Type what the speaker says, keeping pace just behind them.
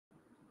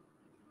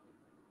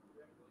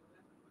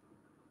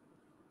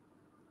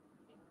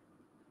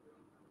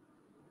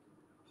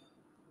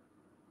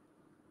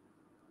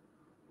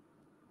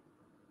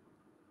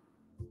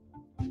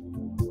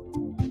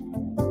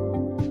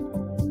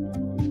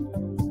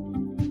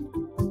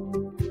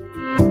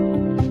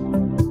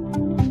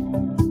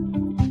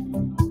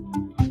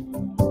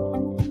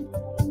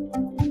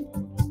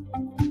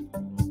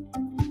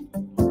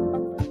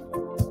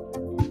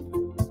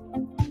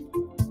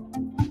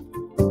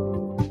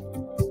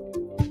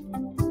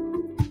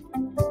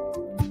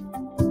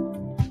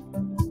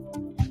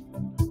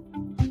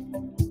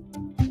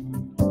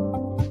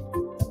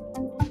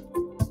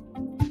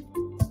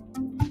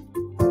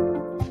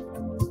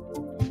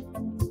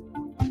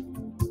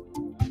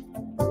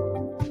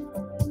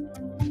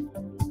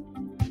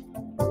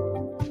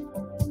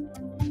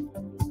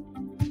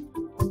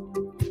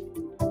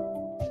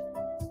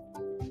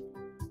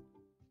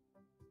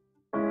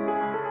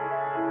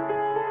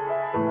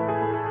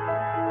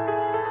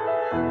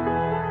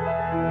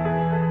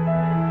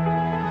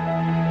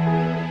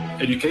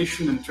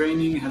Education and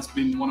training has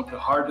been one of the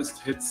hardest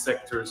hit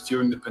sectors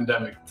during the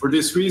pandemic. For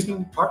this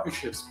reason,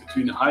 partnerships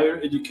between higher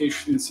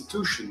education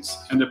institutions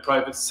and the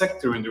private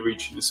sector in the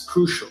region is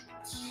crucial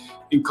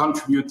in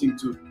contributing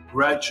to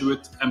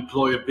graduate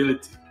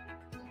employability.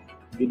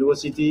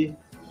 University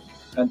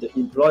and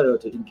employer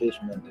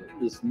engagement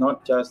is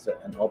not just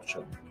an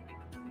option,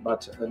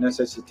 but a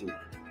necessity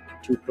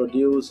to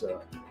produce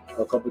a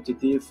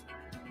competitive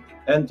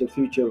and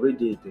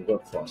future-ready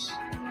workforce.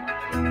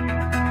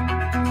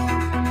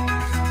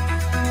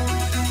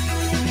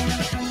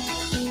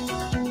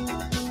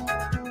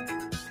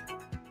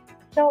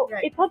 So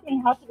it taught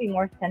me how to be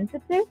more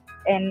sensitive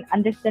and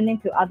understanding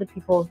to other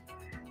people's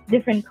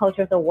different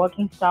cultures or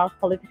working styles,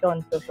 political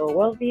and social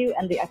worldview,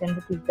 and the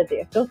identities that they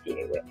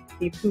associate with.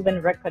 The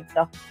proven records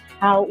of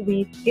how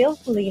we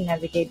skillfully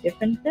navigate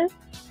differences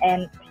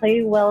and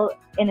play well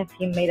in a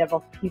team made up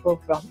of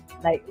people from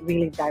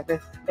really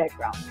diverse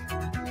backgrounds.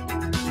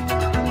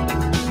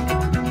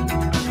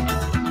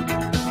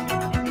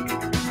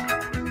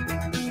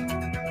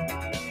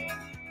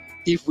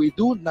 If we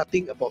do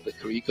nothing about the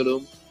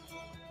curriculum,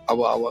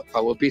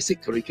 our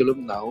basic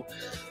curriculum now,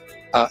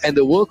 and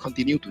the world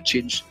continue to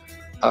change,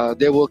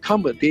 there will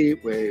come a day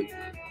where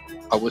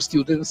our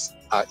students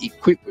are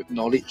equipped with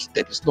knowledge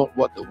that is not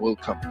what the world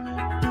comes.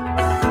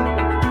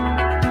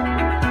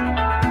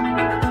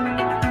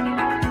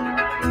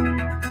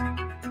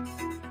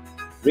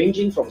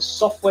 Ranging from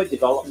software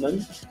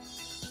development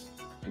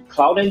to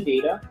cloud and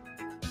data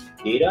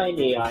and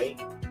AI,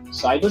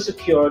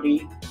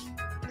 cybersecurity,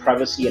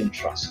 privacy and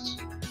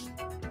trust.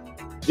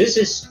 This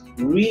is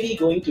really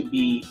going to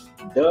be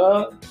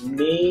the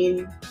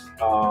main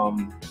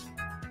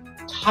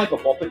type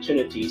of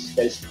opportunities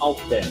that is out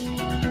there.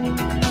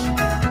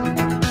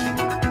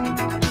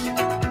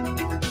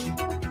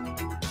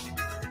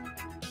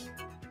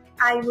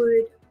 I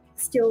would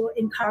still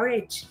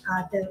encourage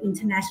the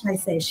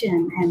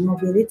internationalization and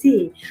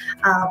mobility,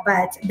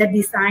 but the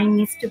design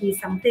needs to be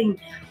something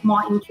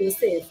more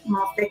inclusive,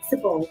 more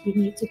flexible. We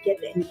need to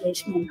get the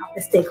engagement of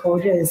the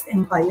stakeholders,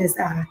 employers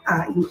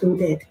are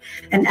included,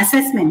 and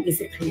assessment is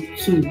a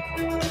key.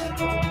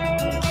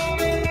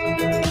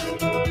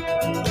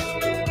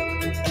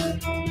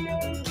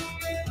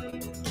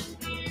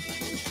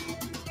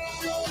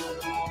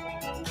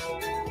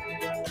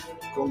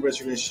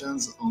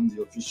 Congratulations on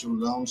the official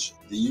launch.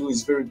 The EU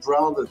is very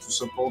proud to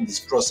support this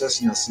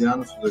process in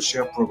ASEAN through the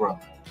SHARE program.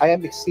 I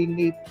am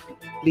extremely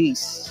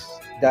pleased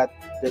that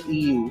the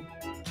EU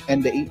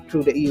and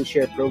through the EU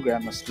SHARE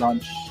program has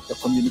launched the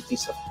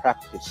communities of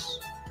practice.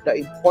 The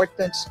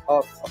importance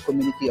of a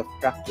community of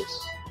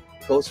practice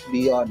goes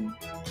beyond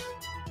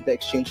the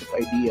exchange of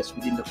ideas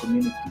within the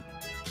community,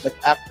 but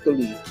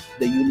actually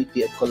the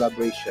unity and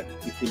collaboration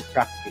between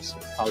practice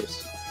and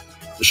policy.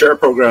 The SHARE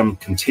program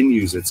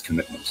continues its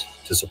commitment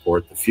to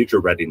support the future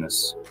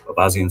readiness of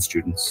ASEAN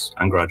students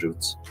and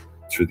graduates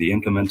through the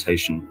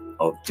implementation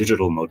of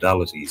digital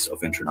modalities of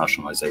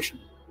internationalization,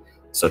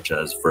 such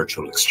as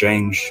virtual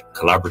exchange,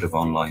 collaborative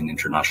online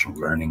international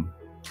learning,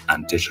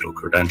 and digital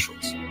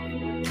credentials.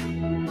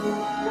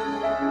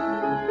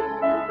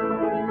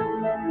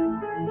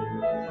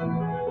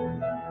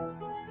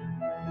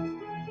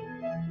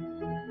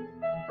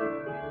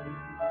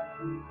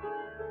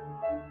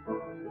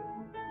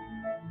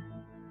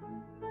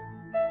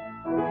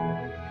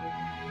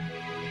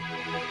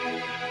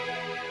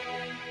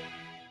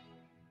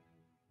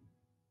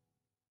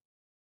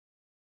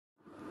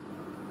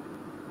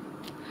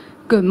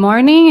 Good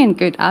morning and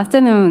good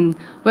afternoon.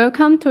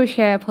 Welcome to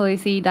Share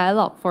Policy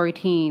Dialogue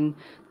 14,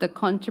 the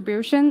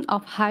contribution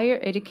of higher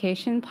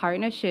education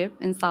partnership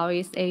in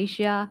Southeast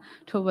Asia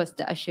towards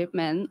the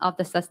achievement of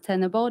the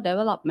Sustainable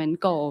Development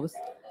Goals.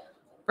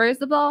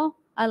 First of all,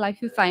 I'd like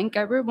to thank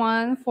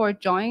everyone for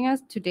joining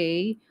us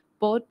today,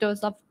 both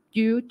those of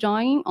you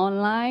joining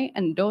online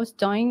and those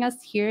joining us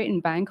here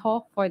in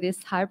Bangkok for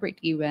this hybrid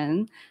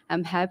event.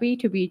 I'm happy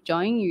to be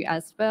joining you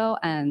as well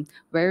and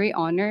very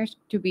honored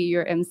to be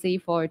your MC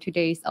for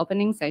today's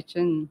opening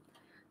session.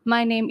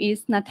 My name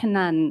is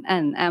Nathanan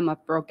and I'm a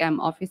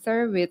program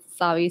officer with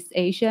Southeast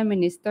Asia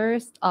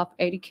Ministers of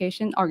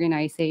Education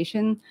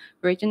Organization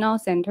Regional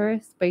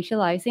Center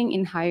specializing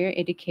in higher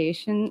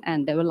education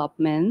and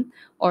development,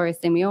 or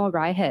SEMIO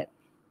RIHED.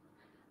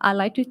 I'd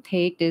like to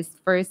take this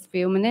first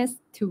few minutes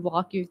to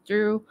walk you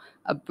through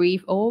a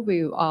brief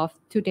overview of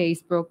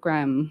today's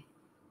program.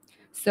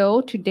 So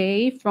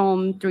today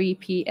from 3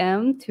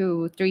 p.m.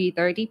 to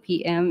 3:30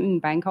 p.m. in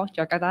Bangkok,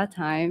 Jakarta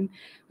time,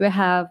 we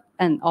have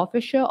an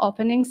official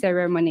opening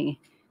ceremony.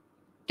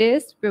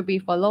 This will be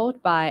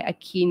followed by a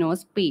keynote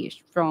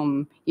speech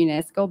from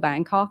UNESCO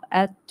Bangkok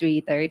at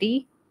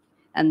 3:30,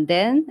 and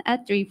then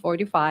at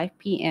 3:45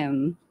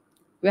 p.m.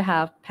 we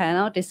have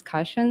panel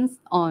discussions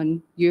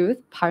on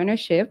youth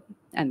partnership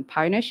and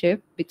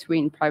partnership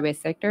between private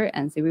sector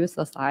and civil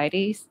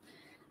societies.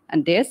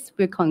 And this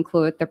will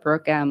conclude the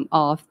program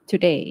of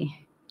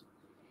today.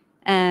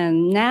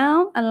 And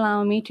now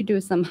allow me to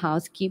do some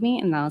housekeeping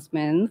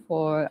announcement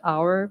for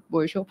our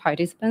virtual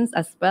participants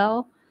as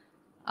well.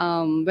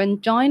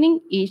 When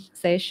joining each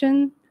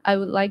session, I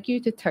would like you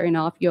to turn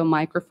off your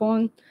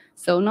microphone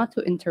so not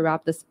to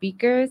interrupt the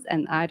speakers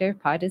and other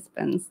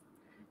participants.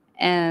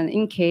 And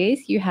in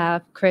case you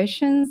have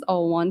questions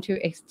or want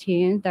to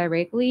exchange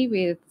directly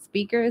with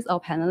speakers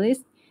or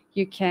panelists,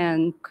 you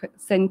can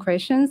send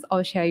questions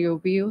or share your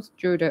views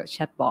through the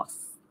chat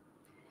box.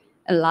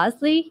 And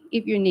lastly,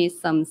 if you need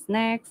some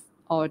snacks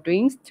or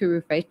drinks to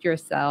refresh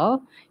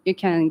yourself, you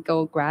can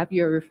go grab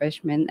your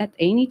refreshment at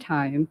any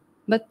time.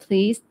 But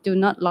please do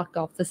not log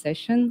off the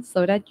session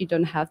so that you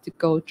don't have to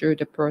go through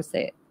the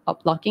process of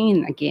logging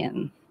in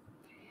again.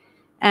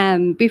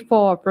 And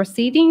before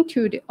proceeding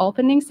to the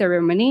opening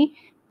ceremony,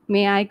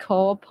 may I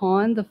call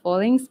upon the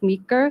following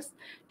speakers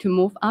to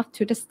move up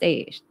to the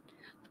stage.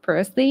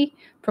 Firstly,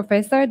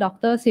 Professor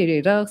Dr.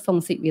 Sirirak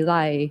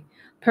Songsit-Vilai,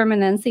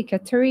 Permanent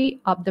Secretary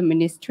of the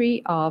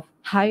Ministry of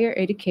Higher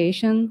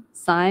Education,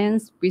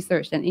 Science,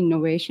 Research and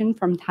Innovation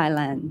from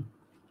Thailand.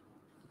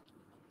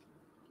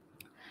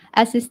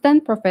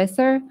 Assistant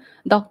Professor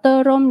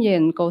Dr.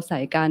 Romyen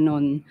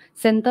Kosaikanont,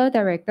 Center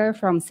Director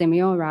from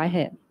Samuel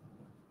Rahead.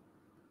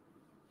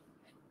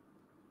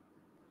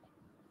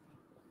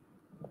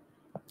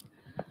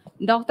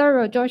 Dr.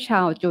 Roger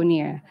Chow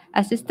Jr.,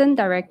 Assistant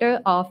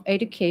Director of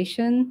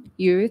Education,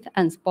 Youth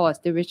and Sports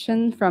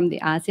Division from the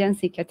ASEAN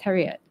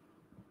Secretariat.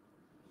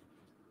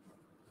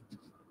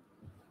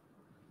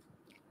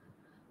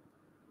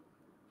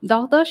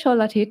 Dr.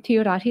 Cholathit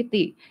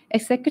Thirathiti,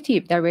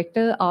 Executive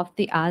Director of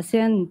the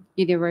ASEAN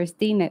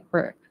University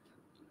Network.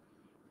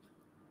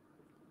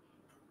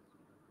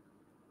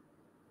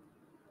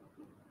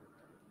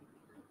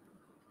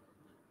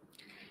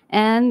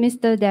 And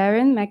Mr.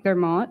 Darren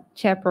McDermott,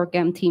 Chair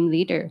Program Team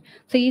Leader.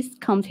 Please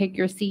come take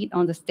your seat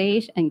on the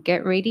stage and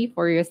get ready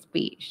for your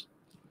speech.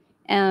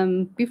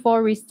 And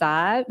before we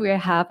start, we'll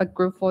have a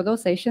group photo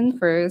session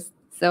first.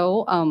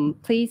 So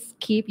please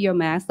keep your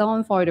mask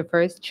on for the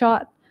first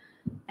shot.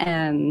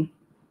 And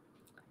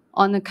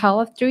on the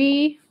count of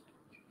 3,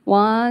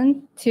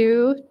 1,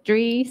 2,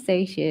 3,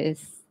 say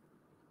cheers.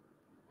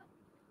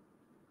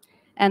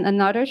 And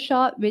another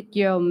shot with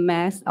your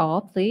mask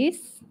off,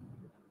 please.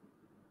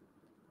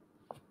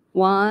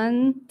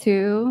 1,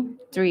 2,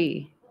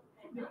 3.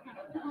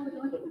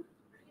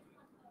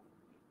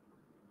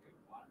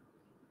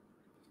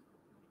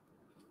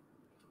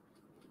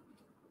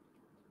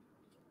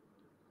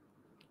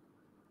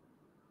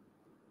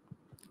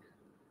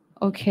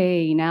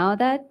 Okay, now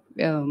that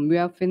we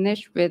are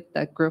finished with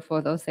the group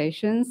photo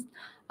sessions,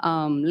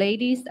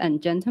 ladies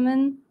and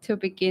gentlemen, to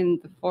begin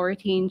the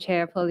 14th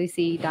Chair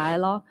Policy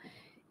Dialogue,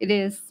 it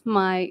is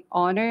my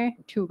honor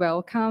to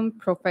welcome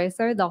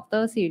Professor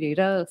Dr.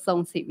 Sirirak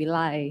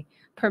Songsit-Vilai,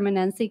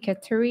 Permanent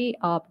Secretary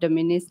of the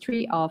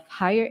Ministry of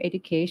Higher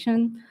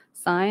Education,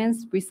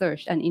 Science,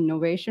 Research and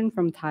Innovation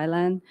from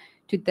Thailand,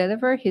 to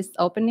deliver his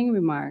opening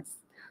remarks.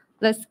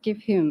 Let's give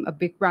him a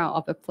big round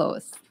of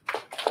applause.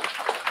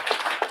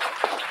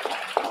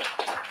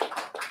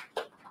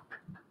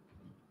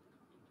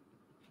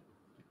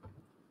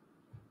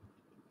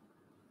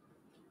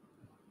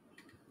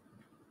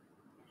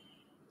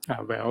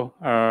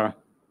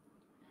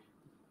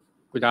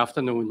 Good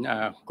afternoon,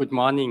 good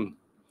morning,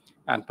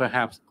 and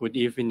perhaps good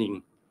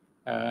evening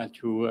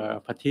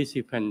to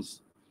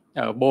participants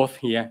both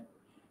here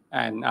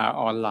and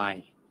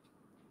online.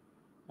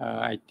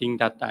 I think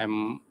that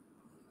I'm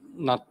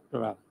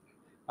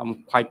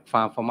quite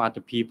far from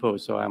other people,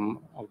 so I'm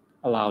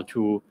allowed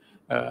to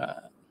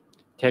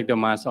take the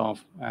mask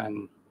off.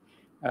 And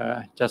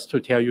just to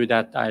tell you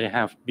that I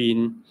have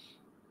been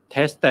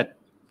tested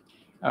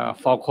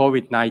for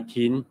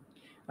COVID-19,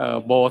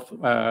 both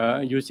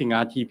using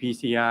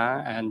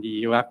RT-PCR and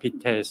the rapid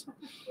test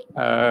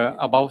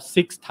about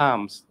 6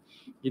 times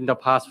in the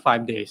past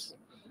 5 days.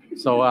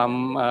 So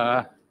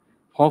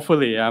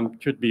hopefully I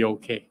should be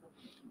okay.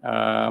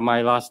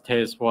 My last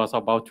test was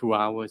about 2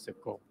 hours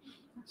ago.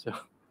 So,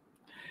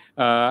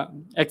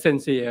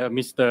 Excellency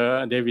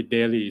Mr. David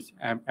Daly,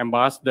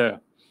 Ambassador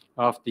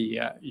of the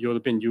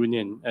European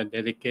Union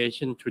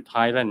delegation to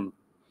Thailand,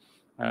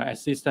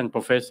 Assistant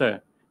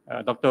Professor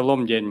Dr.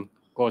 Romyen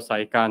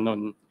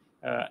Kosaikanont,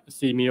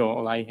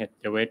 Samuel Rahead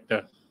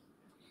Director,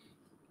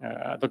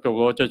 Dr.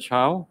 Roger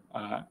Chow,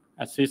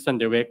 Assistant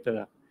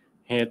Director,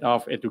 Head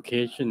of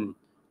Education,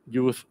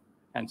 Youth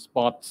and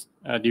Sports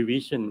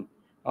Division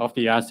of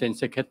the ASEAN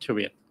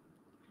Secretariat,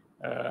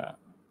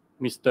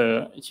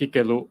 Mr.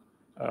 Shigeru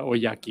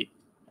Oyaki,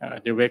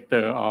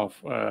 Director of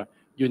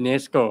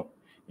UNESCO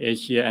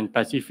Asia and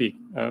Pacific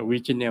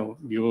Regional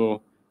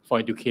Bureau for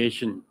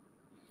Education,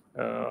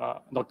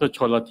 Dr.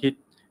 Cholathit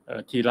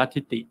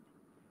Thirathiti,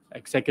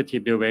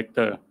 Executive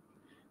Director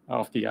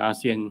of the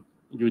ASEAN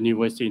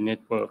University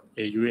Network,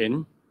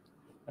 AUN,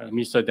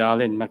 Mr.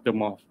 Darren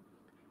McDermott,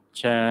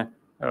 Chair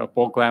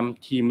Program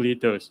Team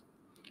Leaders,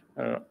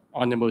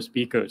 Honorable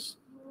Speakers,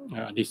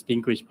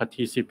 distinguished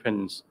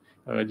participants,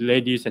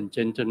 ladies and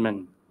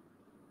gentlemen.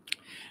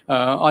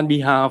 On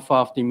behalf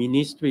of the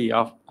Ministry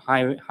of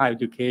Higher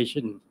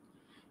Education,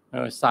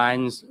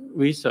 Science,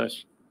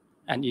 Research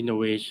and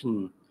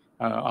Innovation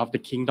of the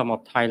Kingdom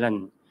of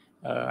Thailand,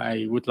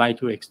 I would like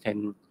to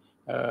extend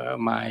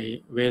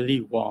my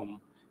very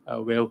warm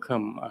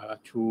welcome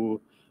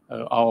to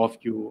all of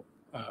you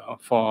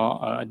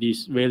for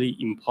this very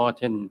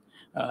important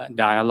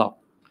dialogue,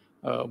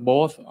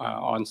 both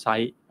on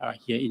site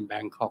here in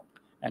Bangkok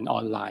and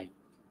online.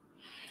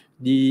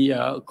 The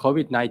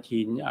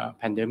COVID-19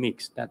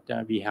 pandemics that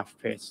we have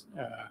faced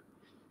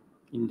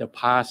in the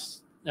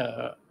past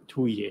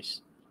 2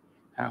 years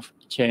have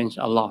changed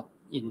a lot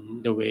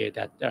in the way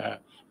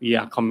that we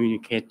are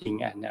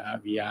communicating and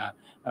we are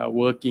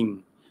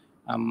working.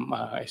 I'm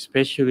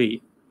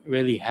especially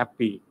really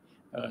happy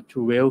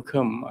to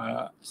welcome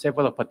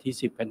several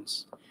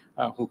participants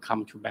who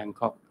come to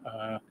Bangkok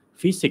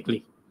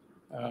physically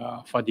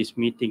for this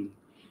meeting.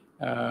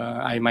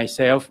 I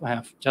myself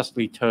have just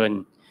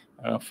returned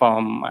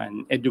from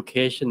an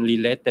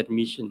education-related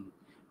mission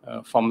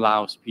from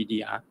Laos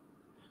PDR.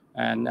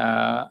 And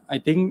I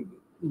think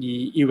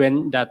the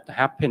event that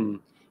happened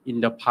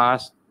in the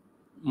past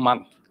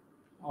month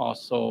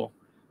also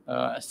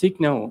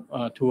signal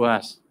to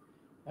us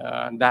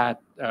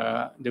that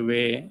the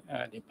way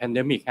the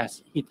pandemic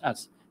has hit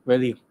us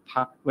very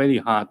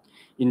hard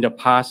in the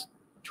past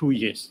 2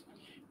 years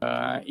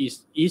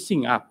is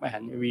easing up,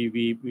 and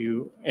we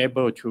were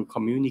able to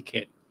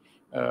communicate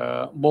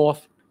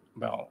both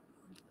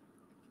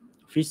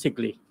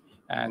physically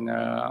and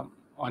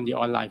on the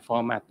online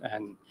format,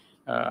 and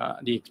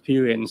the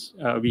experience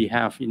we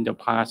have in the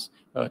past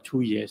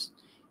 2 years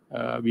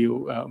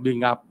will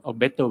bring up a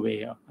better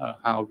way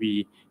how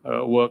we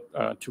work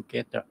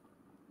together.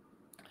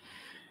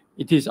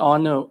 It is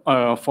honor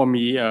for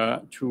me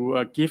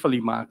to give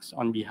remarks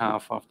on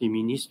behalf of the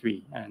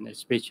ministry, and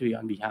especially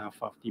on behalf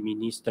of the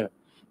minister,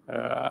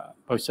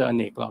 Professor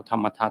Anek Lao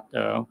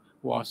Thamatat,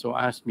 who also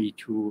asked me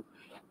to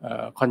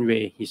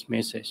convey his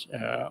message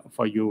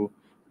for you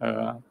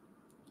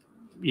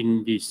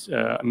in this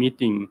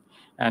meeting.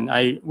 And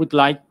I would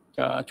like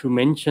to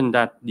mention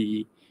that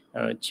the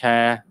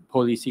Chair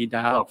Policy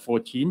Dialogue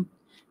 14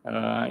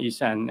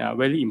 is a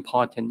very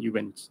important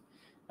event.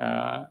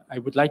 I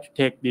would like to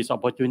take this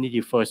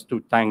opportunity first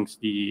to thank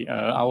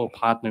our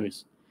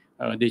partners,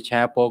 the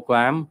Chair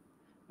Program,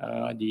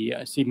 the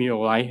CMO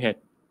Lighthead,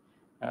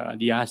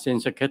 the ASEAN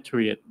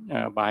Secretariat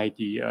by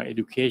the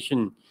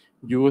Education,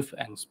 Youth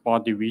and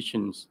Sport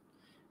Divisions,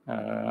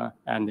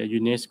 and the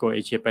UNESCO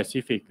Asia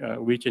Pacific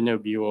Regional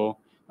Bureau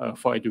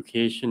for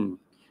Education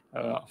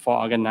for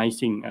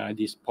organizing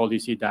this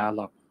policy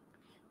dialogue.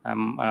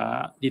 I'm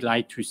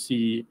delighted to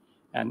see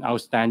an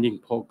outstanding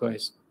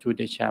progress to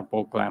the Chair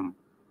Program.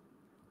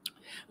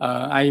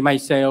 I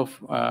myself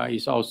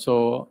is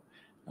also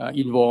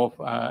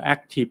involved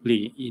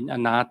actively in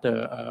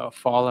another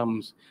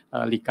forums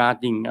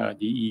regarding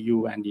the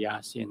EU and the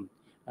ASEAN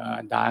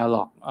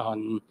dialogue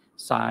on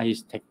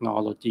science,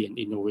 technology, and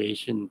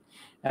innovation.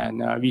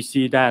 And we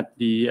see that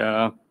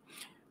the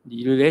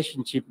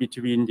relationship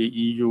between the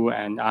EU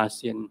and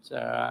ASEAN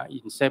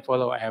in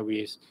several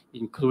areas,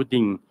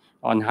 including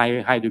on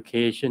higher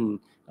education,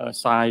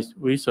 science,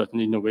 research,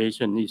 and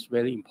innovation, is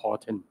very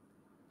important.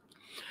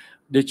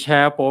 The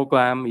Chair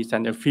Program is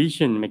an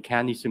efficient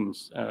mechanism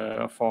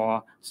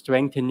for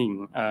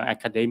strengthening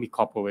academic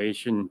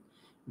cooperation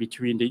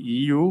between the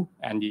EU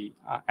and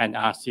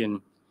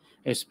ASEAN,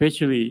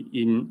 especially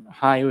in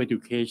higher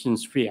education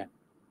sphere.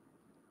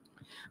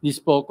 This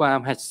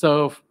program has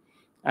served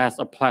as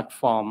a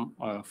platform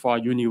for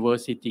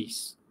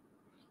universities,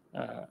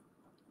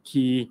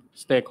 key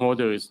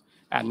stakeholders,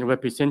 and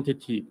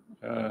representatives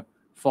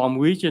from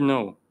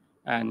regional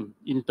and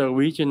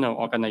inter-regional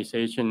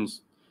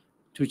organizations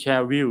to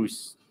share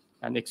views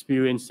and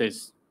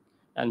experiences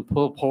and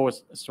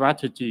propose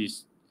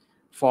strategies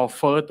for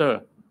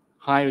further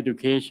higher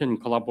education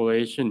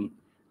collaboration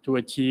to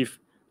achieve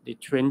the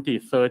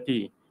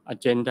 2030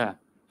 Agenda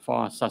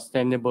for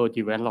Sustainable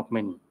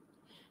Development,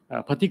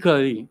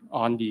 particularly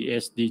on the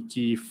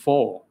SDG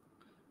 4,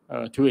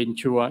 to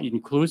ensure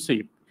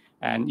inclusive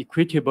and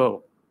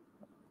equitable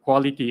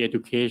quality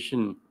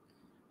education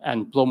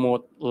and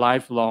promote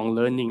lifelong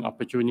learning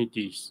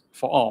opportunities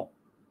for all.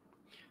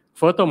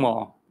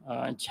 Furthermore,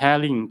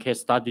 sharing case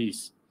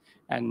studies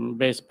and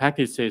best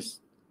practices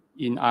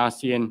in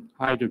ASEAN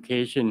higher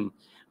education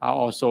are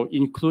also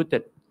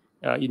included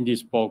in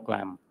this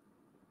program.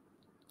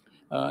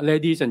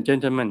 Ladies and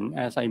gentlemen,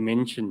 as I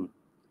mentioned,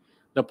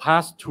 the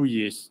past 2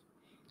 years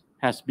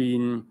has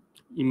been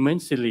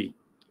immensely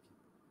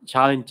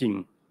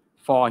challenging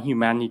for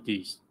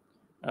humanities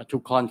to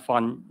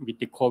confront with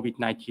the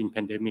COVID-19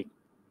 pandemic.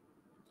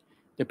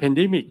 The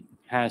pandemic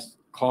has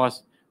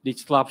caused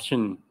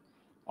disruption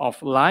of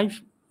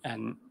life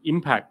and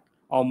impact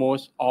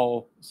almost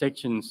all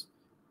sections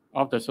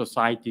of the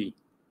society: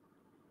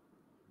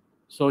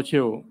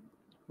 social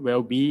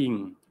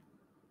well-being,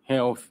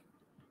 health,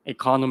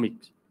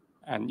 economics,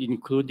 and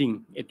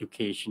including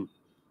education.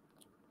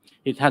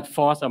 It had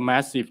forced a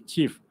massive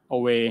shift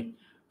away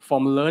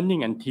from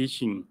learning and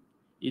teaching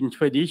in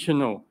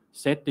traditional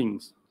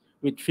settings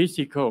with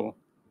physical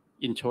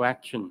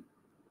interaction.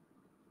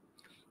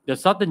 The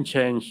sudden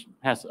change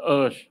has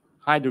urged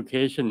higher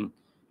education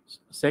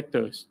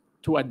sectors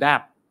to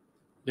adapt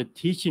the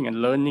teaching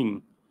and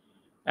learning,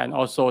 and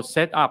also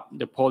set up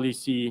the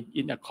policy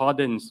in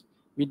accordance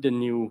with the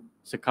new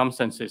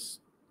circumstances.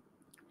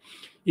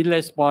 In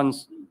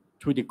response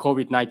to the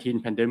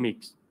COVID-19 pandemic,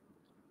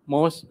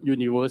 most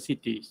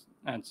universities,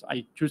 and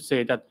I should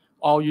say that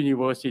all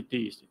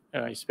universities,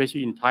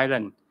 especially in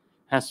Thailand,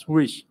 has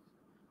switched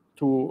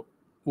to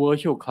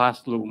virtual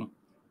classroom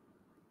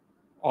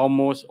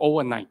almost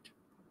overnight,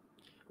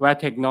 where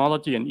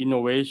technology and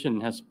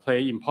innovation has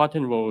played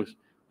important roles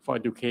for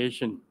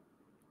education.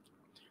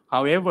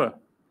 However,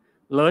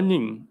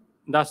 learning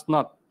does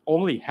not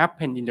only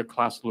happen in the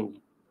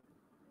classroom.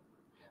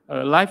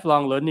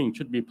 Lifelong learning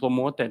should be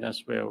promoted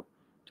as well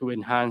to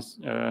enhance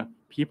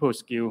people's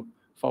skills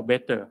for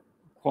better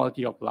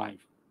quality of life.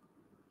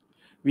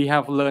 We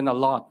have learned a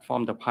lot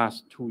from the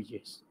past 2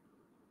 years.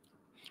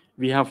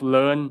 We have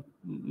learned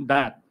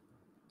that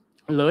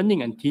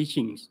learning and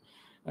teachings,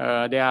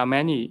 there are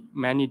many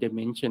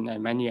dimensions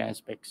and many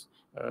aspects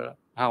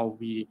how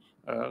we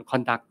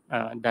conduct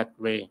that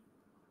way.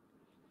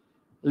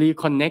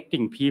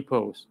 Reconnecting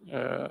people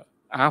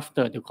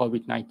after the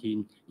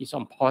COVID-19 is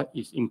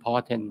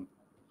important.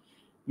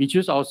 We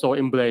should also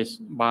embrace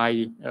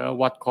by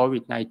what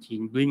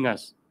COVID-19 brings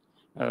us,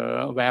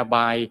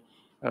 whereby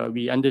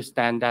we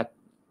understand that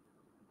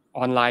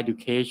online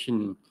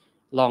education,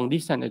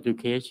 long-distance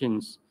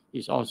education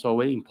is also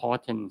very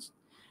important,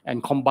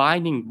 and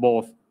combining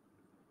both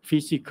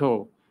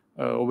physical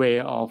way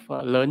of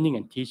learning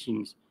and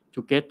teachings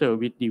together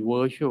with the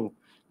virtual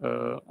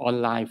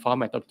online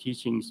format of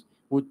teachings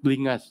would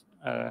bring us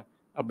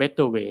a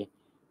better way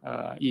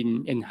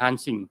in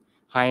enhancing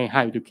higher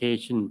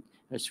education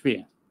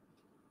sphere.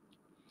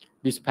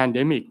 This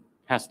pandemic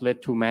has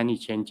led to many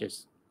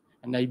changes,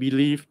 and I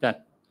believe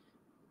that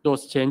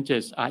those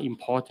changes are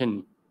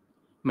important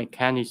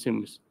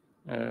mechanisms,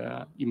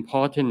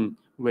 important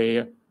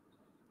way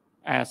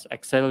as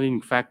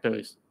accelerating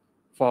factors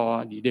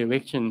for the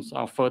directions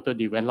of further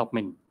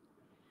development.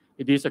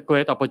 It is a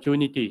great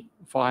opportunity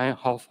for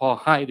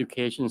higher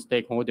education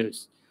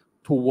stakeholders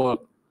to work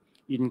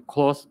in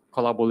close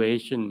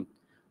collaboration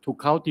to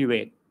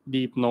cultivate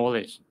deep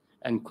knowledge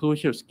and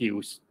crucial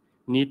skills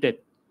needed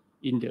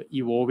in the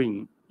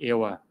evolving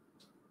era.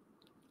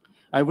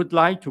 I would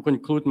like to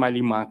conclude my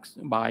remarks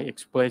by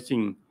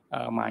expressing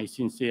my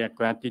sincere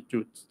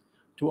gratitude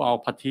to our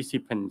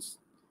participants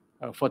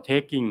for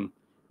taking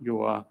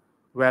your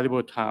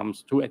valuable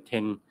times to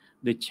attend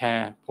the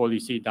Chair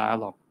Policy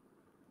Dialogue.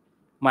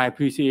 My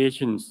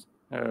appreciations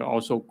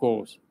also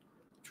goes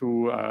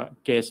to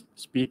guest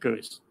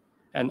speakers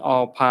and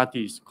all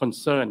parties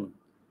concerned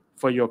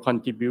for your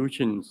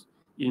contributions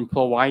in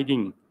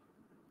providing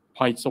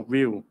points of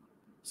view,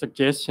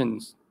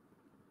 suggestions,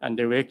 and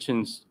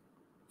directions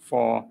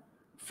for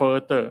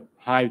further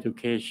higher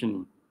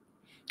education.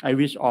 I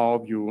wish all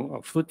of you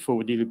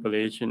fruitful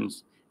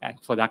deliberations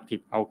and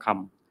productive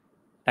outcome.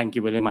 Thank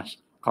you very much.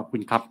 ขอบคุ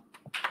ณครับ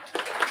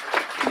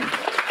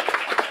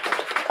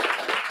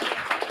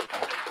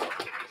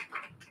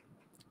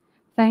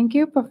Thank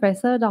you,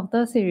 Professor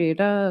Dr.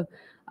 Sirirer.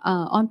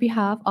 On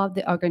behalf of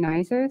the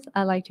organizers,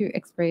 I'd like to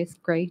express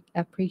great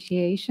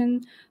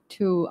appreciation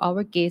to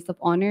our guest of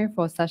honor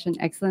for such an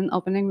excellent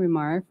opening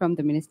remark from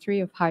the Ministry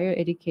of Higher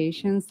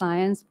Education,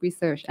 Science,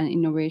 Research and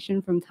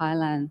Innovation from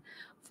Thailand.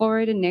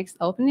 For the next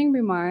opening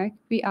remark,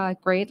 we are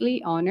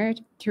greatly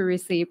honored to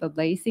receive a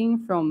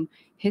blessing from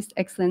His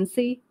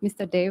Excellency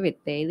Mr. David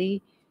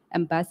Daly,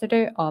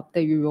 Ambassador of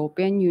the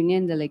European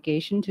Union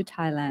Delegation to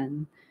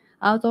Thailand.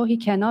 Although he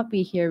cannot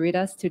be here with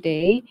us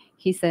today,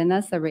 he sent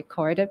us a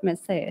recorded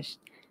message.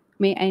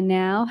 May I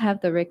now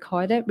have the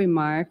recorded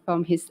remark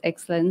from His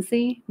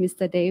Excellency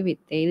Mr. David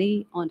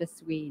Daly on the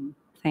screen.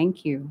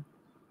 Thank you.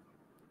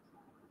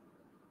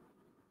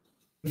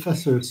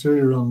 Professor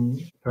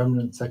Surirong,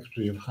 Permanent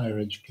Secretary of Higher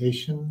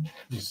Education,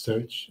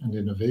 Research and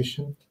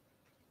Innovation,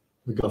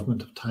 the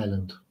Government of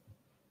Thailand.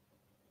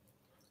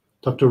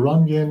 Dr.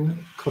 Ramyen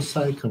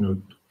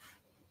Kosaikonut,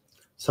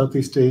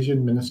 Southeast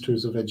Asian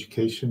Ministers of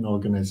Education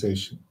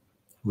Organization,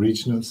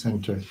 Regional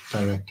Center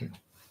Director.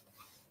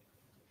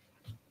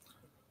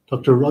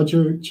 Dr.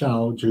 Roger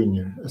Chow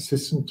Jr.,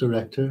 Assistant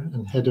Director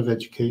and Head of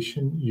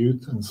Education,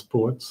 Youth and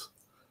Sports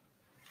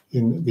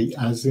in the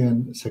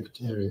ASEAN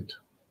Secretariat.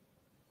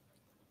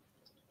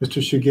 Mr.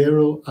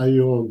 Shigeru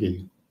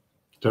Aoyagi,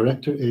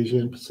 Director, Asia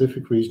and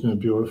Pacific Regional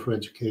Bureau for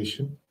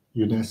Education,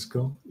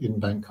 UNESCO in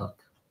Bangkok.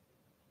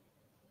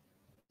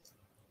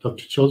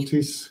 Dr.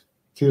 Choltis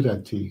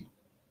Tirati,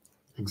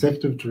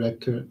 Executive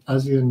Director,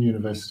 ASEAN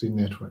University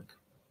Network.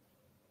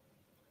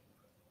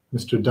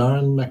 Mr.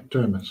 Darren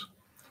McDermott,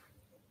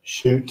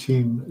 Share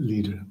Team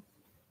Leader.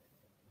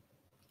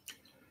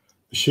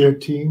 The Share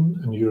Team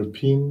and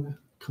European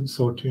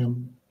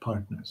Consortium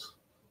Partners.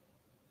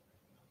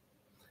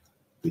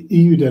 The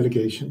EU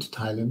delegation to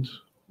Thailand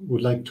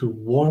would like to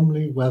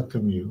warmly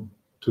welcome you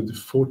to the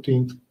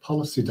 14th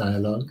Policy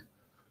Dialogue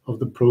of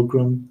the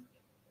program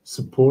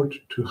Support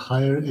to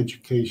Higher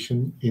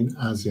Education in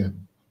ASEAN,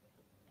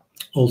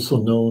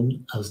 also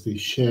known as the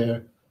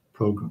SHARE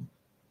program.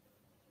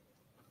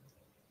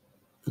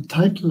 The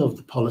title of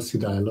the policy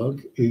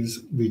dialogue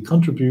is The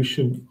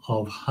Contribution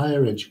of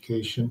Higher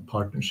Education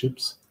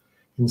Partnerships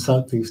in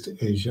Southeast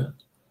Asia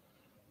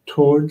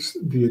towards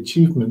the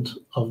achievement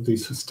of the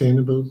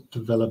Sustainable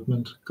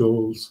Development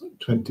Goals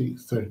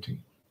 2030.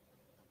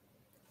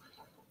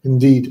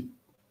 Indeed,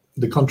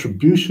 the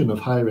contribution of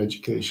higher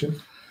education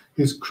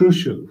is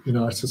crucial in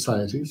our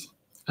societies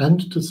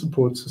and to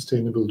support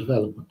sustainable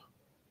development.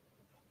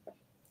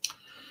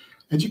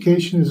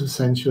 Education is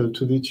essential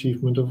to the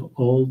achievement of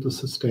all the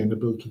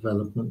Sustainable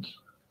Development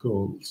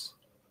Goals,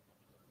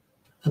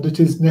 and it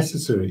is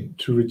necessary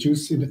to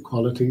reduce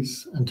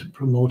inequalities and to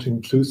promote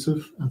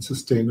inclusive and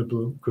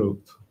sustainable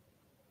growth.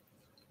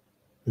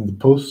 In the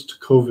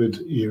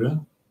post-COVID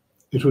era,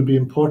 it will be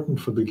important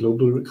for the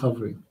global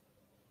recovery.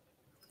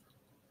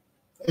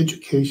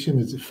 Education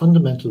is a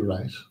fundamental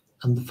right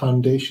and the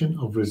foundation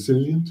of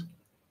resilient,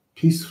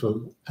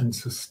 peaceful, and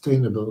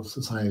sustainable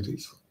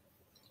societies.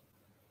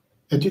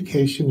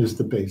 Education is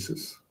the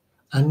basis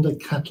and a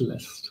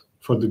catalyst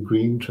for the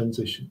green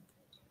transition.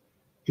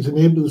 It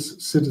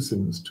enables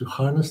citizens to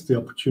harness the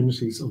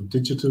opportunities of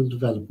digital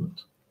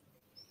development.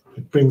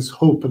 It brings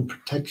hope and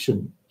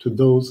protection to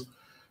those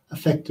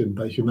affected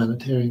by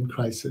humanitarian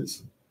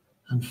crisis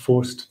and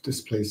forced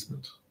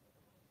displacement.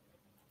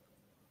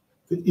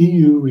 The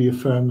EU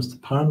reaffirms the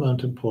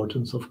paramount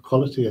importance of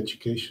quality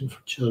education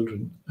for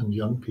children and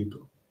young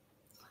people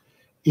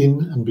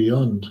in and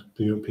beyond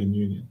the European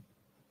Union.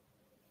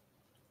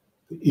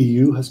 The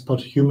EU has put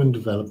human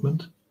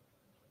development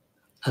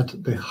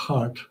at the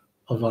heart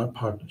of our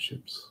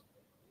partnerships.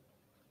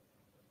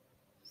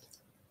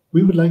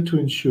 We would like to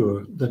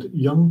ensure that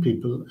young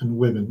people and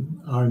women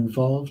are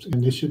involved in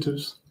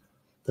initiatives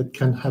that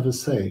can have a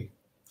say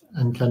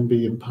and can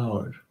be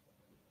empowered.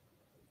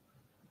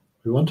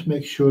 We want to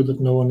make sure that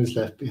no one is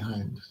left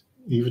behind,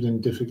 even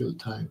in difficult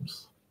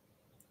times.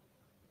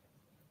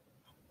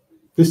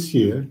 This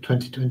year,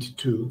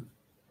 2022,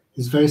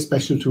 is very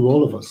special to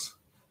all of us.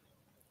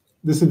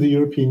 This is the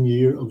European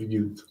Year of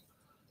Youth,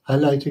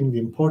 highlighting the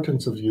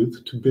importance of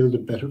youth to build a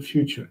better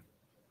future,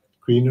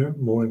 greener,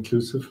 more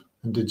inclusive,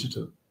 and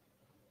digital.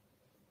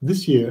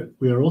 This year,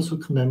 we are also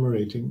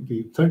commemorating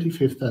the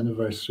 35th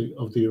anniversary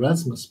of the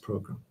Erasmus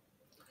program,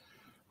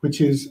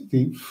 which is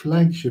the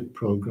flagship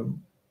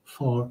program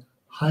for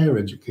higher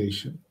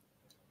education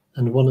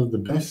and one of the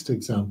best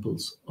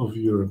examples of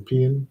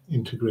European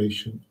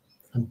integration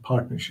and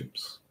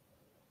partnerships.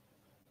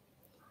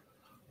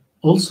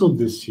 Also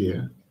this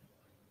year,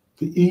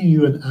 the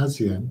EU and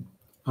ASEAN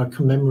are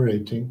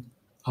commemorating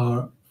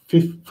our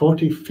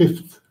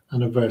 45th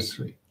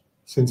anniversary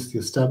since the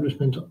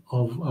establishment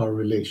of our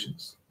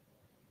relations.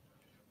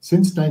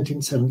 Since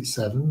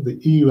 1977, the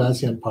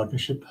EU-ASEAN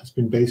partnership has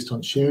been based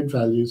on shared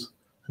values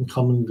and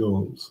common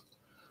goals,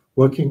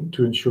 working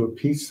to ensure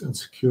peace and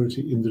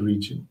security in the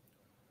region,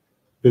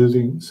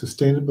 building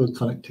sustainable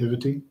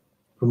connectivity,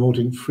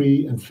 promoting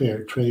free and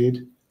fair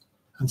trade,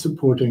 and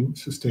supporting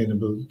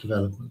sustainable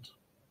development.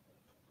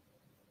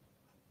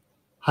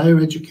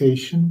 Higher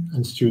education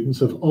and students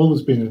have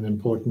always been an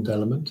important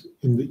element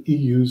in the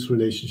EU's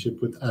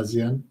relationship with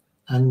ASEAN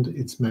and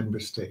its member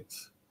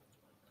states.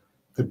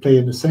 They play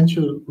an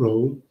essential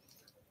role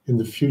in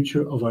the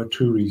future of our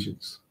two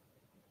regions.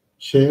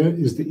 SHARE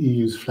is the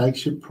EU's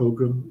flagship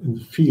program in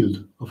the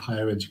field of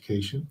higher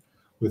education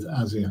with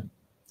ASEAN,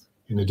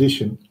 in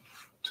addition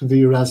to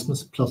the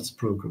Erasmus Plus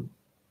program.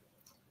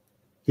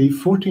 The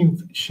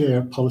 14th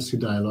SHARE Policy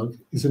Dialogue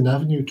is an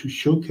avenue to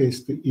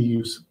showcase the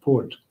EU's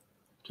support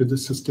to the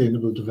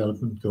Sustainable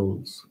Development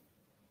Goals.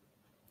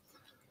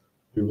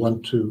 We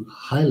want to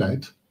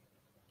highlight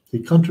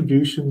the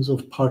contributions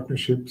of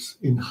partnerships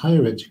in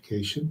higher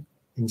education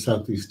in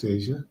Southeast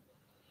Asia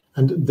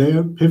and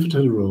their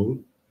pivotal role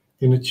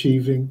in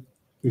achieving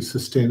the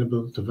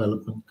Sustainable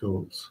Development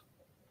Goals.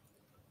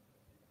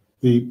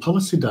 The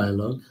policy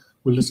dialogue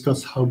will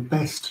discuss how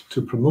best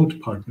to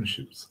promote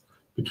partnerships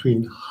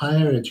between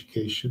higher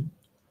education,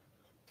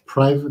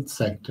 private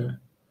sector,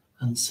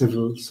 and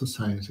civil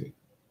society.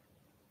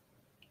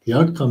 The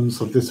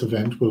outcomes of this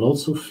event will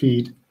also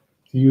feed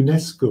the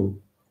UNESCO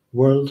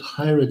World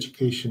Higher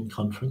Education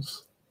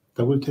Conference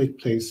that will take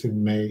place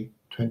in May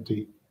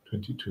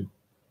 2022.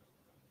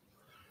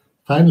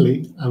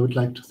 Finally, I would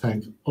like to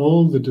thank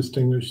all the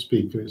distinguished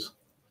speakers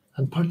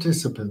and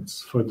participants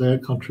for their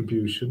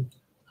contribution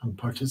and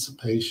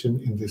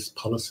participation in this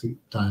policy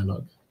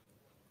dialogue.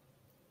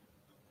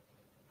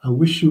 I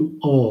wish you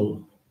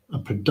all a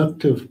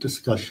productive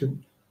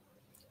discussion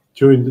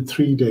during the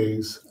 3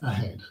 days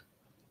ahead.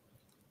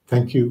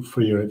 Thank you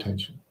for your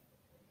attention.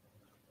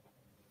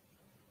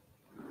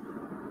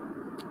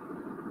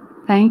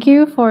 Thank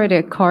you for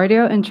the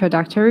cordial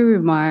introductory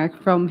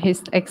remark from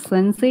His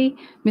Excellency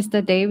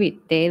Mr. David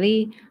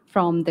Daly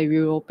from the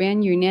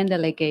European Union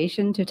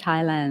delegation to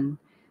Thailand.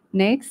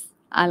 Next,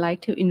 I'd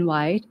like to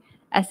invite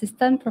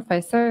Assistant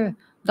Professor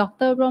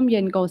Dr.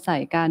 Romyen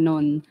Gosai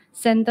Kanon,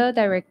 Center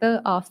Director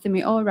of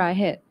Simeo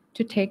Rahet,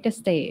 to take the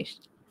stage.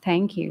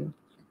 Thank you.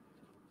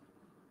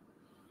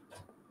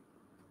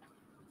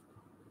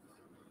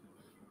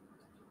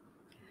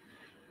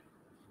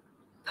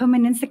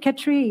 Permanent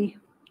Secretary,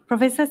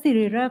 Professor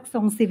Sirirak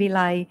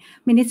Songsivilai,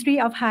 Ministry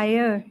of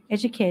Higher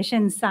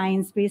Education,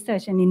 Science,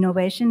 Research and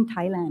Innovation,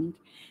 Thailand.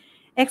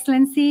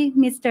 Excellency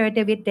Mr.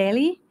 David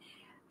Daly,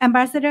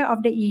 Ambassador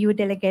of the EU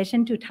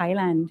delegation to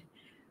Thailand.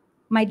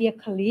 My dear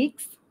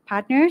colleagues,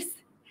 partners,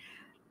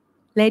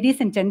 ladies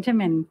and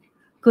gentlemen,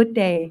 good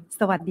day,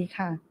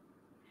 Sawadee.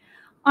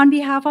 On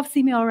behalf of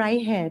Simeo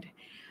Righthead,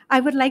 I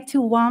would like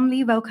to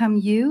warmly welcome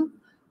you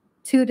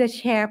to the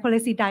Share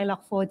Policy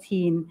Dialogue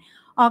 14,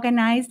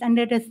 organized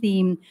under the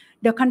theme,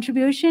 The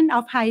Contribution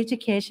of Higher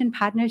Education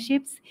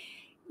Partnerships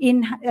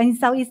in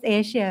Southeast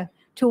Asia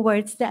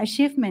towards the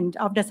achievement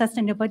of the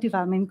Sustainable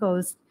Development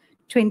Goals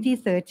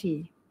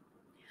 2030.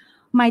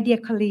 My dear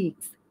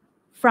colleagues,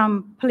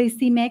 from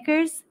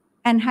policymakers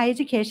and higher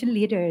education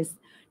leaders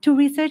to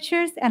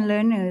researchers and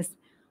learners,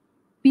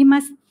 we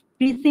must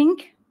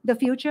rethink the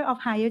future of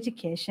higher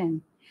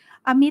education.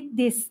 Amid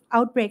this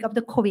outbreak of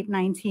the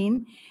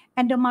COVID-19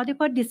 and the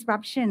multiple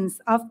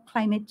disruptions of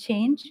climate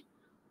change,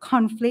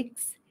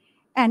 conflicts,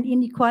 and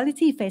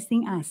inequality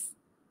facing us.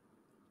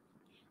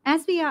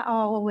 As we are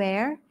all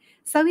aware,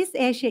 Southeast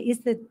Asia is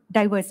a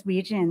diverse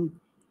region,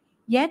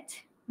 yet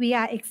we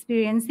are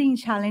experiencing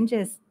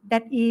challenges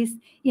that is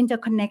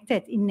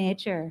interconnected in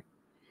nature,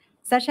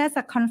 such as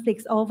the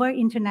conflicts over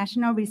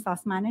international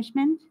resource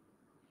management,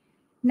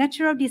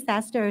 natural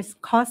disasters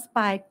caused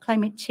by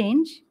climate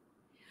change,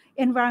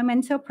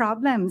 environmental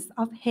problems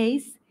of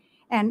haze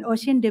and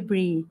ocean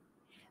debris,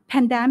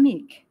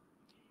 pandemic,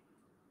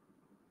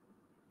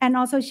 and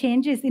also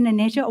changes in the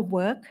nature of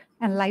work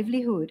and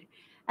livelihood,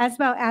 as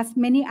well as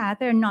many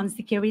other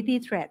non-security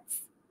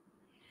threats.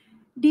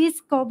 This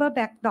global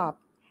backdrop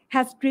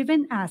has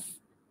driven us,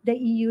 the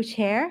EU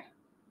Chair,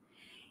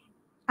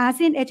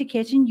 ASEAN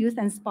Education, Youth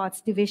and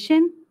Sports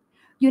Division,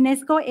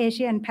 UNESCO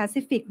Asia and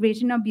Pacific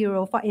Regional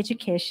Bureau for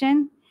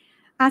Education,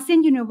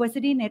 ASEAN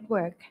University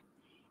Network,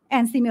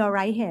 and Simeo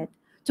Righthead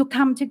to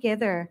come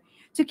together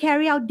to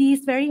carry out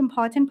this very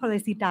important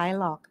policy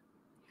dialogue.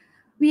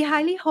 We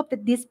highly hope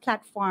that this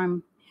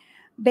platform,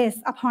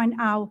 based upon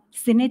our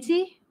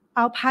synergy,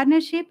 our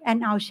partnership,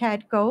 and our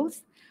shared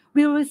goals,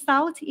 will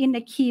result in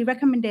the key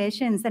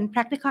recommendations and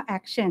practical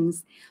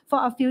actions for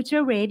a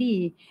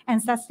future-ready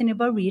and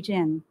sustainable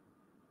region.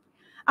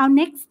 Our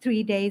next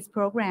 3 days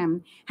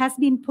program has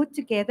been put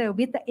together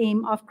with the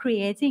aim of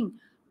creating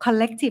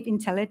collective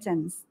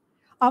intelligence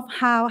of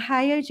how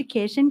higher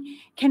education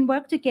can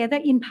work together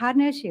in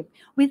partnership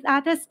with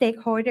other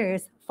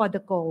stakeholders for the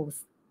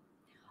goals.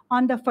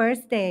 On the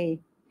first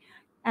day,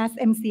 as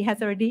MC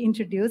has already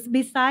introduced,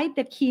 beside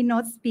the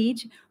keynote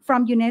speech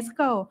from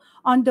UNESCO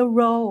on the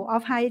role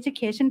of higher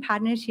education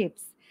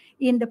partnerships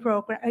in the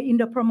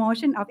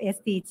promotion of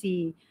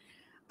SDG,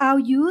 our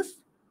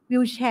youth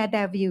will share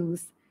their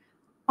views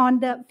on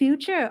the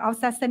future of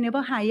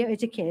sustainable higher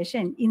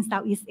education in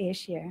Southeast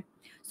Asia.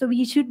 So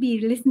we should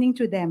be listening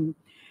to them.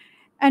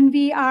 And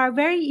we are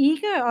very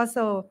eager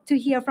also to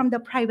hear from the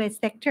private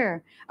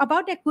sector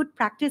about their good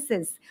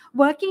practices,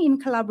 working in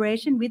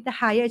collaboration with the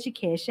higher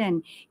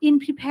education in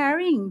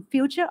preparing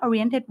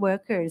future-oriented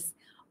workers,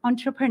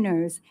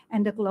 entrepreneurs,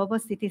 and the global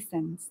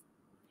citizens.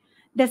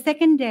 The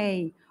second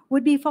day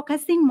would be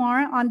focusing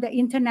more on the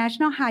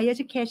international higher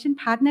education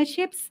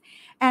partnerships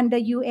and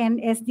the UN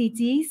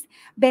SDGs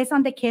based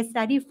on the case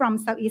study from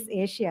Southeast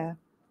Asia,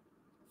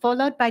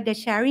 followed by the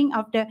sharing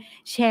of the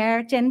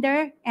Share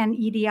Gender and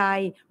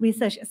EDI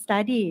research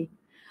study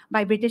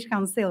by British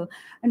Council.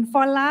 And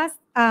for last,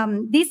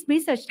 this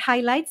research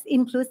highlights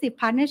inclusive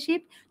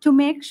partnership to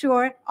make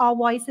sure all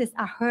voices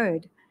are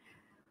heard.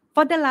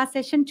 For the last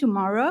session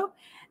tomorrow,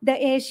 the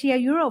Asia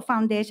Europe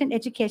Foundation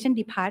Education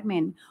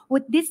Department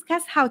would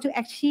discuss how to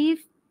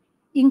achieve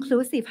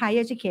inclusive higher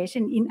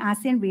education in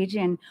ASEAN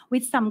region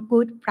with some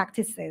good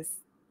practices.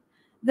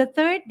 The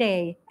third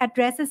day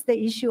addresses the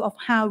issue of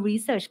how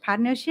research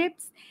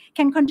partnerships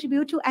can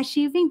contribute to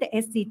achieving the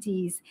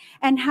SDGs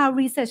and how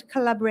research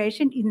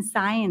collaboration in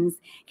science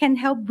can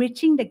help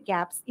bridging the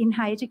gaps in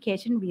higher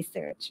education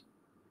research.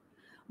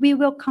 We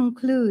will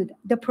conclude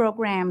the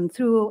program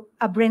through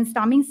a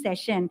brainstorming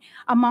session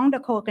among the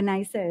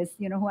co-organizers,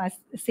 who are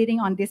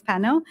sitting on this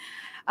panel.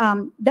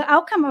 The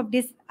outcome of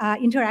this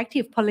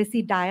interactive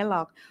policy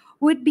dialogue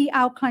would be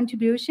our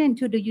contribution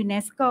to the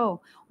UNESCO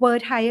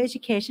World Higher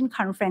Education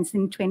Conference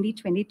in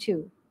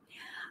 2022.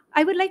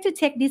 I would like to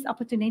take this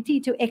opportunity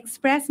to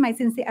express my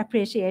sincere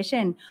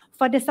appreciation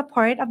for the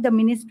support of the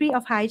Ministry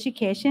of Higher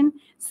Education,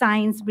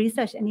 Science,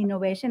 Research and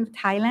Innovation of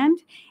Thailand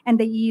and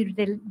the EU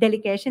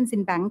delegations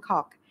in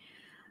Bangkok.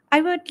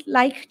 I would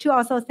like to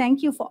also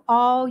thank you for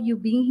all you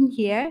being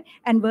here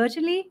and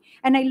virtually,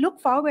 and I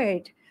look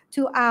forward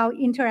to our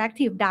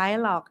interactive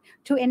dialogue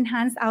to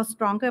enhance our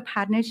stronger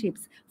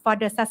partnerships for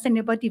the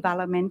sustainable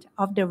development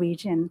of the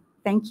region.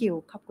 Thank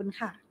you. ขอบคุณ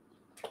ค่ะ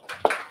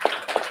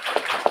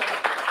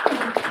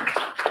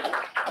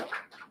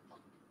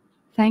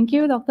Thank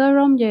you, Dr.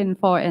 Romyen,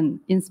 for an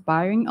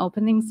inspiring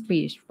opening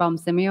speech from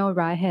Simeo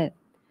Righthead.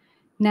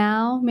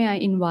 Now, may I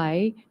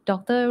invite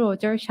Dr.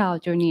 Roger Chow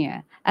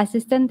Jr.,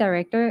 Assistant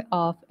Director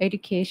of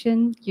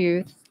Education,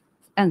 Youth,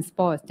 and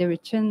Sports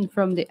Division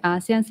from the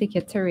ASEAN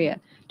Secretariat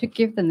to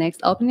give the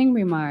next opening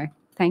remark.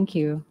 Thank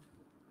you.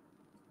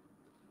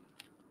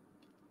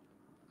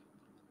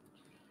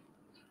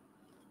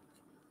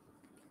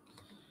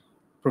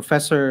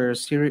 Professor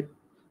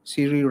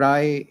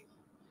Sirirai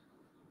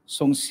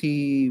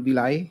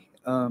Songsivilai,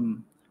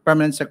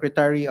 Permanent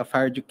Secretary of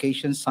Higher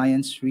Education,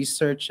 Science,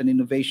 Research and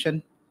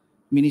Innovation,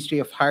 Ministry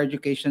of Higher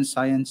Education,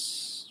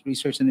 Science,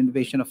 Research and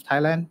Innovation of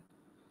Thailand.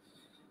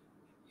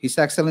 His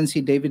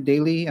Excellency David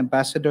Daly,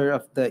 Ambassador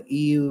of the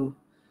EU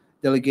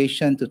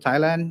Delegation to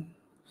Thailand,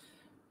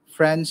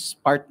 friends,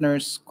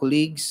 partners,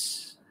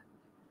 colleagues,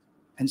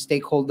 and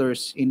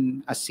stakeholders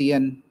in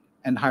ASEAN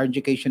and higher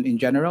education in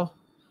general.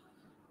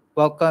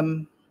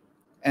 Welcome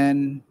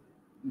and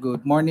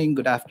good morning,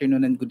 good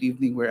afternoon, and good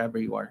evening wherever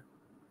you are.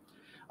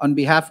 On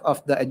behalf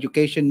of the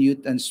Education,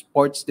 Youth, and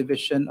Sports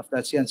Division of the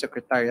ASEAN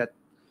Secretariat,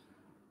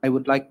 I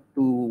would like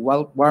to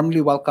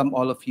warmly welcome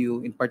all of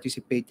you in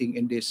participating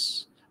in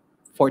this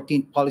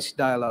 14th Policy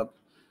Dialogue,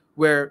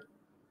 where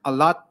a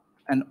lot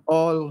and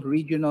all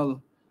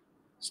regional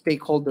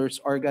stakeholders,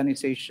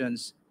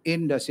 organizations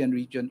in the ASEAN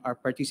region are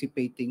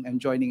participating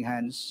and joining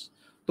hands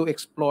to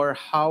explore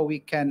how we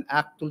can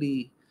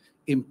actually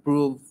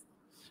improve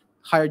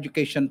higher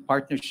education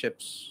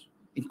partnerships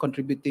in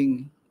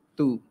contributing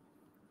to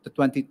the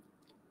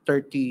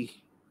 2030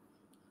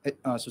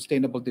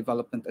 Sustainable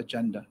Development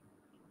Agenda.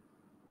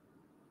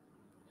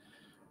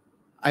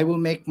 I will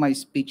make my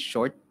speech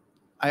short.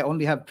 I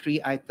only have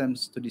 3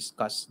 items to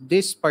discuss.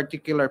 This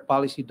particular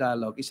policy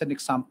dialogue is an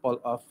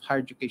example of higher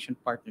education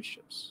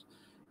partnerships.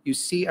 You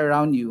see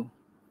around you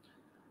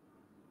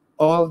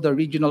all the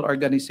regional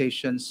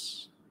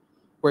organizations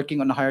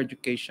working on higher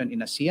education in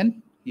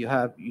ASEAN. You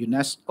have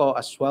UNESCO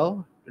as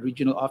well, the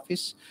regional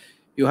office.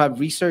 You have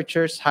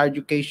researchers, higher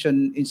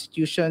education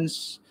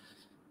institutions,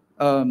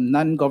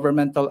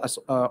 non-governmental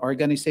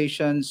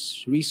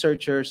organizations,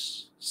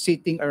 researchers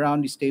sitting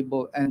around this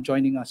table and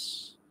joining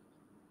us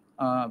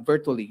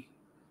virtually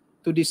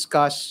to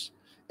discuss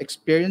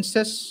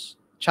experiences,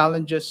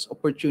 challenges,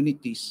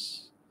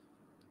 opportunities,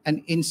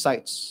 and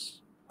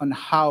insights on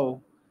how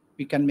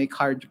we can make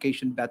higher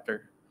education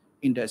better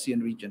in the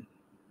ASEAN region.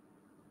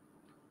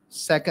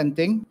 Second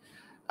thing,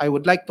 I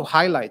would like to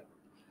highlight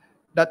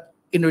that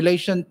in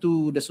relation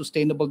to the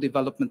Sustainable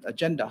Development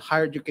Agenda,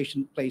 higher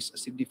education plays a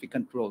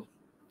significant role.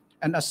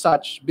 And as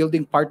such,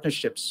 building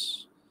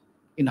partnerships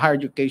in higher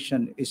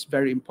education is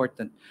very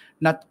important,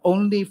 not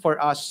only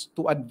for us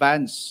to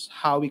advance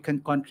how we can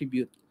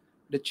contribute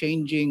the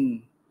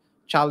changing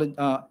challenge,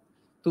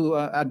 to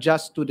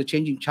adjust to the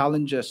changing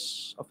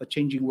challenges of a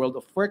changing world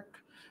of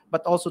work,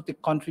 but also to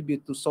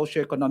contribute to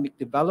socioeconomic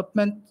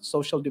development,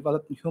 social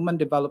development, human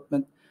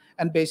development,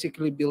 and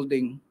basically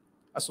building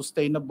a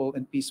sustainable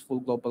and peaceful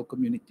global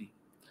community.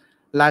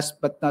 Last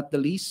but not the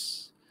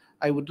least,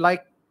 I would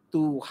like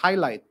to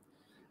highlight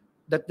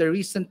that the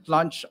recent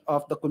launch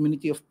of the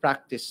Community of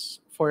Practice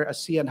for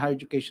ASEAN Higher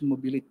Education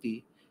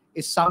Mobility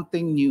is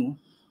something new,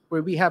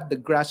 where we have the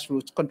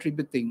grassroots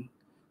contributing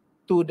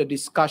to the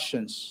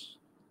discussions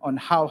on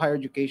how higher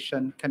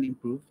education can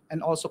improve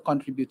and also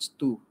contributes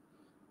to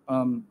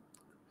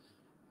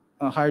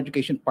higher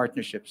education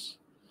partnerships.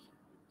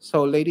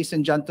 So, ladies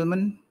and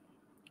gentlemen,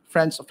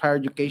 friends of higher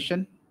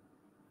education,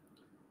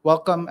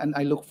 welcome, and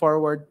I look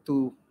forward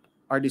to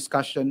our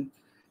discussion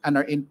and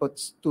our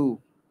inputs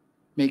to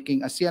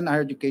making ASEAN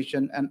higher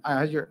education and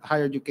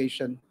higher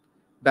education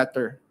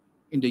better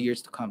in the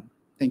years to come.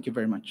 Thank you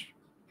very much.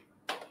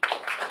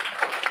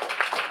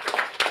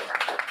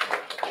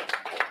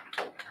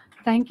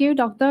 Thank you,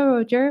 Dr.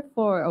 Roger,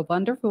 for a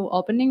wonderful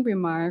opening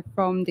remark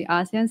from the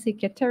ASEAN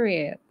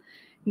Secretariat.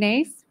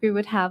 Next, we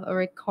would have a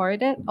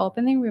recorded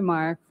opening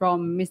remark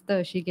from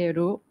Mr.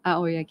 Shigeru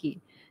Aoyagi,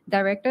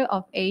 Director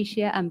of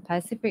Asia and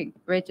Pacific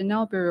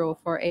Regional Bureau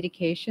for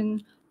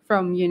Education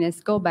from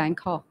UNESCO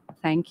Bangkok.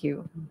 Thank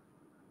you.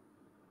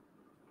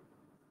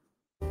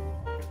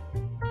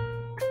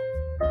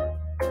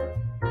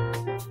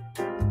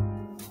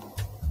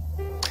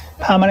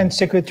 Permanent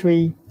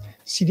Secretary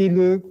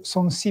Siriru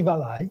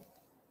Songsivilai,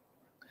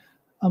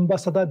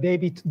 Ambassador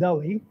David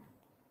Daly,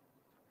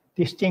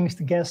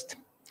 distinguished guests,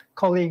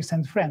 colleagues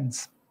and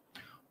friends.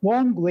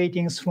 Warm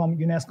greetings from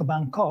UNESCO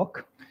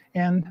Bangkok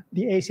and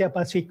the Asia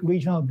Pacific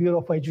Regional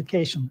Bureau for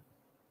Education.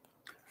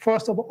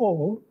 First of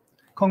all,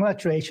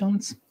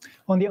 congratulations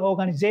on the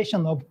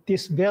organization of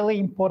this very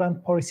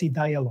important policy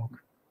dialogue.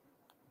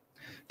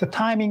 The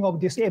timing of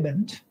this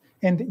event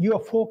and your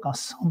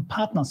focus on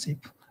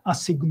partnership are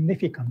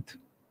significant.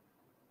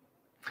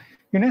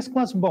 UNESCO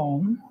was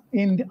born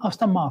in the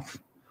aftermath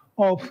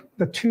of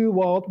the 2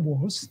 world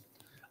wars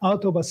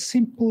out of a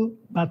simple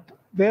but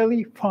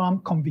very firm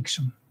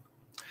conviction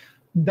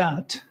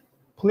that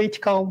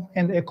political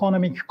and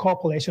economic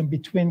cooperation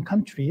between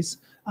countries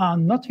are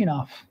not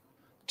enough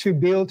to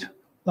build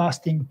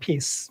lasting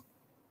peace.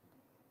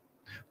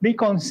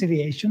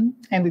 Reconciliation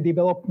and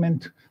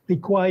development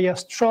require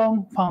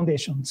strong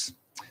foundations,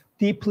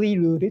 deeply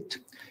rooted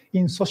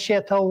in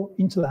societal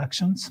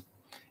interactions,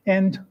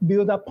 and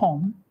build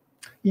upon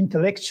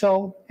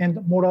intellectual,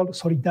 and moral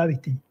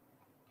solidarity.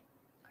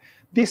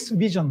 This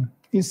vision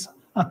is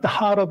at the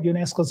heart of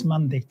UNESCO's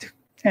mandate,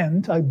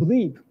 and I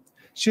believe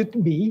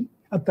should be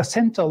at the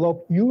center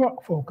of your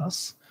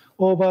focus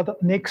over the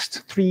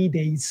next 3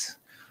 days,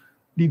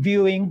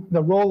 reviewing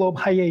the role of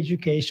higher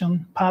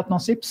education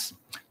partnerships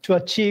to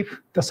achieve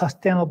the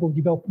Sustainable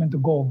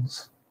Development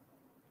Goals.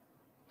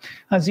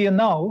 As you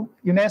know,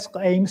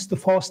 UNESCO aims to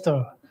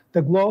foster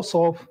the growth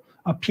of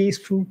a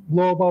peaceful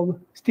global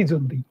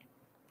citizenry.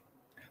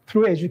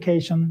 Through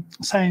education,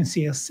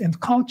 sciences, and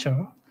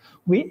culture,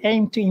 we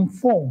aim to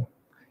inform,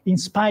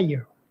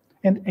 inspire,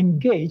 and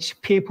engage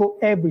people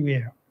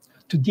everywhere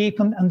to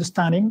deepen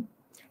understanding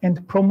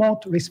and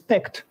promote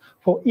respect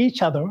for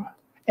each other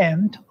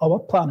and our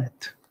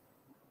planet.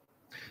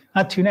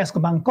 At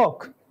UNESCO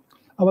Bangkok,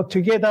 our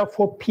Together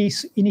for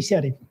Peace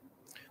initiative,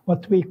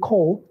 what we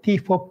call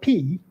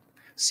T4P,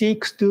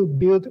 seeks to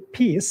build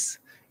peace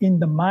in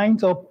the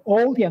minds of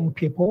all young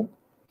people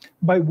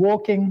by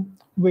working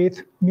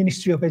with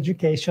Ministry of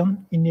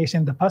Education in Asia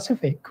and the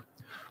Pacific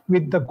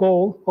with the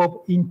goal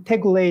of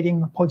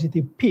integrating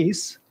positive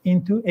peace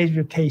into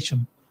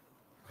education.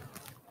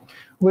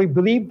 We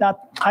believe that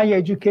higher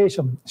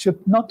education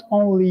should not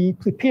only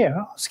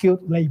prepare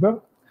skilled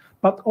labor,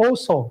 but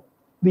also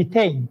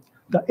retain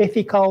the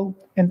ethical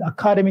and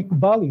academic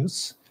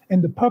values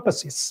and the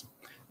purposes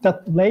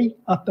that lay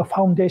at the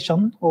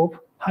foundation of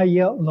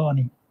higher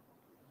learning.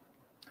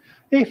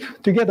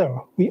 If together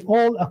we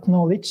all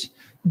acknowledge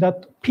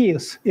that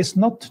peace is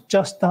not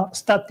just a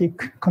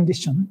static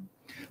condition,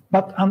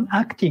 but an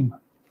acting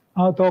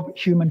out of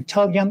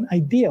humanitarian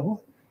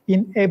ideal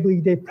in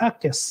everyday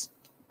practice,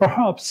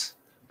 perhaps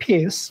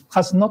peace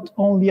has not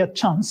only a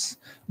chance,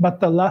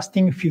 but a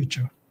lasting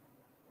future.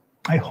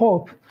 I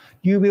hope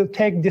you will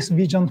take this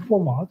vision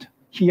forward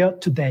here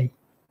today.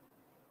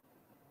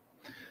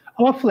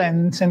 Our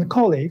friends and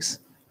colleagues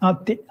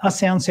at the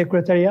ASEAN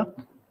Secretariat,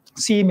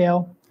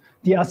 CMAIL,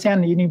 the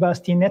ASEAN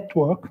University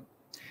Network,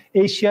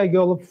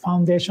 Asia-Europe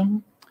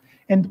Foundation,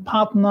 and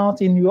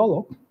partners in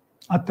Europe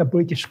at the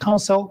British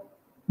Council,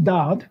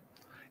 DARD,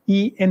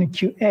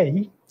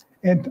 ENQA,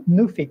 and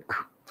NUFIC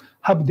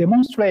have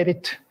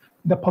demonstrated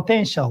the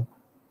potential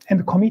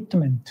and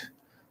commitment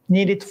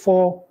needed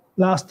for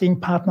lasting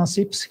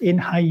partnerships in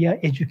higher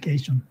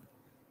education.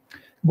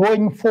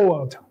 Going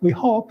forward, we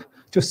hope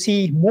to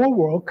see more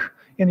work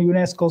in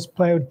UNESCO's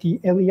priority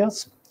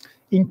areas,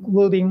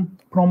 including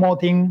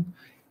promoting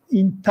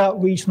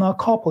inter-regional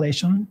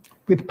cooperation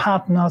with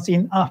partners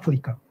in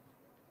Africa.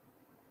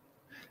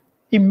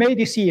 In May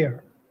this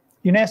year,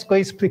 UNESCO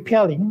is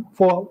preparing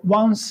for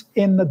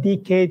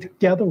once-in-a-decade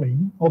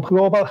gathering of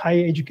global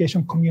higher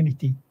education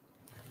community.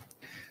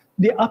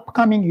 The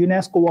upcoming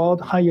UNESCO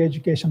World Higher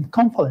Education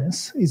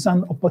Conference is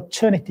an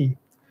opportunity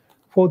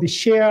for the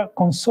SHARE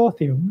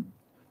Consortium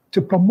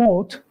to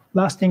promote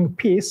lasting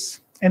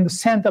peace and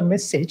send a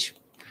message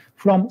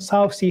from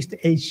Southeast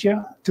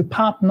Asia to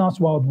partners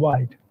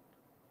worldwide.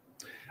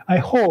 I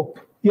hope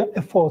your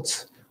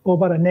efforts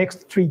over the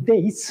next 3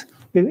 days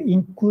will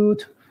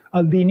include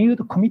a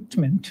renewed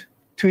commitment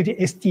to the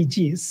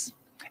SDGs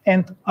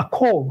and a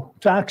call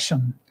to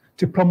action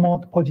to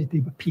promote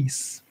positive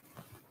peace.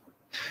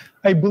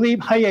 I believe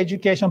higher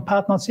education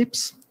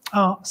partnerships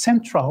are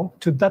central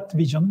to that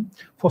vision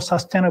for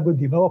sustainable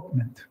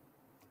development.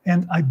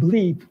 And I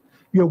believe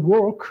your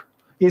work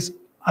is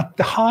at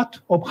the heart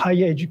of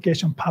higher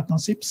education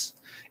partnerships,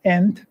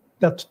 and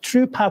that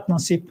true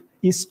partnership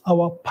is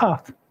our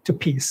path to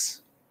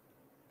peace.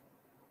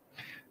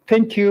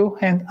 Thank you,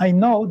 and I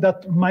know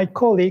that my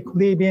colleague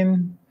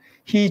Lee-Bin,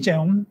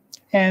 Hee-jeon,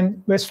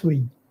 and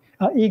Wesley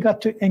are eager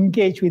to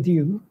engage with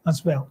you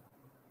as well.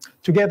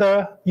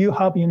 Together, you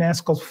have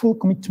UNESCO's full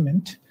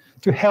commitment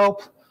to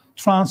help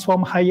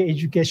transform higher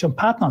education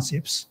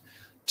partnerships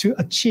to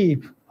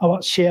achieve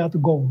our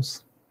shared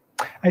goals.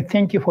 I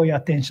thank you for your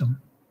attention.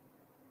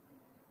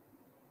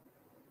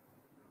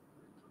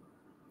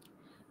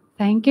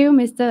 Thank you,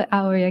 Mr.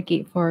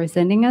 Aoyagi, for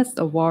sending us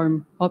a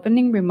warm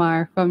opening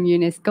remark from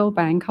UNESCO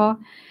Bangkok.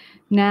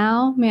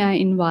 Now, may I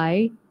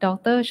invite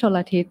Dr.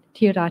 Cholathit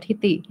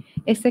Thirathiti,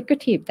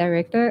 Executive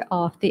Director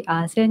of the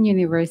ASEAN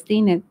University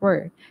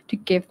Network, to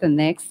give the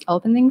next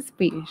opening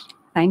speech.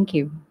 Thank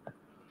you.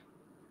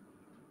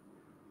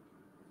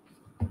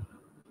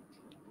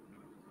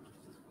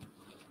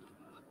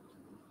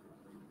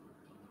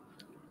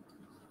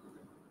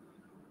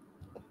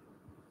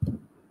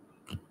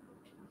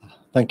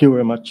 Thank you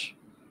very much.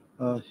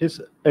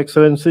 His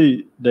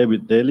Excellency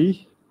David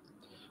Daly,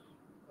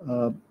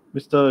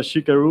 Mr.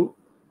 Shigeru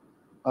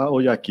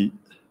Aoyagi,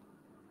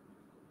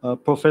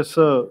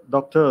 Professor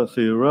Dr.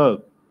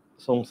 Sirirek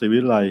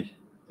Songsivilai,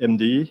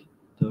 MD,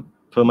 the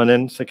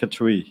Permanent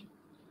Secretary,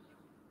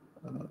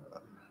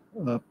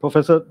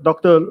 Professor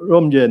Dr.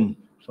 Romyen,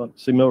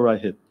 similar right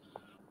here,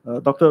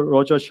 Dr.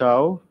 Roger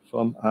Chow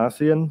from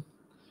ASEAN,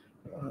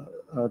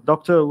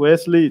 Dr.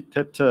 Wesley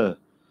Tetter,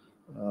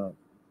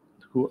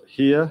 who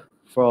here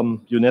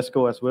from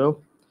UNESCO as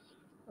well,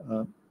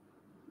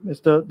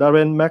 Mr.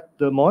 Darren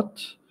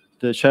McDermott,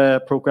 the Chair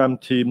Program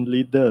Team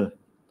Leader,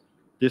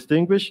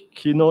 distinguished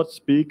keynote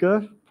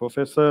speaker,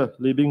 Professor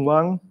Lee Bing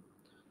Wang,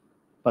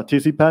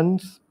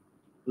 participants,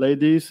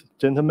 ladies,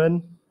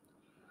 gentlemen,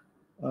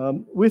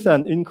 with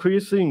an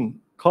increasing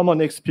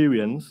common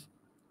experience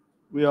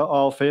we are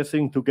all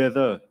facing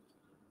together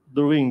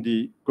during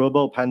the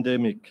global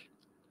pandemic,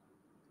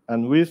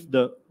 and with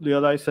the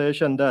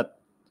realization that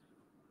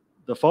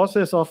the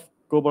forces of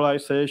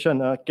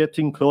globalization are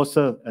getting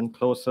closer and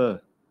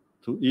closer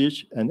to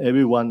each and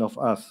every one of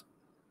us.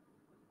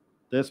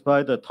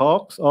 Despite the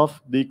talks of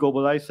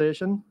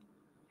deglobalization,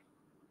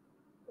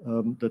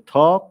 the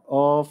talk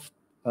of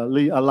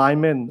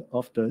realignment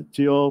of the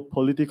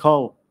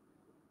geopolitical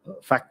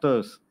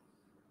factors,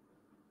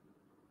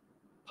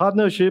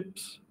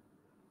 partnerships,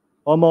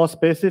 or more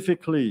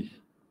specifically,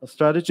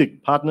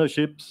 strategic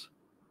partnerships,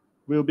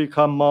 will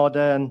become more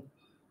than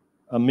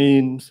a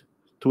means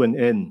to an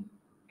end.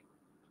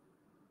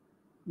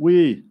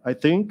 We, I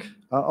think,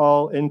 are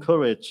all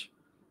encouraged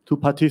to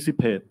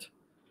participate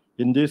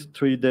in this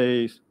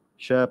 3-day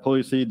shared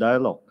policy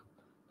dialogue,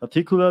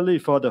 particularly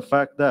for the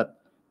fact that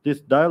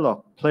this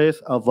dialogue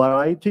places a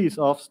variety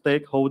of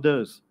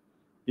stakeholders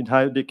in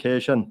higher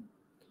education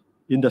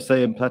in the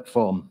same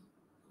platform.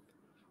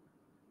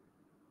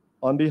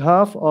 On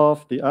behalf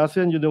of the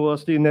ASEAN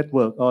University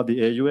Network, or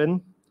the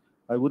AUN,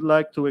 I would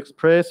like to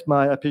express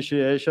my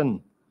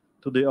appreciation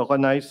to the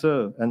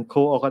organizer and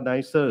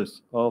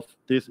co-organizers of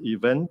this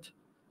event,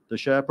 the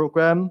SHARE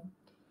program,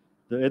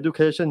 the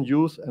Education,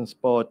 Youth and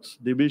Sports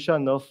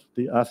Division of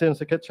the ASEAN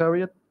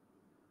Secretariat,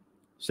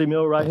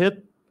 Samuel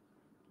Ryehead,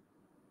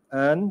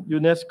 and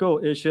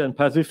UNESCO Asia and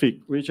Pacific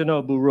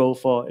Regional Bureau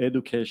for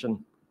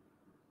Education,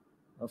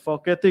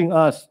 for getting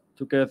us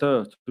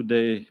together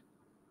today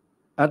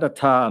at a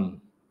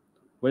time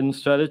when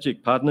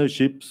strategic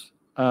partnerships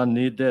are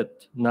needed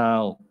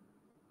now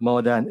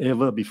more than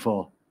ever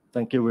before.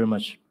 Thank you very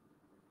much.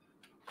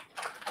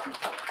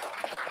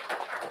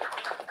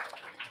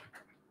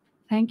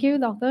 Thank you,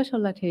 Dr.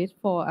 Cholathit,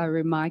 for a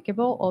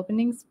remarkable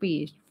opening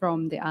speech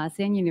from the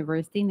ASEAN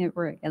University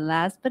Network. And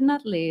last but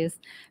not least,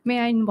 may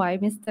I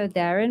invite Mr.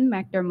 Darren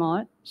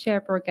McDermott,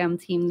 SHARE Program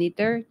Team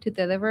Leader, to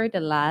deliver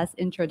the last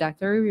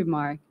introductory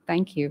remark.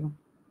 Thank you.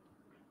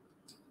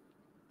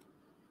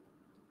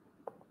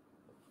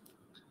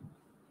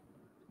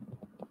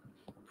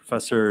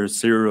 Professor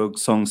Sirurg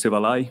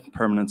Songsivalai,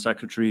 Permanent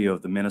Secretary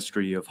of the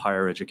Ministry of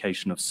Higher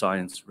Education of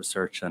Science,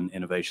 Research and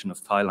Innovation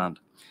of Thailand.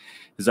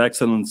 His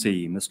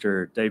Excellency,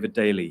 Mr. David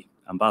Daly,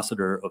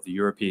 Ambassador of the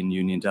European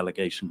Union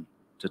Delegation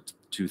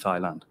to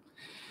Thailand.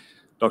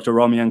 Dr.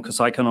 Romiang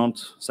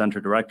Kusaikanont, Centre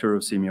Director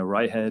of Samuel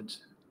Ryehead,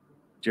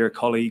 dear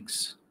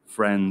colleagues,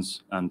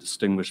 friends, and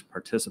distinguished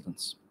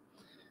participants.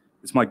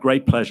 It's my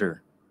great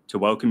pleasure to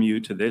welcome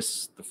you to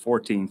this, the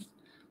 14th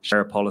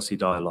SHARE Policy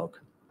Dialogue,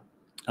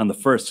 and the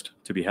first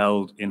to be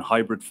held in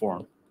hybrid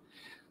form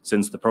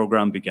since the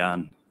program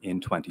began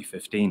in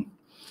 2015.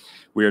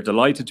 We are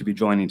delighted to be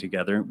joining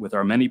together with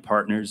our many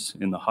partners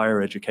in the higher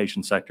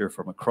education sector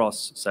from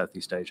across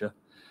Southeast Asia,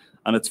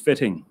 and it's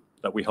fitting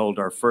that we hold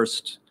our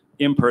first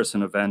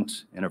in-person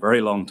event in a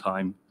very long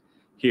time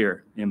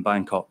here in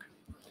Bangkok,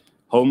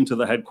 home to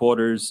the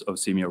headquarters of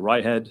Samuel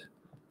Ryehead,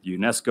 the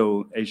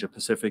UNESCO Asia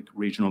Pacific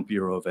Regional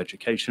Bureau of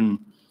Education,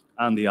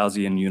 and the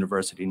ASEAN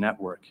University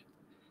Network.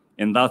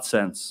 In that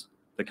sense,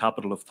 the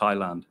capital of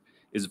Thailand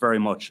is very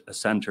much a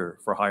center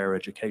for higher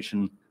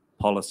education,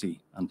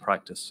 policy, and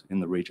practice in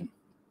the region.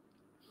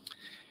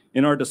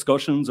 In our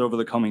discussions over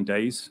the coming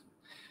days,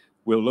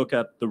 we'll look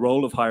at the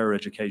role of higher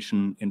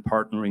education in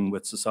partnering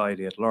with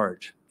society at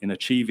large in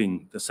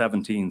achieving the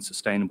 17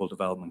 Sustainable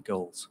Development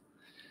Goals.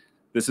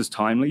 This is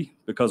timely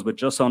because with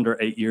just under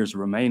 8 years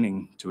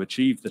remaining to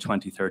achieve the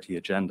 2030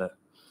 Agenda,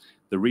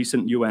 the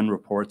recent UN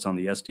reports on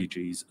the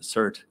SDGs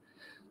assert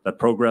that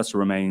progress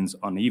remains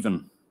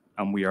uneven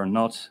and we are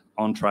not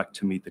on track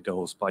to meet the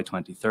goals by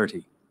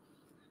 2030.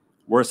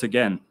 Worse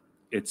again,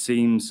 it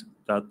seems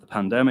that the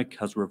pandemic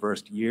has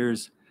reversed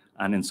years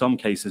and in some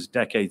cases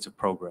decades of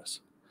progress.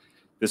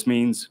 This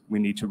means we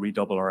need to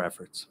redouble our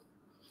efforts.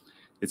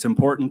 It's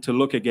important to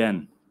look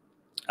again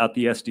at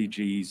the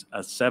SDGs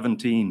as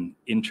 17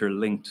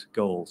 interlinked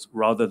goals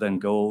rather than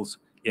goals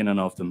in and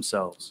of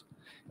themselves.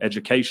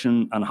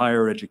 Education and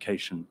higher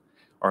education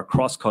are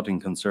cross-cutting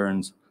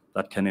concerns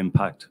that can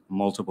impact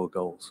multiple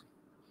goals.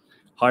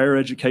 Higher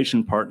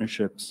education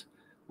partnerships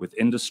with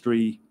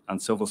industry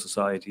and civil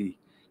society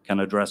can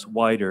address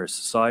wider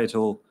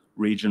societal,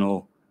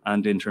 regional,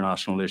 and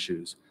international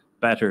issues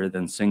better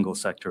than single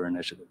sector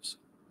initiatives.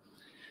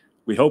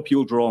 We hope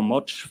you'll draw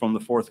much from the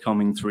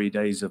forthcoming 3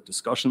 days of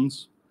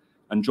discussions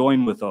and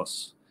join with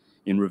us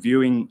in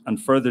reviewing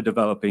and further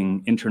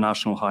developing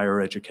international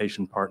higher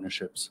education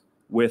partnerships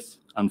with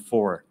and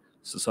for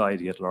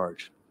society at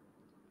large.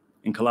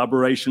 In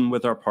collaboration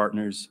with our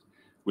partners,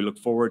 we look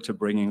forward to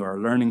bringing our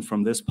learning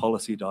from this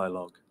policy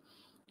dialogue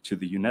to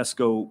the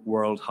UNESCO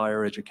World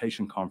Higher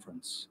Education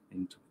Conference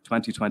in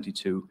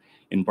 2022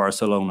 in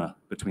Barcelona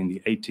between the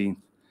 18th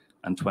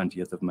and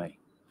 20th of May.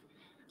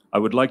 I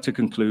would like to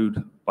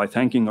conclude by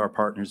thanking our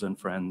partners and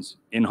friends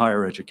in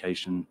higher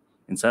education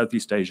in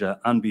Southeast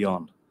Asia and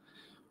beyond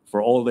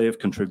for all they have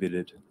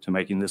contributed to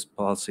making this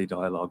policy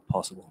dialogue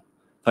possible.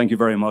 Thank you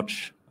very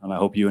much, and I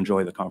hope you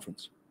enjoy the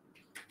conference.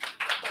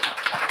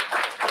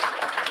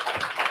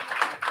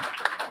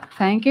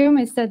 Thank you,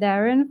 Mr.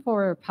 Darren,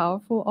 for a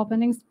powerful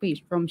opening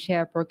speech from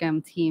SHARE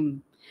program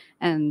team.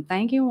 And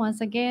thank you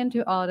once again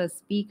to all the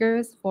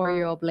speakers for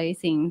your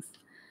blessings.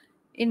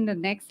 In the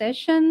next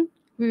session,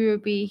 we will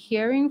be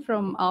hearing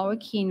from our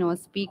keynote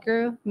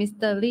speaker,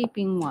 Mr. Lee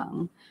Ping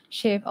Wang,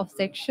 Chief of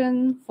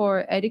Section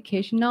for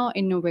Educational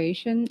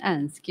Innovation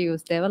and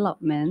Skills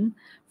Development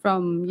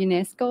from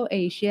UNESCO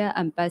Asia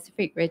and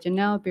Pacific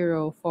Regional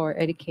Bureau for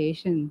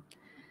Education.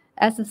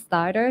 As a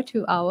starter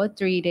to our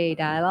three-day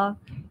dialogue,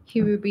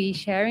 he will be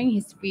sharing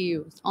his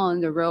views on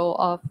the role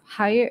of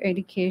higher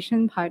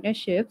education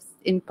partnerships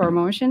in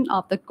promotion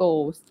of the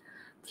goals.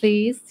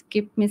 Please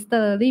give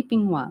Mr. Lee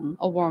Ping Wang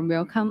a warm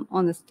welcome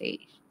on the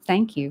stage.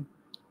 Thank you.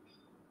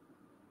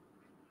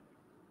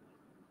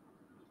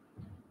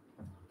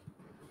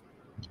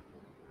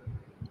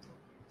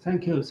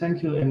 Thank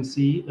you,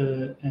 MC,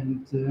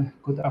 and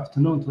good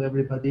afternoon to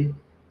everybody.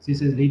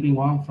 This is Lee Ping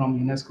Wang from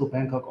UNESCO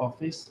Bangkok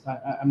office.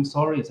 I'm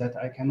sorry that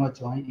I cannot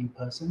join in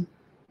person,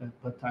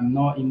 but I'm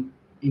not in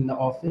the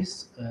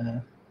office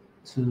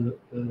to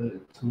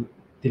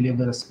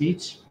deliver the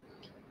speech.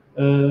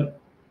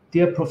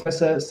 Dear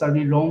Professor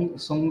Sarirong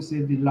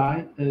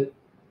Songsedilai,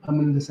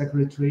 Permanent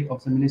Secretary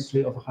of the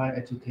Ministry of Higher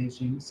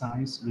Education,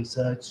 Science,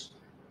 Research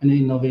and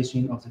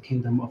Innovation of the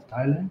Kingdom of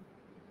Thailand.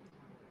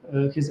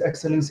 His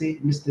Excellency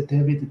Mr.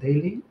 David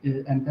Daly,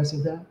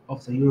 Ambassador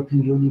of the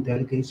European Union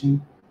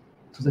Delegation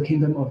to the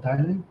Kingdom of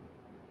Thailand.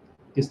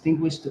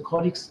 Distinguished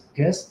colleagues,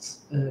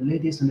 guests,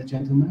 ladies and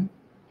gentlemen,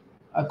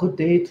 a good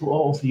day to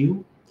all of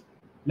you.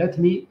 Let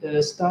me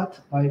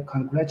start by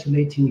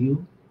congratulating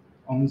you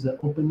on the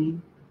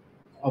opening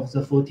of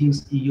the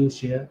 14th EU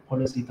SHARE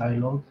Policy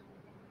Dialogue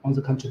on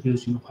the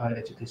contribution of higher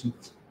education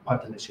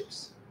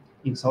partnerships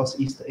in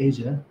Southeast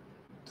Asia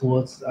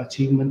towards the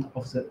achievement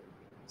of the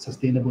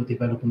Sustainable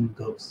Development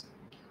Goals.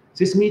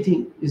 This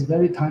meeting is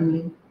very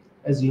timely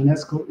as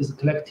UNESCO is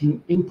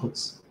collecting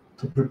inputs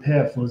to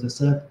prepare for the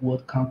Third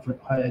World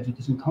Higher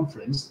Education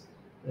Conference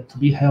to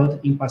be held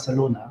in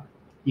Barcelona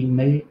in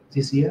May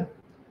this year.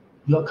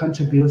 Your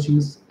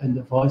contributions and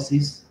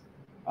voices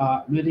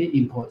are really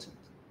important.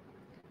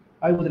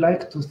 I would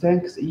like to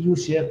thank the EU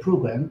SHARE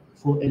program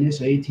for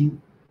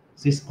initiating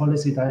this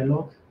policy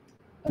dialogue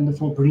and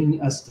for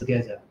bringing us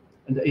together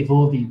and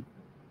evolving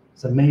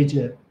the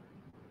major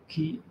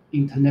key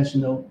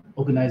international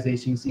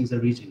organizations in the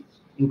region,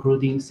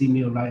 including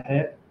CMIL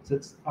RIHEAD,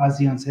 the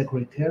ASEAN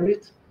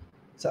Secretariat,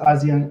 the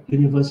ASEAN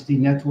University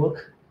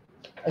Network,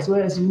 as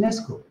well as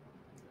UNESCO.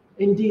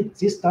 Indeed,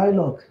 this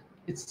dialogue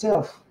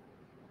itself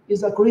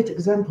is a great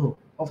example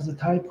of the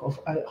type of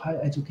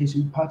higher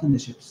education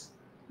partnerships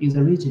in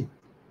the region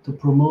to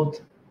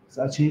promote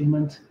the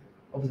achievement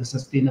of the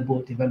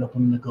Sustainable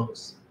Development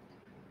Goals.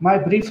 My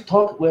brief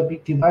talk will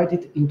be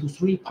divided into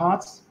three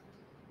parts.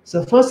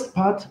 The first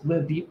part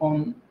will be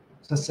on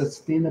the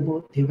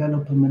Sustainable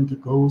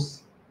Development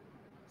Goals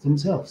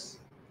themselves.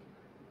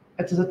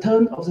 At the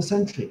turn of the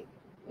century,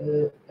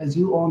 as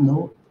you all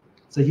know,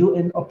 the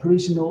UN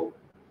operational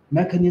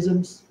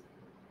mechanisms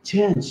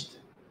changed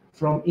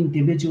from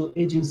individual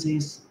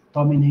agencies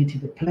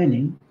dominated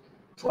planning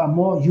to a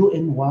more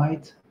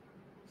UN-wide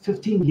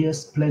 15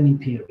 years planning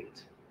period.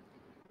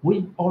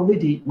 We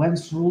already went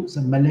through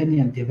the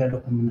Millennium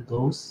Development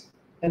Goals,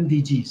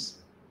 MDGs,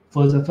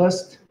 for the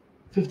first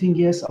 15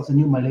 years of the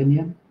new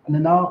millennium,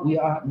 and now we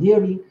are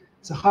nearing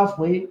the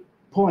halfway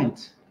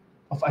point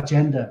of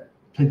Agenda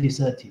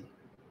 2030,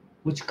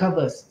 which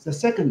covers the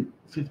second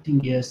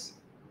 15 years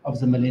of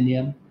the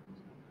millennium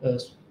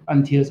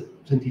until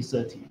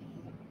 2030.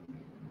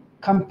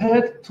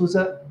 Compared to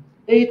the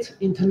 8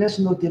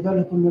 international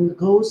development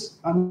goals,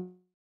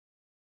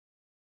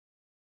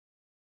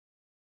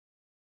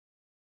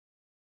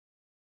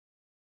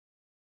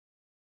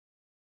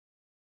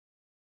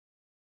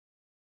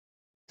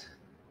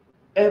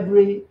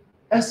 every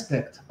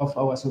aspect of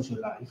our social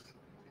life.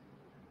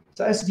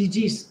 The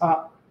SDGs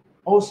are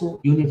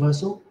also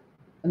universal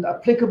and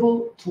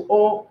applicable to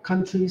all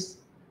countries,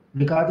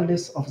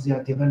 regardless of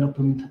their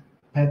development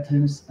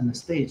patterns and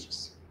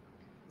stages.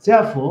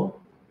 Therefore,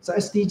 the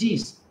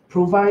SDGs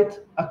provide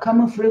a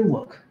common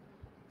framework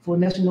for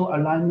national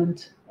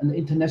alignment and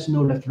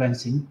international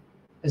referencing,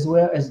 as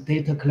well as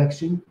data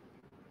collection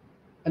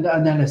and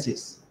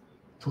analysis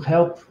to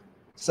help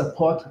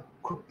support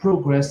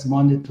progress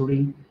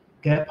monitoring,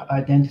 gap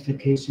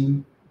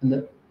identification,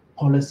 and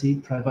policy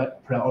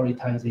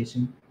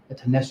prioritization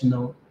at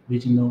national,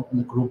 regional,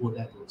 and global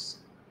levels.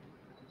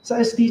 The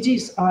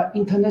SDGs are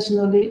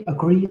internationally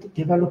agreed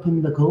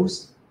development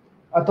goals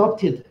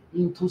adopted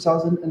in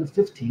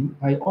 2015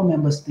 by all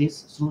member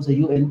states through the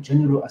UN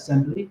General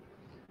Assembly.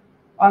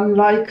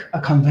 Unlike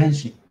a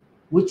convention,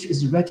 which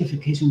is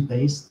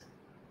ratification-based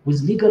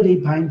with legally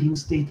binding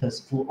status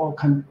for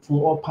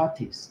all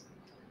parties,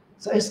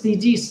 the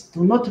SDGs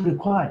do not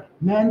require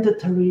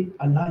mandatory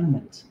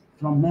alignment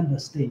from member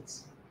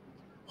states.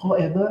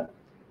 However,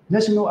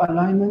 national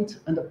alignment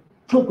and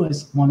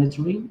progress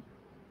monitoring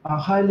are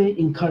highly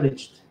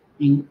encouraged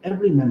in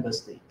every member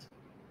state.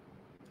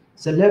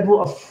 The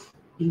level of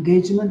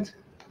engagement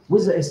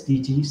with the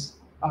SDGs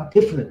are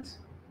different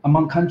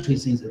among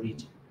countries in the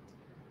region.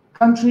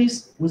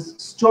 Countries with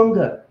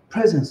stronger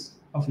presence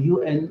of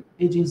UN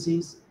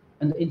agencies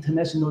and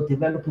international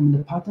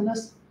development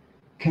partners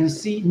can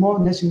see more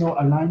national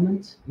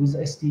alignment with the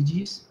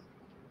SDGs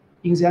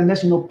in their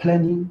national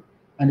planning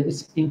and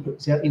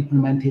their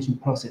implementation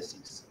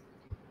processes,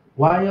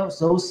 while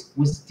those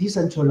with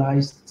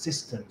decentralized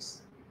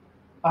systems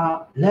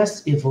are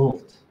less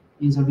evolved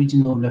in the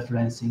regional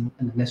referencing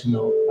and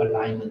national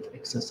alignment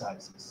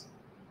exercises.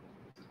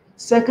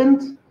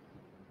 Second,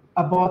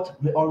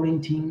 about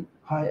reorienting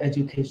higher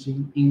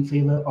education in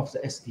favor of the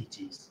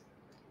SDGs.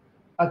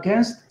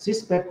 Against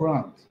this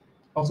background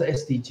of the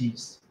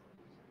SDGs,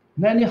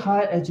 many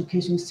higher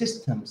education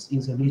systems in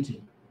the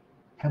region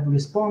have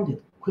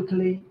responded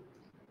quickly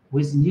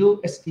with new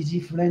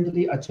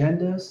SDG-friendly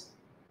agendas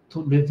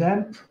to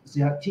revamp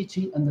their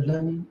teaching and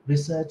learning,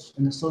 research,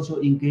 and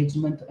social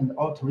engagement and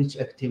outreach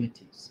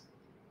activities.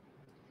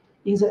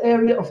 In the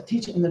area of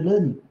teaching and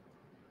learning,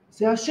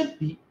 there should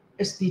be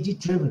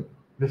SDG-driven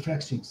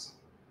reflections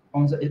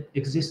on the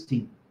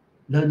existing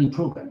learning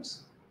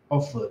programs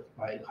offered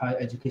by higher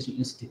education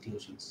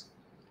institutions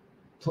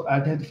to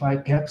identify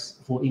gaps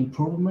for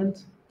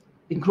improvement,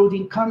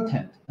 including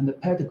content and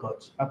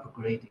pedagogy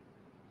upgrading.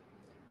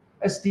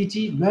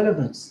 SDG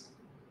relevance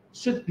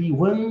should be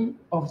one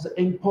of the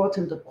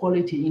important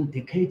quality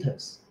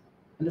indicators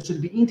and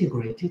should be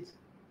integrated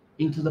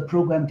into the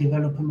program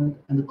development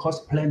and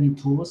cost planning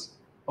tools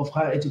of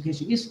higher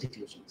education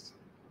institutions.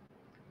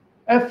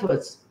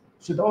 Efforts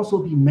should also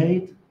be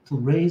made to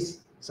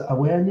raise the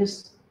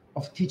awareness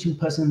of teaching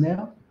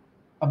personnel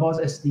about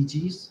the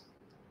SDGs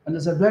and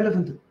the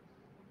relevant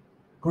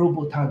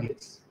global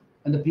targets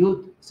and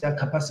build their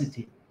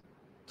capacity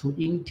to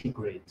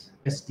integrate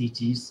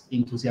SDGs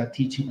into their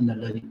teaching and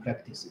learning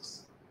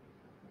practices.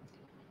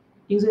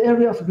 In the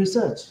area of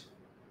research,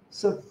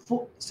 so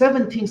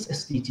 17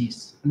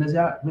 SDGs and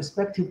their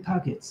respective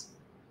targets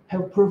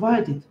have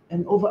provided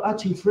an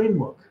overarching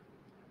framework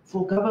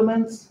for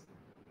governments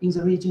in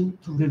the region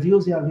to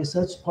review their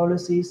research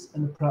policies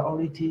and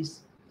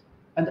priorities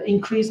and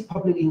increase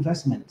public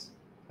investment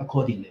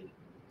accordingly.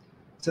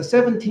 The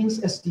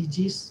 17th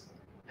SDGs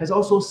has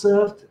also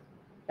served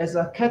as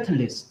a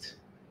catalyst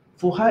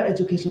for higher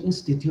education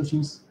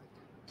institutions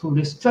to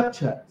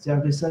restructure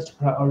their research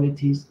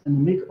priorities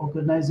and make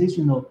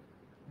organizational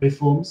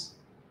reforms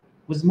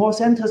with more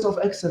centers of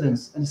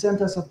excellence and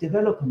centers of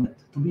development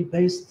to be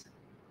based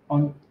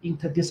on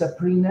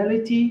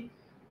interdisciplinarity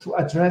to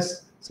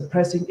address the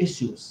pressing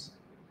issues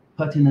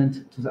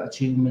pertinent to the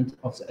achievement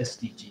of the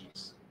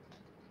SDGs.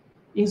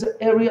 In the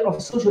area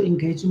of social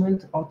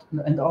engagement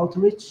and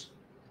outreach,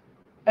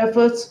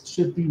 efforts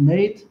should be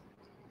made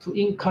to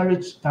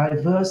encourage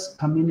diverse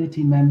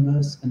community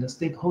members and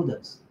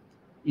stakeholders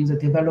in the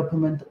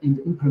development and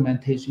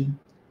implementation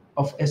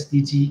of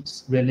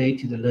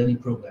SDGs-related learning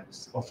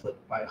programs offered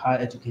by higher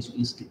education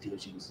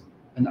institutions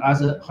and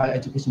other higher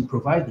education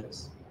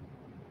providers.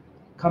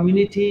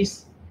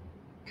 Communities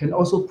can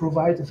also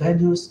provide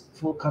venues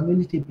for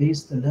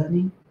community-based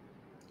learning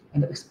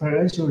and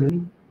experiential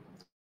learning.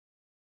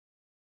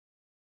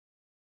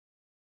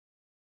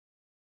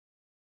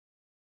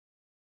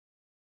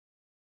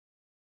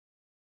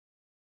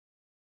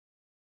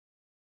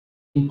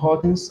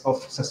 Importance of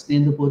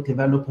sustainable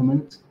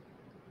development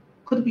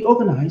could be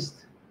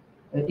organized,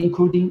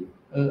 including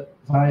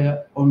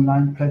via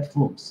online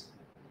platforms.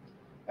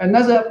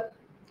 Another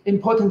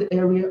important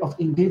area of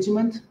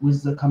engagement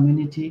with the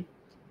community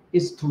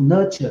is to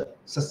nurture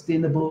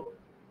sustainable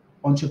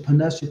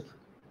entrepreneurship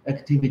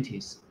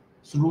activities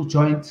through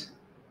joint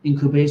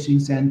incubation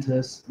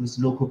centers with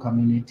local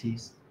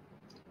communities,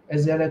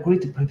 as there are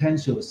great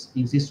potentials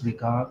in this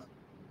regard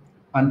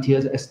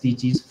until the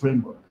SDGs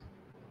framework.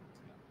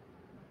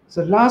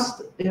 The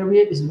last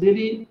area is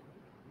really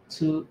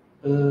to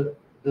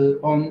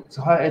on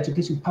the higher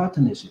education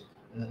partnership,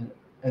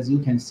 as you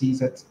can see,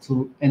 that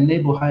to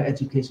enable higher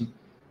education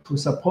to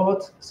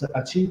support the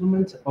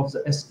achievement of the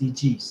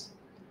SDGs.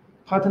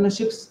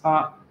 Partnerships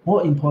are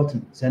more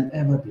important than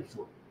ever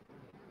before.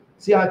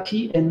 They are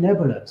key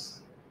enablers,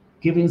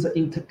 given the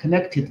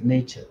interconnected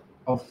nature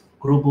of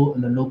global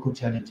and local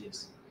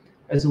challenges,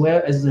 as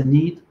well as the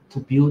need to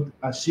build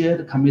a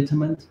shared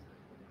commitment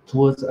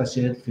towards a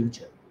shared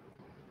future.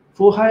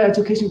 For higher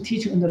education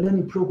teaching and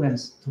learning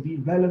programs to be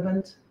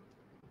relevant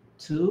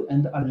to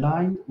and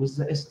aligned with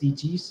the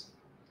SDGs,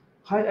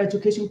 higher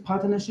education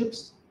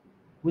partnerships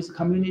with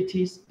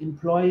communities,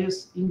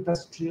 employers,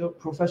 industrial,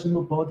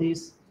 professional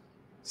bodies,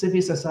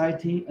 civil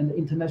society, and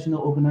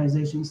international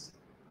organizations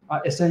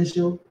are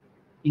essential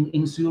in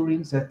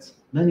ensuring that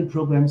learning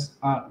programs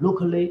are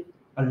locally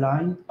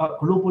aligned,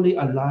 globally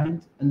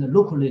aligned, and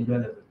locally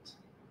relevant.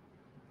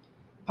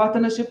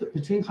 Partnership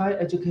between higher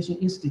education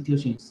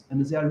institutions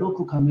and their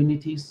local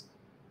communities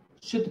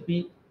should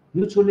be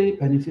mutually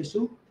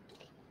beneficial.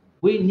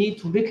 We need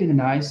to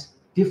recognize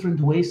different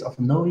ways of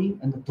knowing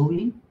and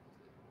doing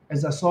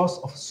as a source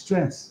of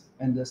strength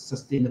and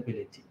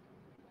sustainability.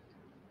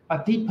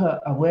 A deeper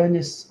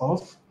awareness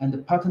of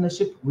and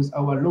partnership with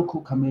our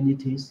local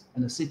communities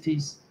and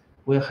cities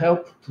will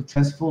help to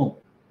transform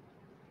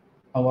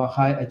our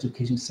higher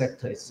education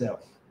sector itself.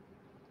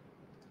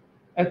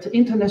 At the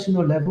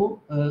international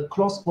level,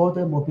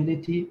 cross-border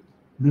mobility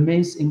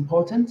remains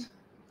important.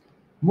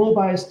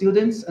 Mobile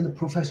students and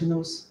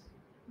professionals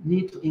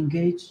need to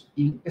engage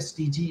in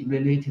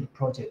SDG-related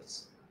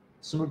projects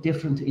through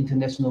different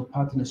international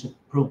partnership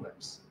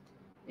programs,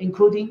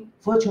 including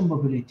virtual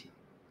mobility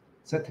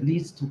that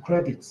leads to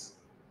credits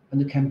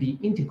and can be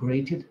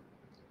integrated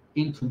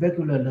into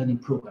regular learning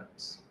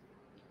programs.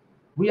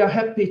 We are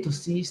happy to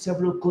see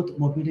several good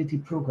mobility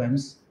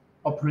programs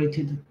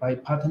operated by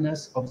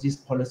partners of this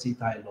policy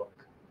dialogue.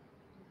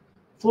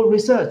 For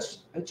research,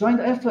 joint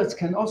efforts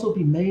can also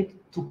be made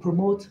to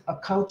promote a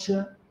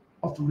culture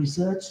of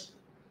research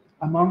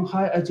among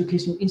higher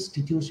education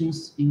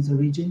institutions in the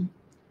region,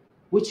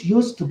 which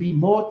used to be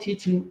more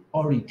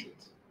teaching-oriented,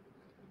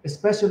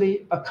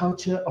 especially a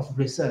culture of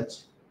research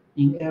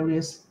in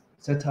areas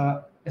that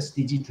are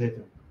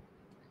SDG-driven.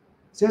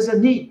 There's a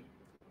need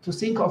to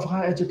think of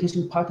higher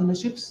education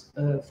partnerships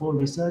for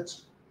research,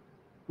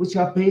 which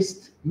are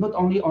based not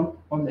only on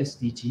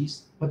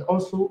SDGs, but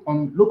also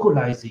on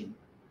localizing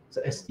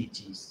the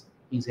SDGs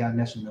in their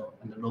national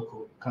and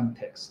local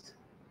context.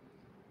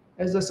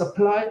 As the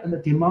supply and the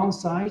demand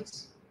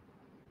sides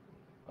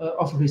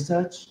of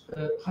research,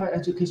 higher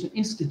education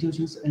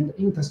institutions and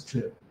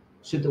industry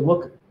should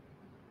work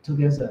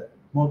together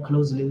more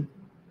closely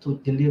to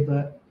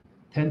deliver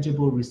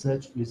tangible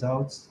research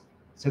results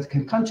that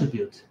can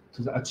contribute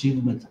to the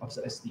achievement of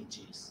the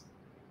SDGs.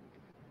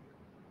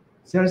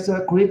 There is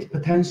a great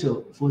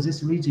potential for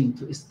this region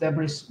to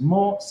establish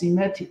more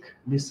thematic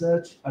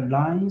research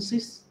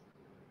alliances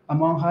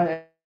among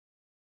higher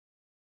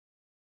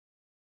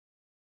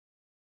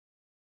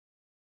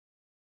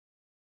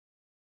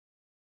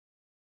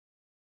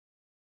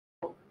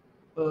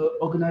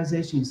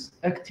organizations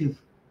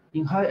active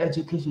in higher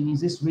education in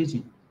this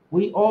region.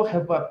 We all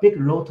have a big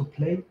role to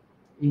play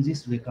in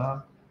this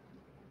regard.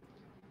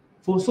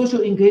 For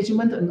social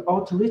engagement and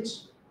outreach,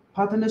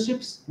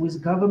 partnerships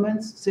with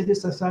governments, civil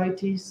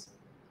societies,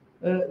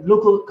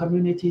 local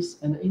communities,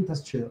 and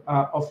industry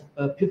are of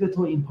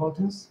pivotal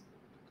importance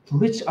to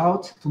reach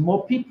out to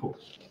more people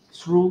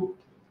through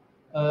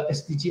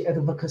SDG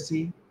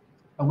advocacy,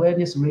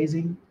 awareness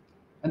raising,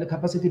 and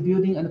capacity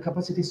building and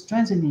capacity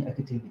strengthening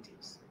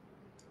activities.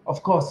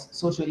 Of course,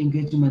 social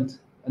engagement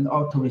and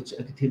outreach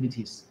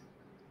activities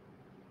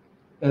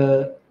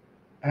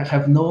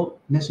have no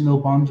national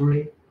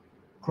boundary.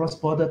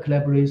 Cross-border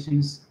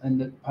collaborations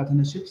and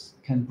partnerships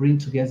can bring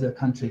together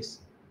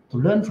countries to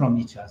learn from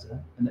each other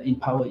and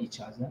empower each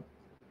other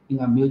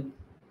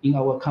in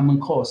our common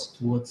cause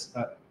towards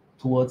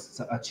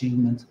the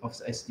achievement of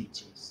the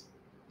SDGs.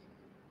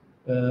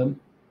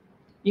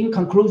 In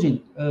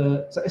conclusion,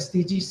 the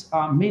SDGs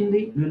are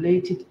mainly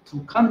related to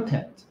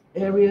content,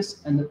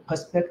 areas, and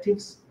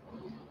perspectives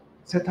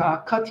that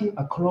are cutting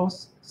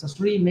across the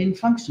three main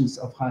functions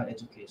of higher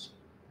education,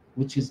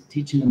 which is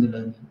teaching and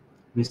learning,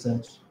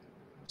 research,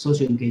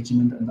 social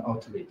engagement, and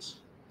outreach.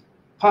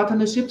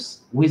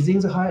 Partnerships within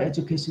the higher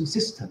education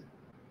system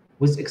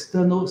with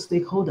external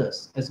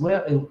stakeholders, as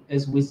well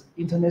as with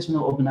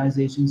international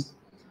organizations,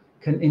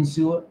 can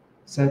ensure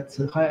that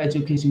higher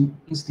education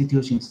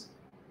institutions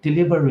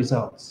deliver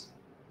results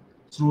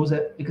through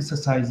the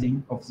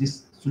exercising of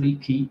these three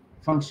key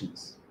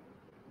functions.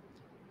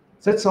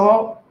 That's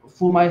all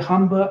for my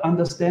humble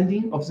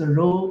understanding of the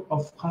role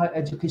of higher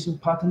education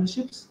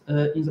partnerships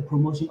in the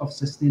promotion of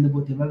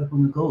sustainable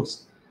development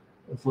goals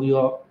for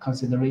your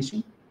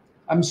consideration.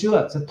 I'm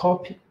sure the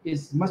topic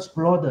is much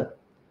broader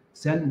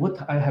than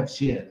what I have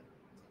shared.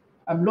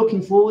 I'm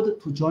looking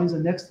forward to join the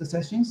next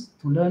sessions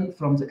to learn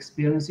from the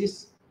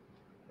experiences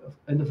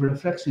and the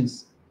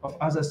reflections of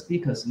other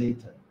speakers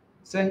later.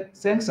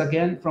 Thanks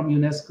again from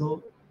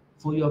UNESCO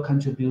for your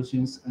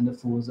contributions and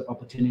for the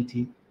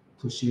opportunity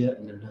to share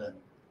and learn.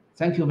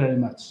 Thank you very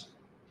much.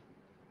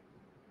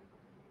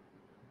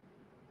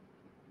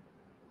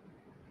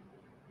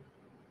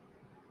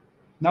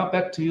 Now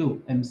back to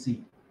you,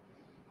 MC.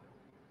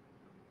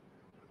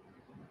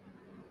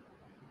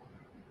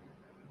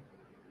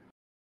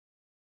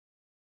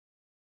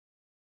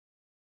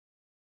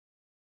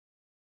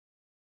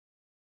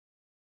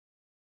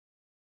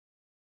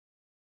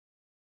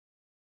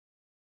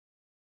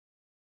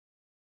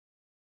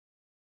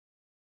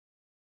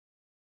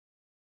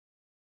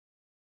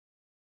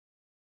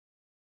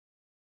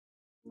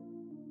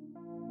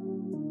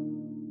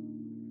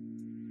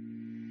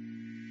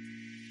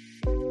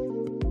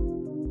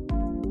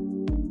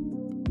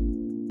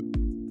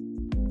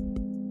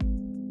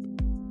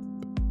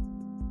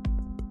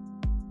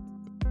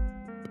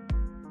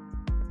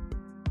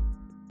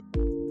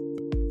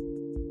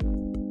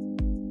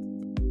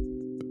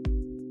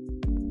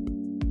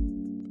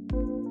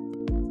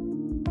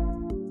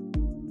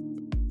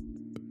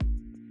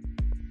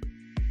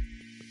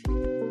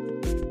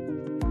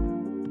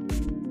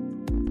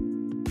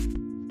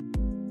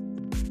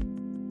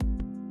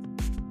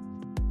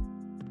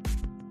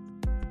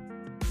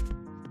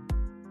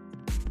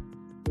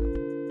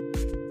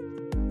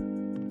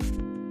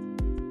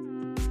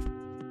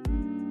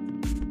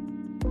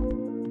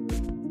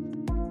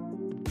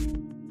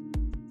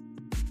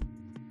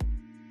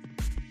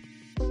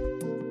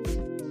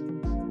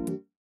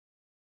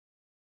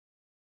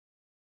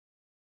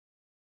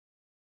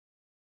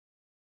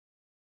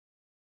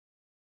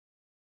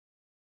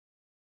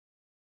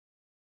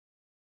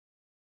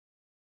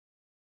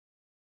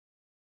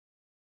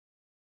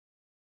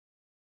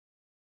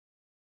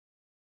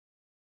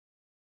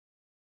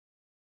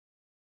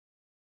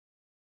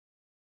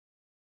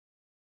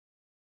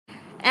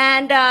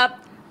 And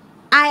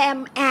I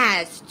am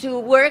asked to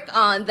work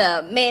on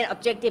the main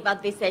objective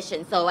of this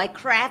session, so I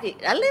craft it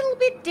a little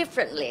bit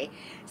differently.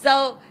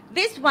 So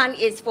this one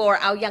is for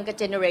our younger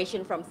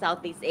generation from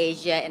Southeast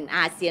Asia and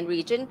ASEAN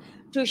region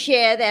to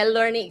share their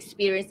learning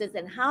experiences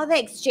and how the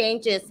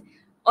exchanges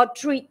or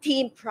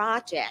team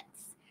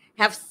projects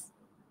have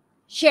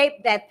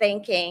shaped their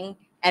thinking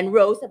and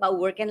roles about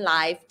work and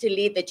life to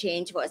lead the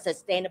change for a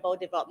sustainable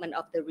development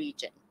of the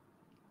region.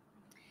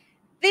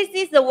 This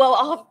is the world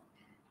of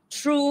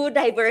true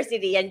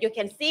diversity, and you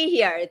can see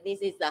here, this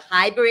is a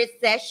hybrid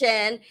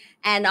session,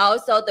 and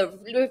also the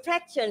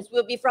reflections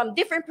will be from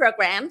different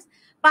programs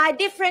by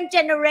different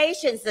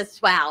generations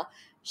as well.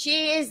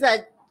 She is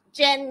the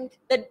Gen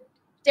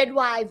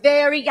Y,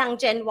 very young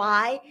Gen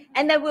Y,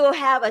 and then we'll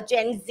have a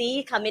Gen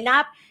Z coming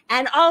up,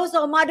 and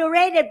also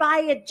moderated by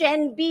a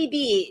Gen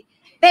baby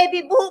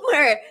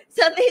boomer.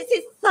 So this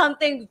is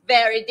something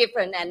very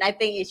different, and I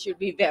think it should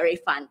be very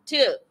fun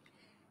too.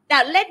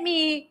 Now, let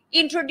me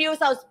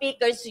introduce our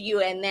speakers to you,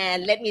 and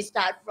then let me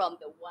start from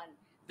the one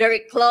very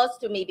close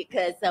to me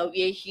because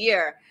we're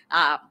here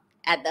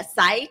at the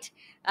site.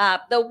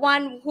 The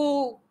one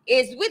who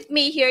is with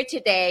me here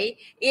today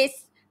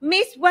is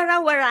Miss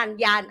Warawaran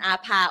Yan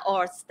Apa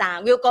or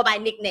Stang. We'll go by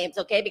nicknames,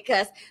 okay,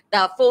 because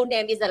the full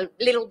name is a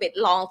little bit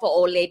long for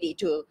old lady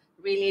to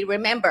really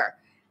remember.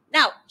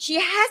 Now, she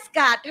has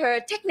got her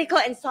technical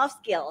and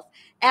soft skills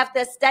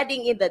after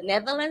studying in the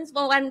Netherlands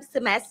for 1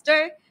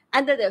 semester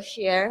under the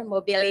Share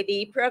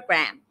Mobility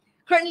Program.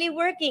 Currently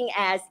working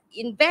as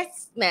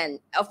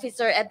investment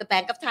officer at the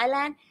Bank of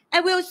Thailand,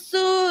 and will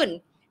soon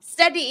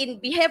study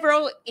in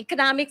behavioral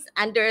economics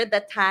under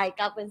the Thai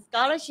Government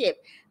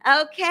Scholarship.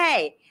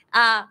 Okay,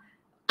 I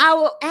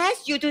will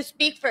ask you to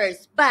speak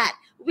first, but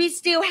we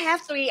still have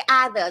 3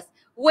 others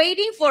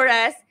waiting for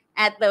us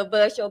at the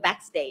virtual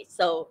backstage.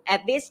 So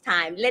at this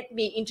time, let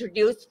me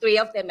introduce 3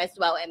 of them as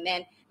well, and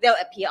then they'll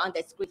appear on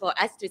the screen for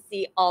us to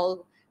see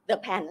all the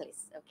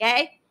panelists,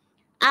 okay?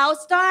 I'll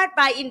start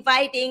by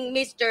inviting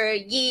Mr.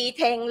 Yi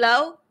Teng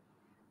Lo,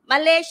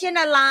 Malaysian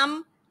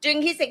alum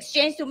during his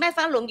exchange to Mae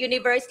Fah Luang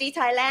University,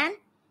 Thailand,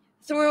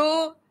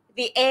 through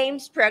the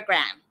AIMS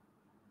program.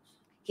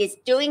 He's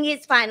doing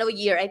his final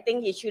year. I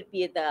think he should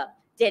be the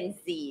Gen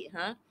Z,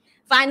 huh?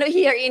 Final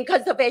year in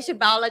conservation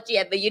biology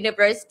at the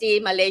University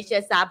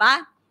Malaysia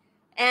Sabah.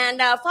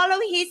 And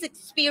following his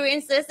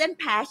experiences and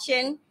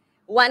passion,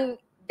 one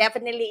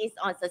definitely is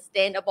on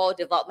sustainable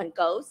development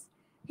goals.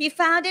 He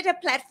founded a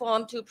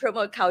platform to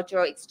promote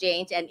cultural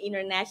exchange and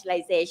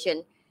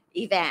internationalization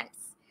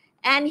events.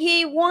 And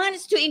he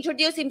wants to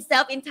introduce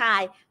himself in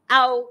Thai.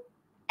 I'll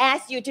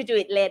ask you to do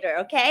it later,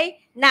 okay?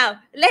 Now,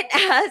 let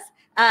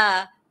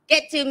us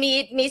get to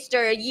meet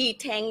Mr. Yi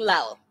Teng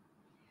Lo.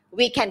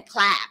 We can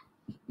clap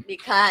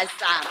because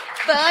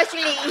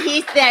virtually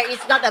he's there.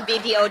 It's not a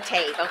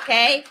videotape,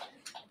 okay?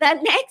 The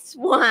next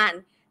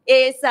one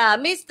is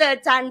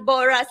Mr. Chan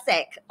Bora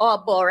Sek, or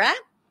Bora,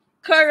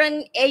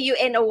 current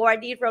AUN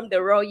awardee from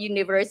the Royal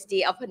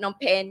University of Phnom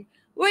Penh,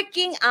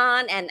 working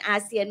on an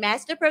ASEAN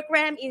Master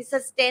Program in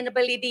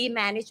Sustainability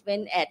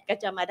Management at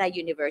Gajah Mada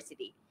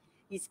University.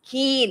 He's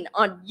keen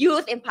on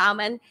youth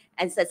empowerment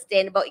and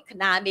sustainable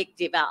economic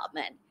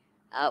development.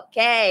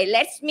 Okay,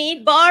 let's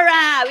meet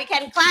Bora. We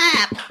can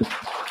clap.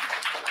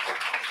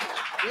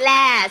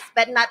 Last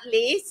but not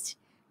least,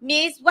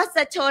 Ms.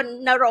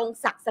 Wasachon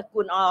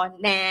Narongsak-Sakun or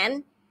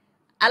Nan,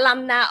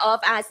 alumna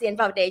of ASEAN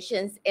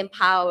Foundation's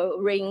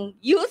Empowering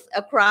Youth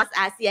Across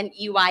ASEAN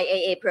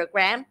EYAA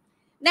program.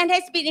 Nan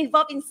has been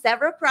involved in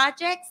several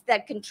projects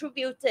that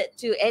contributed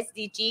to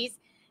SDGs,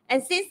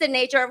 and since the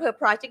nature of her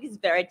project is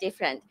very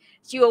different,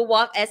 she will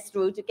walk us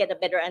through to get a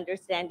better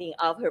understanding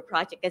of her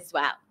project as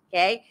well,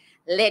 okay?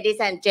 Ladies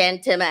and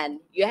gentlemen,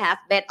 you have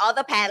met all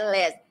the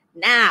panelists.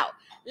 Now,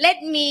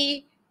 let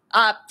me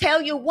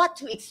tell you what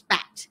to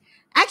expect.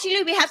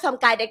 Actually, we have some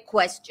guided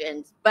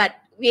questions, but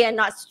we are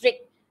not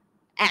strict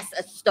as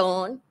a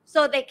stone,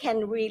 so they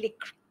can really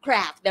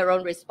craft their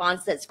own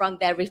responses from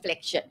their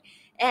reflection.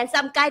 And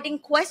some guiding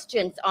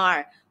questions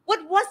are,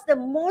 what was the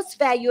most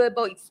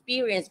valuable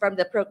experience from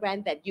the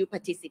program that you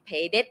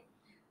participated?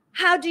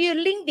 How do you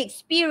link the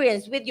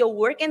experience with your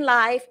work and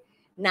life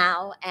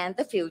now and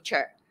the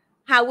future?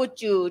 How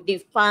would you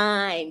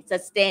define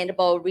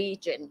sustainable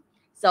region?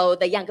 So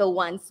the younger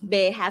ones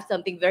may have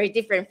something very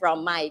different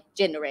from my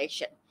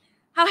generation.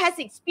 How has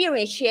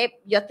experience shaped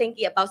your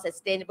thinking about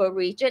sustainable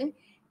region?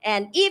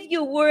 And if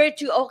you were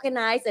to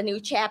organize a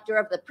new chapter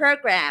of the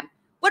program,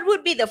 what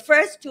would be the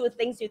first 2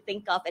 things you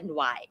think of and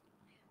why?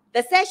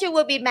 The session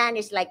will be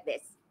managed like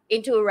this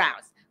in 2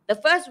 rounds. The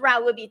first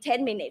round will be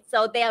 10 minutes,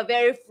 so they are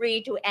very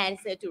free to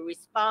answer, to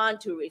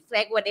respond, to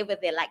reflect, whatever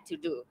they like to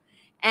do.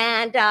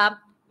 And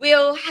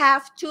we'll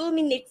have 2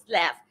 minutes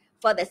left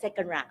for the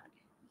second round.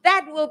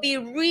 That will be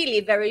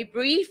really very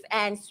brief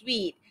and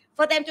sweet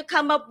for them to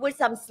come up with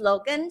some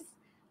slogans,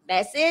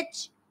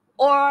 message,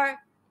 or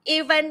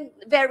even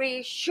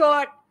very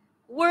short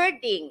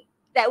wording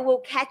that will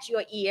catch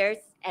your ears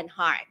and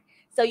heart,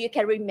 so you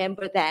can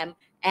remember them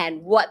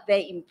and what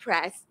they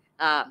impress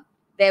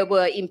they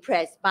were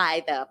impressed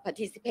by the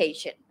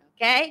participation.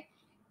 Okay,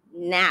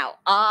 now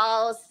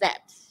all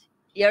set.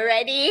 You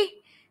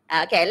ready?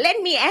 Okay,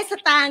 let me ask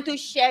Stang to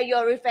share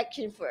your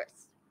reflection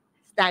first.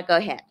 Stang, go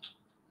ahead.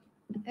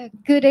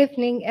 Good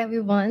evening,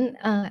 everyone.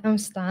 I'm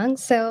Stang.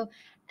 So,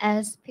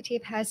 as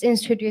Pitip has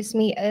introduced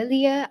me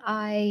earlier,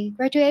 I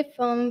graduated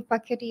from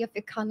Faculty of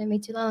Economy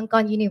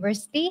Chulalongkorn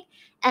University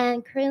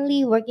and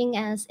currently working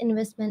as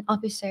investment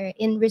officer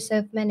in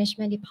Reserve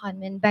Management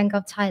Department, Bank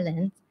of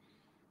Thailand.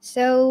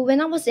 So, when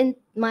I was in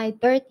my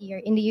third year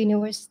in the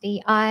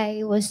university,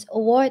 I was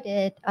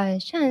awarded a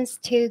chance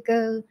to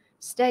go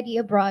study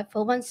abroad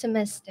for 1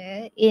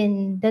 semester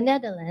in the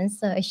Netherlands.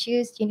 So, I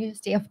chose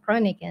University of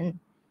Groningen.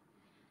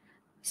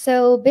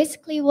 So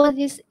basically, what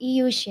is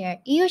EU Share?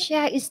 EU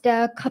Share is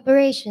the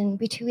cooperation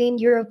between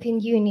European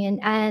Union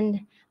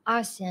and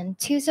ASEAN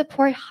to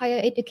support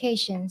higher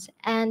educations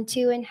and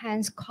to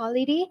enhance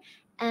quality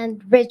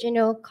and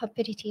regional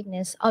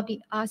competitiveness of the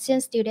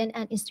ASEAN student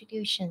and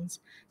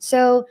institutions.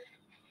 So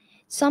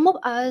some of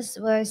us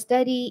will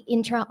study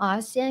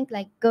intra-ASEAN,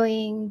 like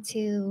going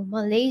to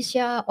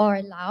Malaysia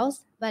or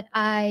Laos, but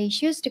I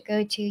choose to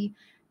go to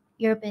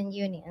European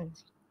Union.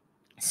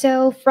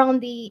 So from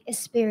the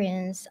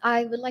experience,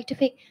 I would like to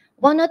pick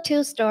 1 or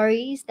 2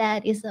 stories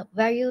that is a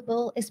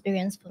valuable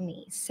experience for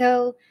me.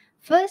 So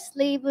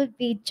firstly would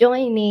be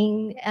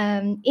joining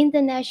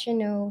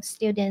international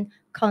student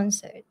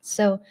concert.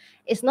 So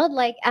it's not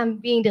like I'm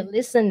being the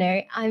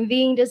listener, I'm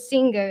being the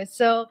singer.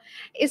 So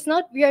it's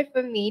not weird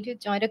for me to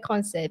join the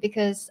concert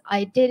because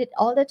I did it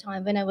all the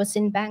time when I was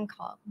in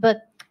Bangkok.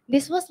 But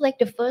this was like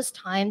the first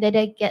time that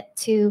I get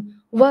to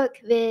work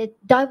with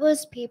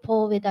diverse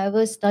people with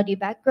diverse study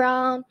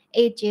background,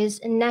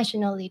 ages, and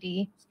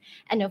nationality.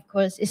 And of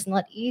course, it's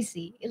not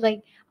easy.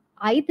 Like,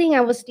 I think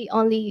I was the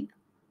only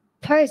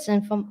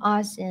person from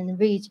ASEAN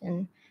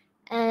region.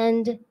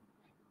 And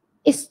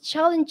it's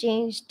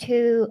challenging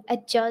to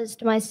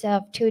adjust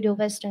myself to the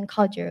Western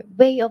culture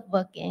way of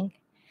working.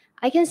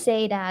 I can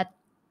say that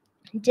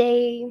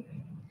they,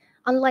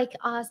 unlike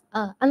us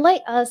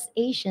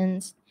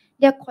Asians,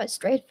 they're quite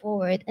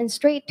straightforward and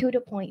straight to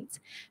the point.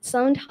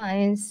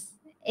 Sometimes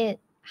it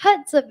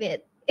hurts a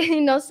bit,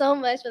 so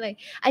much. But like,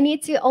 I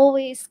need to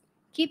always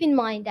keep in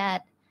mind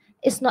that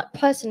it's not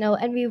personal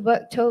and we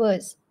work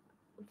towards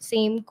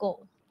same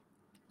goal.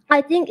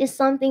 I think it's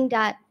something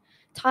that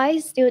Thai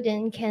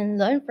student can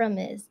learn from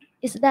is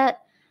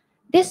that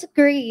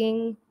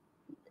disagreeing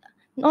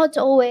not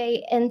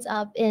always ends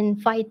up in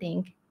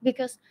fighting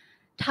because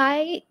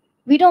Thai,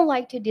 we don't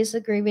like to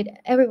disagree with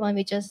everyone.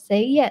 We just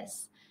say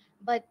yes.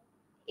 But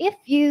if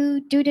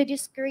you do the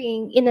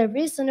disagreeing in a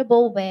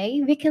reasonable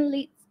way, we can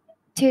lead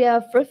to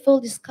a fruitful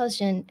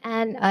discussion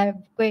and a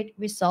great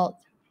result.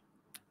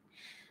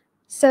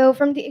 So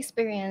from the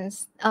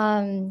experience,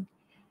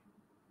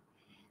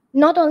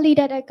 not only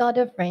that I got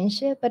a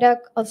friendship, but I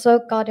also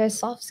got a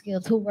soft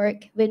skill to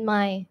work with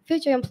my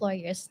future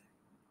employers.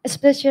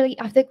 Especially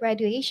after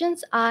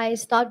graduations, I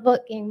started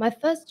working. My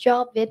first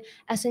job with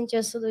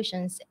Accenture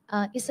Solutions.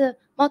 It's a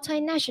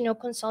multinational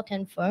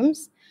consultant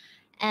firms,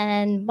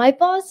 and my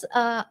boss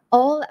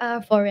all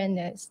are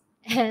foreigners,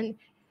 and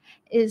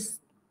it's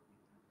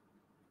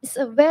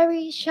a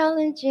very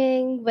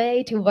challenging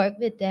way to work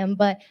with them.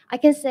 But I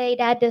can say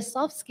that the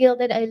soft skill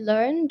that I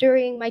learned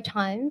during my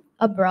time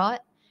abroad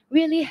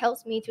really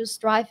helps me to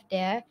strive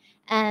there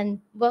and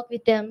work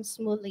with them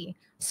smoothly.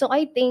 So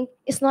I think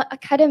it's not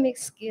academic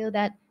skill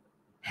that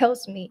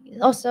helps me.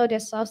 It's also the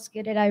soft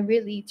skill that I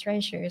really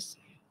treasures.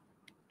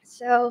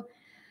 So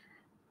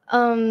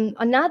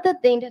another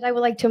thing that I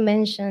would like to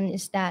mention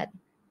is that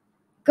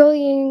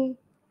going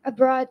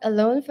abroad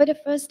alone for the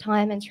first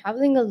time and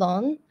traveling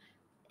alone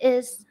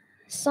is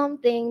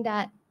something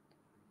that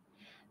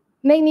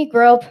made me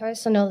grow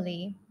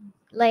personally.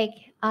 Like,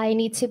 I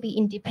need to be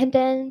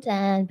independent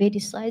and be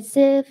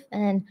decisive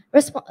and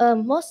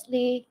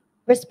mostly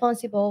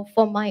responsible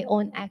for my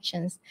own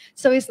actions.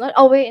 So it's not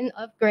always an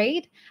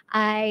upgrade.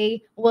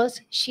 I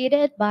was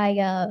cheated by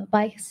a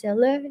bike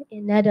seller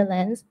in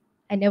Netherlands.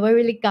 I never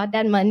really got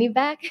that money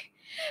back.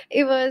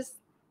 It was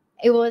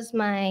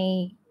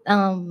my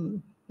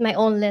own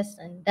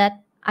lesson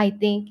that I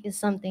think is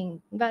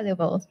something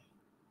valuable.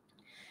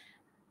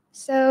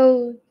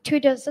 So to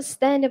the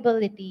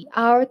sustainability,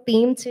 our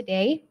theme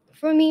today,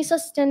 for me,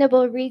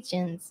 sustainable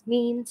regions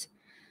means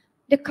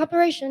the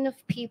cooperation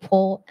of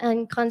people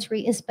and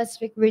country in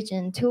specific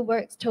region to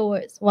work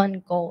towards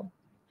one goal.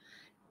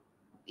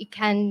 It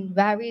can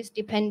vary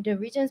depending the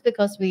regions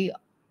because we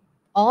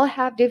all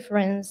have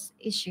different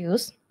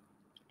issues.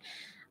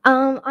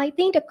 I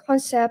think the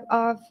concept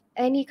of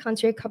any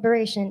country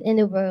cooperation in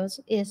the world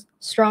is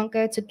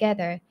stronger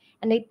together.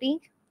 And I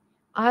think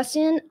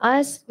ASEAN,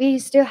 us, we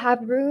still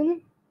have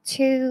room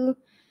to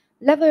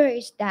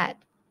leverage that.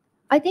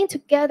 I think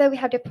together we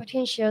have the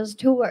potentials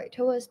to work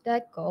towards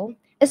that goal,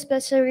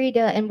 especially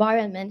the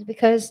environment,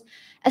 because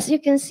as you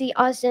can see,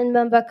 ASEAN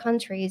member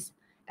countries'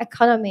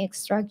 economic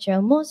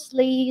structure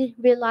mostly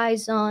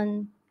relies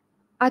on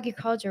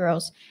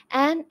agriculturals,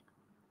 and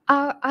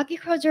our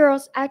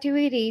agricultural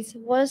activities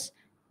was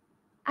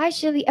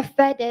actually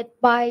affected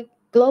by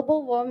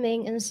global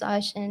warming and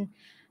such. And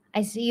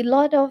I see a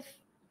lot of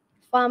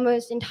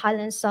farmers in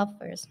Thailand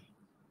suffers.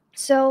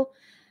 So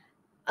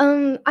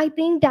I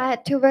think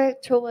that to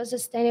work towards a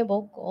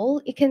sustainable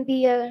goal, it can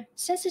be a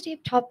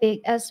sensitive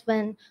topic as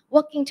when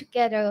working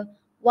together,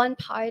 one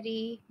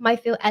party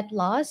might feel at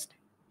loss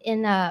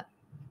in a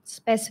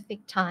specific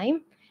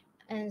time,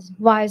 and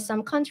while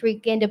some country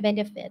gain the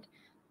benefit.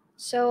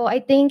 So I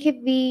think if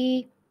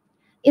we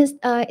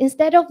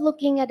instead of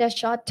looking at the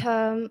short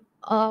term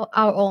our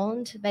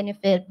own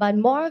benefit, but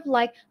more of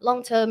like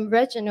long term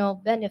regional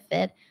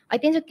benefit, I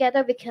think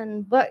together we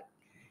can work.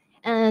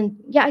 And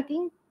yeah, I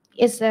think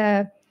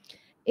it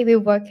will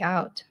work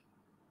out.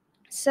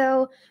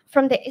 So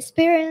from the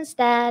experience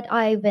that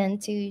I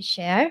went to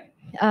share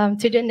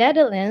to the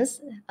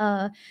Netherlands,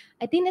 I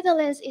think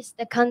Netherlands is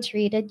the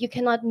country that you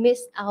cannot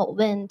miss out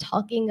when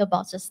talking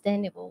about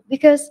sustainable,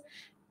 because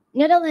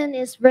Netherlands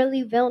is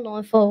really well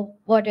known for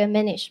water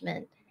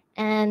management.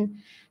 And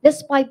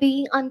despite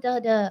being below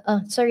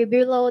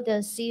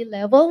the sea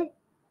level,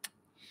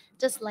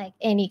 just like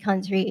any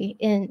country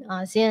in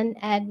ASEAN,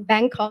 and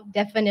Bangkok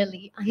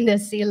definitely under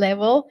sea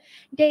level,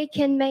 they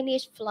can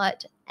manage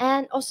flood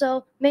and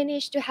also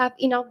manage to have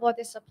enough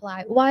water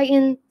supply. While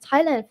in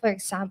Thailand, for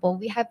example,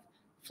 we have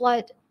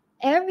flood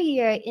every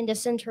year in the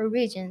central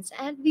regions,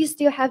 and we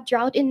still have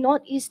drought in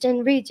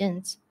northeastern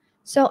regions.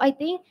 So I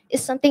think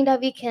it's something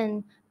that we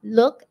can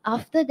look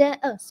after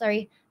that.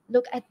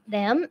 Look at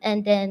them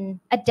and then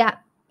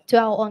adapt to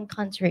our own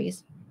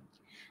countries.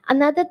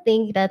 Another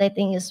thing that I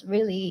think is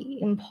really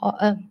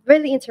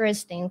really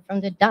interesting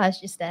from the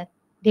Dutch is that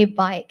they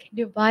bike.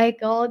 They bike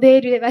all day,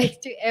 they bike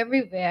to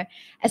everywhere,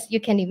 as you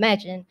can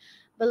imagine.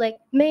 But like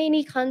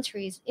many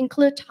countries,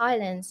 include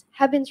Thailand,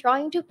 have been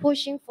trying to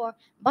pushing for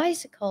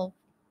bicycle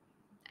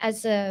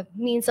as a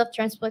means of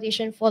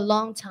transportation for a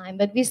long time,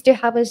 but we still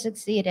haven't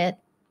succeeded.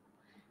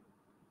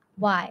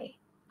 Why?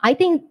 I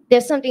think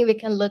there's something we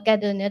can look at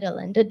the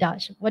Netherlands, the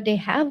Dutch, what they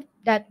have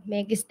that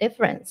makes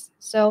difference.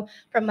 So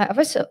from my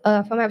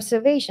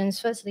observations,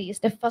 firstly, is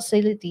the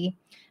facility.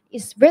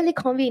 It's really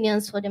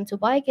convenient for them to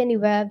bike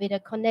anywhere with a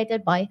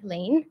connected bike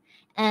lane,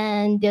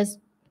 and there's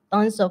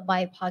tons of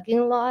bike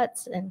parking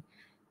lots, and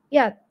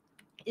yeah,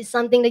 it's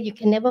something that you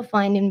can never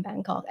find in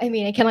Bangkok. I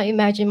mean, I cannot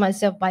imagine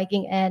myself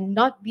biking and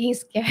not being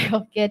scared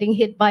of getting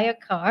hit by a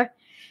car.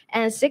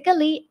 And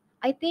secondly,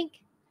 I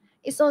think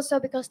it's also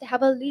because they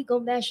have a legal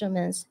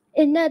measurements.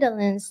 In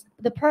Netherlands,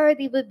 the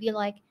priority would be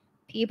like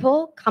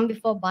people come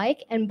before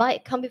bike and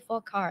bike come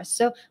before cars.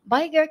 So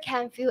biker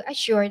can feel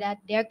assured that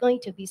they're going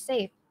to be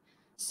safe.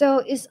 So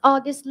it's all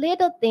these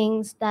little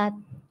things that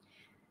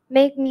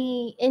make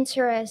me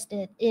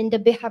interested in the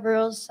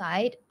behavioral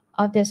side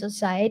of the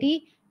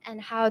society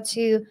and how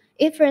to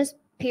influence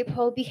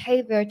people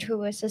behavior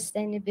towards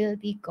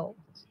sustainability goals.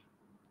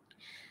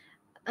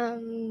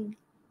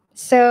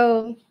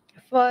 So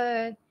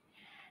for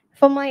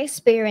my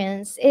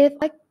experience, if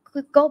I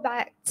could go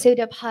back to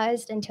the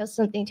past and tell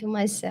something to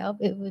myself,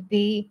 it would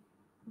be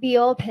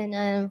open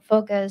and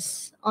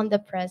focus on the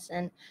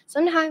present.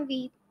 Sometimes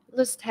we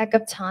lose track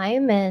of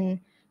time and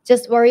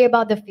just worry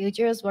about the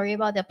futures, worry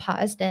about the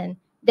past, and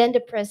then the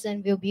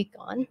present will be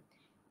gone.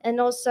 And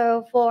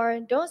also for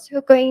those who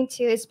are going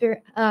to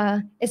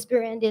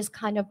experience this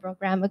kind of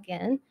program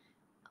again,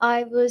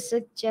 I would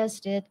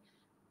suggest it,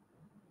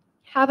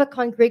 have a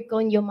concrete goal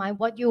in your mind,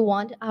 what you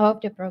want out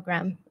of the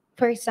program.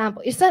 For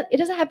example, it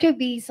doesn't have to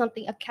be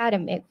something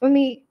academic. For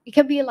me, it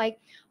can be like,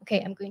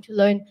 okay, I'm going to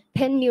learn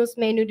 10 news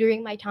menu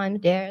during my time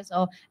there.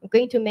 So I'm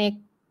going to make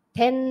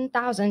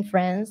 10,000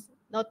 friends,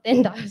 not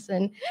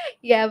 10,000.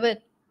 Yeah,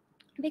 but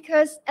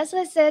because as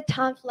I said,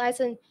 time flies,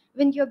 and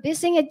when you're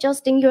busy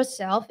adjusting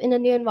yourself in a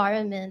new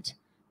environment,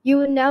 you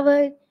will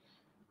never,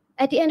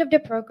 at the end of the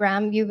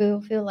program, you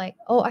will feel like,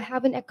 oh, I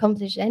haven't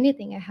accomplished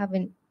anything.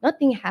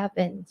 Nothing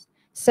happens.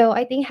 So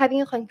I think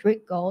having a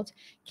concrete goal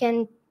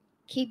can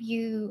keep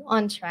you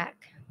on track.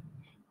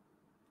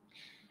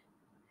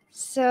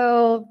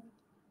 So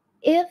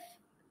if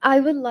I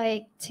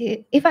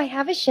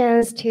have a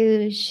chance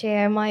to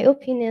share my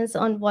opinions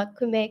on what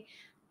could make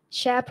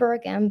SHARE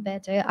program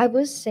better, I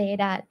would say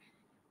that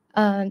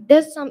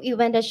there's some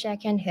event that SHARE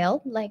can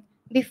help. Like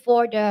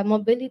before the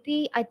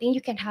mobility, I think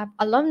you can have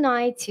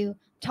alumni to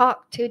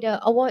talk to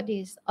the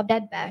awardees of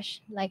that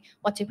batch, like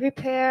what to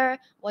prepare,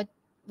 what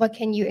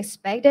can you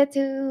expect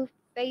to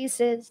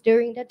faces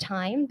during the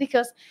time,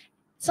 because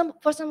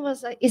for some of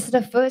us it's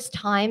the first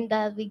time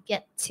that we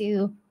get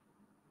to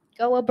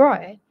go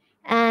abroad.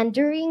 And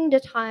during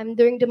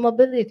the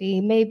mobility,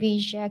 maybe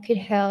SHARE could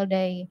hold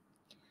a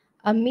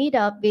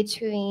meetup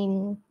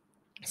between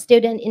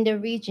students in the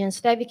region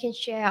so that we can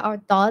share our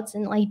thoughts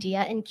and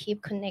idea and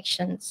keep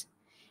connections.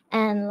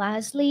 And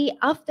lastly,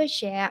 after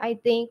SHARE, I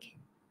think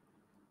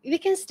we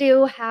can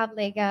still have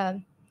like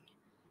a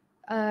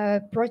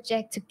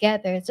project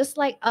together. Just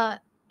like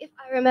if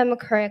I remember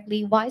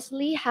correctly,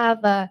 Wisely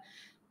have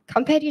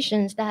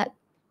competitions that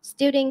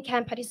students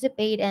can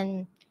participate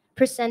and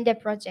present their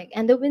project,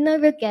 and the winner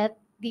will get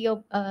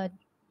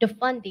the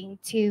funding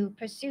to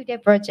pursue their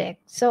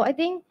project. So I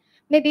think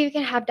maybe we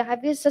can have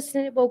that with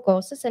sustainable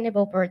goals,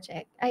 sustainable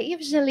project. I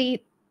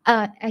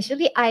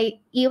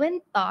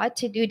even thought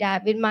to do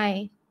that with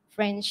my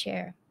friend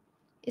share.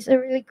 It's a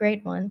really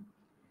great one.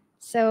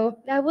 So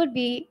that would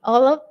be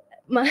all of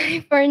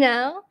my for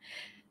now.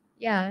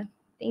 Yeah,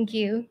 thank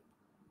you.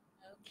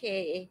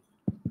 Okay.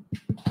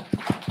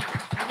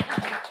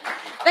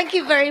 Thank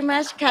you very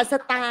much,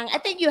 Kasatang. I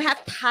think you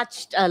have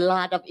touched a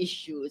lot of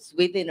issues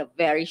within a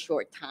very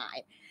short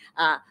time.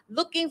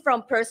 Looking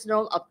from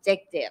personal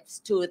objectives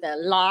to the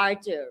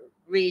larger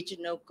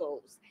regional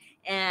goals.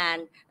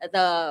 And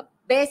the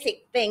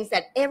basic things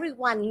that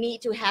everyone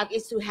needs to have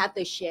is to have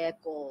the shared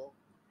goal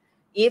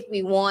if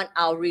we want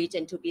our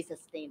region to be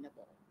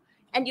sustainable.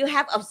 And you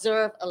have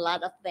observed a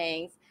lot of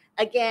things.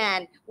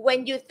 Again,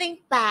 when you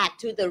think back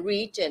to the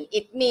region,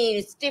 it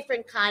means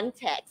different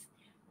contexts,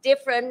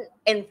 different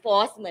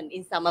enforcement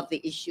in some of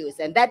the issues.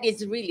 And that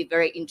is really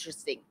very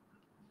interesting.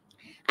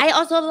 I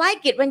also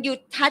like it when you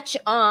touch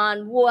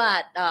on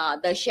what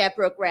the SHARE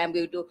program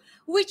will do,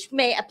 which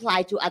may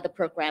apply to other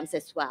programs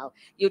as well.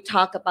 You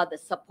talk about the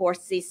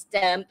support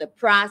system, the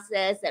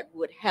process that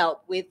would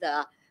help with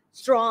a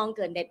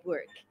stronger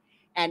network,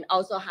 and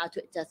also how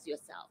to adjust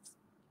yourselves.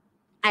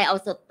 I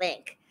also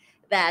think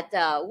that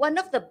one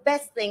of the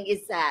best things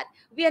is that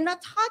we are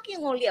not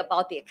talking only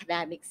about the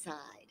academic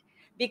side,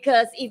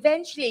 because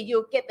eventually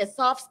you get the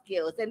soft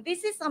skills. And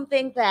this is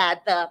something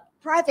that the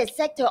private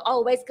sector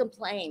always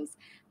complains,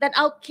 that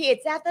our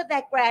kids, after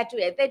they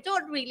graduate, they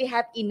don't really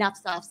have enough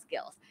soft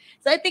skills.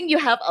 So I think you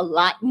have a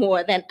lot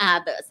more than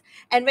others.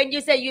 And when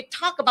you say you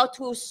talk about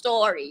true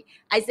story,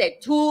 I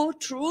said 2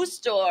 true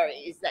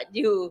stories that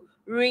you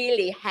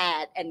really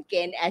had and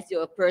gained as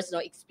your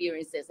personal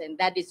experiences. And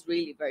that is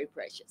really very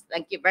precious.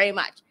 Thank you very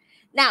much.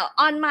 Now,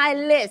 on my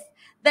list,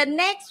 the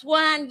next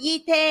one,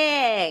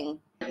 Yiteng.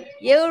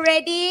 You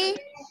ready?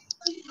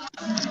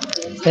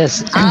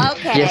 Yes.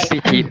 Okay. Yes,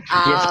 PT.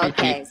 Yes, PT.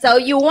 Okay. So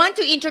you want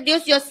to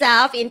introduce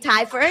yourself in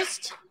Thai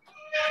first?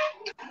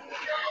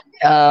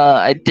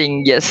 I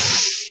think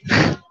yes.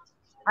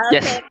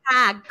 Yes.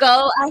 Okay,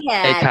 go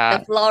ahead. Okay.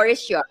 The floor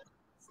is yours.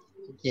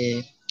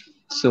 Okay.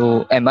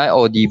 So, am I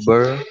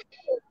audible?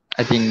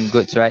 I think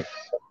good, right?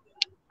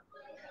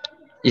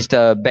 Is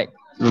the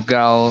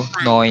background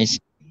noise?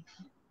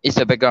 Is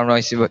the background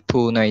noise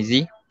too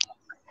noisy?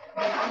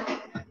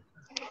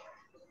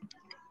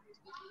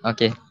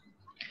 Okay.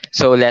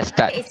 So let's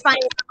start. It's fine,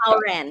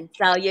 Pauren.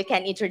 So you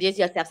can introduce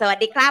yourself. สวัส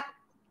ดีครับ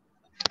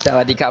ส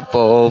วัสดีครับผ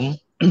ม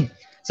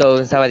so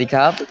สวัสดีค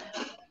รั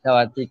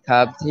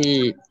บที่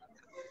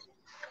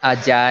อา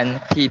จารย์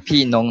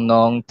พี่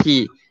น้องที่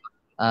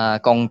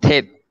กรุงเท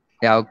พ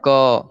แล้ว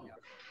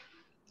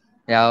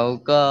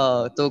ก็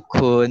ทุกค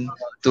น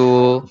ดู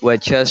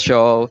virtual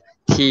show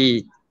ที่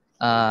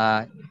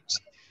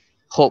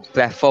6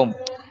 platform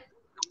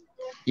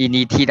ยิน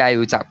ดีที่ได้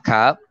รู้จักค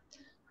รับ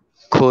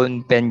คุณ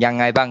เป็นยัง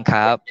ไงบ้างค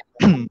รับ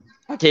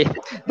Okay,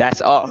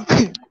 that's all.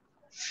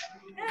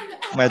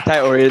 My Thai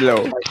already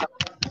low.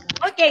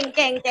 โอ้เก่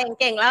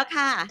งแล้ว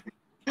ค่ะ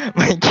ไ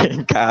ม่เก่ง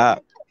ครับ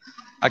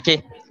Okay,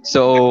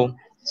 so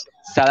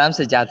salam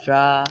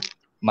sejahtera,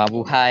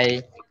 mabuhay,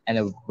 and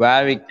a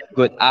very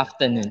good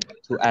afternoon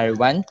to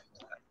everyone.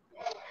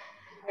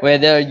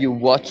 Whether you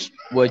watch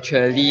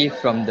virtually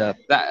from the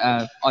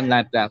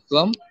online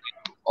platform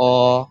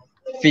or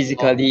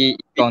physically in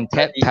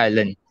Contact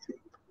Thailand.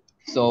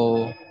 So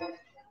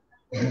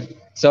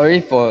sorry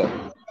for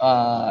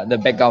the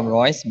background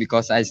noise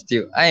because I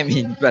am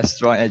in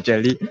restaurant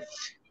actually.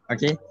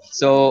 Okay,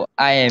 so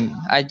I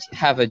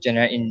have a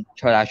general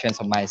introduction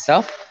of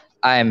myself.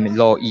 I am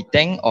Lo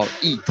Yiteng or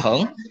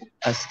Yiteng,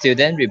 a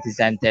student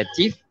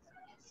representative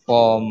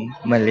from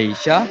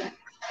Malaysia.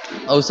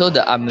 Also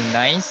the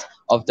alumni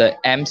of the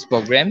AMS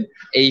program,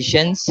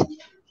 Asians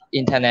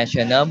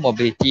International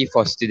Mobility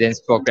for Students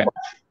program.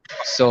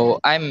 So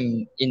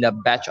I'm in the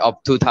batch of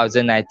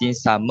 2019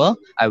 summer.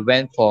 I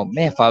went for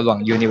Mae Fah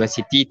Luang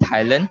University,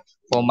 Thailand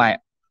for my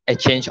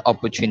exchange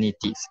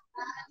opportunities.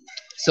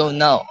 So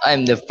now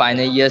I'm the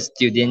final year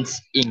student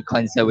in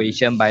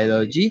conservation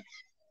biology,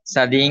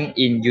 studying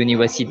in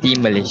University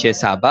Malaysia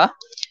Sabah.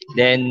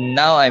 Then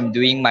now I'm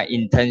doing my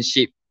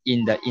internship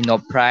in the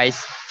Enterprise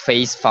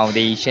Phase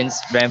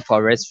Foundation's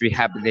Rainforest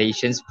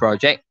Rehabilitation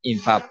Project in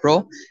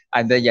FAPRO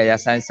under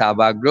Yayasan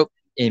Sabah Group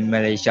in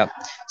Malaysia.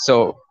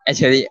 So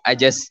actually, I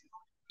just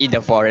in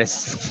the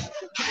forest.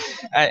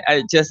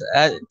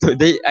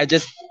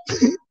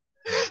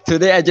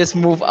 Today I just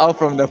moved out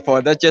from the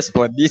forest just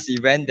for this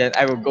event. Then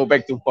I will go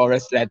back to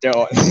forest later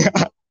on.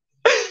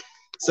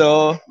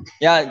 So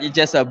yeah, it's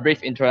just a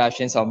brief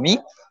introduction of me.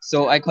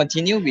 So I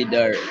continue with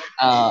the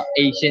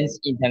Asians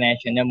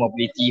International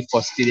Mobility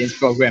for Students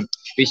program,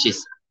 which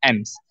is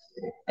AMS.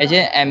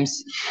 Actually, AMS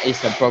is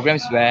the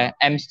programs where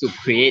AMS to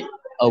create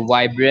a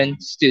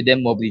vibrant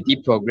student mobility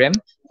program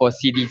for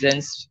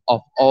citizens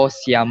of all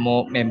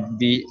CMO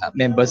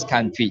members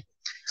country.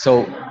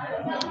 So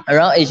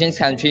around Asian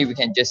country, we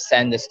can just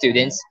send the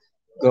students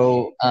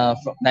go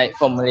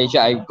from Malaysia.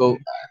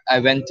 I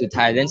went to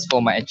Thailand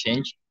for my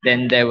exchange.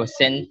 Then they will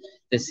send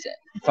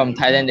from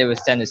Thailand, they will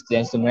send the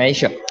students to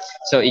Malaysia.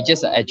 So it's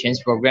just an exchange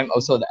program,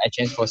 also the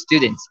exchange for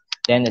students.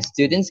 Then the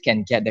students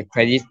can get the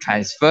credit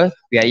transfer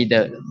via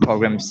the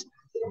programs.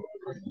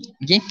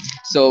 Okay,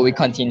 so we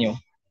continue.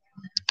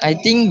 I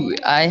think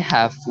I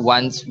have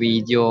one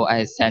video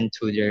I sent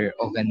to the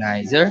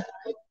organizer.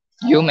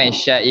 You may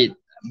share it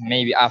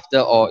maybe after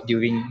or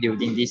during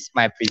this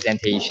my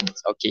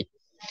presentations. Okay.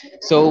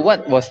 So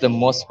what was the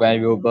most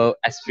valuable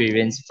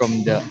experience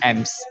from the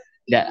AMS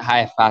that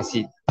I have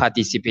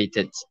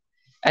participated?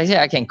 Actually,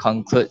 I can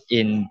conclude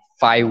in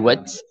 5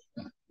 words: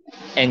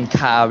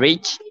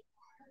 encourage,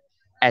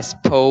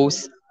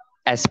 expose,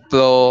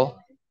 explore,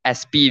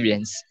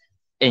 experience,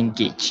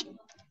 engage.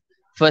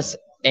 First,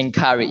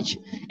 encourage.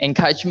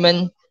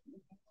 Encouragement,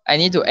 I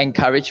need to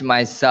encourage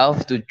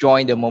myself to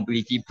join the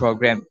mobility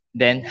program.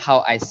 Then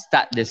how I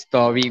start the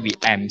story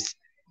with AMS.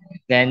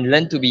 Then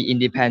learn to be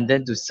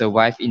independent to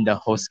survive in the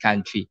host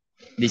country.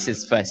 This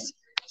is first.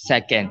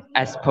 Second,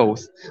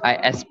 expose. I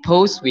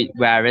expose with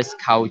various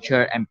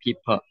culture and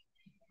people.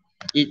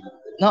 It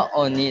not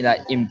only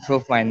like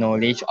improve my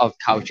knowledge of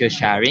culture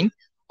sharing,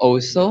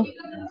 also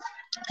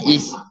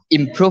is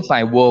improve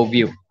my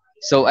worldview.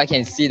 So I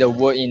can see the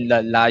world in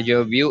the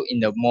larger view, in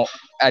the more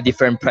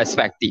different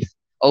perspective.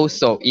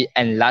 Also, it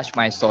enlarge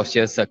my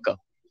social circle.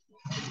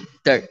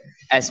 Third,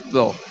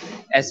 explore.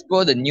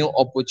 Explore the new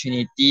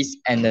opportunities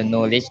and the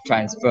knowledge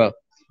transfer.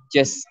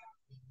 Just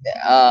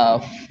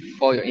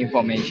for your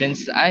information,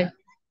 I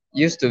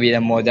used to be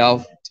the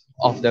model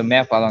of the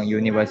Mea Falong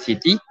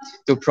University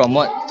to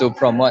promote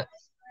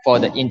for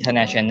the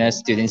international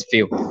students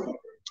field.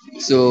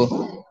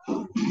 So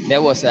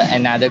there was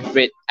another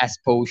great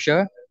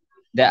exposure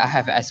that I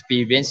have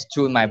experienced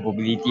through my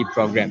mobility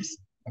programs.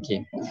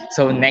 Okay,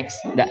 so next,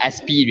 the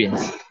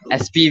experience.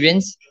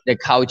 Experience the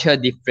culture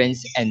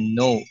difference and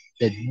know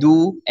the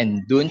do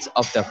and don'ts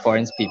of the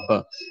foreign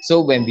people.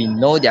 So when we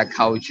know their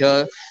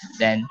culture,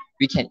 then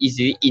we can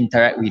easily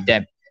interact with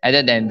them.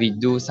 Other than we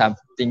do some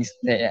things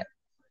that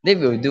they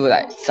will do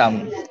like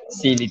some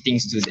silly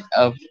things to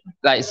them,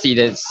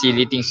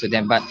 silly things to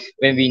them. But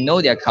when we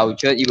know their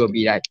culture, it will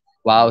be like,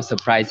 wow,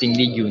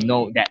 surprisingly, you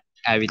know that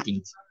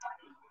everything.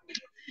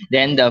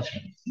 Then the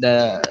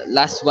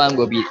last one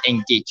will be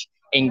engage.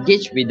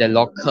 Engage with the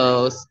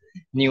locals,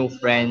 new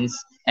friends,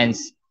 and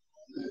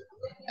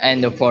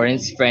the foreign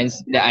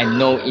friends that I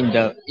know in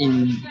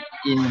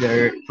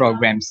the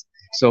programs.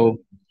 So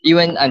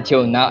even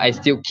until now, I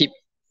still keep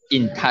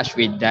in touch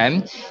with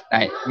them.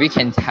 Like we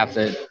can have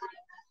a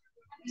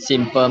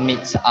simple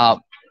meets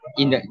up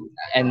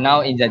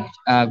now in the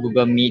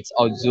Google Meets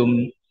or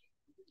Zoom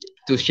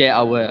to share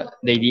our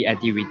daily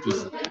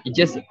activities. It's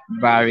just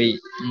very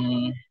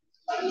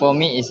for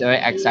me, it's very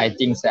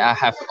exciting that I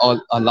have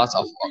a lot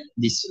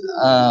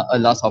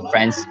of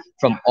friends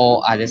from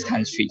all other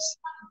countries.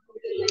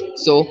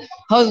 So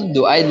how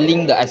do I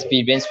link the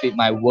experience with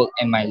my work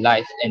and my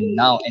life and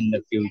now and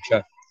the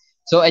future?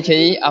 So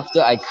actually,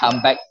 after I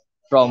come back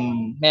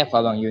from Mea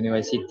Falong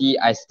University,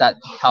 I start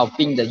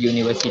helping the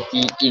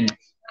university in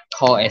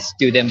called as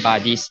student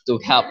bodies to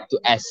help to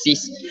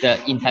assist the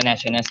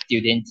international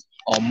students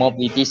or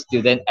mobility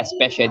students,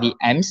 especially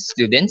AMS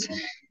students,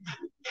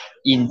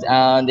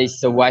 they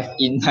survive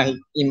in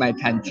my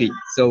country.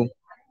 So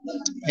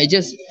I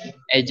just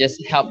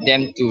help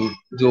them to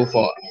do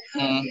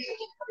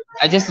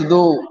I just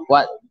do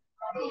what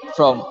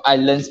I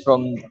learned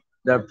from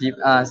the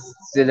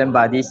student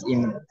bodies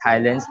in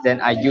Thailand.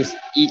 Then I use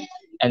it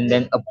and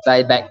then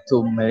apply back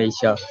to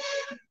Malaysia.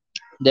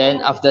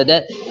 Then after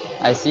that,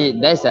 I see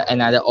there's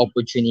another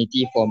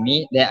opportunity for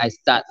me. Then I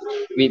start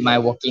with my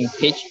working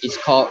page. It's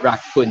called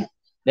Raccoon.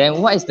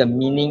 Then what is the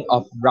meaning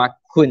of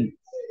Raccoon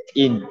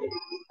in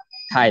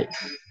Thai?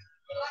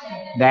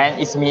 Then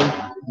it means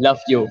love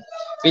you,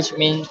 which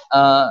means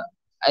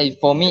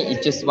for me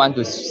it just want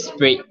to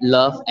spread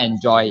love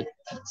and joy.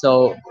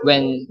 So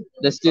when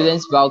the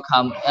students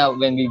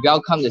when we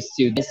welcome the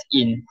students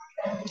in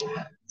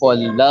for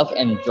love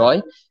and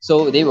joy,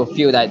 so they will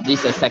feel that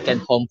this is a second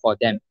home for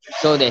them.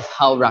 So that's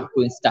how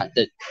Raccoon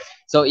started.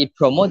 So it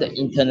promotes the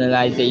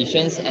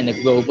internalizations and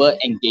the global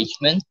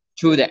engagement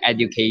through the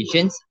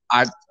educations,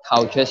 art,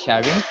 culture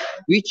sharing,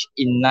 which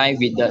in line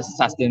with the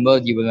Sustainable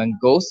Development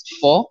Goals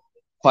for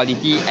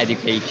quality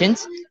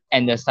educations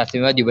and the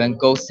Sustainable Development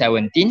Goal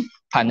 17,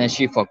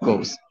 Partnership for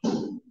Goals.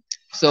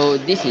 So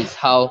this is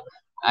how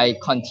I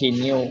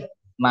continue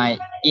my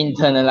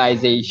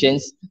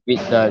internalizations with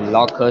the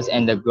locals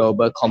and the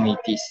global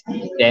communities.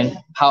 Then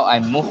how I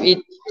move it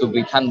to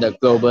become the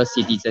global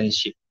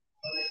citizenship.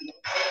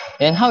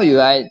 Then how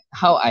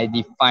I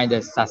define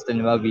the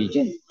sustainable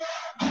vision.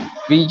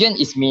 Vision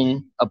is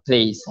mean a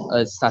place.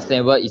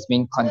 Sustainable is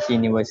mean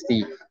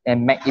continuously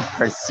and make it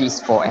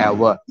persist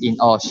forever in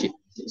all shit.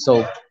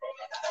 So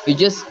we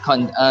just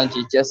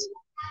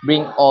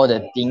bring all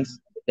the things,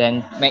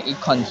 then make it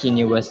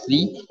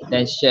continuously,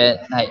 then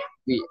share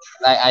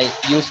I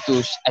used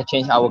to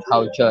exchange our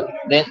culture.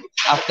 Then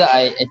after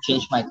I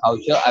exchange my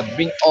culture, I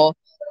bring all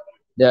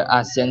the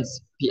ASEAN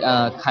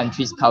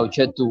countries'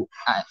 culture to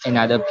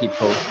another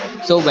people.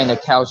 So when the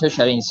culture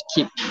sharing is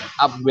keep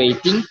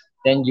upgrading,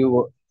 then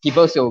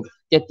people will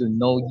get to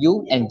know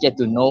you and get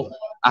to know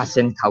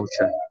ASEAN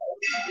culture.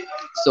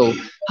 So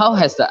how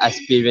has the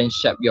experience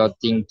shaped your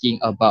thinking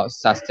about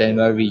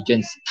sustainable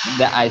regions?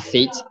 That I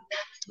said,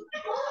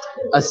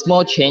 a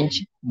small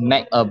change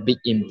make a big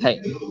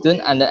impact.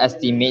 Don't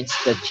underestimate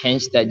the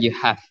change that you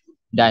have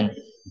done.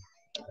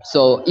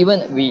 So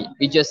even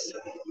we just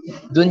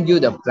don't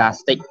use the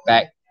plastic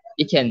bag,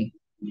 it can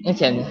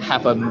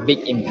have a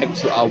big impact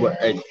to our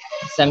earth.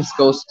 Same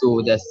goes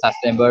to the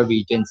sustainable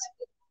regions.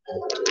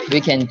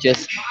 We can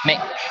just make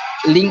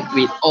link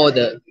with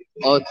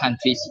all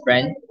countries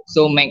friend,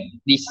 so make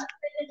this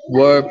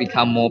world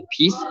become more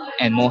peace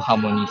and more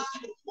harmonious.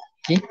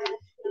 Okay,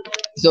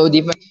 so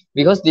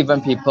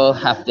different people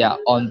have their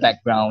own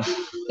backgrounds,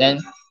 then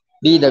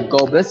be the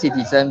global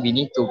citizen, we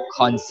need to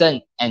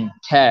concern and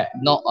care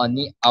not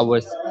only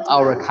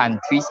our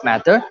countries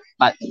matter,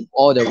 but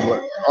all the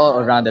world, all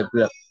around the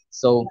globe.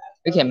 So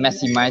we can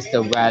maximize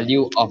the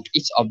value of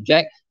each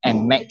object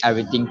and make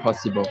everything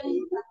possible.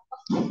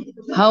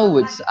 How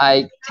would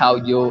I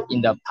tell you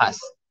in the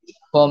past?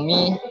 For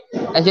me,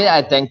 actually,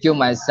 I thank you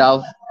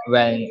myself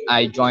when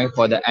I joined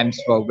for the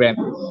AMS program.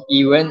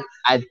 Even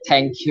I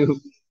thank you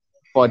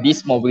for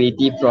this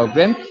mobility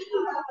program.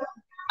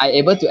 I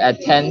able to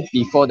attend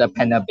before the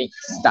pandemic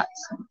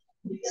starts.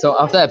 So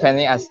after the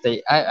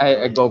pandemic,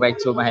 I go back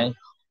to my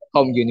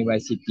home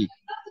university.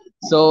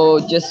 So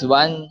just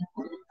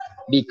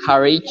be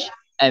courage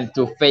and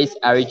to face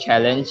every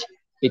challenge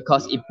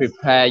because it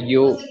prepare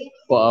you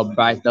for a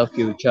brighter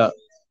future.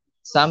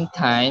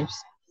 Sometimes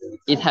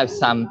it has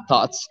some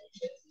thoughts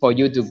for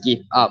you to give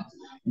up,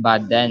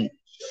 but then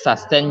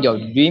sustain your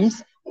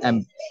dreams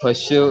and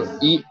pursue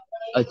it,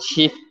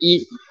 achieve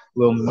it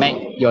will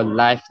make your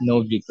life no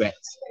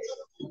regrets.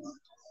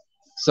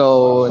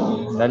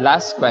 So the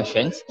last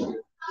question,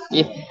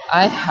 if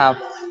I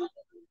have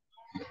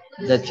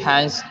the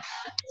chance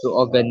to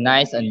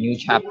organize a new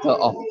chapter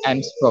of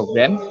AMS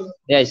program,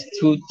 there is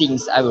two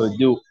things I will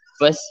do.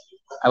 First,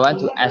 I want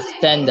to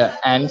extend the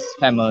AMS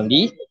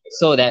family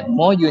so that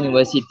more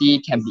university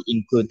can be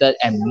included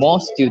and more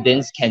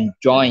students can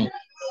join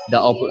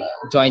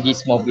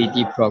these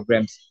mobility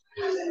programs.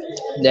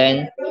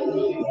 Then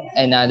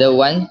another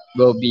one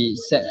will be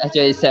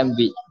actually same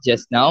with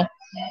just now,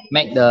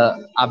 make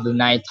the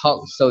alumni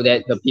talk so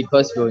that the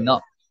people will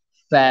not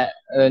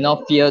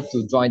fear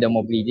to join the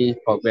mobility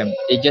program.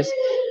 They just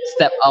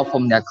step out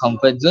from their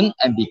comfort zone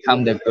and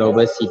become the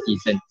global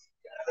citizen.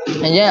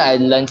 And yeah, I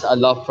learned a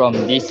lot from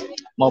this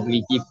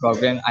mobility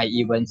program. I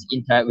even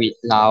interact with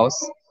Laos,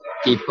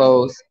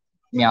 people,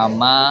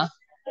 Myanmar,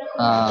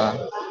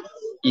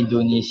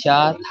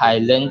 Indonesia,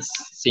 Thailand,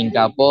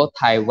 Singapore,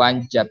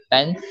 Taiwan,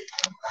 Japan,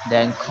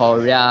 then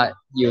Korea,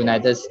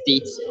 United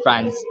States,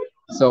 France.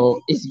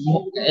 So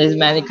it's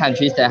many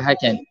countries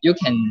that you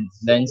can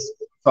learn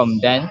from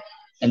them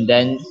and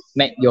then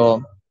make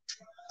your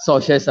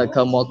social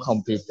circle more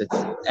completed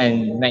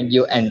and make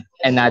you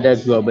another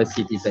global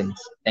citizen.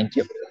 Thank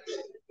you.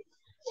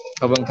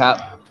 ขอบคุณครับ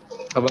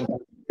ขอบคุณครับ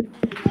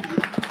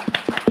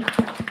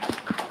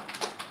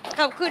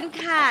ขอบคุณ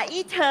ค่ะ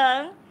อีเถิง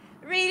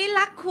really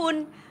รักคุณ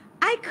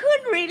I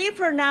couldn't really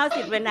pronounce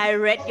it when I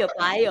read your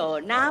bio.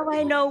 Now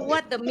I know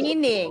what the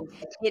meaning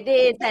it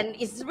is, and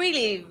it's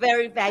really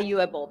very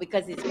valuable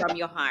because it's from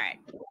your heart.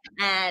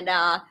 And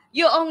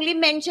you only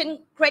mentioned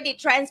credit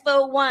transfer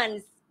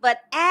once, but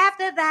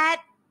after that,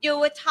 you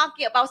were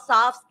talking about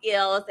soft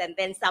skills and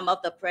then some of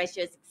the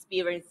precious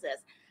experiences.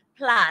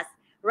 Plus,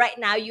 right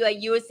now you are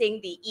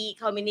using the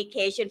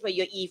e-communication for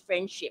your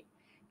e-friendship.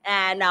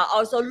 And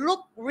also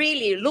look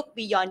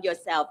beyond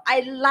yourself.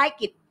 I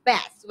like it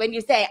best when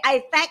you say,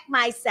 I thank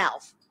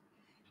myself.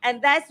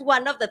 And that's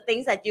one of the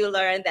things that you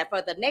learn, that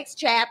for the next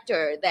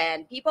chapter,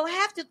 then people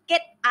have to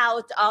get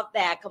out of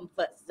their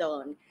comfort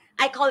zone.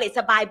 I call it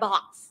sabai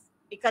box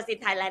because in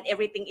Thailand,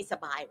 everything is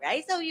sabai,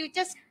 right? So you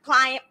just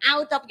climb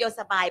out of your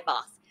sabai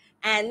box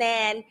and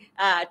then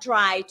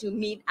try to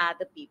meet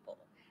other people.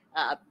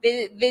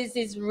 This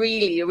is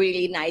really,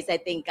 really nice. I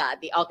think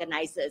the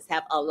organizers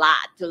have a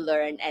lot to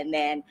learn. And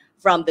then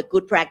from the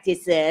good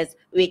practices,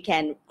 we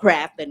can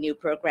craft the new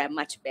program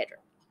much better.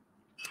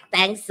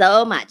 Thanks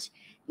so much.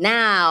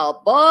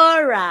 Now,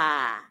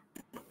 Bora,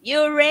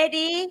 you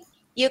ready?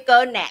 You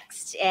go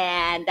next.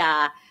 And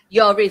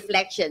your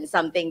reflection,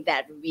 something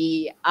that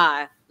we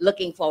are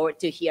looking forward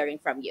to hearing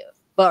from you.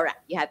 Bora,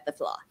 you have the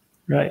floor.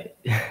 Right.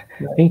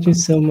 Thank you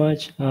so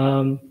much.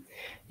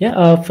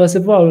 First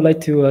of all, I would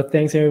like to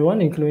thank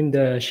everyone, including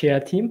the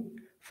SHARE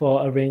team,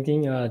 for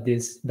arranging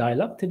this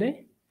dialogue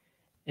today.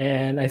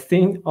 And I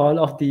think all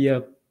of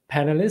the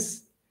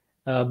panelists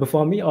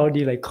before me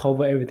already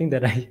cover everything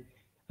that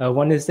I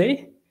want to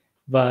say,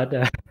 but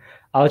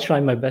I'll try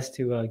my best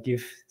to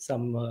give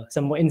some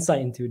more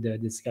insight into the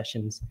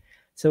discussions.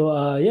 So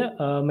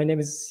my name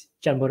is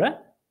Chan Bora.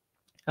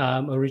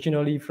 I'm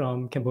originally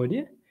from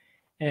Cambodia,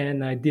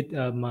 and I did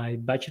my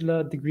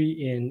bachelor degree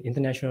in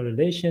international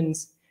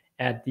relations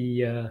at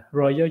the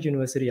Royal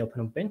University of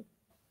Phnom Penh.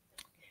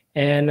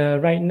 And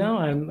right now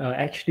I'm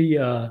actually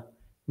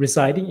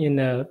residing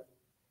in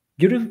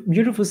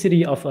beautiful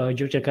city of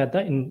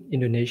Yogyakarta in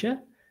Indonesia,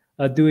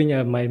 doing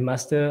my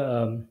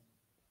master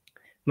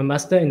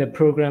in a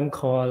program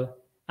called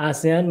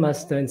ASEAN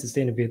Master in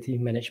Sustainability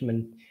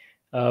Management,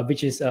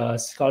 which is a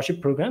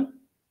scholarship program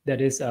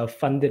that is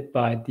funded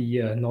by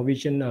the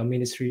Norwegian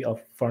Ministry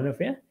of Foreign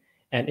Affairs,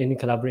 and in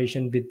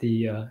collaboration with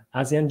the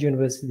ASEAN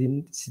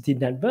University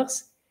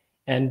Networks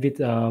and with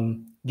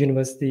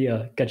University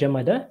Gajah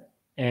Mada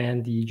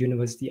and the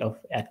University of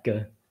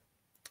Edgar.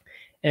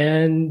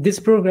 And this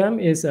program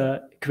is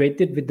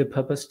created with the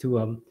purpose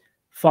to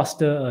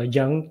foster a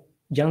young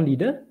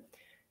leader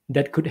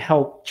that could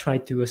help try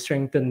to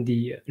strengthen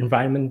the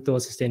environmental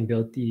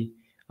sustainability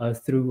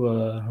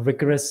through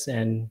rigorous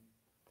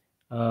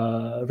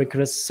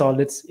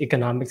solid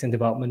economics and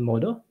development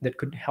model that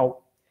could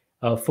help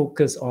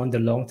focus on the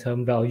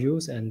long-term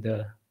values and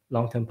the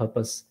long-term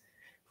purpose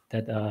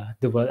that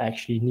the world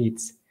actually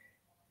needs.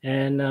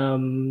 And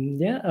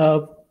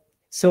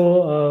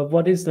so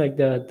what is like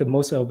the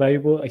most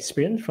valuable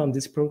experience from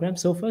this program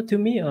so far? To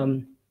me,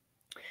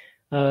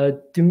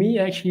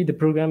 actually, the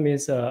program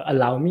is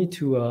allow me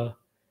to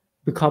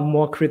become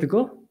more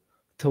critical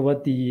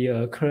toward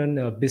the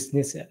current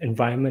business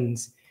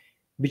environments,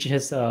 which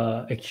has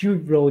a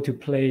huge role to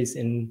play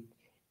in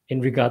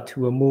regard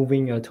to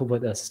moving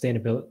toward a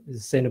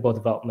sustainable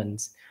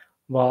developments.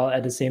 While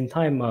at the same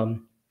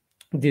time,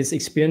 this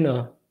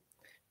experience,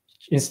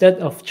 instead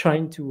of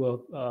trying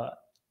to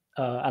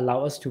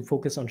allow us to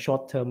focus on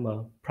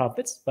short-term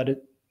profits,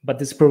 but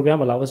this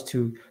program allows us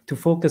to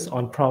focus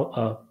on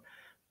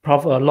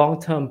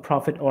long-term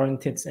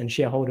profit-oriented and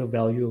shareholder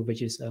value,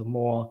 which is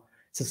more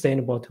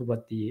sustainable toward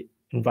the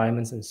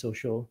environments and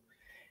social.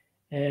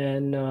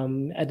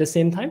 And at the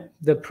same time,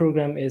 the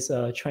program is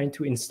trying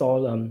to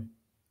install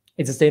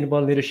a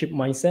sustainable leadership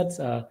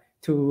mindset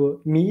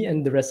to me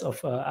and the rest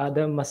of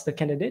other master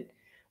candidates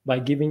by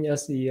giving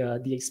us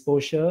the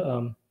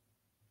exposure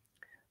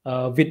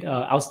with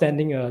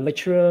outstanding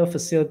lecturer,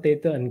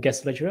 facilitator, and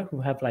guest lecturer who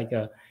have like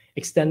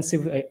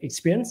extensive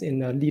experience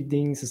in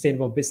leading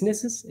sustainable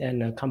businesses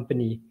and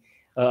company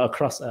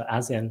across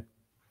ASEAN.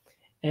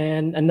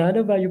 And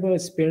another valuable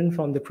experience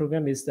from the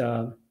program is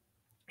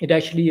it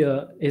actually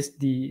is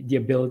the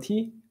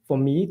ability for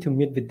me to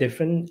meet with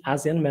different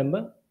ASEAN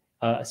members,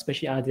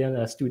 especially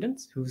ASEAN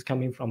students who's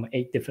coming from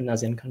 8 different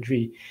ASEAN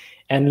countries,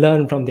 and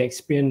learn from their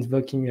experience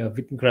working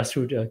with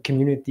grassroots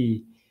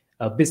community,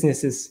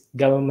 businesses,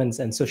 governments,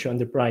 and social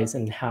enterprise,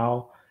 and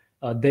how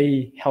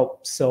they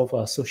help solve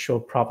a social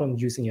problem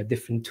using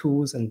different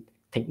tools and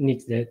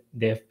techniques that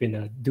they have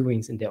been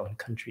doing in their own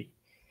country.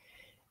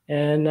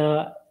 And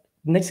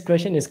next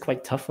question is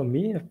quite tough for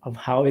me of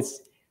how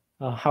it's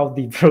how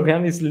the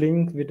program is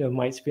linked with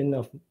my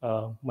experience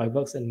of my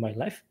works and my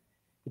life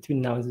between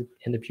now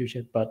and the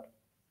future. But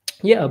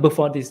yeah,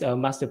 before this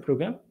master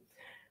program,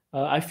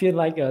 I feel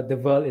like the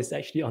world is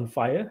actually on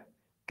fire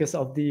because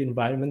of the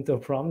environmental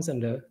problems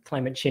and the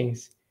climate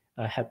change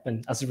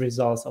happen as a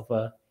result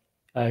of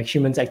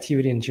humans'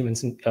 activity and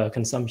humans'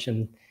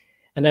 consumption.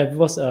 And I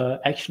was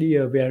actually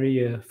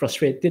very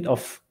frustrated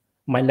of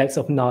my lack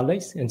of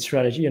knowledge and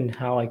strategy and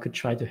how I could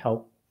try to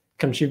help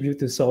contribute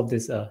to solve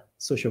this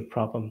social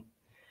problem.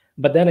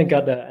 But then I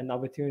got an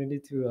opportunity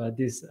to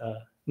this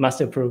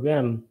master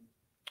program,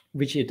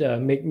 which it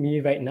made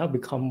me right now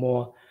become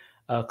more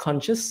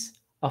conscious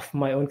of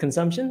my own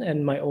consumption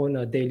and my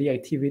own daily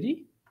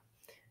activity,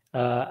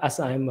 as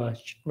I'm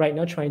right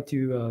now trying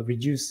to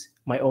reduce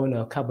my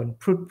own carbon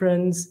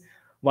footprints,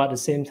 while at the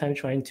same time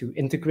trying to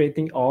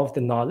integrating all of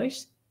the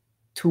knowledge,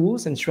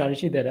 tools, and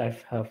strategy that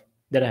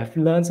I've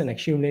learned and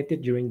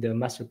accumulated during the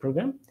master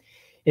program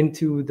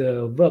into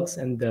the works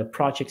and the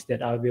projects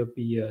that I will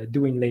be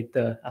doing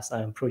later as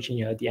I'm approaching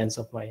the ends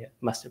of my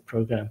master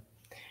program.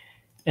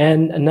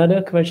 And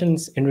another question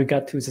in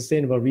regard to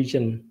sustainable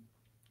region.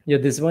 Yeah,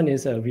 this one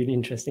is a really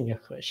interesting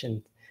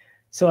question.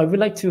 So I would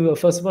like to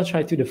first of all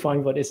try to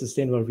define what is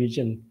sustainable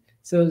region.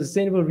 So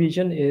sustainable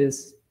region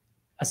is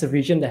as a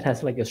region that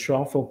has like a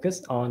strong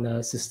focus on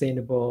a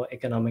sustainable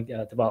economic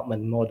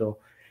development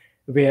model,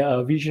 where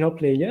a regional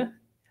player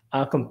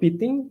are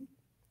competing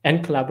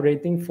and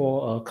collaborating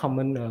for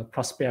common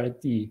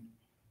prosperity,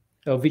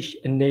 which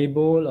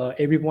enable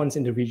everyone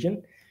in the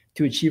region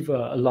to achieve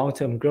a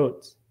long-term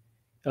growth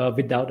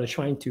without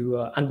trying to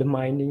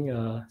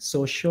undermining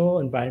social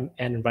and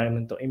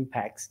environmental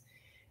impacts.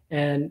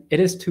 And it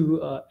is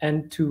to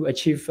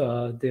achieve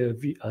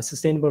the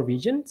sustainable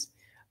regions,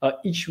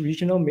 each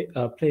regional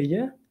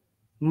player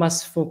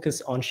must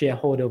focus on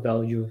shareholder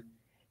value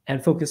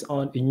and focus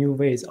on new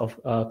ways of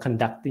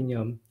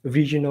conducting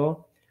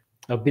regional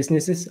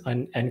businesses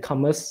and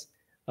commerce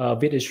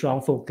with a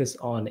strong focus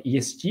on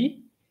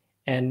ESG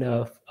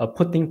and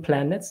putting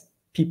planets,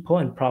 people,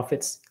 and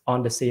profits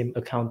on the same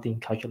accounting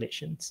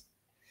calculations.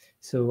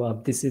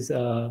 So this is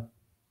how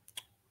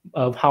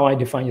I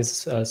define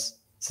as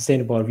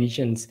sustainable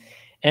regions.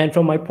 And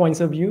from my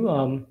point of view,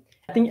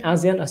 I think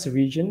ASEAN as a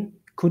region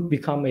could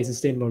become a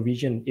sustainable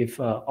region if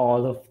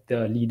all of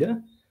the leaders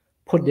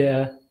put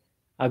their,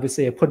 I would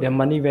say, put their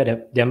money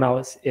where their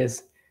mouth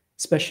is,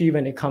 especially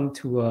when it comes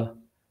to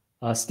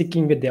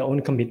sticking with their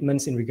own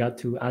commitments in regard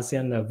to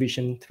ASEAN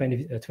Vision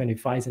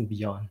 2025 and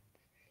beyond.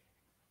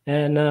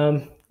 And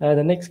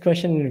the next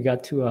question in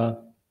regard to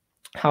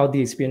how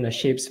the experience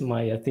shapes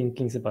my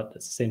thinkings about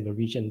the sustainable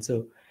region.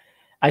 So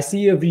I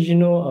see a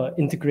regional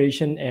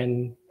integration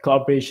and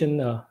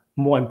cooperation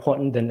more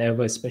important than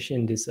ever, especially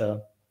in these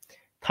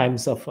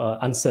times of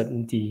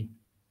uncertainty.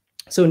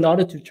 So in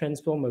order to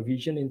transform a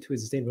region into a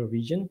sustainable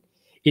region,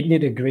 it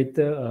needs a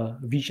greater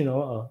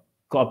regional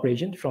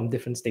cooperation from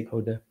different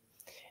stakeholders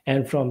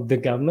and from the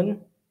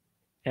government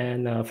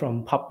and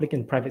from public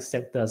and private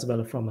sector, as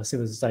well as from a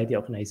civil society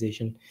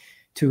organization,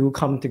 to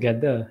come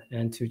together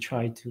and to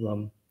try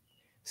to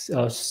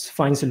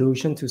find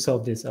solution to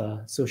solve this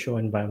social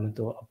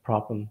environmental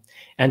problem,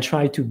 and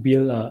try to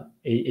build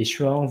a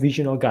strong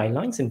regional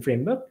guidelines and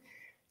framework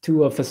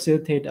to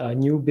facilitate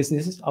new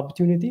business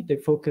opportunity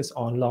that focus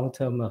on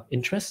long-term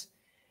interests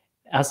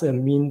as a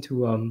mean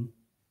to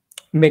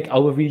make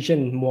our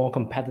region more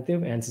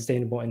competitive and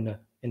sustainable in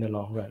the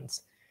long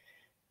runs.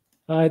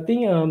 I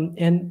think,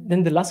 and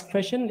then the last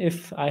question,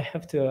 if I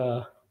have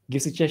to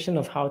give suggestion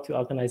of how to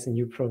organize a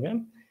new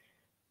program,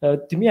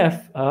 to me,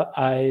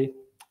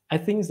 I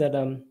think that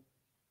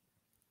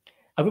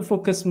I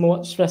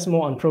would stress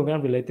more on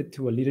program related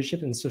to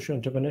leadership and social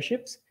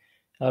entrepreneurships,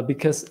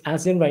 because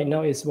ASEAN right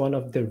now is one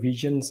of the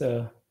regions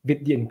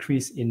with the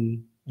increase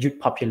in youth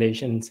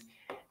populations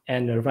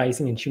and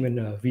rising in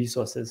human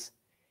resources.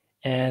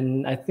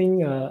 And I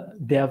think,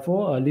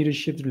 therefore, a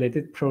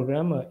leadership-related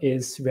program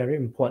is very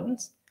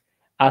important,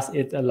 as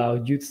it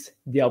allows youth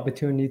the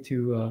opportunity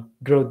to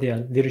grow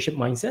their leadership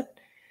mindset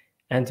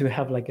and to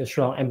have like a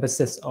strong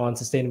emphasis on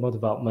sustainable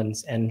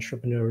development and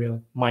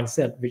entrepreneurial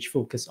mindset, which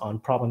focus on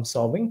problem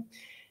solving,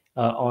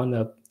 on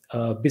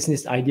a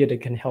business idea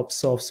that can help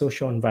solve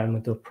social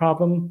environmental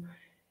problem,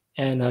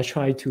 and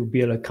try to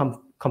build a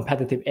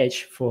competitive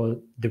edge for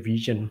the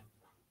region.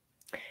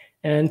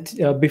 And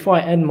before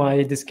I end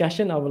my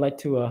discussion, I would like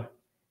to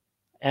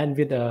end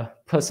with a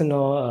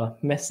personal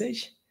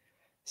message.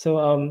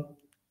 So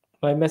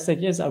my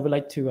message is, I would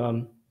like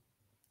to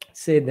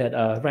say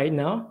that right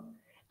now,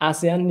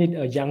 ASEAN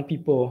needs young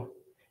people,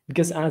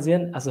 because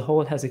ASEAN as a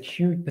whole has a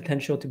huge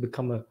potential to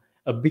become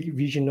a big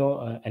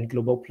regional and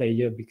global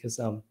player, because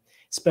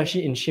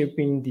especially in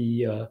shaping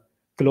the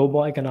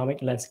global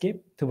economic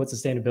landscape towards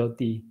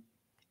sustainability.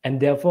 And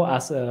therefore,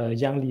 as a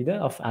young leader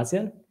of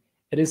ASEAN,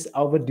 it is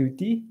our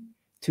duty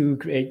to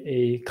create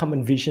a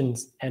common vision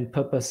and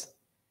purpose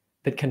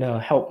that can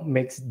help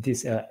make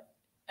this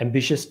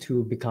ambitious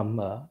to become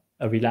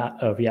a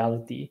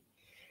reality.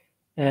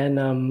 And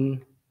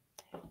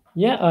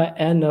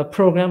and a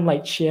program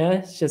like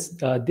Share just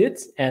did,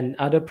 and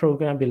other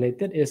program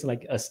related, is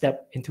like a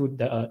step into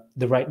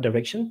the right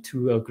direction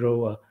to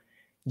grow a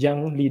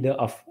young leader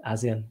of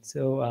ASEAN.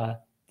 So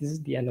this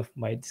is the end of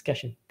my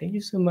discussion. Thank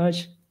you so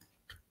much.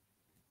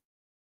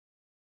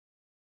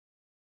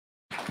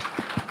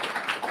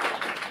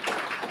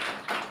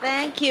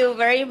 Thank you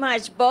very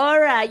much,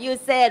 Bora. You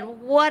said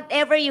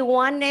whatever you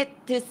wanted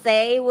to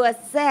say was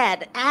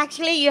said.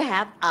 Actually, you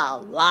have a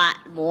lot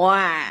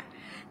more.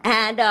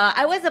 And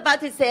I was about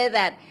to say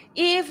that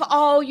if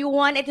all you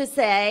wanted to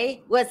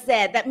say was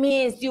said, that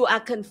means you are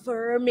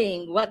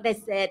confirming what they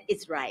said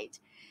is right.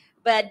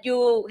 But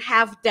you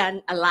have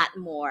done a lot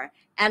more.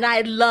 And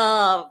I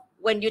love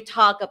when you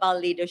talk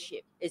about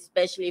leadership,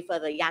 especially for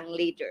the young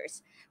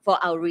leaders, for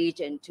our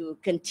region to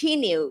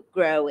continue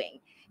growing.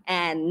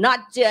 And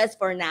not just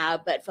for now,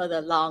 but for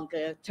the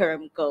longer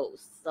term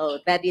goals. So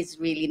that is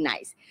really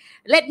nice.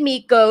 Let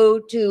me go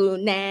to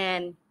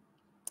Nan.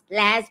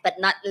 Last but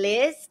not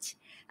least,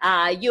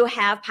 you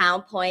have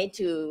PowerPoint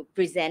to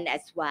present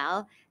as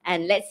well.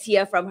 And let's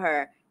hear from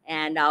her.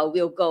 And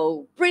we'll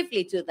go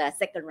briefly to the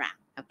second round.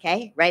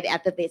 Okay, right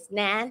after this.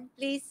 Nan,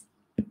 please.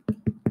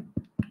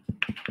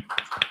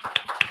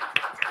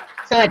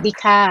 สวัสดี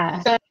ค่ะ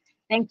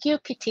Thank you,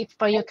 Pitip,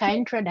 for your kind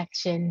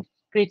introduction.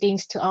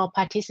 Greetings to all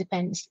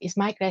participants. It's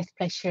my great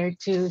pleasure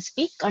to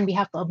speak on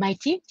behalf of my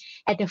team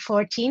at the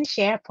 14th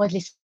Share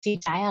Policy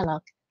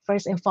Dialogue.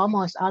 First and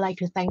foremost, I'd like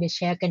to thank the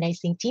Share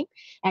organizing team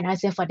and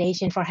ASEAN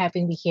Foundation for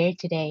having me here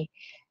today.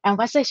 I'm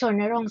Vasachon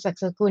Narong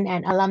Saksakun,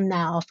 an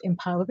alumna of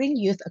Empowering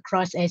Youth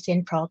Across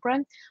ASEAN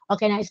program,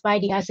 organized by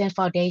the ASEAN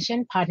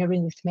Foundation,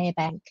 partnering with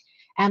Maybank.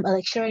 I'm a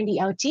lecturer in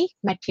DLT,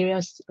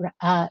 materials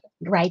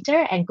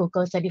writer, and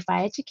Google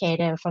certified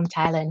educator from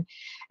Thailand.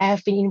 I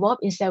have been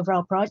involved in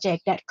several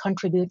projects that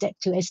contributed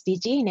to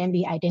SDG,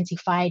 namely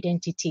Identify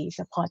Identity,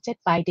 supported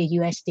by the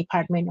US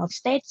Department of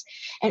State,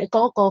 and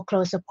Go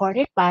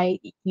supported by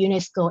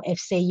UNESCO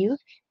FCU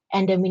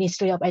and the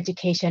Ministry of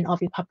Education of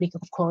Republic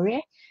of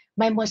Korea.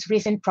 My most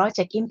recent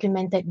project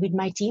implemented with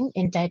my team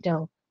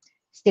entitled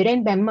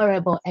Student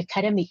Memorable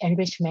Academic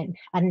Enrichment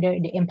under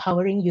the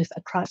Empowering Youth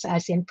Across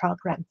ASEAN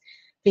program.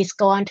 Please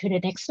go on to the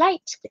next slide.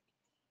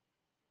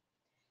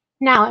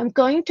 Now I'm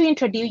going to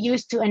introduce you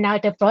to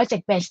another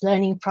project-based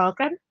learning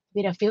program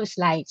with a few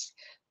slides.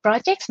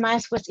 Project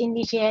SMART was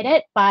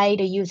initiated by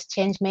the youth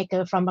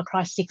changemaker from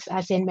across 6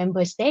 ASEAN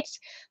member states,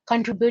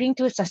 contributing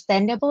to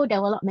sustainable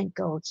development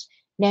goals,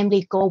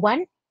 namely Goal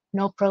 1,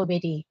 no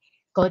poverty.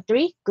 Goal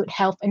 3, good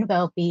health and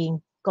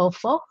well-being. Goal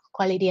 4,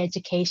 quality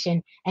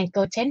education. And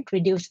goal 10,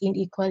 reduce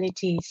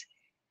inequalities.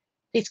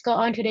 Please go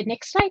on to the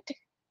next slide.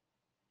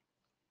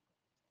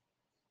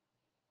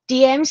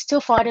 The aims to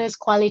further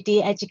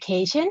quality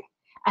education,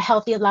 a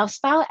healthy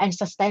lifestyle, and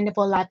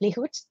sustainable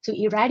livelihoods to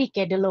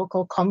eradicate the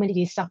local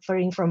community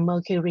suffering from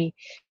mercury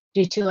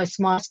due to a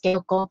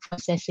small-scale gold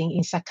processing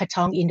in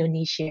Sakatong,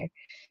 Indonesia.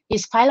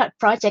 This pilot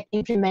project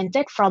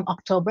implemented from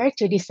October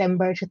to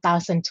December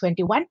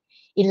 2021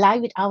 in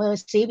line with our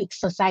civic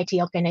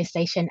society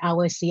organization,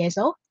 our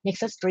CSO,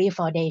 Nexus 3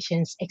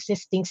 Foundation's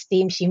existing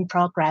STEAM SHIM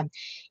program,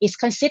 is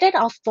considered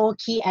of 4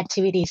 key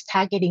activities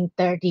targeting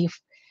 30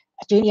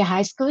 junior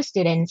high school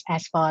students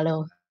as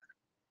follows.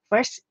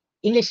 First,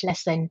 English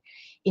lesson,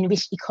 in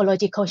which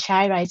ecological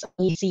child rights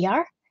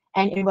ECR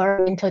and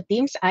environmental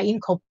themes are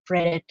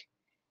incorporated.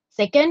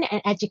 Second,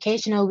 an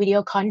educational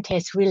video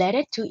contest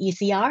related to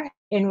ECR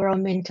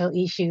environmental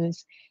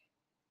issues.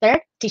 Third,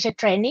 teacher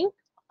training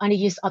on the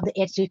use of the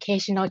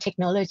educational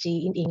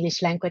technology in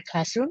English language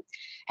classroom.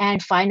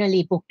 And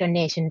finally, book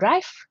donation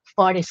drive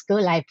for the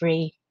school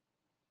library.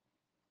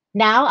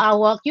 Now I'll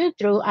walk you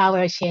through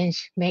our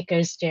change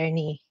makers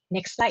journey.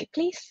 Next slide,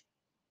 please.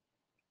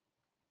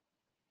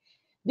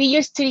 We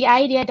used to the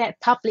idea that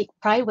public,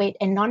 private,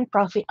 and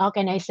non-profit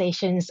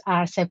organizations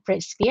are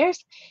separate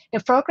spheres. The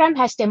program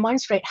has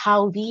demonstrated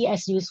how we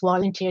as youth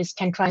volunteers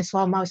can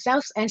transform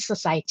ourselves and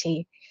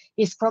society.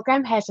 This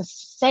program has a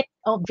set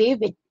of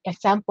vivid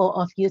examples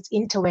of youth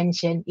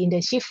intervention in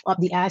the shift of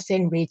the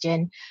ASEAN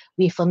region.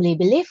 We firmly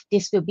believe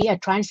this will be a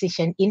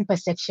transition in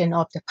perception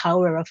of the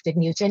power of the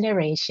new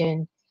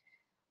generation.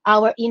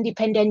 Our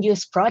independent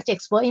youth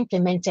projects were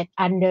implemented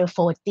under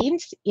 4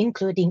 themes,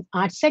 including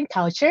arts and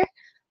culture,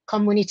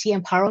 community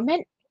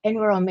empowerment,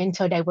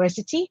 environmental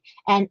diversity,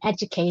 and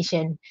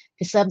education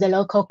to serve the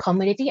local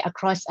community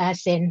across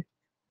ASEAN.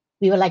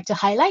 We would like to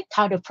highlight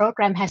how the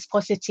program has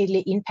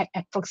positively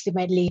impacted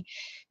approximately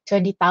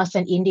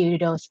 20,000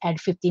 individuals and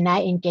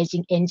 59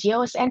 engaging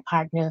NGOs and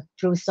partners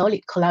through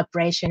solid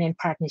collaboration and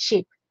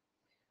partnership.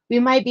 We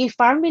might be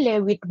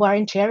familiar with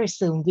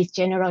volunteerism, which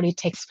generally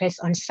takes place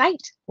on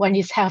site. When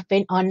it's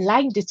happened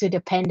online due to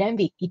the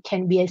pandemic, it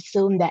can be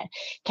assumed that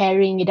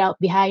carrying it out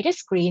behind the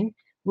screen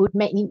would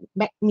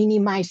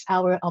minimize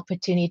our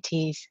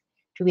opportunities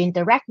to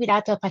interact with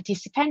other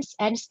participants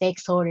and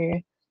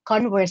stakeholders.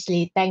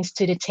 Conversely, thanks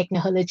to the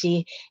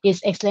technology,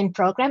 this excellent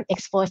program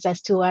exposes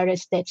us to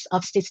various steps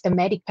of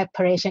systematic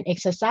preparation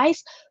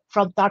exercise,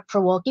 from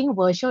thought-provoking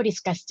virtual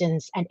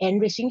discussions and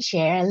enriching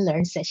share and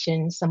learn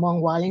sessions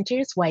among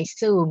volunteers via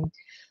Zoom.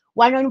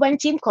 One-on-one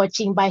team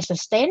coaching by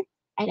Sustain,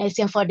 an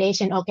ASEAN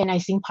Foundation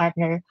organizing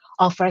partner,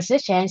 offers a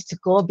chance to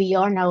go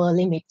beyond our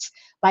limits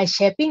by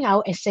shaping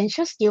our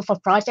essential skill for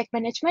project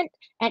management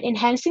and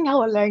enhancing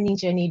our learning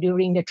journey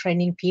during the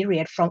training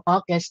period from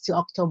August to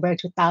October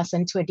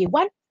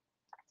 2021.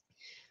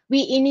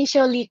 We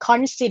initially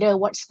consider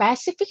what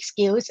specific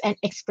skills and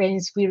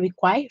experience we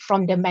require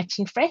from the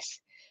matching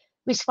phase,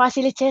 which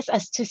facilitates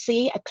us to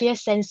see a clear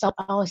sense of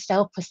our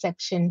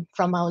self-perception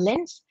from our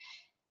lens.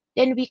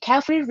 Then we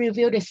carefully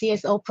review the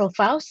CSO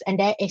profiles and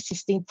their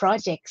existing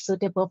projects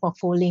suitable for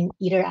fulfilling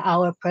either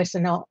our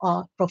personal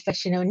or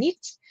professional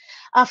needs.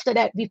 After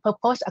that, we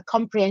propose a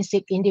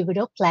comprehensive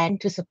individual plan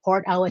to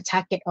support our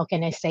target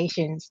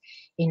organizations.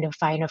 In the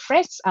final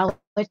phase, our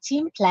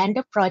team planned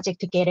the project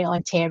together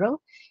on Trello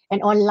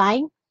and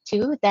online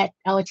too that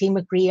our team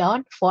agree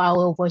on for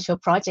our virtual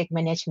project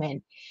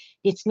management.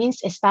 This means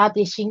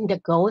establishing the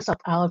goals of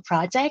our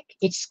project,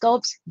 its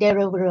scopes,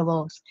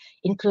 deliverables,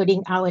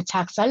 including our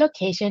task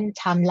allocation,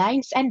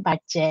 timelines, and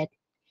budget.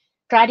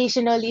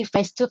 Traditionally,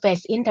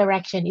 face-to-face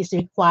interaction is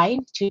required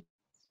to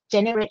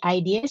generate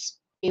ideas,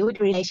 build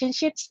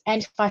relationships,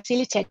 and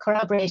facilitate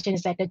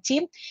collaborations as a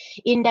team.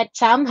 In that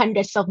time,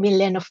 hundreds of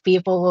millions of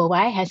people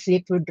worldwide have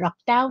lived through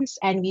lockdowns,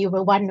 and we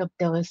were one of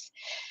those.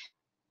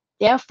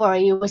 Therefore,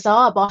 it was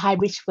all about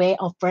hybrid way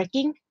of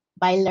working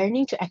by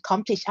learning to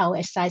accomplish our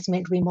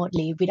assignment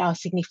remotely without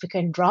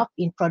significant drop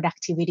in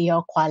productivity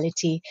or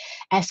quality,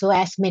 as well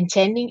as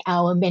maintaining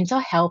our mental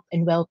health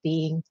and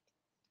well-being.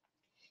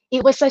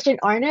 It was such an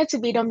honor to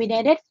be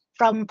nominated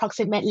from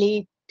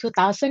approximately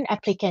 2,000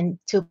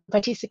 applicants to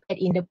participate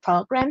in the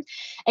program.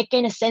 I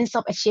gained a sense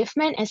of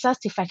achievement and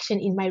satisfaction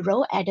in my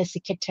role as the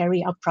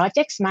Secretary of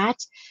Project SMART.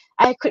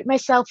 I equipped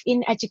myself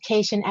in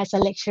education as a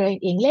lecturer in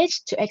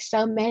English to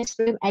excel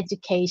mainstream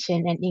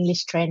education and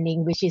English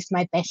training, which is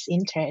my best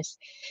interest.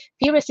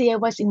 Previously, I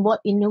was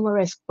involved in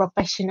numerous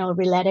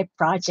professional-related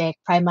projects,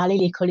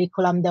 primarily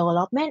curriculum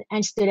development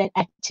and student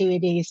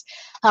activities.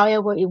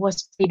 However, it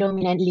was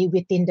predominantly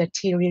within the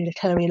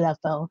territory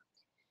level.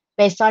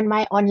 Based on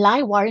my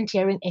online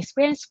volunteering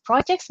experience,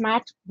 Project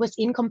SMART was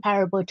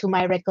incomparable to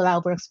my regular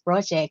works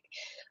project.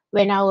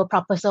 When our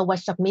proposal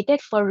was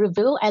submitted for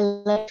review, I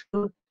learned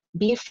to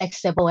be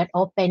flexible and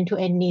open to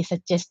any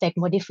suggested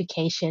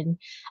modification.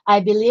 I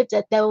believe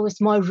that there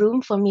was more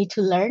room for me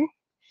to learn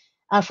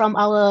from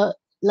our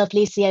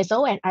lovely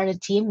CSO and other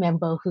team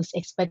member whose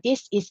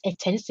expertise is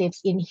extensive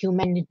in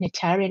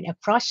humanitarian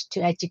approach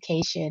to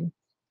education.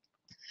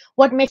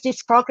 What makes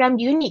this program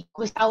unique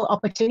was our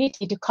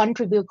opportunity to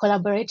contribute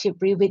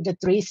collaboratively with the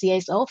 3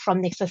 CSO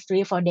from Nexus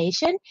 3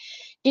 Foundation.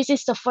 This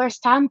is the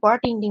first time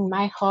broadening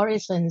my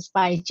horizons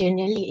by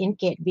genuinely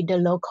engage with the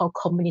local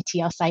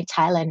community outside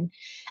Thailand.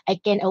 I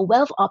gain a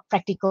wealth of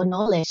practical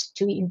knowledge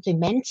to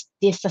implement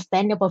this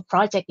sustainable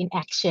project in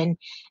action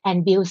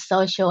and build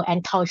social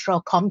and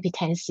cultural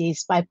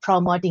competencies by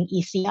promoting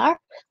ECR,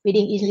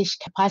 reading English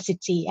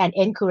capacity, and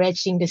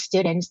encouraging the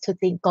students to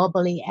think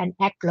globally and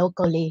act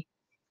locally.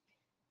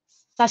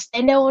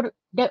 Sustainable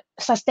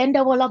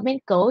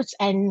development goals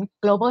and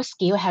global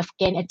skills have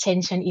gained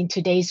attention in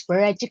today's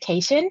world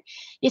education.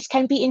 This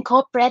can be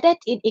incorporated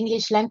in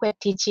English language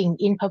teaching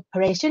in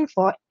preparation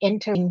for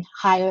entering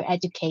higher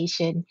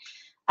education.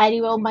 I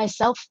devote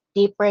myself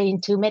deeper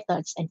into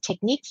methods and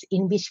techniques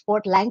in which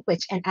both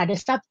language and other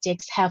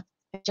subjects have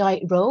a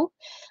joint role.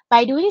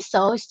 By doing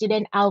so,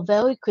 students are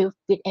well equipped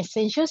with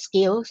essential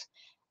skills,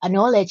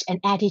 knowledge and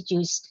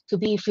attitudes to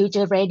be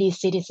future-ready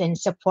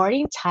citizens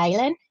supporting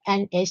Thailand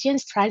and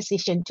Asia's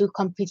transition to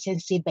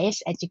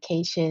competency-based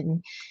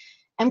education.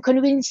 I'm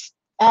convinced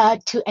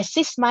to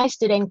assist my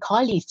student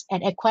colleagues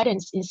and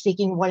acquaintances in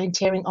seeking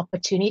volunteering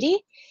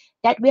opportunity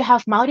that will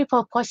have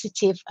multiple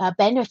positive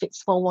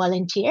benefits for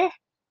volunteer,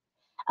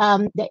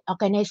 the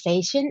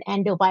organization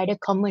and the wider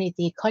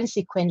community.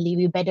 Consequently,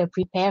 we better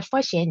prepare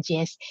for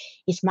changes.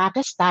 It's marked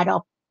a start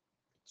of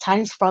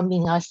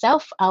transforming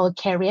ourselves, our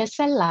careers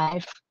and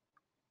life.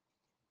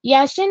 The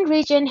ASEAN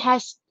region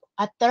has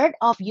a third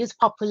of youth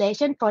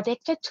population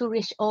projected to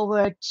reach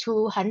over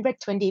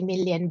 220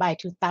 million by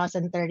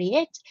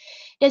 2038.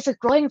 There's a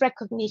growing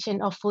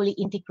recognition of fully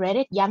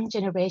integrated young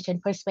generation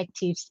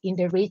perspectives in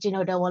the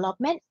regional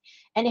development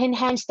and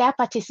enhance their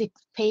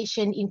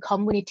participation in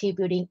community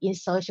building in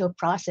social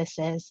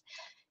processes.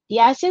 The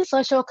ASEAN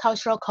social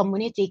cultural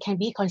community can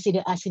be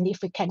considered a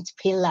significant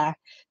pillar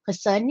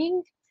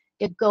concerning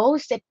the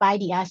goals set by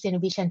the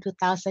ASEAN Vision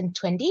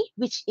 2020,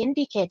 which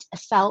indicate a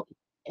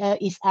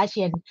Southeast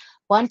Asian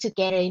born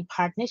together in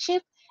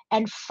partnership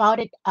and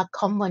founded a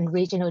common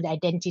regional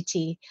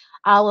identity.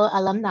 Our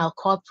alumni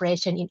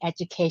cooperation in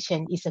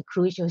education is a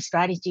crucial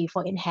strategy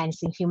for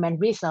enhancing human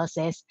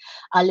resources,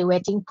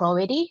 alleviating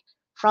poverty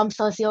from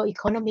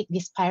socio-economic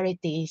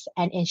disparities,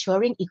 and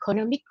ensuring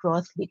economic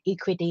growth with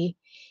equity.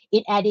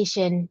 In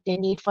addition, the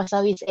need for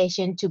Southeast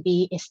Asian to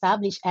be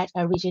established as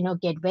a regional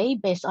gateway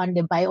based on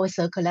the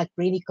biocircular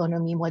green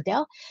economy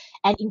model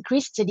and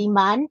increase the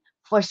demand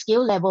for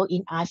skill level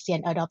in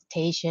ASEAN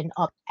adaptation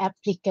of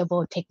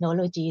applicable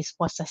technologies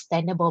for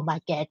sustainable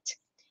market.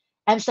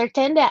 I'm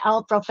certain that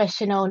our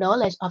professional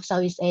knowledge of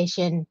Southeast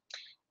Asian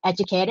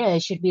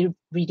educators should be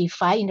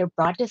redefined in a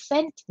broader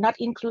sense, not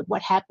include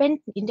what happened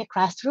in the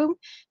classroom,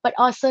 but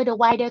also the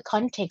wider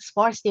context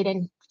for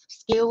student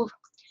skill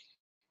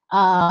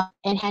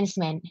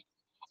enhancement.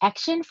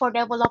 Action for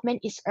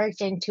development is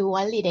urgent to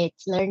validate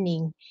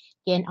learning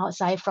gained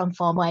outside from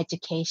formal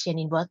education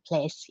in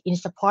workplace in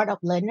support of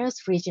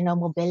learners' regional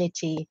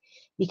mobility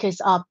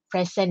because of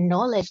present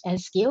knowledge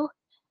and skill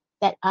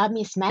that are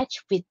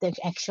mismatched with the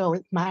actual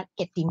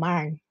market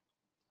demand.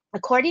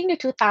 According to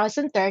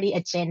 2030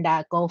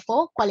 Agenda, Goal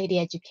 4, quality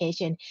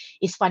education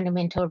is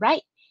fundamental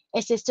right.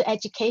 Access to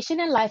education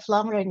and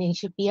lifelong learning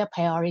should be a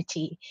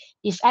priority.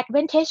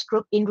 Disadvantaged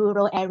group in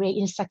rural area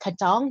in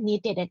Sakatong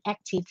needed an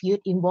active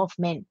youth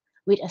involvement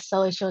with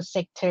social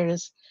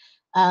sectors.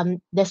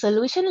 The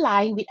solution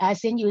lies with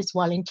ASEAN Youth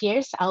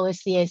Volunteers, our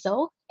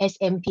CSO,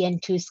 SMP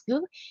and 2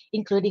 school,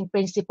 including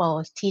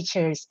principals,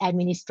 teachers,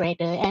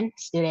 administrators, and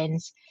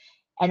students.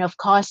 And of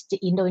course, the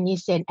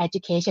Indonesian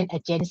Education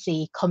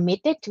Agency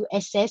committed to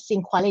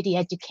assessing quality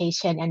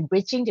education and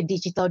bridging the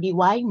digital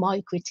divide more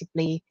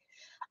equitably.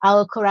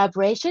 Our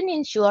collaboration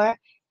ensures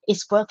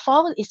its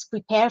workforce is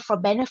prepared for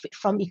benefit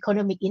from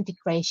economic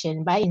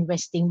integration by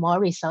investing more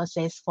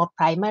resources for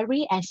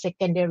primary and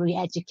secondary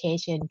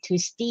education to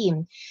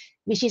STEAM,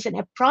 which is an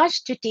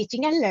approach to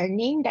teaching and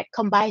learning that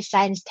combines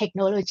science,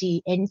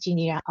 technology,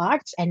 engineering,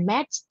 arts, and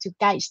maths to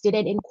guide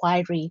student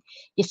inquiry,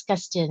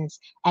 discussions,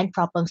 and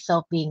problem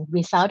solving,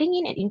 resulting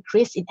in an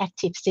increase in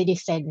active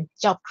citizen,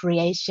 job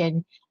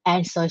creation,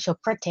 and social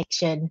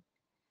protection.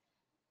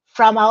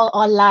 From our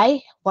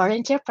online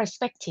volunteer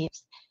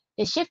perspectives,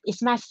 the shift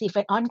is massive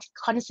and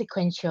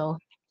consequential.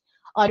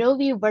 Although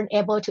we weren't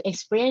able to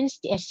experience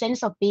the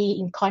essence of being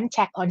in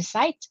contact on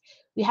site,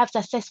 we have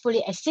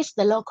successfully assisted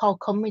the local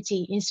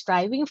community in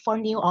striving for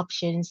new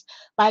options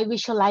by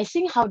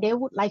visualizing how they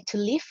would like to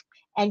live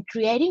and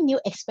creating new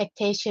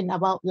expectations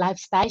about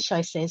lifestyle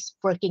choices,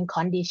 working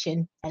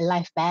conditions, and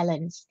life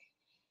balance.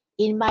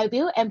 In my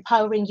view,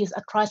 empowering youth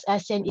across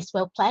ASEAN is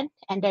well planned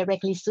and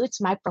directly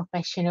suits my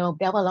professional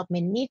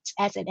development needs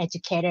as an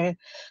educator.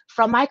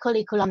 From my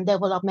curriculum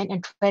development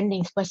and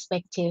training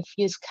perspective,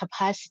 youth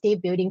capacity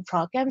building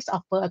programs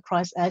offered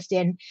across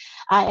ASEAN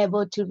are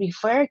able to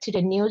refer to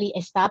the newly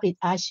established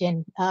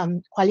ASEAN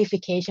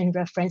qualification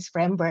reference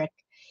framework.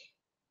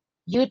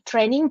 Youth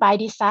training by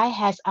design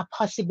has a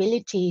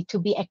possibility to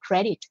be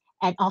accredited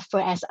and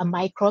offered as a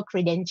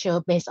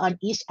micro-credential based on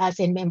each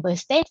ASEAN member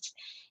state's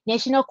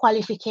national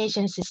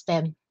qualification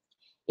system.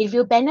 It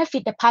will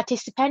benefit the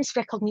participants'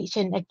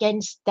 recognition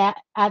against the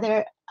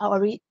other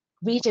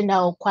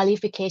regional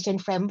qualification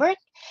framework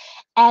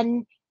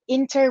and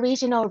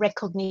inter-regional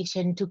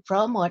recognition to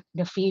promote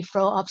the free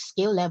flow of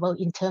skill level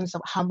in terms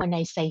of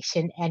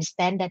harmonization and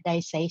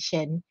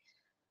standardization.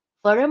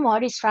 Furthermore,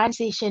 this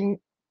transition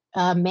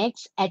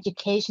makes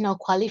educational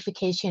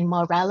qualification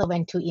more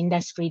relevant to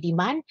industry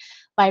demand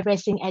by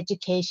raising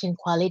education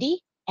quality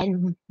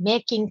and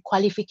making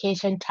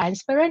qualification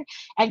transparent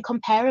and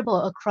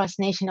comparable across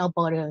national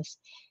borders.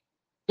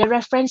 The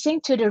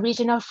referencing to the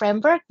regional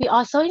framework, we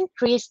also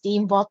increase the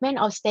involvement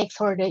of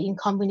stakeholders in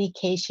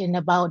communication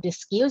about the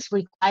skills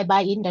required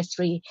by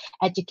industry,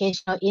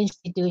 educational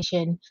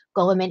institution,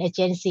 government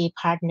agency,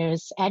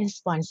 partners, and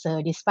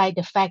sponsors, despite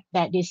the fact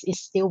that this is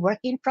still work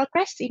in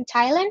progress in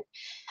Thailand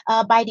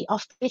by the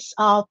Office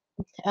of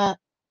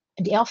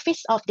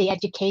the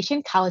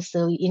Education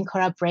Council in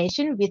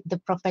collaboration with the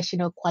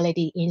Professional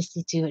Quality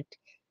Institute.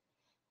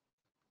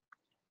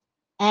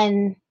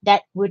 And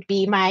that would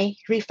be my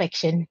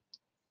reflection.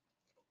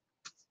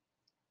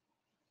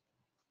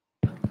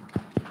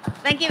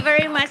 Thank you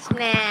very much,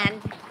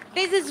 Nan.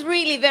 This is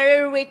really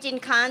very rich in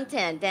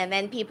content. And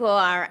then people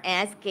are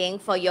asking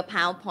for your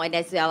PowerPoint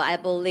as well. I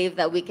believe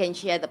that we can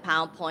share the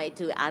PowerPoint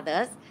to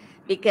others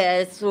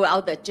because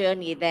throughout the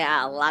journey, there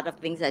are a lot of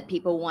things that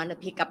people want to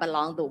pick up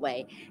along the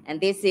way.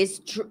 And this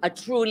is a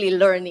truly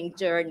learning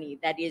journey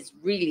that is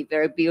really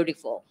very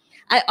beautiful.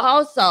 I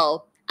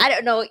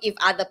don't know if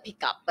other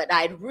pick up, but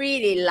I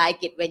really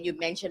like it when you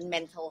mention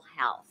mental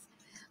health,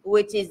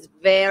 which is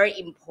very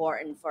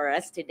important for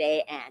us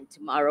today and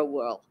tomorrow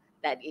world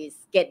that is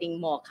getting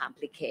more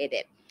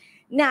complicated.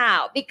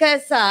 Now,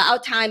 because our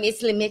time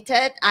is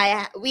limited,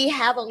 we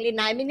have only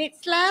 9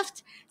 minutes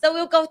left. So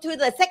we'll go to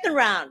the second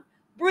round.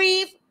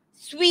 Brief,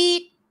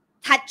 sweet,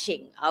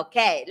 touching.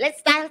 Okay, let's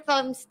start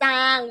from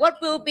Stang. What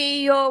will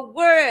be your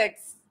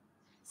words,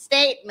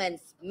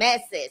 statements,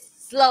 message,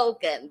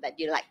 slogan that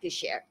you like to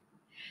share?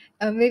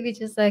 Maybe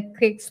just a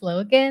quick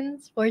slogan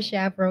for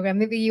share program.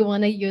 Maybe you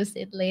want to use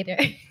it later.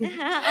 If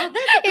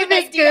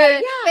it's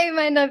good, it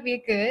might not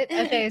be good.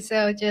 Okay,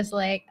 so just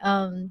like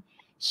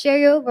share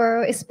your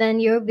world,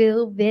 expand your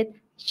view with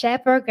share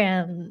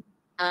program.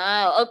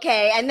 Oh,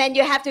 okay. And then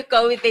you have to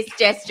go with this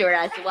gesture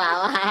as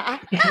well.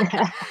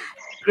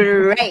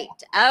 Great.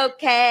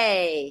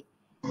 Okay.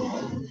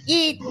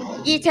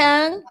 Yi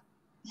Cheng.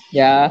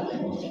 Yeah.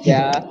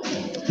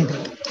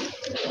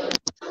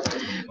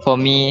 For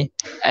me,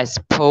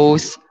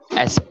 expose,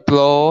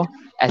 explore,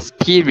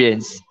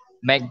 experience,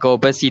 make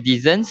global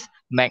citizens,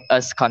 make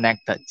us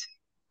connected.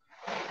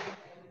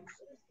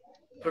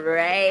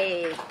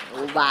 Great.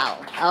 Wow.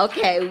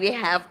 Okay, we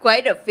have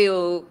quite a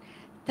few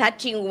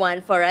touching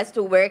one for us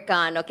to work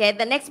on. Okay,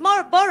 the next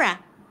more, Bora.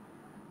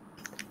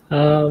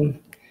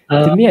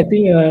 To me, I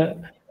think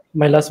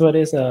my last word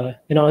is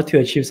in order to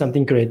achieve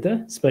something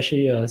greater,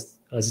 especially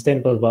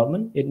sustainable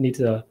development, it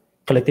needs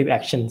collective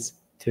actions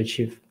to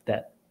achieve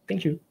that.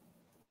 Thank you.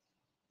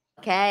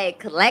 Okay,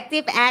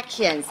 collective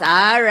actions.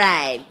 All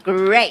right,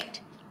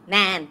 great.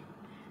 Nan.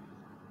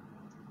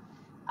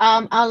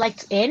 I'd like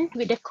to end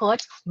with a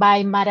quote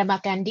by Mahatma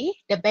Gandhi.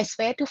 The best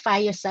way to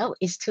find yourself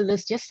is to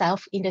lose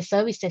yourself in the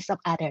services of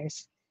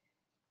others.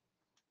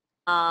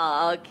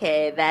 Oh,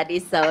 okay, that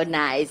is so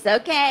nice.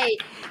 Okay,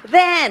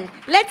 then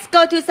let's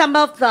go to some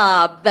of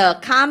the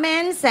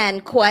comments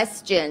and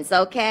questions,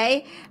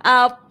 okay?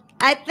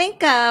 I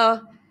think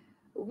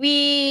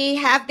we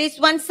have this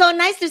one. So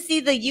nice to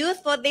see the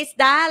youth for this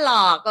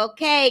dialogue.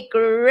 Okay,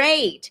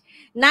 great.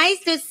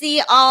 Nice to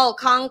see all.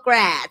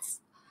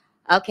 Congrats.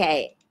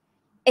 Okay,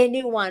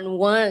 anyone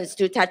wants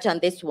to touch on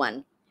this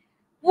one?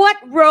 What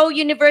role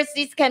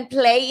universities can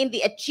play in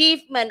the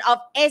achievement of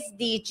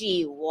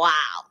SDG? Wow.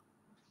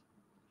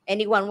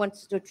 Anyone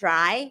wants to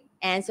try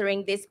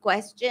answering this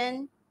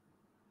question?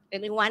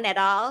 Anyone at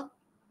all?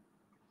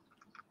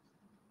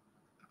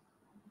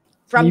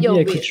 From Maybe your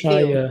I could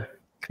try view.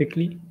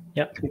 quickly.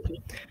 Yeah.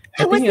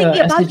 I was thinking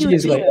about SDG you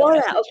is too, like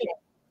Bora.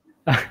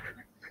 Okay.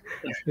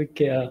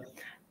 okay.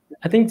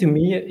 I think to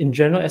me, in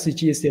general,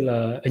 SDG is still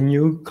a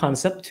new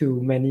concept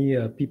to many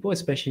people,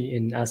 especially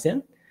in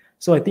ASEAN.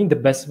 So I think the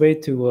best way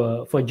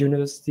to for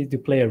university to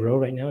play a role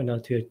right now in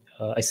order to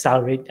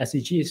accelerate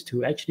SDG is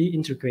to actually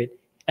integrate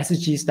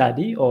SDG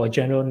study or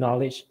general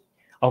knowledge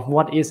of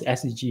what is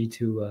SDG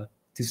to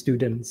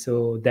students.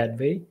 So that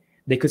way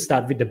they could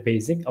start with the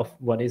basic of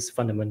what is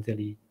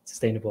fundamentally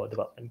sustainable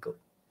development goal.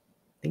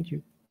 Thank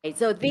you.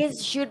 So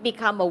this should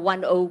become a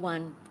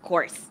 101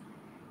 course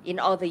in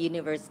all the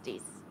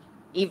universities,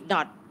 if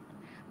not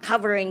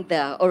covering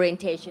the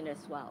orientation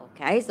as well.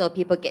 Okay, so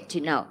people get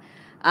to know.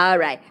 All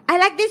right, I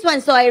like this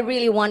one, so I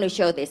really want to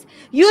show this.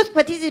 Youth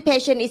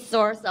participation is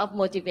source of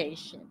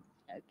motivation.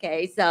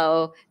 Okay,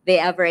 so they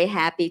are very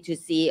happy to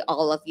see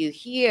all of you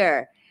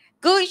here.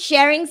 Good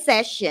sharing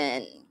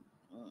session.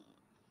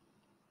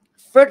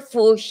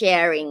 fruitful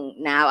sharing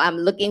now. I'm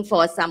looking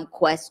for some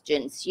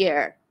questions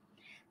here.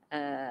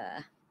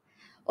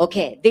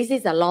 Okay, this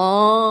is a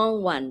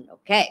long one.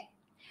 Okay.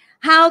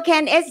 How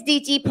can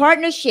SDG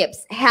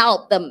partnerships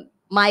help the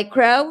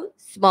micro,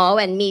 small,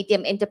 and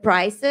medium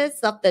enterprises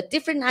of the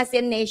different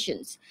ASEAN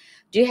nations?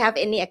 Do you have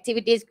any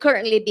activities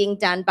currently being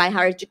done by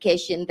higher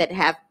education that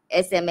have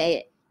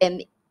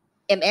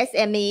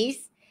MSMEs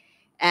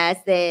as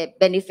the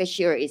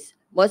beneficiaries?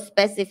 Most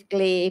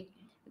specifically,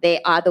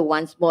 they are the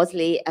ones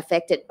mostly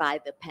affected by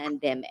the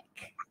pandemic.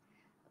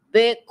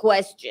 Big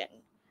question.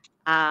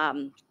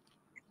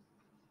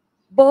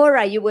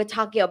 Bora, you were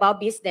talking about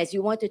business.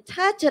 You want to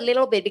touch a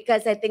little bit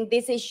because I think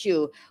this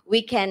issue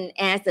we can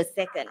answer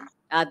second,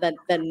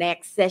 the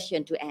next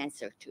session to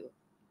answer to.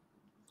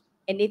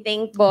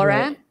 Anything,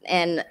 Bora, Right.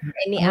 and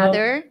any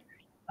other?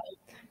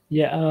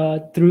 Yeah,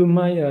 through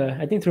my,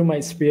 I think through my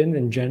experience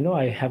in general,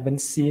 I haven't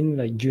seen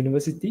like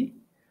university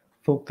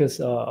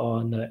focus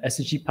on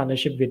SDG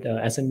partnership with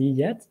SME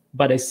yet,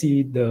 but I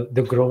see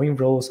the growing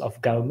roles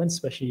of government,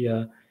 especially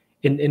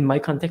in my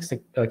context,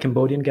 the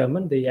Cambodian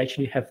government, they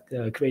actually have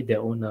create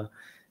their own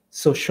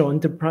social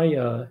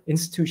enterprise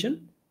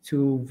institution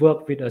to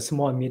work with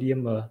small and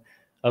medium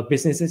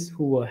businesses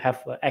who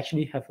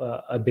actually have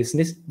a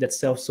business that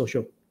solve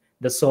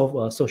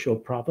social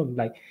problem,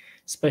 like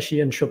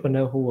especially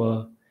entrepreneur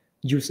who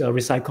use a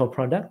recycled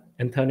product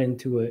and turn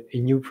into a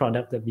new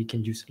product that we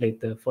can use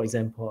later. For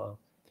example,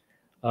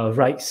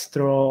 right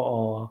straw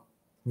or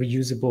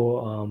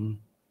reusable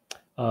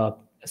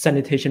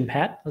sanitation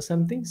pad or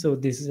something. So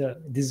this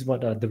is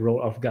what the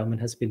role of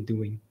government has been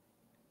doing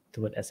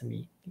toward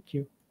SME. Thank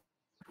you.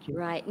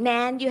 Right.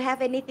 Nan, you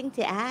have anything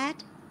to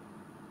add?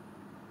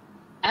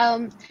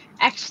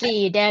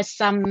 Actually, there's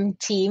some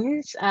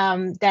teams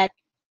that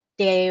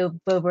they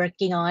were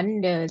working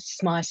on the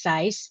small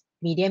size,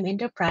 medium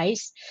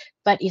enterprise,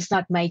 but it's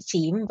not my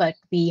team. But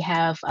we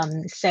have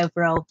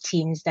several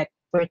teams that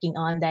working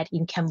on that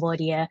in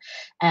Cambodia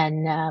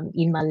and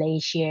in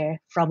Malaysia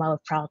from our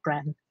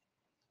program.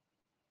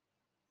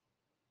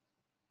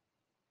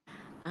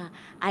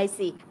 I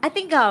see. I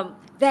think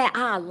there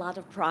are a lot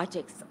of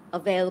projects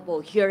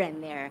available here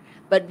and there,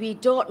 but we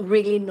don't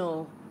really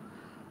know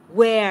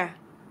where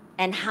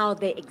and how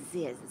they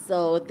exist.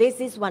 So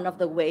this is one of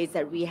the ways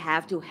that we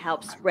have to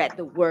help spread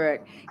the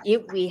word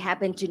if we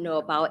happen to know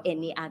about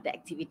any other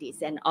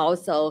activities. And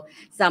also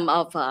some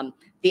of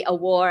the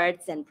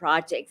awards and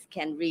projects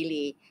can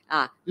really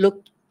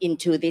look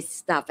into this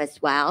stuff as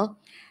well.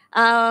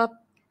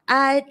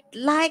 I'd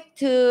like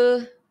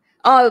to...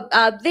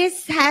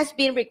 this has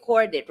been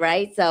recorded,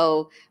 right?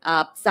 So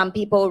some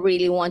people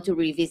really want to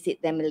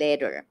revisit them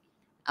later.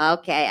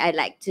 Okay, I'd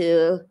like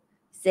to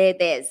say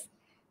this.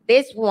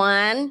 This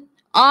one,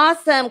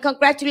 awesome.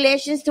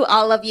 Congratulations to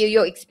all of you.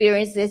 Your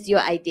experiences,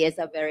 your ideas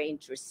are very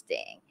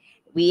interesting.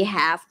 We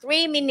have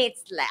 3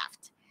 minutes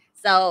left.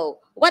 So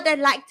what I'd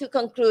like to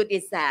conclude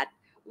is that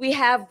we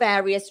have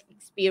various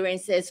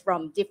experiences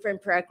from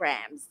different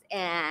programs,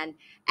 and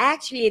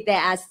actually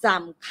there are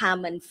some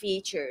common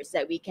features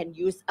that we can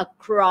use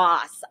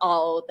across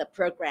all the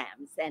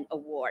programs and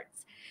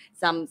awards.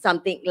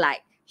 Something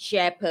like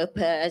share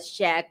purpose,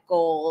 share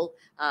goal,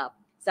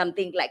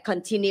 something like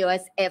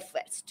continuous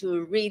efforts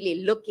to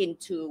really look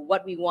into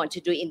what we want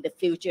to do in the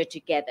future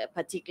together,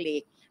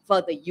 particularly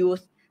for the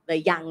youth, the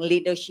young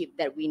leadership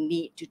that we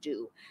need to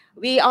do.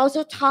 We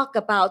also talk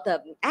about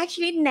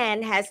actually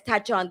Nan has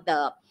touched on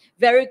the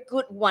very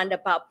good one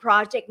about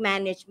project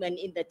management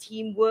in the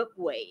teamwork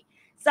way.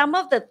 Some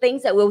of the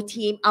things that will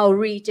team our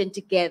region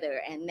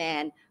together and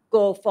then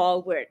go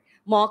forward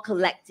more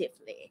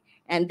collectively.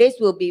 And this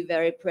will be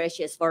very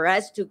precious for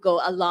us to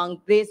go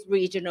along this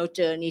regional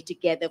journey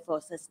together for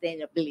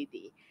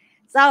sustainability.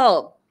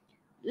 So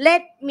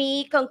let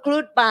me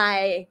conclude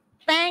by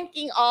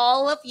thanking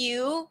all of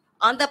you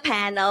on the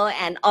panel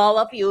and all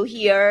of you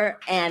here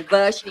and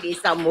virtually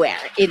somewhere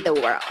in the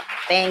world.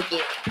 Thank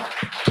you.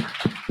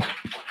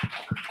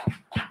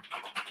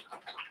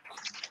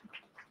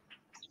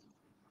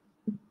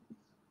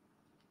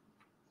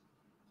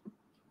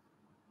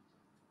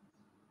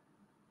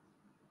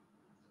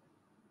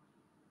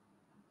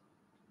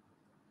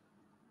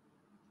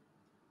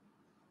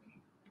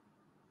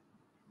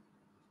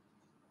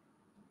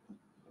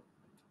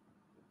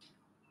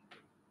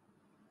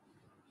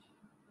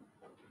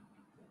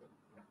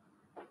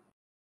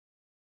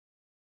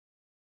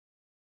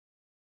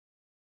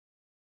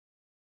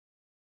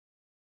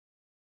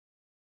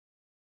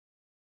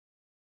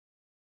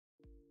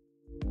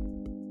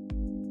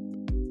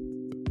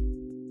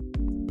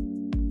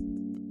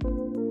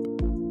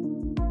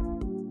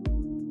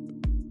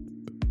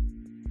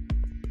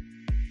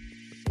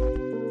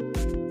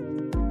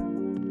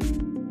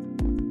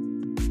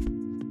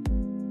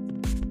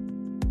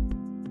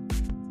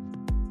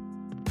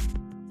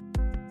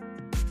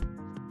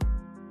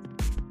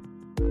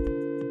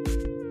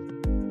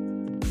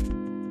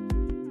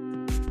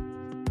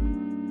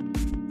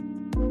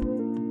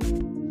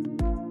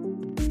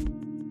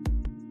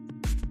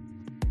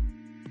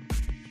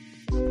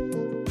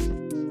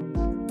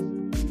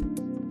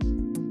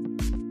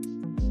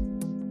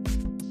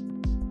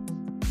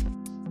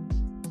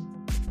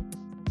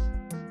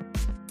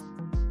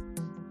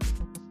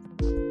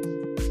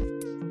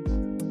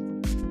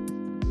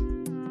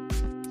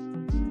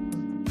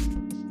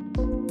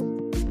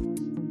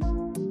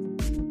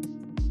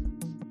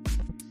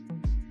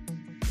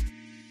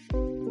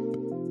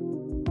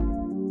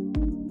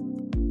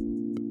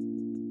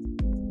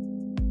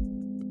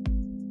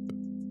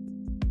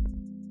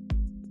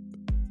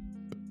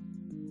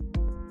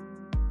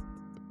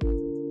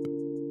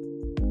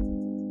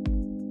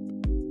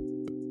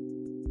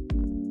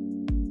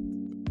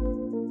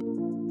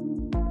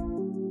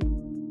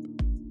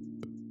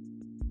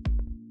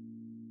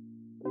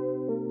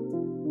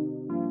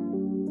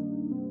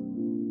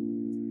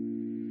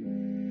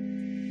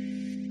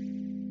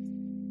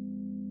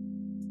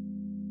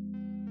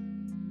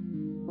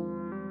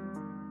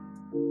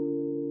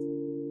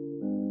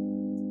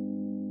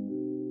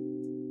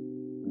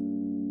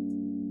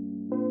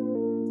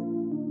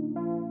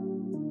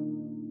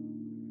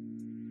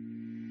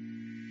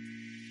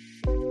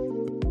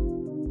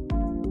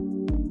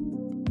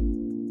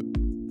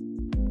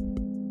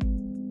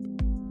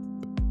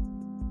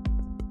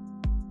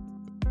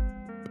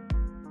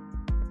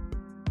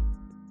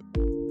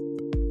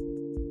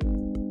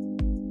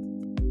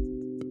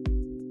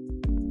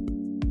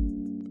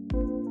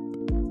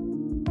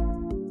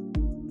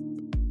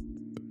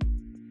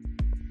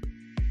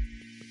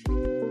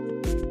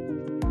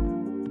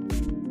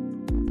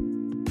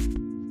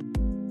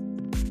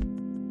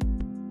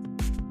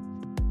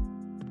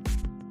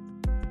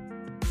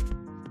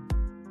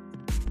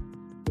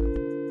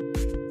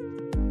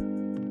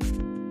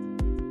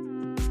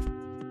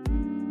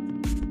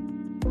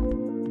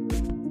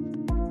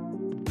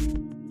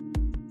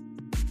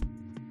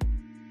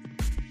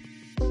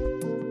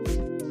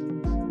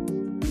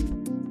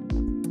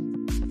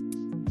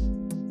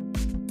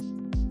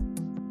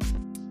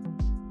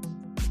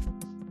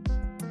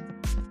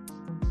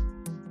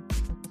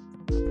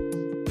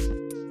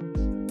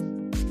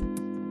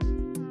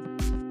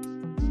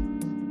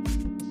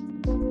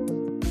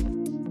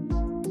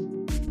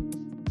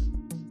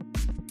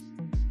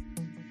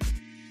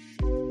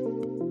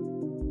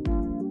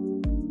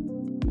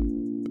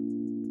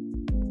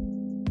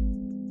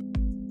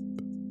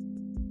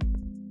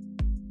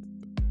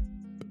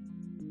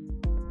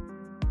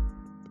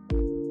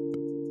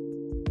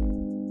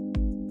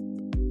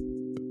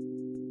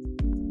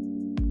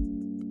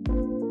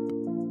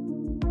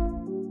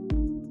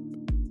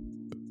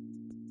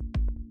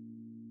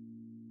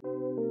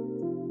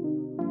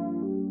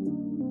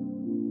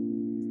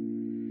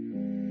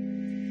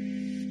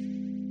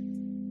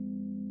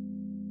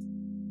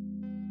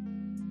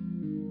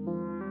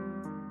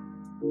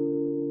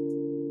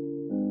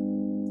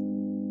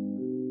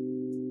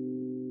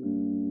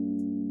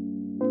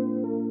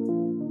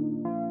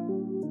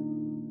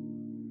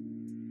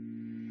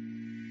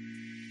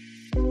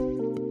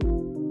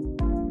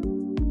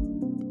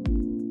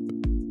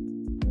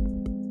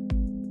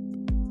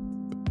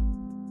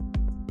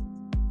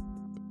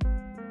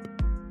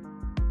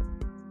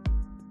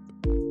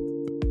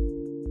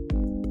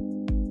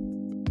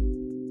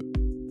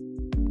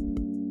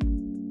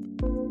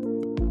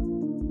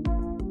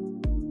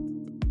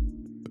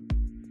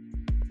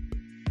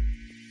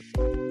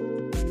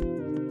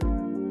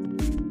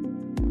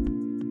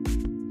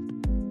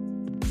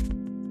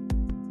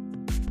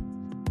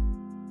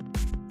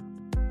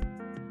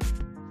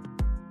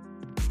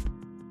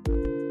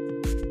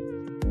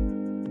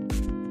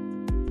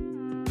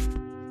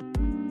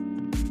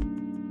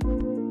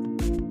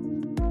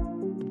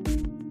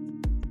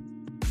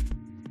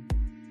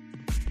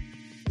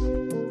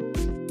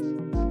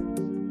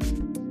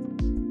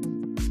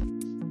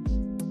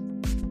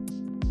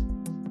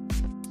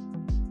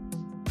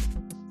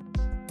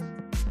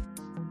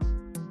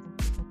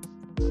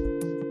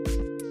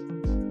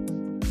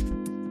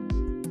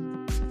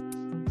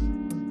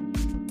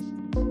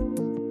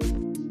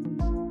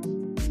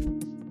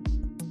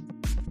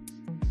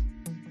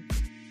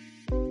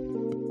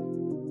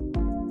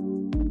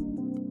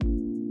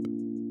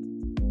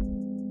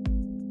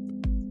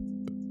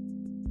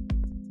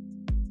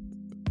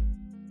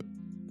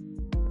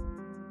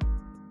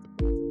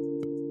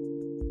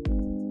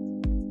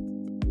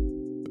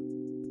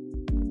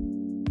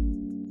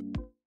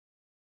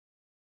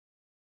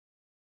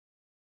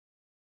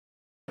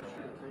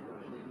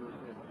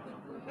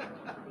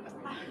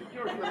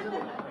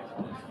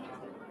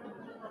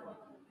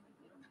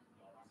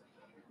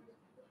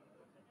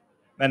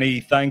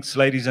 Many thanks,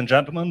 ladies and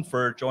gentlemen,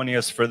 for joining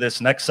us for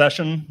this next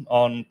session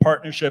on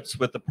partnerships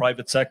with the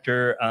private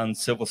sector and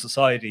civil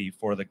society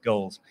for the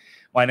goals.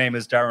 My name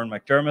is Darren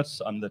McDermott.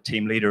 I'm the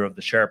team leader of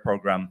the SHARE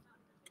program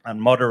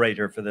and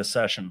moderator for this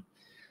session.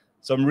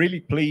 So I'm really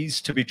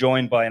pleased to be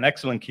joined by an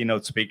excellent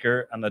keynote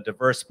speaker and a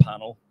diverse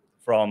panel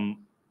from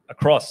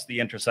across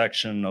the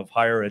intersection of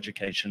higher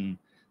education,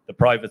 the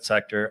private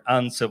sector,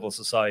 and civil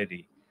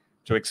society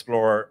to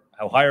explore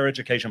how higher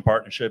education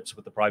partnerships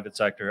with the private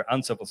sector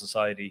and civil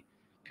society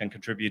can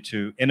contribute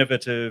to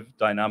innovative,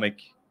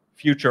 dynamic,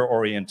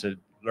 future-oriented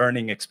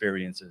learning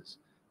experiences,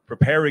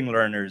 preparing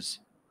learners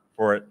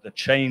for the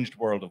changed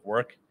world of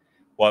work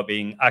while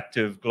being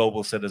active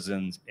global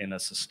citizens in a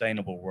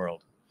sustainable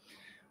world.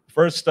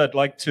 First, I'd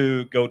like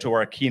to go to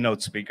our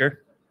keynote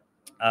speaker,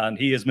 and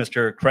he is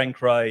Mr.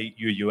 Krengkrai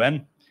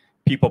Yuyuan,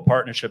 People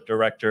Partnership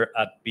Director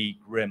at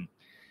BGRIM.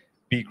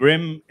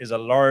 BGRIM is a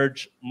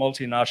large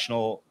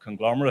multinational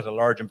conglomerate, a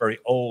large and very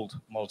old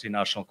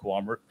multinational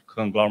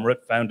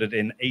conglomerate founded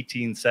in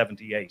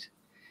 1878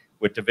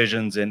 with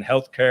divisions in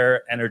healthcare,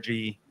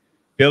 energy,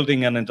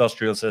 building and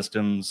industrial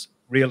systems,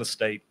 real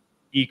estate,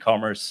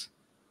 e-commerce,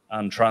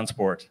 and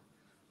transport.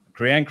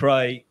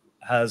 Krengkrai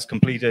has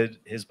completed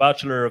his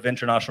Bachelor of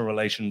International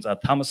Relations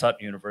at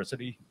Thammasat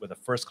University with a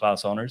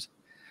first-class honors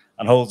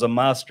and holds a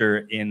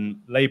Master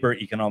in Labor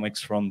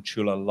Economics from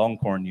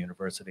Chulalongkorn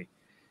University.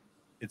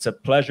 It's a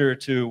pleasure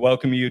to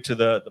welcome you to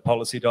the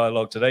Policy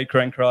Dialogue today,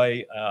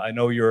 Krengkrai. I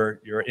know you're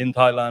in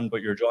Thailand,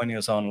 but you're joining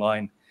us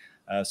online.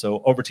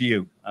 So over to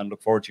you, and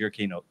look forward to your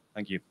keynote.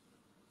 Thank you.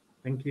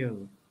 Thank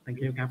you.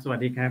 Thank you, Kap.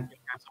 Sawadee Kap.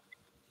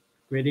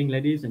 Greetings,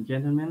 ladies and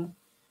gentlemen.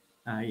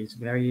 It's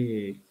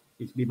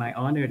been my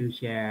honor to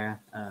share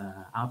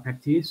our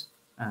practice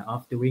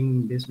of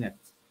doing business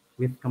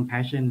with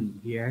compassion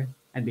here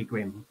at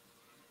BGRIM.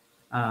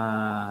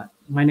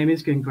 My name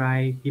is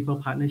Krengkrai, People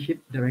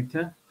Partnership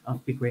Director of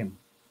BGRIM.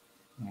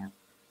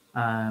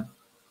 Yeah.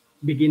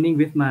 Beginning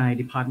with my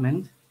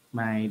department's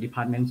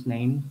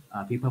name,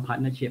 People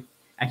Partnership.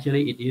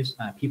 Actually, it is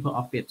People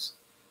Office,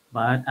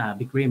 but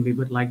BGRIM, we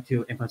would like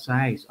to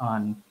emphasize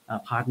on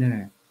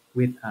partner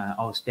with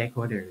all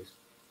stakeholders.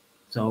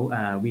 So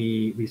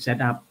we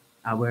set up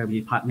our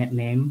department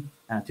name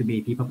to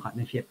be People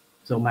Partnership.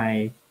 So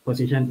my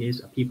position is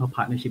a People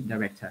Partnership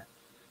Director.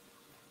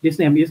 This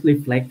name is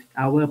reflect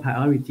our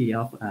priority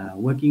of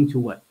working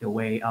toward the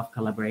way of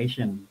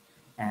collaboration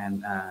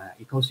and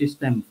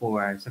ecosystem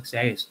for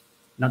success,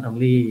 not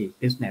only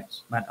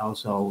business, but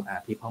also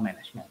people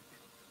management.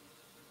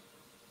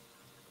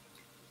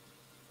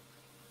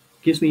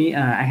 Excuse me,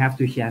 I have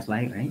to share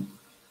slide, right?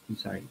 I'm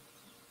sorry.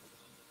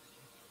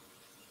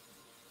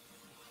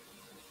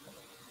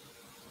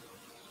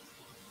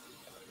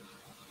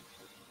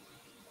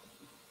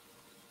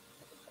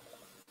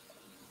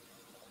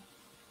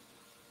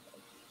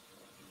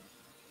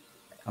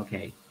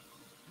 Okay,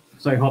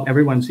 so I hope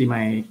everyone see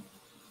my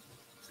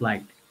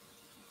slide.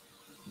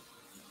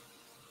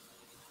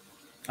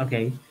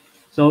 Okay,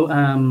 so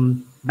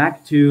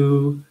back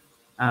to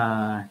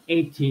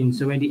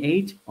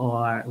 1878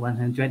 or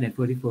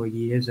 144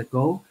 years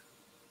ago,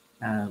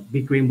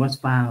 Bigrim was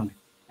found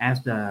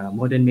as the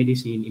modern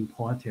medicine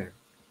importer.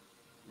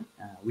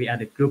 We are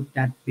the group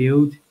that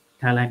built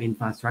Thailand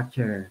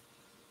infrastructure,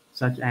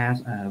 such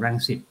as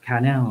Rangsit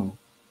Canal.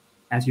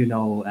 As you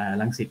know,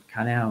 Rangsit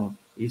Canal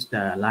is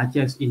the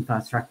largest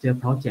infrastructure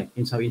project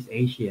in Southeast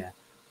Asia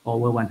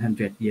over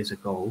 100 years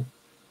ago.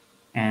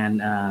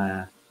 And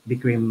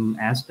Bigrim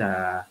as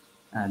the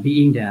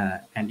being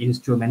an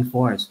instrument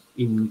force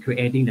in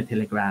creating the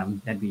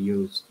telegram that we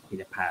used in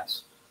the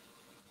past.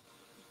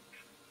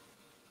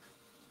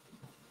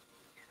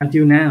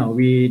 Until now,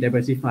 we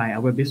diversify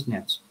our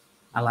business,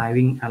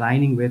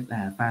 aligning with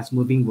a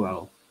fast-moving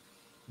world.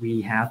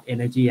 We have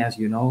energy, as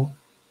you know,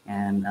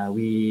 and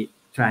we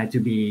try to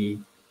be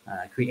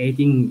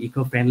creating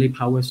eco-friendly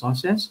power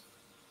sources.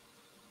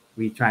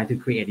 We try to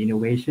create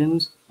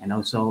innovations and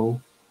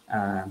also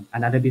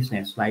another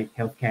business like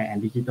healthcare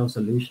and digital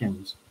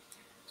solutions.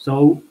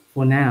 So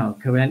for now,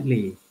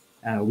 currently,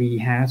 we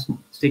have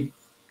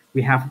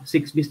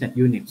six business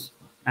units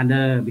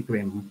under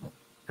Bigrim,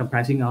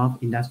 comprising of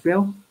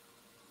industrial,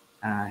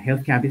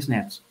 healthcare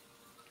business.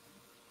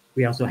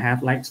 We also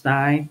have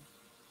lifestyle,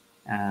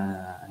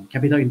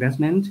 capital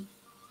investment,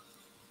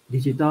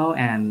 digital,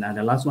 and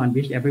the last one,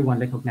 which everyone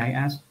recognizes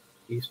as,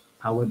 is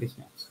power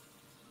business.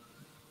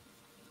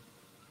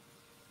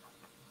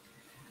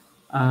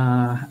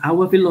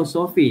 Our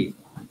philosophy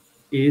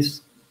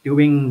is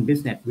doing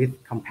business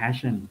with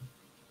compassion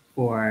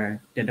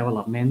for the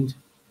development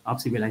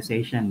of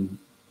civilization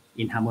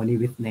in harmony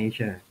with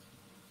nature.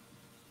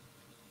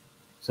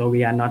 So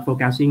we are not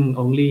focusing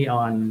only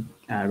on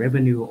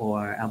revenue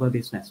or our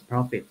business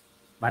profit,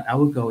 but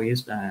our goal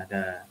is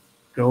the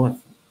growth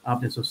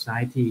of the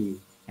society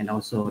and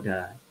also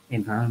the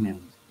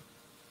environment.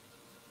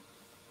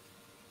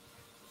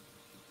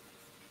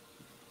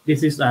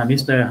 This is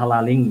Mr.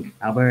 Halaling,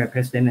 our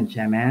president and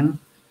chairman,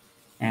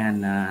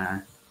 and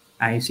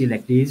I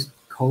select this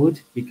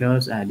quote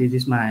because this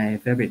is my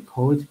favorite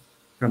quote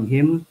from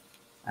him,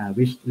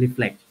 which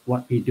reflects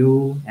what we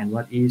do and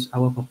what is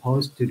our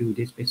purpose to do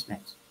this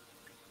business.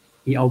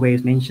 He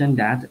always mentioned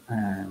that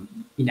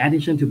in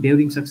addition to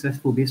building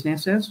successful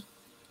businesses,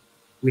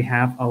 we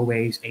have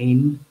always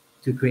aimed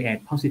to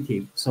create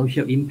positive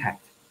social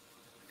impact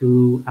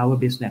through our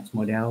business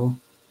model,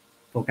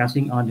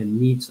 focusing on the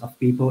needs of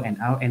people and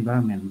our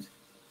environment.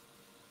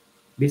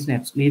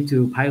 Business need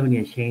to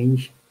pioneer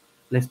change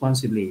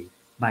responsibly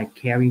by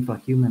caring for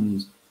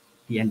humans,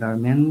 the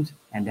environment,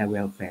 and their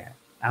welfare.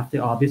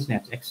 After all,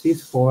 business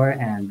exists for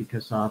and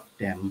because of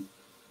them.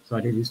 So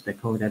this is the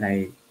quote that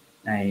I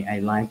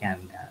like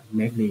and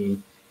make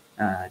me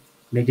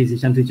make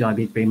decision to join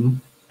Bigrim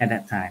at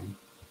that time.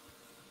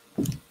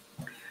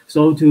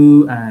 So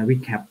to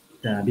recap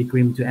the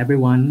Bigrim to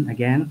everyone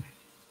again,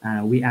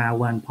 we are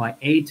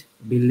 1.8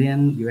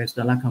 billion US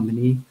dollar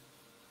company,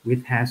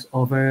 which has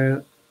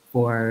over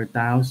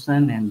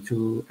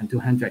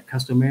 4,200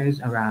 customers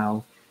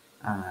around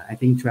I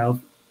think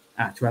 12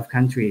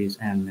 countries,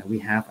 and we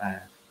have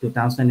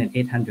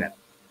 2,800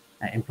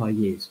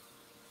 employees.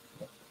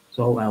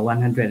 So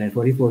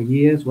 144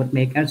 years, what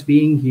make us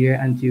being here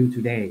until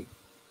today?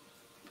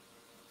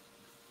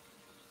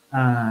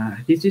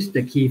 This is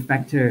the key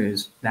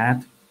factors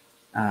that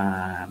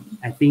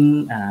I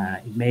think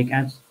it make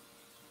us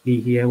be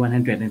here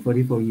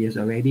 144 years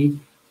already.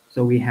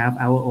 So we have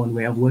our own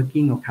way of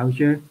working or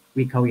culture.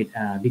 We call it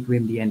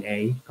Bigrim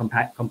DNA,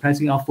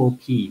 comprising of 4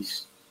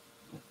 P's.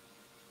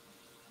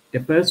 The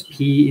first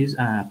P is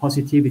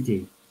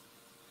positivity.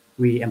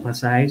 We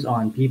emphasize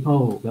on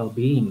people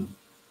well-being,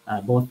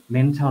 both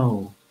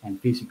mental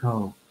and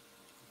physical.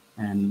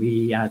 And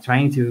we are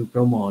trying to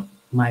promote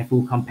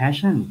mindful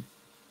compassion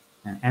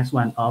as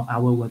one of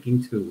our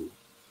working tools.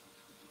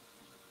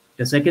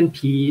 The second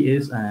P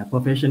is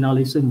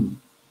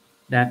professionalism,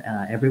 that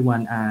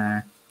everyone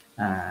are,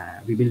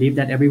 we believe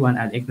that everyone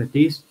are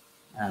expertise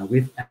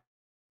with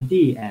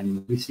ability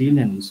and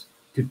resilience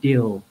to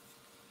deal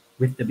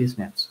with the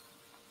business.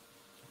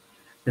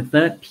 The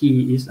third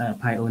P is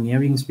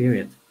pioneering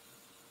spirit.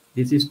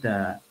 This is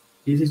the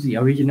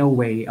original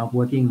way of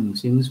working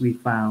since we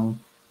found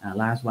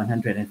last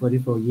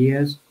 144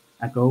 years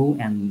ago,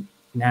 and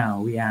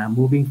now we are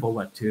moving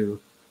forward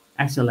to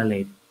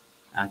accelerate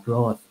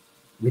growth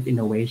with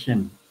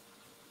innovation.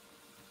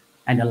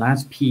 And the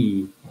last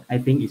P, I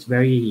think, is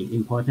very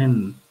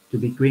important to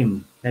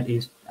Bigrim, that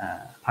is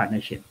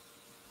partnership.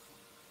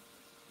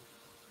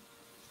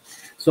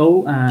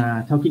 So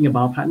talking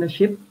about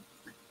partnership,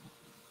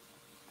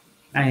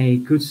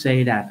 I could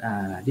say that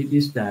this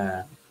is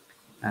the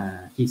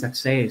key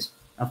success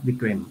of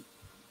Bigrim.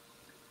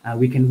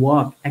 We can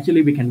walk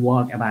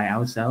by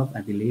ourselves,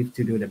 I believe,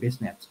 to do the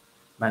business,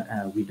 but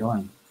we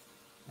don't.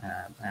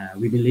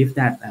 We believe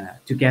that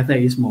together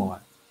is more.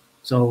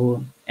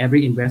 So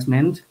every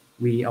investment,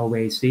 we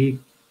always seek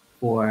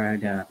for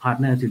the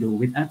partner to do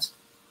with us.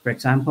 For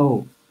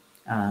example,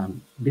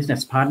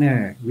 business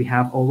partner, we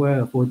have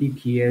over 40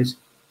 peers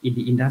in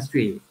the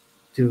industry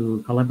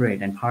to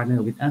collaborate and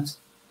partner with us.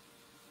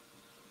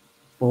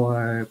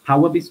 For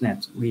power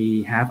business,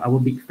 we have our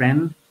big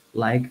friend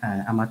like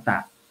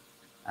Amata,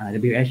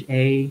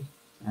 WHA,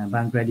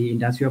 Bangladesh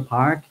Industrial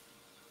Park.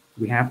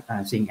 We have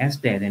Singh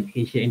Estate and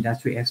Asia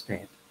Industry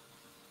Estate.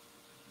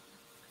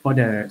 For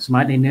the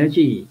smart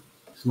energy,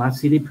 smart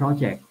city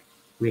project,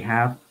 we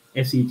have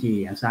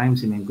SCG, Siam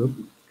Cement Group,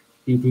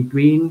 PT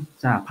Green,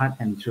 Sahapat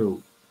and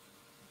True.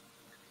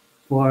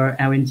 For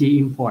LNG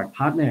import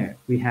partner,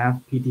 we have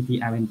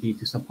PTT LNG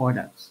to support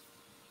us.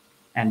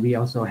 And we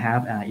also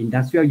have an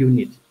industrial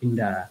unit in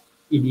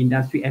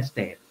industry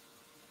estate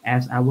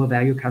as our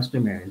value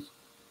customers.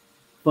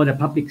 For the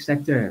public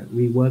sector,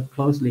 we work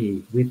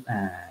closely with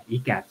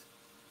EGAT,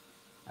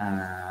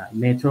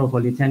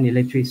 Metropolitan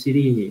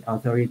Electricity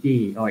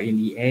Authority or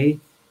NEA,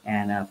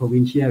 and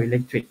Provincial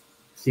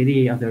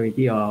Electricity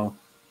Authority or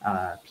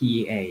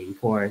PEA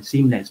for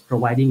seamless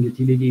providing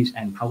utilities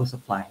and power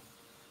supply.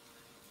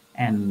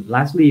 And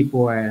lastly,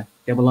 for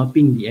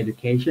developing the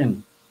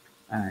education,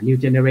 new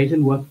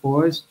generation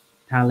workforce,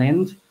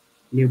 talent,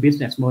 new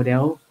business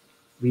model,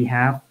 we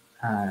have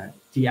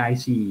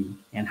GIC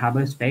and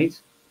Harbor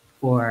Space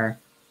for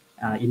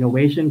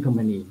innovation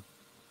company.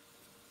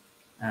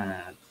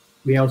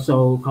 We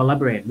also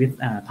collaborate with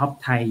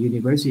top Thai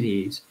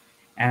universities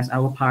as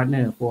our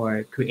partner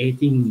for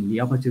creating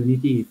the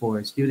opportunity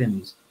for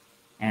students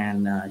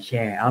and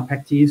share our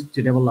practice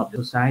to develop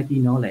society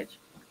knowledge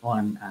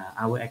on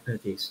our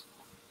activities.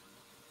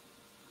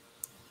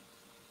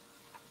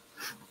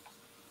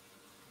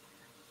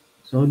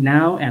 So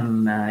now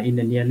and in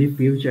the near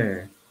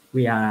future,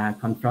 we are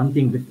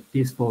confronting with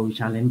these four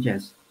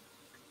challenges.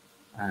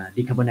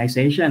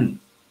 Decarbonization.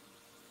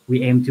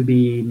 We aim to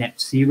be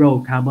net zero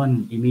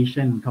carbon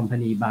emission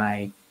company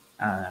by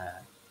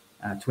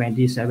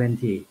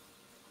 2070.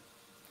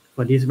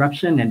 For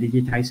disruption and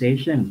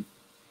digitization,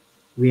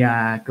 we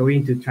are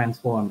going to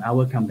transform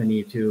our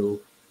company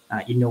to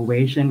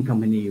innovation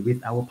company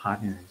with our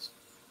partners.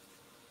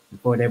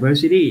 For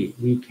diversity,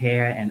 we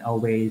care and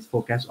always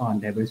focus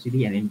on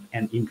diversity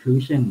and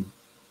inclusion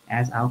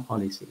as our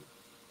policy.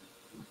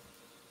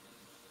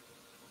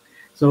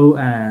 So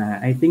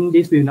I think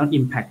this will not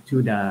impact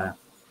to the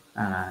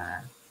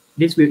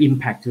this will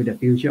impact to the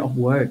future of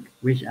work,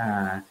 which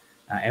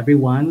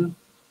everyone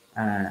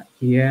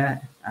here,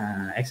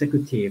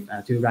 executive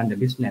to run the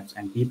business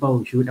and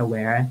people should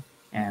aware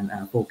and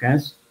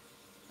focus,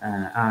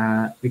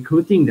 are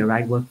recruiting the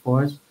right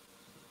workforce,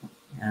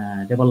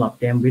 develop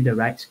them with the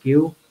right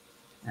skill,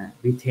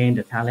 retain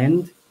the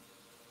talent,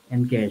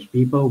 engage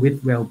people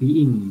with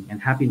well-being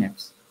and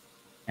happiness,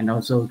 and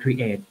also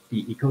create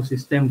the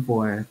ecosystem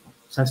for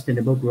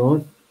sustainable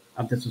growth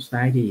of the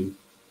society,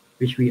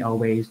 which we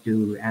always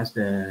do as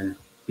the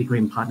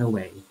BigRim Partner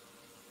Way.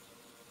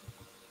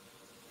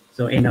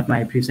 So end of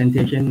my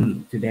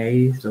presentation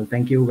today. So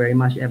thank you very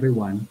much,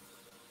 everyone.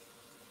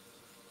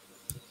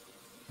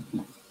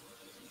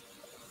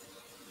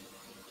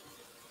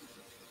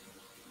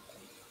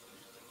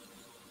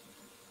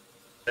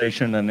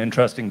 An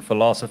interesting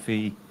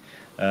philosophy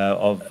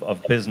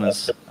of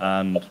business,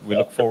 and we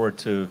look forward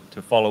to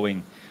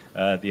following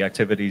the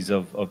activities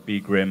of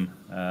BigRim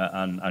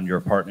and your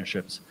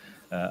partnerships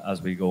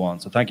as we go on.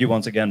 So thank you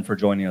once again for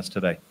joining us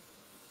today.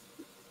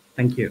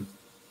 Thank you.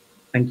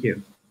 Thank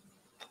you.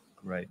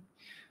 Great.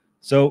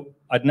 So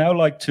I'd now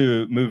like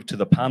to move to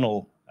the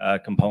panel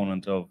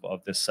component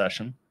of this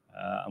session.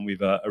 And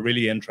we've a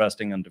really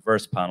interesting and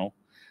diverse panel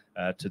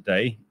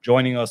today.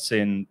 Joining us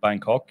in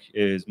Bangkok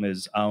is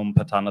Ms. Aum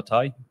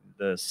Patanathai,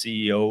 the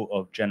CEO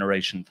of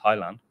Generation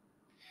Thailand.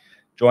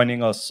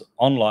 Joining us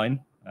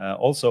online,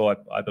 also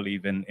I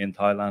believe in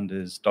Thailand,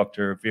 is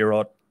Dr.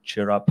 Virot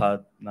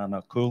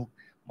Chirapadnanakul.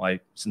 My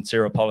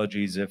sincere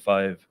apologies if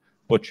I've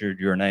butchered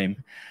your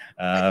name.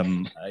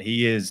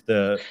 He is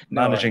the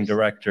managing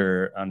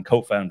director and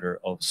co-founder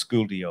of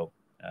Schooldio,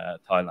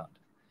 Thailand.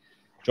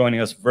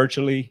 Joining us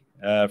virtually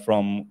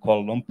from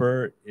Kuala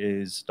Lumpur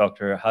is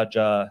Dr.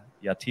 Haja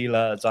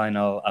Yatila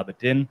Zainal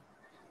Abidin,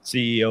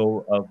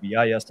 CEO of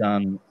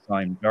Yayasan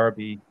Sime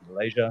Darby,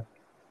 Malaysia.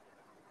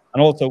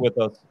 And also with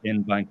us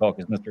in Bangkok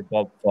is Mr.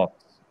 Bob Fox,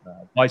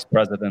 Vice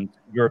President,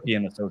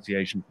 European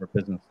Association for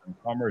Business and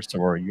Commerce,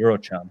 or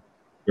Eurocham,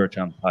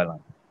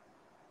 Thailand.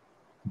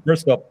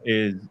 First up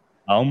is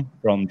Aum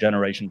from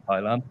Generation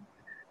Thailand,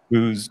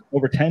 who's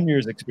over 10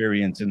 years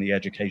experience in the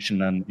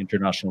education and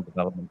international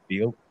development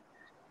field,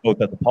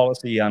 both at the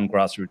policy and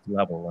grassroots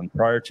level. And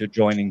prior to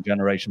joining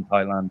Generation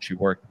Thailand, she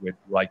worked with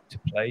Right to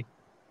Play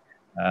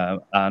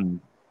and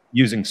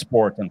using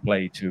sport and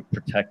play to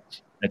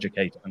protect,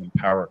 educate, and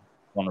empower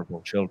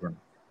vulnerable children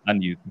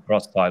and youth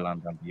across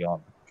Thailand and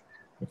beyond.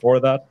 Before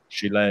that,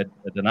 she led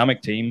a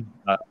dynamic team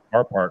at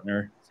our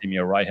partner,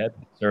 Simeo Raihead,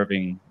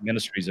 serving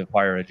ministries of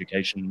higher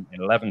education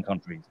in 11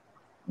 countries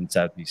in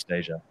Southeast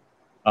Asia.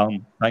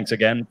 Thanks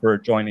again for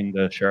joining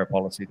the Share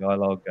Policy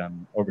Dialogue,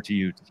 and over to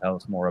you to tell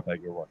us more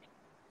about your work.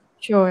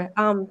 Sure.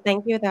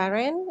 Thank you,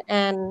 Darren.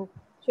 And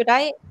should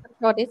I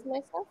control this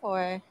myself,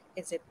 or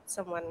is it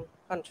someone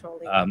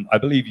controlling? I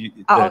believe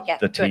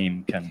the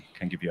team can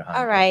give you a hand.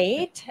 All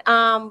right.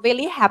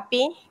 Really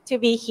happy to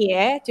be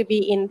here, to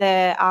be in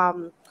the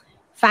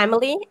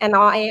family, and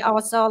I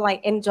also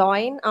like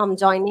enjoying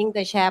joining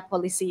the Share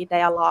Policy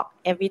Dialogue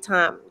every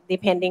time,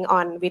 depending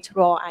on which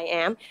role I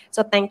am.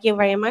 So thank you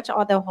very much,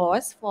 all the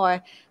hosts, for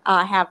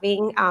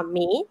having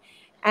me.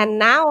 And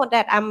now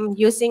that I'm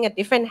using a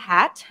different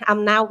hat,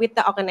 I'm now with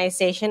the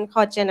organization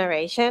called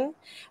Generation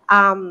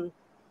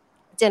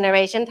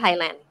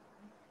Thailand.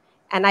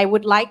 And I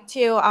would like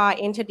to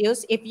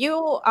introduce, if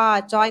you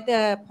joined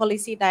the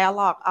policy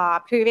dialogue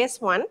previous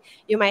one,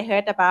 you might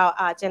heard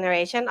about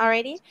Generation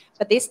already.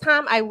 But this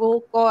time I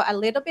will go a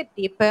little bit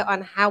deeper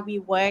on how we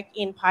work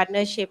in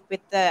partnership with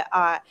the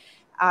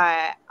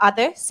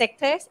other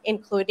sectors,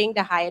 including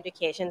the higher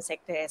education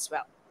sector as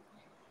well.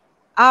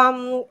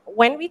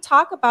 When we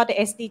talk about the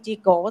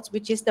SDG goals,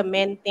 which is the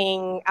main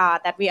thing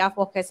that we are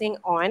focusing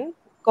on,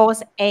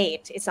 goals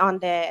 8 is on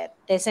the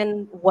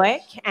decent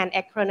work and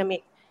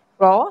economic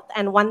growth.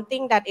 And one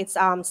thing that is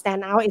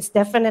stand out is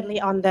definitely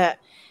on the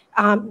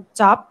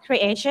job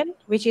creation,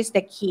 which is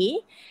the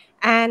key.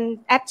 And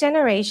at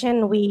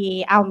Generation,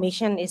 our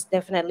mission is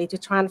definitely to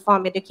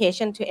transform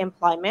education to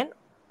employment,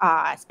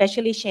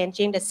 especially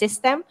changing the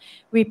system.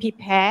 We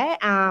prepare,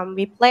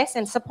 we place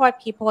and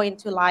support people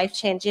into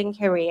life-changing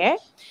career,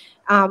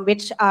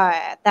 which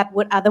that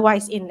would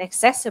otherwise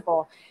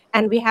inaccessible.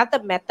 And we have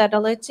the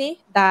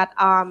methodology that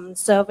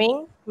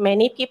serving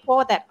many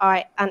people that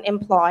are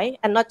unemployed,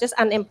 and not just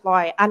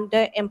unemployed,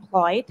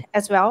 underemployed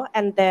as well,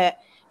 and the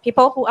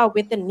people who are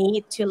with the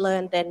need to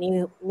learn the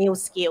new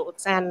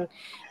skills. And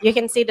you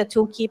can see the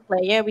two key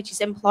players, which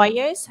is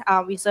employers.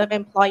 We serve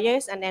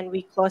employers, and then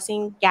we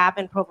closing gap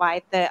and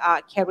provide the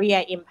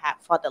career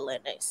impact for the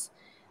learners.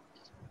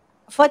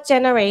 For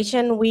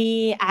Generation,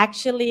 we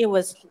actually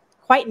was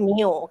quite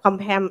new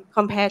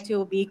compared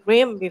to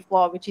BGRIM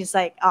before, which is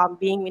like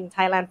being in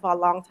Thailand for a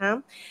long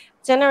time.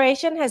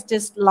 Generation has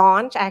just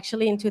launched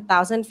actually in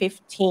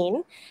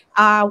 2015.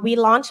 We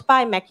launched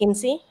by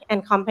McKinsey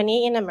and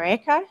Company in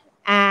America.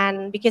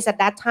 And because at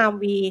that time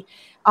we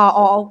are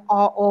all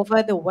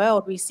over the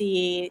world, we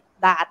see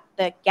that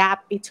the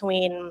gap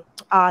between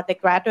the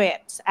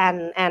graduates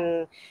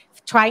and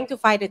trying to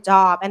find a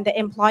job, and the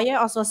employer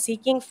also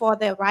seeking for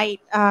the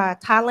right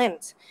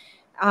talent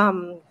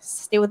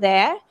still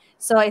there.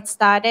 So it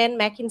started,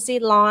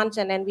 McKinsey launched,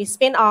 and then we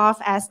spin off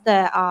as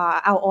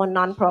our own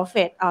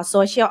nonprofit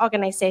social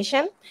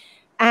organization.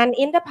 And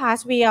in the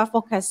past, we are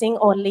focusing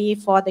only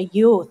for the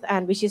youth,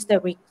 and which is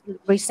the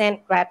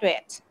recent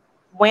graduates.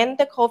 When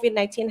the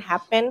COVID-19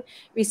 happened,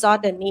 we saw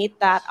the need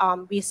that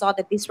we saw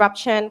the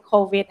disruption,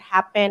 COVID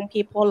happened,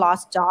 people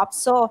lost jobs.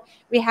 So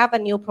we have a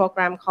new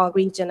program called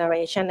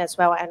Regeneration as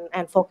well,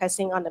 and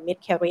focusing on the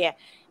mid-career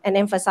and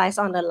emphasize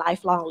on the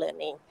lifelong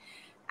learning.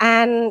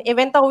 And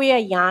even though we are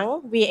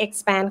young, we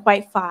expand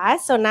quite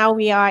fast. So now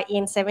we are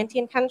in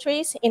 17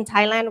 countries. In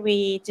Thailand,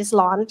 we just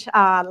launched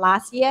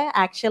last year,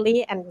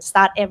 actually, and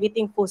start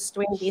everything full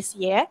stream this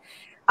year.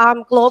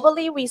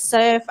 Globally, we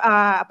serve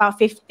about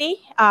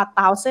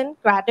 50,000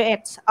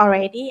 graduates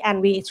already,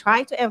 and we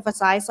try to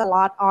emphasize a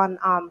lot on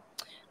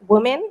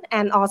women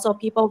and also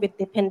people with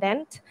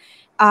dependent.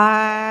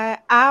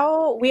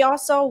 We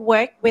also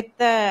work with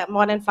the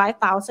more than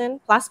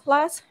 5,000 plus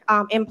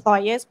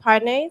employers,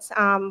 partners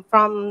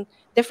from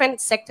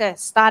different sectors,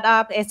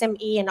 startup,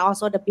 SME, and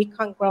also the big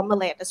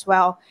conglomerate as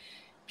well.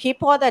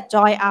 People that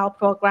join our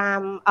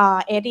program,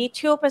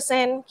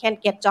 82% can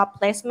get job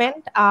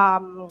placement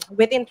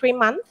within 3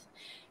 months,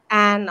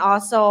 and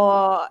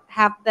also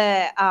have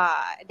the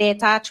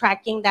data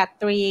tracking that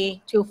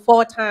 3 to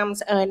 4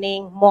 times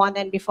earning more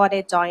than before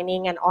they're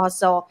joining, and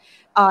also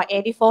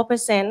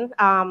 84%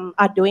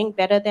 are doing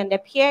better than their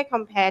peer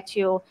compared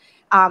to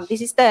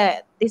this is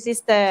the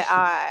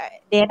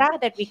data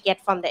that we get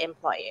from the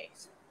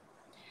employers.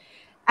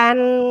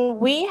 And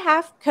we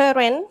have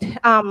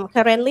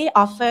currently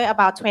offer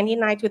about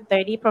 29 to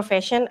 30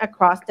 professions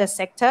across the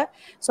sector.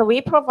 So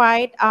we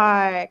provide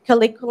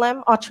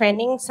curriculum or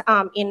trainings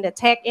in the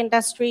tech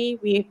industry.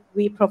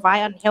 We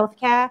provide on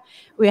healthcare.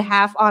 We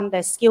have on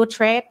the skill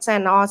trades,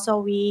 and also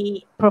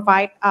we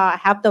provide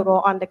have the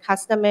role on the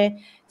customer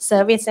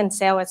service and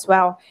sale as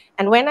well.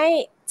 And when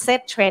I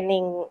said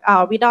training,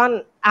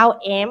 our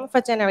aim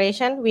for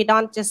Generation, we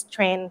don't just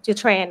train to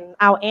train.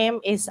 Our aim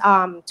is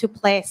to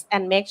place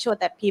and make sure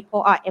that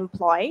people are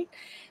employed.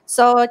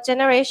 So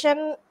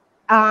Generation,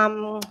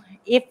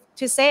 if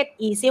to say it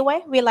easy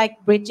way, we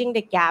like bridging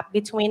the gap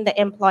between the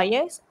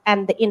employers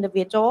and the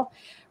individual.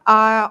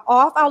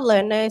 All of our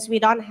learners, we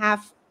don't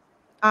have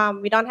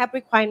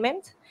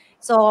requirement.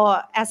 So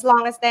as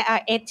long as they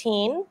are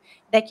 18,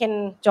 they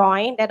can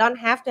join. They don't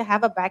have to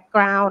have a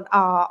background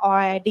or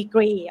a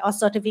degree or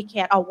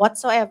certificate or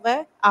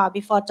whatsoever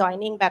before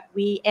joining, but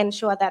we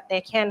ensure that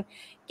they can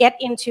get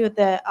into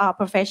the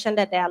profession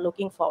that they are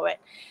looking forward.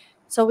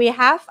 So we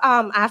have,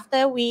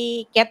 after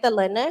we get the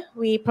learner,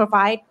 we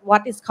provide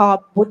what is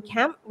called boot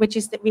camp, which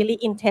is the really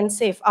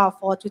intensive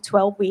 4 to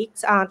 12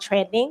 weeks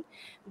training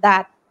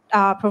that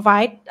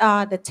provide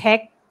the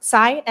tech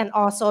side and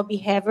also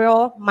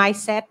behavioral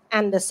mindset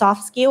and the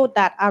soft skill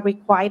that are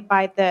required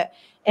by the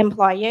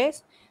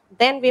employers.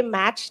 then we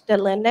match the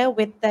learner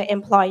with the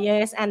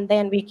employers, and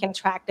then we can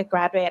track the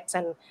graduates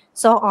and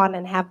so on,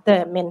 and have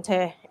the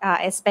mentor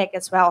aspect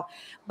as well.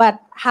 But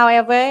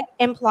however,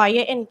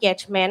 employer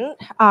engagement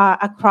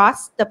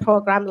across the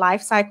program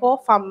life cycle,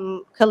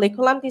 from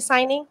curriculum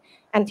designing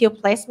until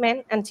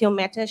placement until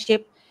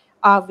mentorship,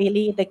 are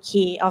really the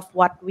key of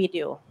what we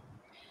do.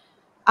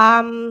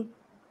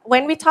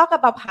 When we talk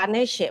about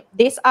partnership,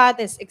 these are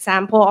this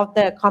example of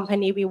the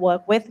company we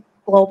work with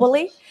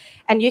globally.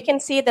 And you can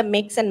see the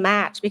mix and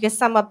match, because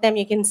some of them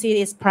you can see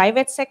is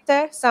private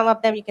sector, some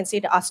of them you can see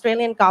the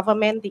Australian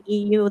government, the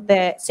EU,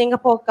 the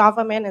Singapore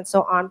government, and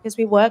so on, because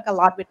we work a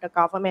lot with the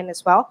government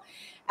as well.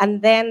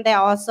 And then there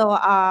are also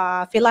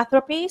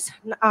philanthropies,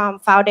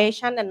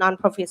 foundation, and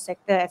non-profit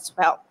sector as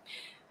well.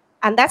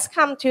 And that's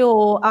come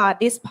to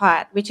this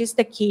part, which is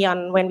the key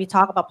on when we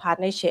talk about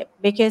partnership,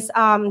 because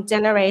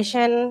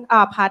generation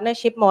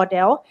partnership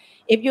model,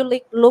 if you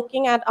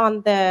looking at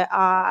on the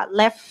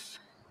left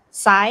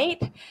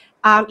side,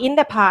 in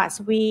the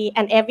past, we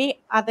and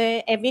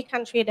every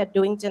country that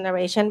doing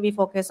generation, we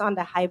focus on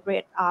the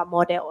hybrid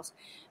models,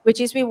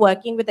 which is we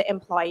working with the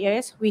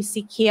employers, we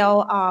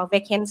secure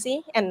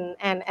vacancy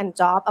and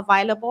job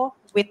available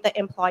with the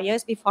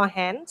employers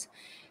beforehand.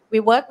 We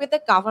work with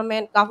the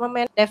government.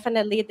 Government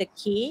definitely the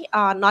key,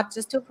 not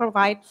just to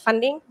provide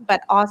funding,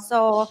 but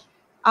also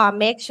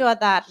make sure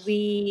that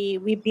we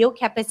build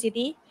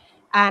capacity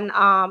and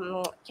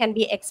can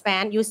be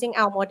expand using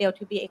our model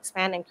to be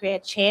expand and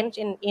create change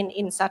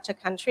in such a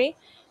country.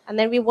 And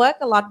then we work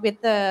a lot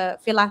with the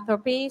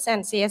philanthropies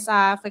and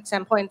CSR. For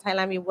example, in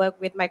Thailand, we work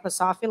with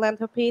Microsoft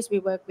Philanthropies, we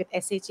work with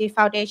SCG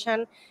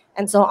Foundation,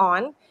 and so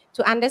on,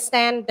 to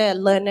understand the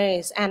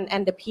learners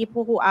and the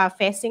people who are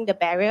facing the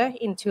barrier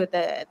into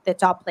the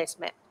job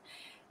placement.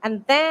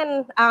 And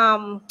then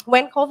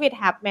when COVID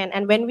happened,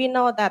 and when we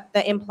know that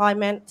the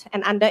employment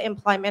and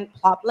underemployment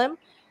problem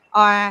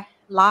are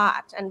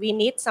large, and we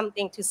need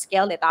something to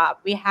scale it up,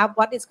 we have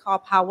what is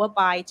called Power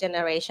by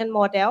Generation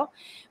model,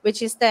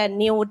 which is the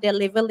new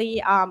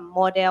delivery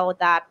model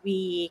that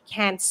we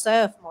can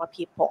serve more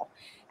people.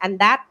 And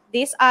that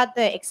these are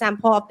the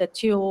example of the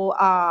two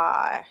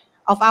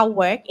of our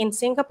work in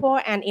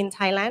Singapore and in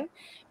Thailand.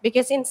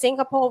 Because in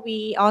Singapore,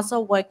 we also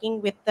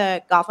working with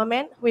the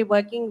government, we're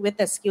working with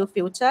the Skill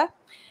Future.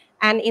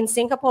 And in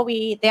Singapore,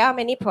 there are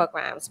many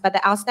programs, but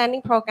the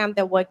outstanding program,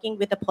 they're working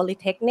with the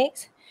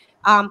polytechnics.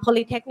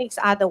 Polytechnics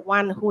are the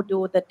one who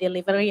do the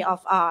delivery of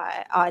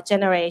our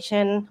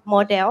generation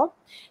model.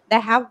 They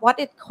have what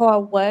it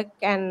called work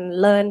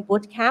and learn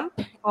bootcamp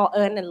or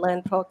earn and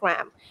learn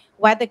program,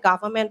 where the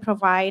government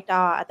provide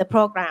the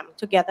program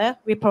together.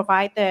 We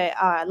provide the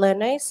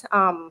learners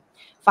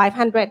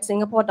 500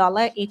 Singapore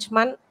dollar each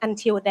month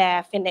until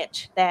they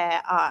finish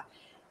their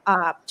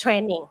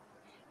training.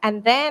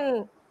 And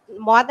then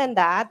more than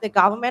that, the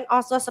government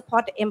also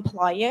support the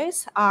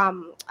employers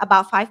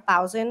about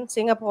 5,000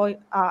 Singapore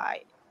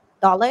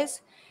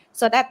dollars,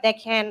 so that they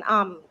can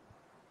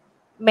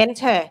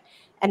mentor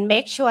and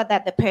make sure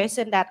that the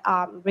person that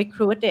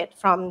recruited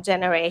from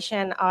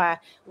generation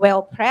are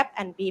well prepped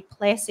and be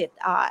placed,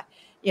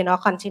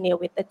 continue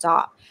with the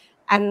job.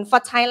 And for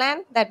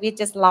Thailand, that we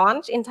just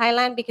launched in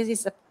Thailand, because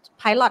it's a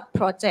pilot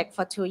project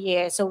for 2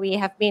 years. So we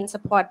have been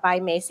supported by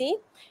MESI,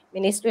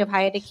 Ministry of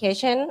Higher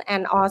Education,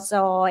 and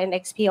also in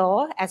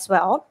XPO as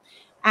well.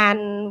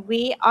 And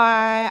we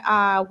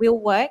will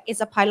work,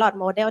 it's a pilot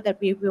model that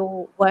we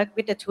will work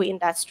with the two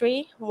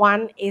industry.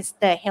 One is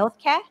the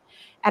healthcare,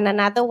 and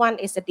another one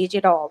is the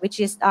digital, which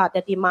is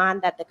the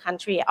demand that the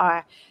country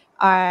are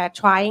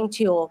trying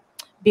to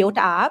build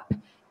up.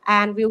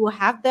 And we will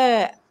have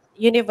the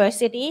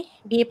university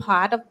be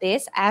part of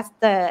this as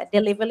the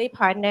delivery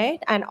partner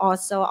and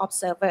also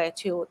observer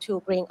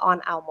to bring on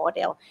our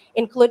model,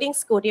 including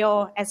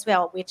Studio as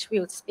well, which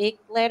we'll speak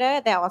later.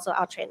 They're also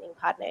our training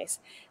partners.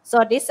 So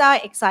these are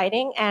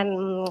exciting.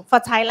 And for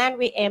Thailand,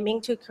 we're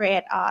aiming to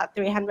create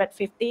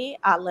 350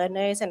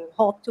 learners and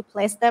hope to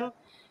place them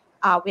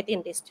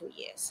within these 2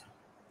 years.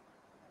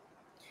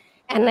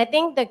 And I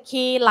think the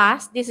key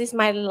this is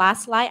my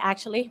last slide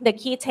actually, the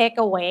key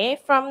takeaway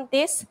from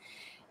this,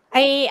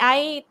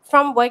 I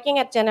from working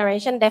at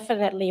Generation,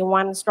 definitely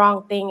one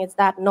strong thing is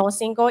that no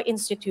single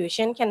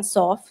institution can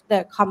solve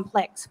the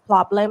complex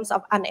problems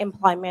of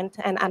unemployment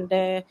and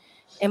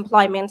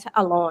underemployment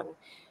alone.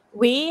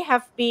 We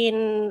have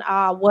been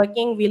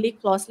working really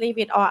closely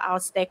with all our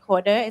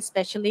stakeholders,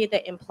 especially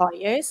the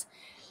employers,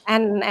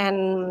 and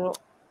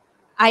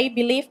I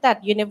believe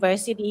that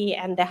university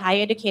and the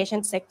higher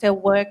education sector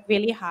work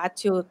really hard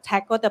to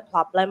tackle the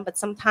problem, but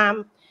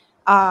sometimes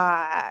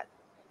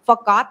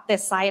forgot the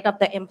side of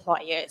the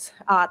employers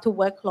to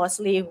work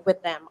closely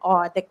with them,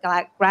 or the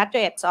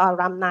graduates or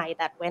alumni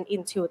that went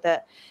into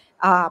the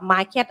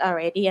market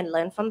already and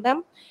learn from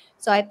them.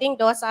 So I think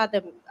those are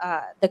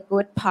the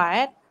good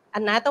part.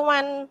 Another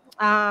one,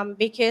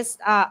 because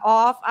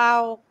all of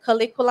our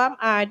curriculum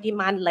are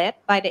demand-led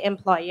by the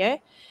employer,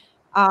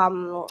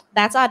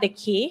 that's the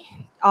key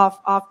of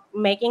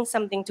making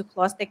something to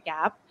close the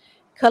gap.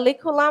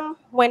 curriculum,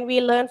 when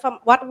we learn from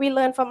what we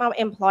learn from our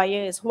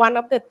employers, one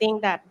of the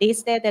things that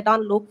these days they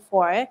don't look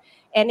for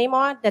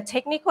anymore, the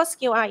technical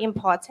skills are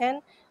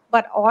important,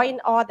 but all in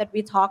all that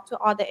we talk to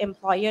all the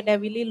employer, they're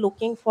really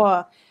looking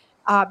for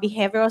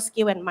behavioral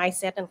skill and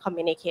mindset and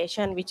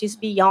communication, which is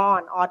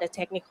beyond all the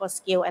technical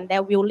skill, and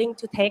they're willing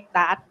to take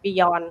that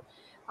beyond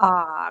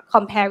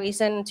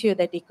comparison to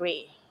the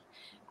degree.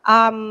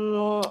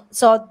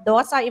 So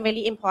those are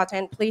really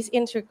important. Please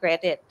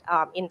integrate it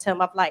in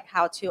terms of like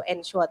how to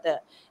ensure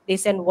the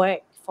decent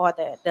work for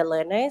the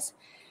learners.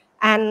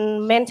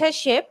 And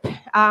mentorship,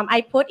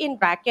 I put in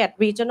bracket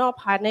regional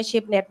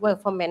partnership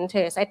network for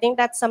mentors. I think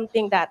that's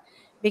something that,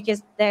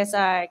 because there's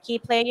a key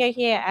player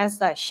here as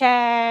the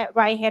Share,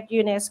 Right-Head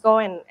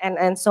UNESCO,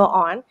 and so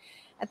on.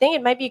 I think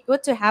it might be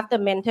good to have the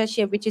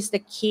mentorship, which is the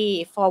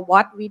key for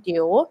what we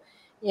do,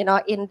 you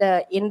know, in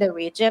the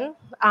region.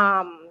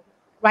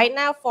 Right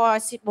now, for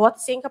both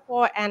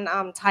Singapore and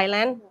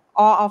Thailand,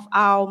 all of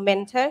our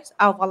mentors,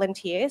 our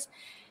volunteers,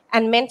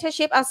 and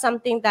mentorship are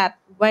something that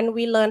when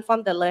we learn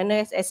from the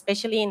learners,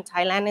 especially in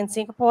Thailand and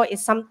Singapore,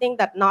 is something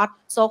that not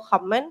so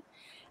common,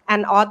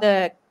 and all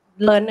the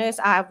learners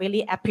are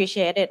really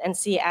appreciated and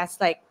see as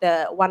like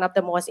the one of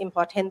the most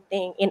important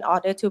thing in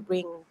order to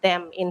bring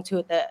them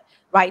into the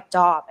right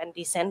job and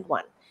decent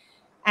one.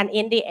 And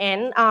in the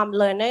end,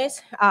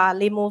 learners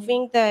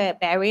removing the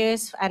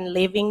barriers and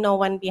leaving no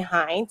one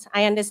behind.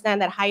 I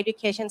understand that higher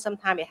education,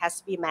 sometimes it has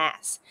to be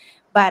mass,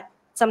 but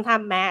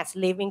sometimes mass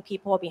leaving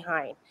people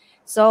behind.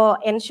 So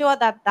ensure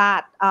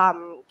that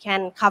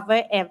can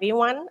cover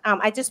everyone.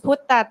 I just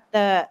put that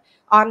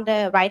on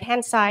the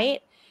right-hand side.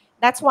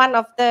 That's one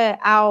of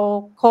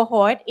our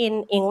cohort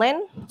in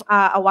England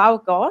a while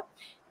ago,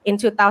 in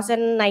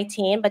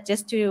 2019, but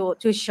just to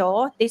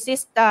show, this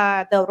is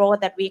the role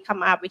that we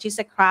come up, which is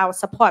a crowd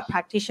support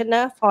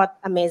practitioner for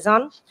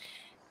Amazon.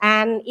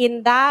 And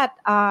in that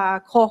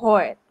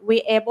cohort,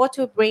 we're able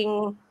to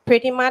bring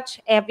pretty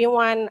much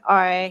everyone,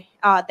 or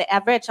the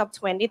average of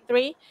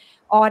 23,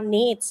 on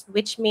needs,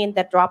 which means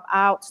the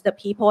dropouts, the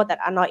people that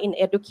are not in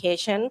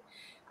education,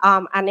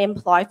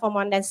 unemployed for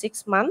more than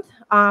 6 months.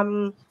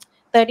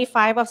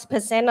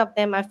 35% of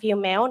them are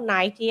female,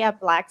 90 are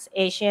Blacks,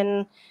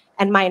 Asian,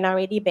 and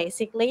minority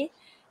basically,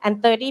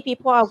 and 30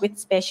 people are with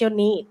special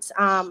needs.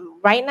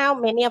 Right now,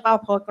 many of our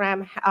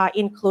programs are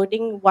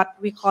including what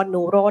we call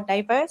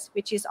neurodiverse,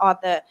 which is all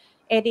the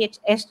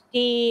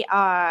ADHD,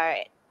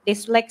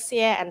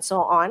 dyslexia, and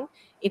so on,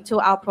 into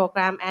our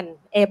program, and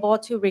able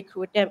to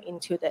recruit them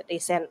into the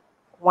decent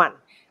one.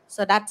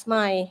 So that's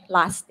my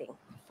last thing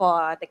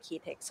for the key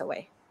takes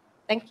away.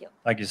 Thank you.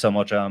 Thank you so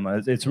much,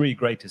 Alma. It's really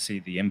great to see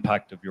the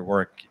impact of your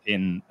work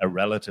in a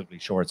relatively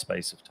short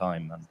space of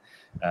time, and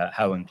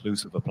how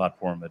inclusive a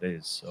platform it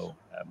is. So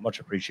much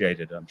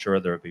appreciated. I'm sure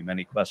there will be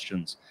many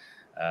questions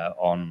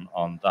on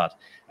that.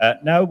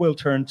 Now we'll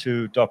turn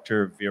to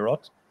Dr.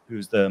 Virot,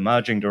 who's the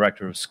Managing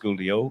Director of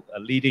Schoolio, a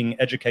leading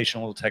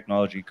educational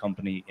technology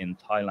company in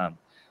Thailand,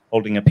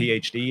 holding a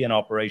PhD in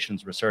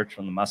operations research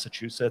from the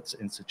Massachusetts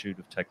Institute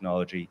of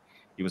Technology.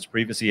 He was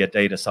previously a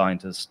data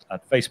scientist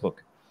at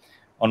Facebook.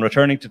 On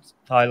returning to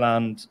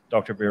Thailand,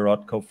 Dr.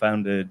 Virot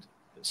co-founded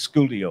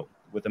Schoolio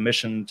with a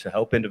mission to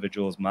help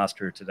individuals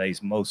master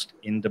today's most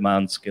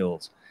in-demand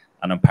skills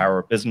and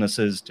empower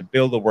businesses to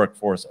build the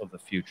workforce of the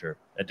future.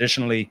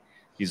 Additionally,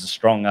 he's a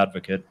strong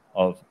advocate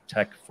of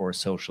tech for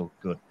social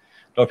good.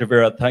 Dr.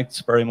 Virot, thanks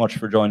very much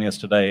for joining us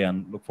today,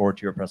 and look forward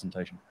to your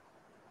presentation.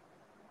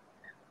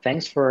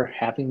 Thanks for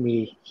having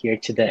me here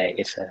today.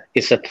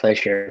 It's a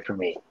pleasure for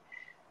me.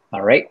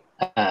 All right,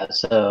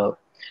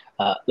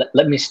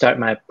 let me start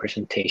my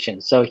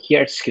presentation. So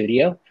here at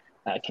Schoolio,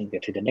 I can go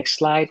to the next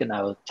slide, and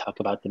I will talk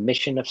about the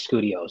mission of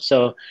Schoolio.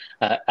 So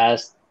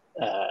as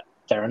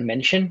Darren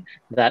mentioned,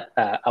 that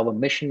our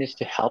mission is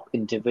to help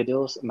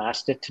individuals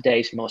master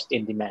today's most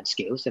in-demand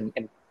skills and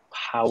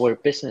empower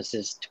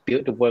businesses to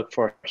build the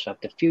workforce of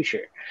the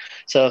future.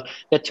 So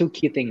there are two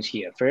key things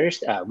here.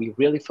 First, we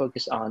really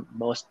focus on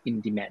most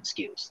in-demand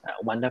skills.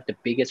 One of the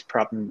biggest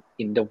problems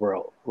in the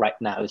world right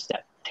now is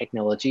that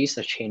technologies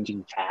are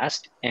changing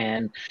fast,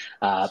 and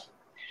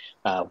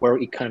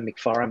World Economic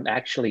Forum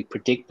actually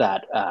predict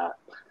that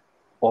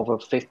over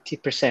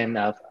 50%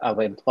 of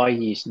our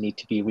employees need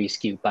to be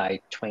reskilled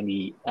by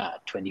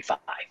 2025.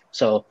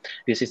 So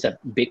this is a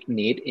big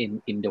need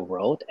in the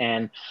world,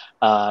 and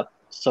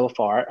so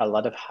far a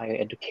lot of higher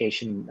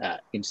education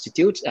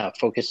institutes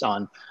focus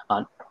on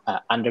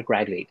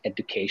undergraduate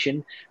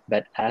education,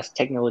 but as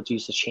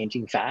technologies are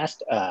changing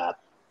fast,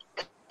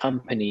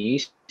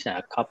 companies,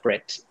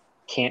 corporates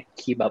can't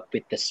keep up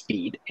with the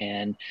speed,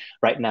 and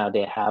right now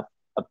they have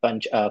a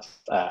bunch of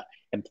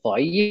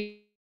employees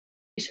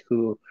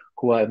who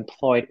are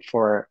employed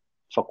for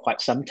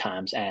quite some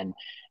times, and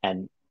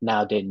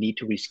now they need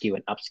to reskill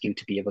and upskill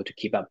to be able to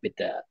keep up with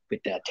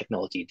the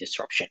technology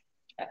disruption.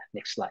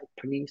 Next slide,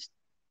 please.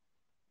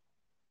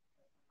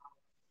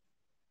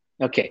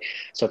 Okay,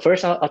 so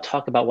first I'll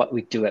talk about what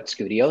we do at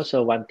Schoolio.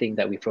 So one thing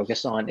that we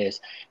focus on is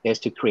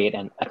to create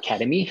an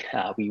academy.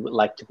 We would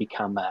like to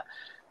become a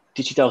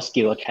digital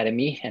skill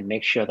academy and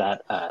make sure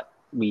that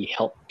we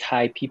help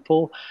Thai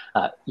people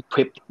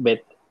equipped with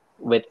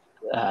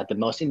the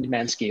most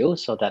in-demand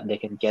skills so that they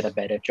can get a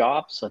better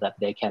job, so that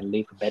they can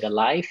live a better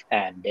life,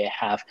 and they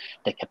have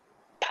the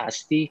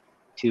capacity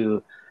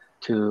to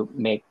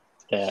make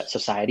the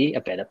society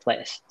a better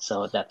place.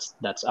 So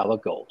that's our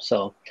goal.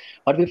 So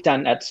what we've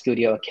done at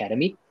Studio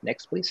Academy,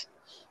 next please.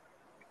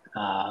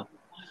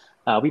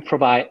 We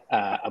provide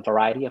a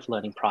variety of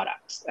learning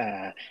products,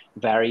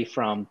 vary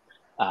from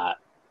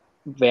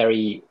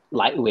very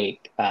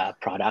lightweight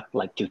product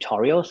like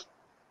tutorials.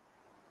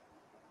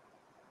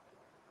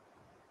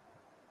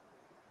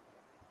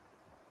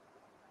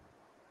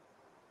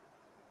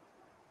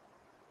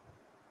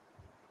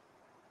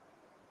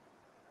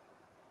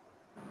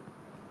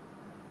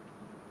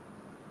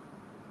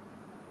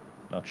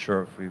 Not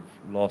sure if we've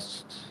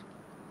lost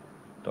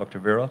Dr.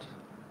 Virat.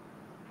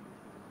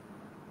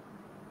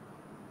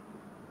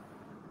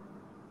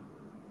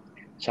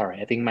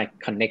 Sorry, I think my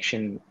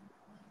connection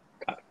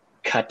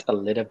cut a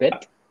little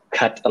bit.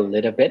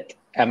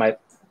 Am I?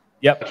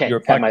 Yep, okay. You're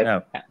fine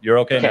now. You're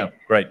okay, okay. now.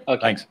 Great,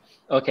 okay. Thanks.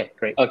 Okay,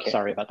 great. Okay.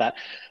 Sorry about that.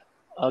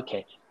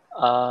 Okay.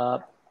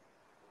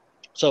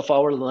 So for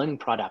our learning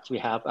products, we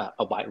have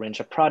a wide range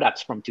of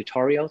products from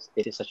tutorials.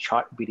 It is a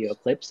short video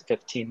clips,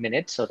 15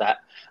 minutes, so that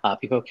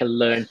people can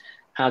learn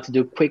how to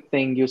do quick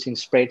things using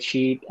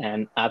spreadsheet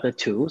and other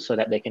tools so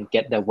that they can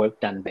get their work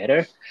done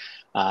better.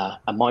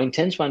 A more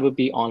intense one would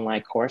be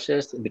online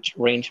courses, which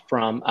range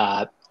from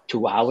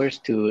 2 hours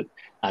to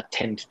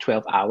 10 to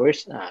 12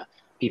 hours.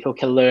 People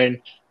can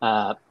learn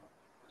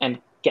and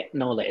get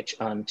knowledge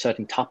on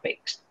certain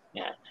topics.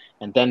 Yeah.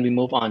 And then we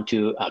move on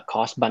to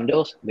course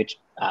bundles, which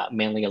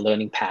mainly a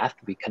learning path.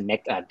 We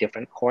connect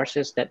different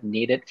courses that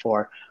needed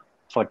for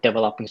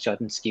developing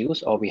certain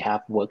skills, or we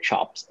have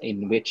workshops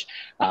in which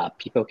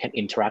people can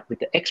interact with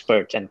the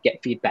experts and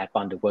get feedback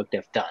on the work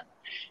they've done.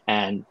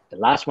 And the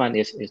last one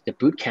is the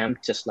boot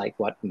camp, just like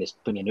what Ms.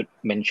 Punyanut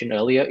mentioned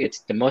earlier. It's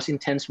the most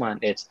intense one.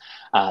 It's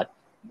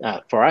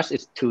for us,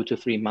 it's 2 to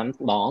 3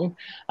 months long.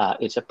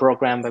 It's a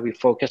program where we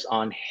focus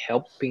on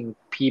helping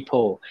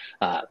people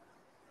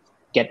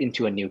get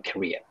into a new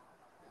career.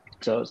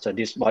 So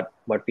this is what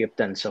we have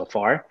done so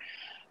far.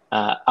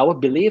 Our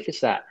belief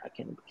is that,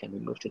 can we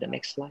move to the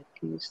next slide,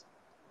 please?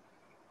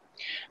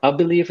 Our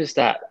belief is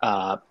that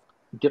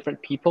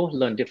different people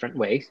learn different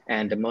ways,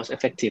 and the most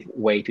effective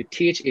way to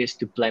teach is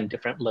to blend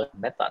different learning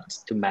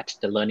methods to match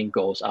the learning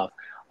goals of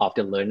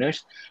the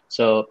learners.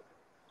 So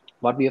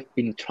what we have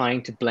been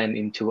trying to blend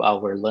into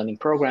our learning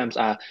programs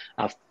are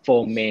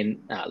 4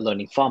 main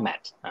learning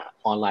formats: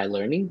 online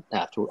learning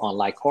through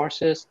online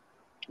courses,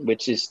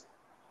 which is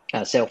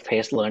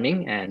self-paced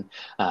learning, and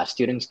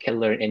students can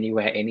learn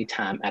anywhere,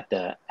 anytime at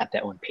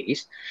their own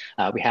pace.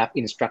 We have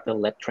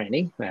instructor-led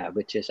training,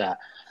 which is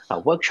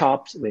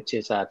workshops, which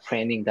is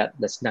training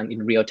that's done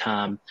in real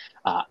time,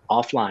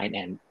 offline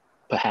and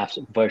perhaps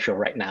virtual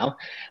right now.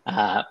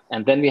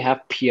 And then we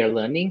have peer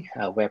learning,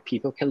 where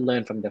people can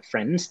learn from their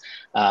friends.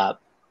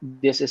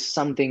 This is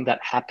something that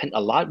happened a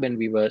lot when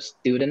we were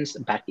students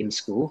back in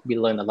school. We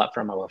learn a lot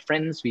from our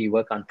friends. We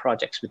work on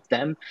projects with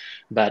them.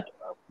 But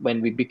when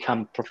we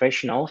become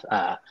professionals,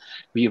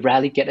 we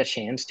rarely get a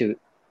chance to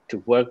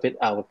work with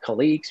our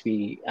colleagues.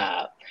 We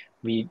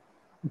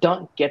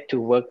don't get to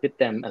work with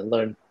them and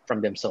learn from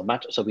them so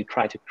much. So we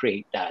try to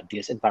create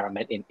this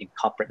environment in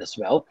corporate as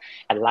well.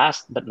 And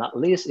last but not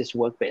least is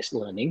work-based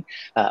learning.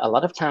 A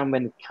lot of time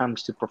when it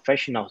comes to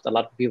professionals, a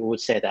lot of people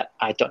would say that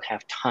I don't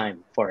have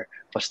time for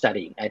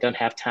studying. I don't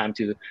have time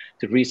to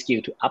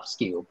reskill, to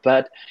upskill.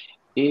 But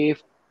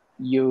if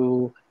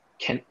you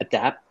can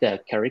adapt the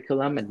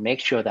curriculum and make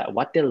sure that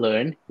what they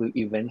learn will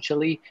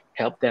eventually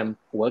help them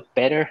work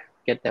better,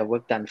 get their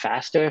work done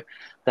faster,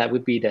 that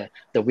would be the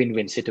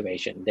win-win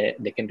situation.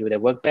 They can do their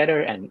work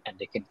better and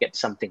they can get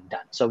something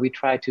done. So we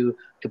try to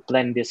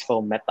blend these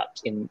 4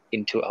 methods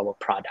into our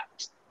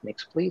products.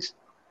 Next, please.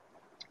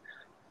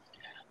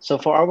 So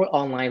for our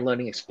online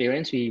learning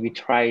experience, we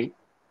try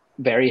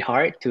very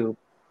hard to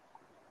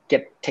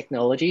get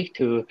technology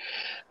to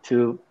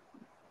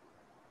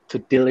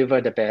deliver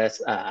the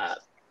best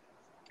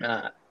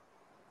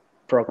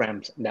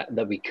programs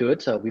that we could.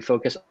 So we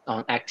focus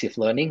on active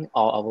learning.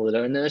 All our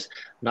learners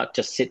not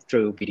just sit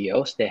through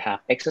videos. They have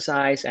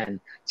exercise, and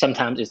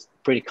sometimes it's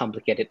pretty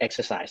complicated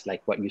exercise,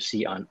 like what you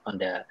see on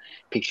the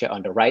picture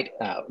on the right.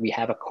 We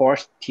have a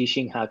course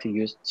teaching how to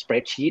use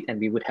spreadsheet, and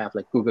we would have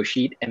like Google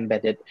Sheet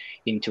embedded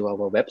into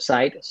our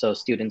website, so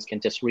students can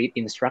just read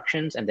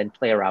instructions and then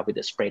play around with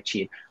the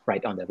spreadsheet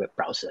right on the web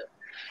browser.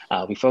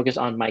 We focus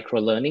on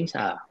micro-learnings.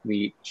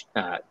 We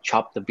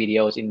chop the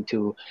videos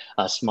into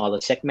a smaller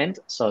segment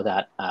so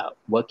that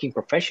working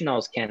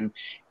professionals can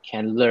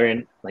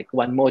learn like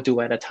 1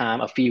 module at a time,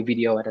 a few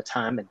videos at a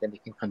time, and then they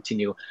can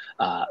continue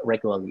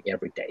regularly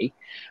every day.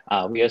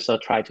 We also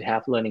try to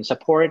have learning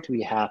support.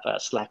 We have a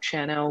Slack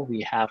channel.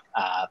 We have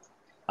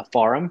a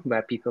forum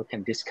where people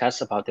can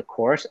discuss about the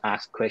course,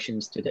 ask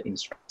questions to the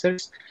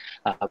instructors.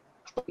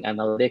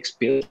 Analytics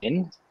built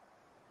in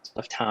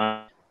of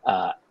time.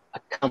 A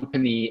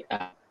company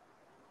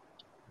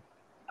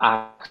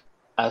asks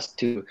us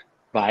to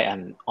provide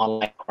an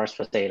online course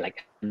for say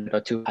like 100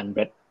 or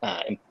 200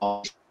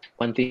 employees.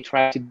 One thing we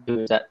try to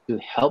do is that to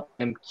help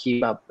them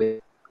keep up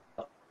with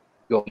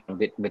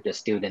going with the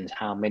students,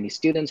 how many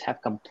students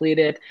have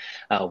completed,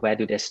 where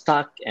do they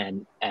stuck,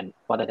 and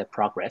what are the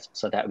progress,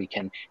 so that we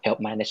can help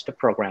manage the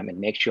program and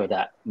make sure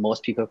that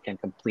most people can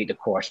complete the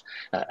course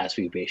as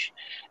we wish.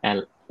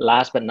 And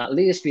last but not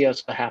least, we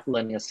also have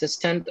Learning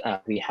Assistant.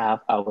 We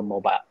have our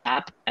mobile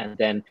app, and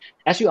then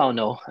as you all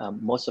know,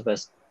 most of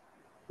us,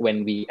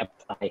 when we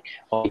apply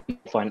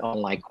for an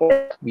online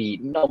course, we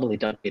normally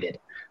don't get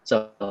it.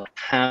 So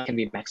how can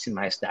we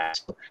maximize that?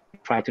 So we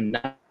try to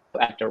know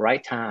at the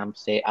right time,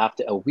 say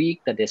after a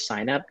week that they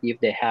sign up, if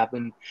they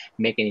haven't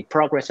made any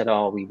progress at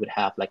all, we would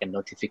have like a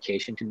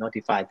notification to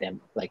notify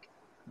them, like,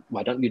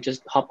 why don't you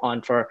just hop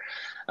on for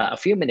a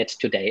few minutes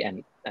today,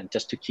 and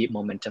just to keep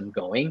momentum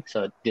going.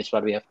 So this is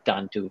what we have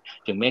done to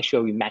make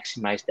sure we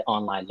maximize the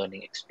online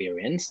learning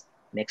experience.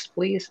 Next,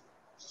 please.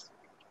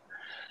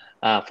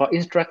 For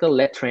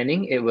instructor-led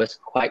training, it was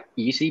quite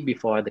easy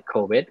before the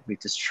COVID. We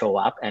just show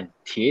up and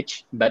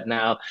teach. But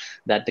now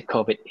that the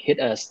COVID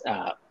hit us,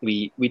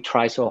 we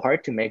try so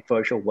hard to make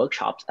virtual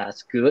workshops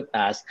as good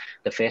as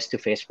the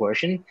face-to-face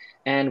version.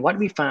 And what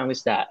we found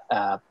is that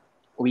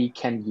we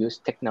can use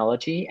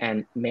technology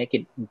and make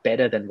it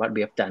better than what we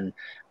have done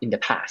in the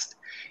past.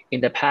 In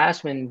the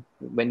past, when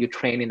you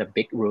train in a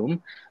big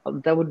room,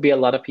 there would be a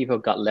lot of people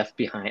got left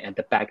behind at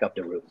the back of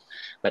the room.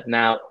 But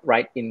now,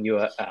 right in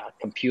your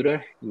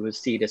computer, you will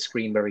see the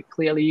screen very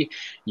clearly.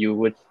 You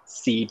would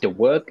see the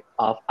work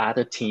of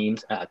other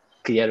teams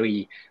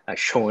clearly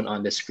shown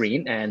on the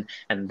screen, and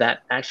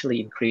that actually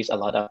increased a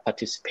lot of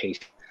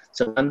participation.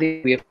 So one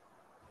thing we have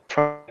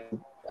tried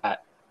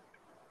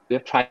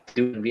to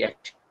do, and we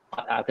actually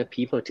want other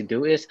people to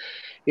do, is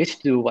to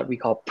do what we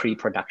call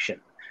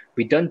pre-production.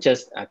 We don't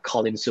just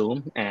call in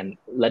Zoom and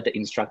let the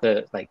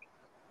instructor like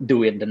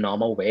do it the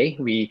normal way.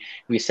 We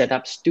set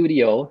up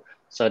studio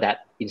so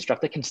that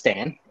instructor can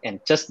stand,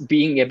 and just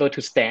being able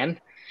to stand,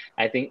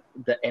 I think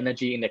the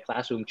energy in the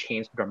classroom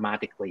changed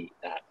dramatically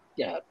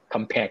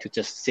compared to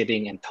just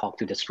sitting and talk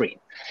to the screen.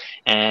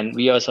 And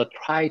we also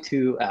try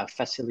to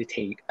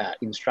facilitate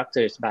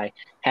instructors by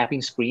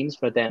having screens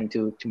for them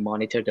to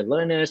monitor the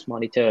learners,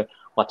 monitor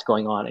what's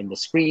going on in the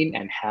screen,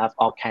 and have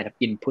all kind of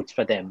inputs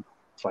for them.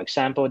 For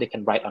example, they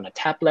can write on a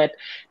tablet,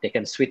 they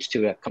can switch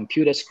to a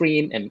computer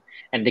screen,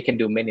 and they can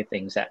do many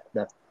things that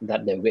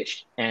they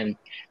wish. And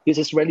this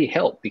has really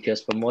helped,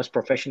 because for most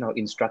professional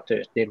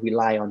instructors, they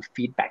rely on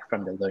feedback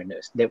from the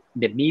learners. They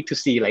need to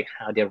see like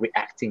how they're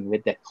reacting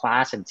with the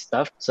class and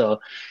stuff.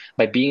 So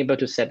by being able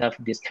to set up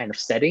this kind of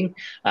setting,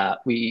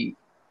 we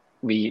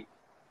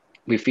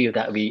feel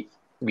that we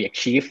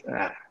achieve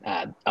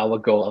our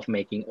goal of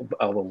making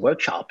our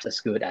workshops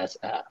as good as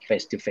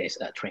face-to-face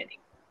training.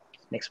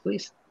 Next,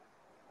 please.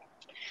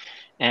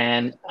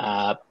 And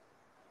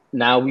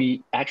now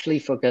we actually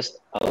focus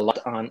a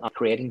lot on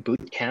creating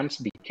boot camps,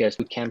 because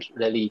boot camps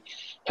really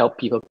help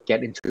people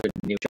get into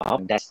a new job.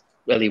 And that's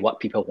really what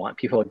people want.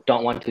 People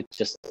don't want to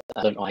just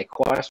learn online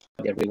course.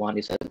 What they really want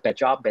is a better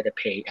job, better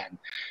pay,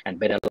 and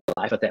better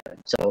life for them.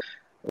 So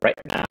right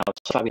now,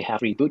 so far we have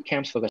 3 boot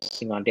camps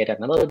focusing on data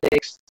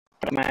analytics,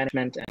 product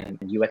management, and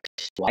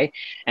UX UI.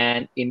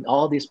 And in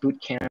all these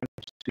boot camps,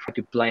 we try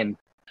to blend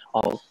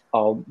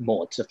all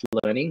modes of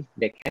learning.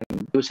 They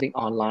can do something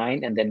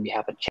online, and then we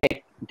have a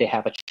check. They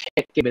have a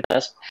check-in with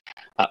us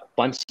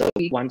once a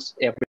week, once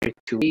every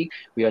 2 weeks.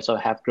 We also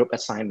have group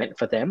assignment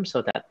for them,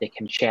 so that they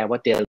can share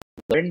what they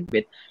learn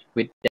with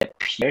their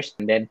peers.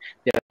 And then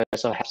they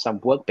also have some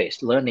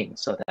work-based learning,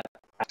 so that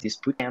at this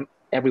bootcamp,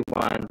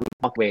 everyone will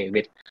walk away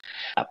with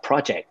a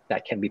project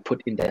that can be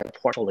put in their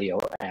portfolio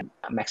and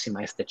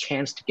maximize the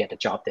chance to get a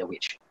job they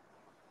wish.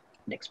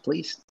 Next,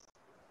 please.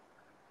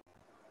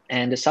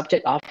 And the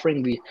subject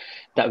offering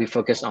that we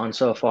focus on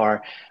so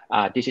far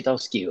are digital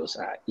skills,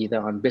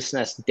 either on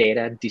business,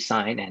 data,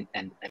 design,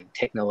 and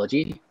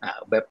technology,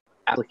 web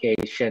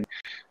application,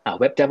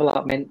 web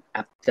development,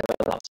 app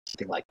development,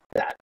 something like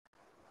that.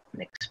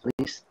 Next,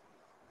 please.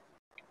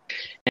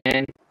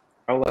 And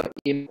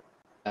this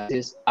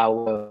is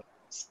our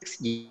 6th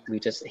year. We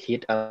just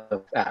hit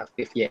our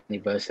 5th year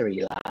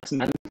anniversary last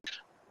month.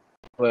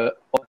 We're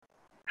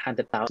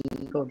 100,000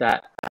 people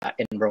that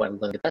enroll and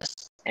learn with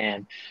us,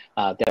 and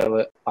there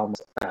were more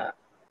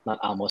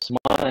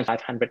than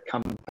 500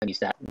 companies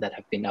that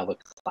have been our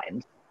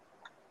clients.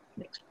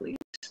 Next, please.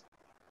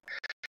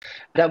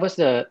 That was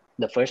the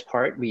first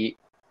part. We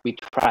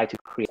try to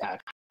create a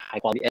high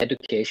quality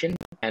education,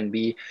 and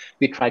we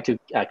try to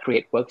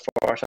create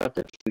workforce of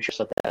the future,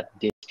 so that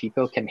these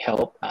people can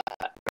help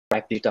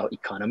drive digital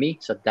economy.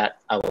 So that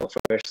our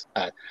first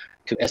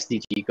 2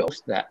 SDG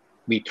goals that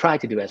we try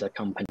to do as a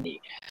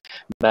company.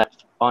 But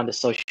on the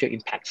social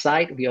impact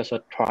side, we also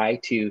try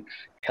to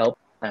help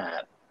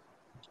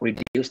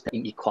reduce the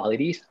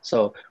inequalities.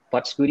 So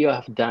what Scudio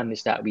have done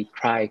is that we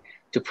try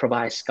to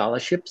provide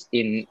scholarships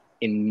in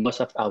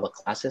most of our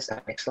classes.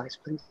 Next slide,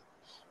 please.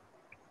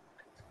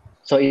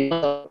 So in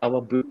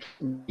our book,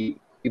 we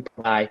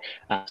provide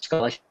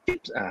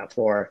scholarships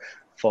for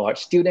for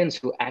students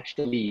who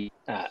actually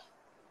have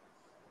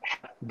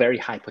very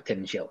high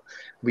potential.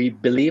 We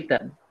believe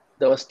that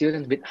those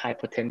students with high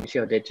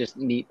potential, they just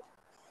need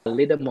a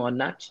little more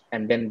nudge,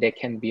 and then they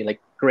can be like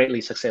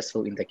greatly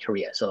successful in their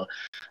career. So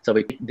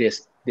we pick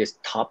this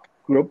top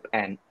group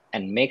and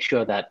make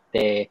sure that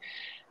they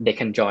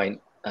can join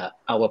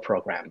our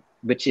program,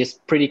 which is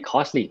pretty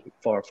costly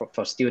for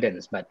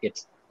students, but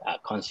it's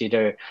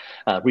considered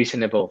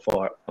reasonable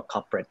for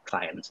corporate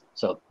clients.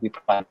 So we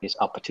provide this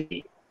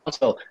opportunity.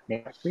 Also,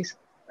 next please.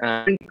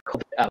 During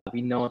COVID,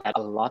 we know that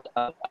a lot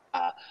of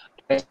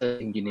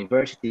professors in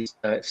universities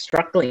are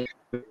struggling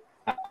with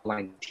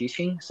online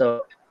teaching.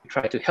 So we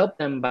try to help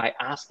them by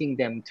asking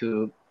them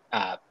to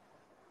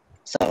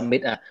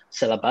submit a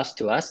syllabus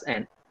to us,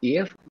 and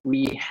if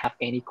we have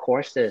any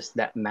courses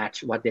that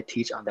match what they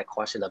teach on their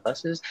course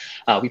syllabuses,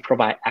 we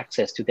provide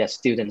access to their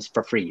students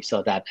for free,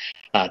 so that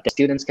the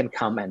students can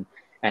come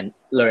and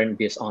learn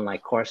these online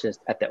courses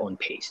at their own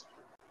pace.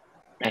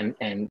 And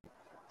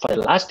for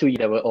the last 2 years,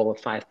 there were over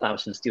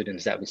 5,000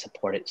 students that we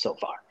supported so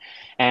far.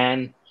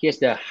 And here's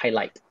the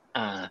highlight.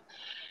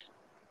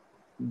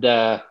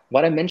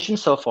 What I mentioned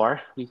so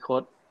far,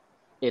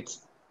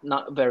 it's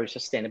not very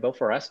sustainable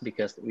for us,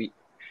 because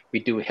we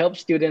do help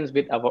students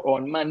with our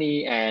own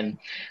money, and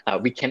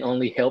we can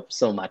only help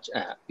so much.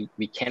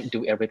 We can't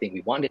do everything we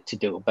wanted to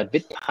do, but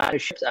with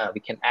partnerships, we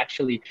can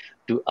actually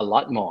do a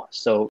lot more.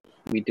 So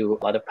we do a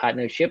lot of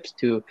partnerships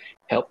to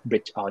help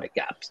bridge all the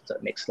gaps. So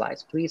next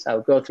slides, please.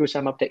 I'll go through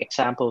some of the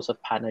examples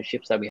of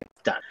partnerships that we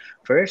have done.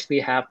 First, we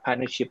have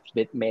partnerships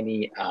with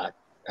many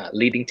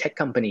leading tech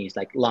companies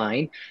like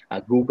Line,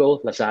 Google,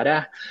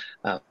 Lazada.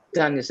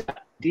 Done is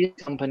that this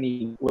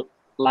company would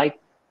like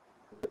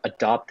to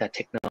adopt that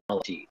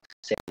technology.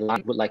 Say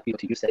Line would like people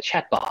to use a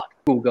chatbot.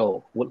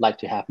 Google would like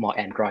to have more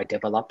Android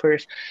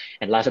developers,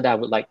 and Lazada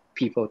would like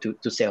people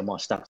to sell more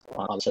stuff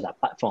on Lazada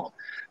platform.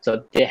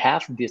 So they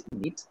have these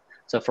needs.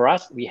 So for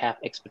us, we have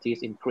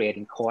expertise in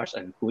creating course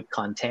and good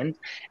content,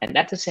 and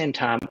at the same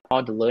time,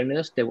 all the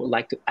learners, they would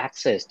like to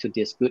access to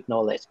this good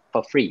knowledge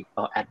for free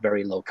or at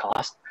very low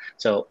cost.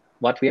 So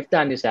what we have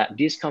done is that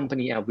these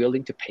companies are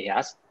willing to pay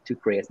us to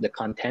create the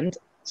content,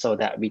 so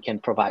that we can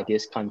provide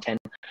this content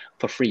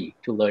for free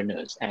to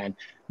learners. And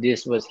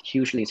this was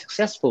hugely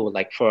successful.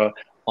 Like for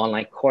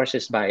online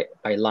courses by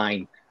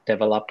Line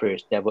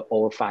developers, there were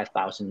over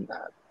 5,000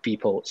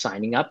 people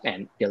signing up,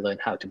 and they learned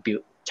how to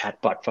build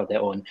chatbot for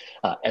their own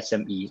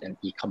SMEs and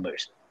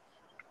e-commerce.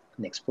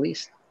 Next,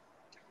 please.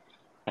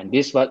 And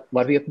this is what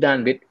we have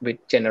done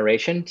with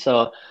Generation.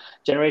 So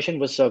Generation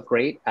was so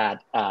great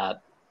at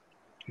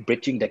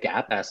bridging the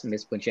gap, as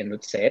Ms.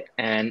 Punchen said.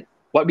 And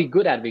what we're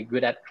good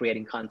at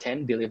creating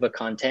content, deliver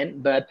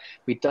content, but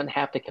we don't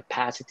have the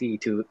capacity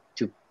to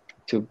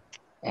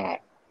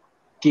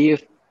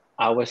give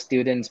our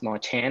students more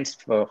chance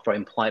for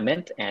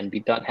employment, and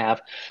we don't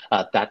have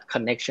that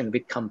connection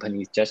with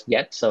companies just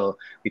yet. So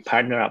we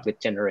partner up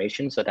with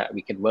Generation so that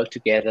we can work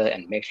together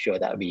and make sure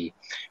that we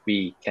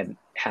can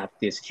have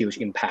this huge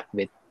impact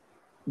with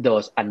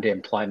those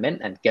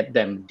underemployment and get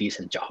them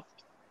decent jobs.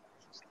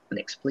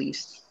 Next,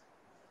 please.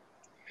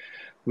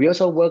 We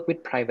also work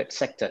with private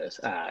sectors.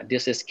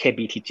 This is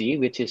KBTG,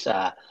 which is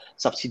a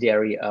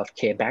subsidiary of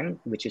KBank,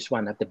 which is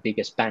one of the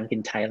biggest banks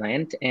in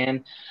Thailand.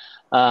 And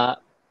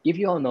if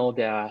you all know,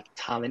 there are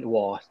talent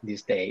wars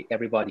these days.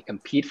 Everybody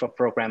compete for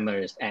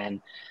programmers,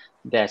 and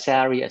their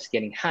salary is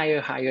getting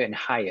higher, higher, and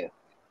higher.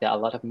 There are a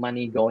lot of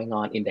money going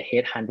on in the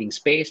headhunting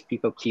space.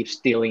 People keep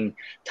stealing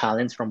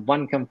talents from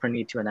one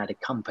company to another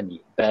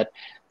company, but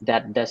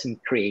that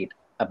doesn't create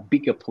a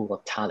bigger pool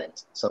of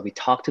talent. So we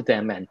talk to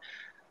them and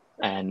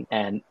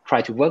try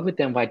to work with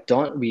them. Why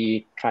don't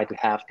we try to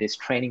have this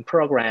training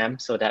program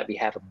so that we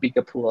have a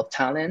bigger pool of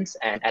talents,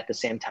 and at the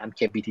same time,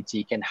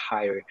 KBTG can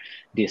hire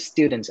these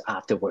students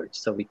afterwards.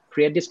 So we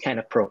create this kind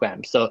of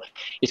program. So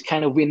it's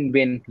kind of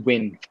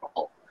win-win-win for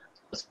all.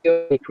 So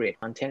still we create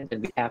content,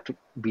 and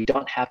we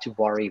don't have to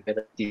worry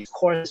whether these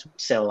courses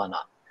sell or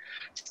not.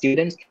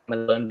 Students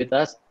can learn with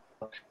us.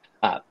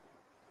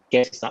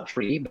 Guess it's not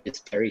free, but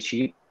it's very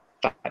cheap,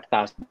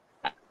 5,000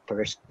 per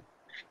person.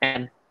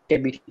 And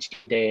KBTG,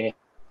 they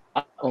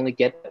only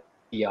get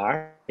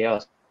PR. They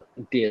also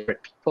get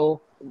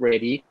people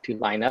ready to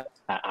line up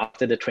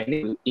after the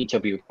training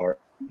interview for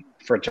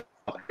job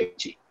at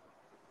KBTG.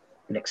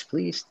 Next,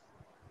 please.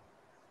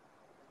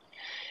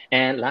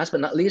 And last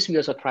but not least, we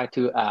also try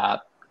to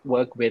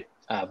work with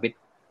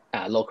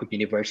local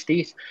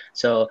universities.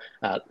 So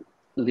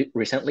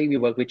recently, we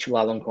worked with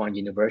Chulalongkorn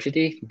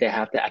University. They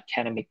have the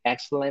academic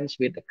excellence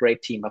with a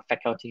great team of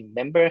faculty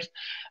members.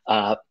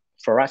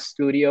 For us,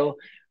 Studio,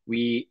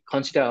 we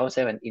consider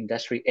ourselves an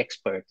industry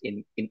expert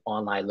in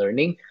online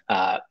learning.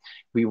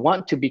 We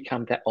want to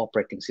become that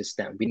operating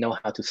system. We know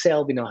how to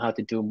sell, we know how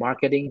to do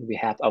marketing. We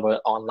have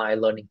our online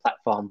learning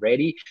platform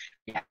ready.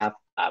 We have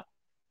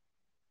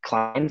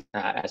clients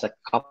as a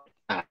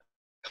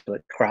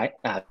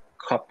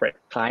corporate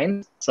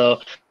client.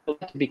 So we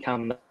want to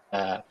become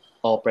an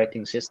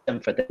operating system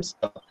for them.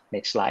 So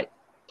next slide,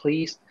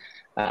 please.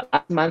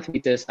 Last month, we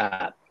just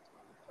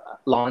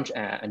launch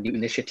a new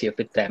initiative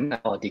with them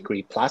called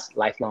Degree Plus,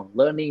 lifelong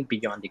learning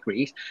beyond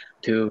degrees,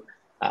 to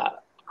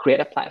create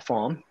a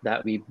platform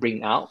that we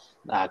bring out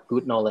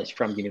good knowledge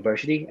from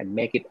university and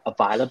make it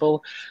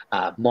available,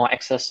 more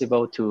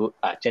accessible to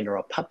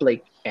general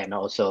public, and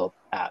also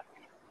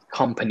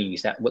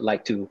companies that would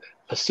like to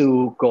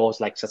pursue goals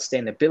like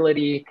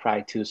sustainability,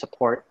 try to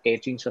support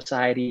aging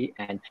society,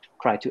 and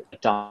try to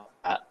adopt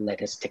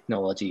latest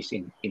technologies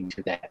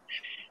into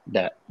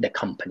the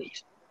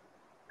companies.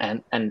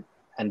 And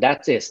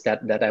that's it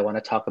that I want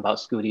to talk about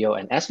Scoodio.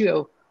 And as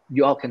you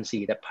all can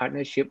see, the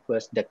partnership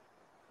was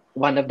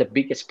one of the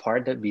biggest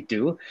part that we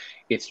do.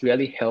 It's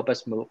really help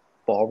us move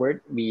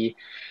forward. We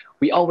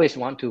always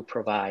want to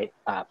provide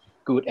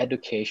good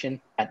education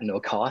at no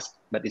cost,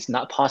 but it's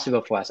not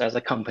possible for us as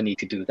a company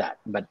to do that.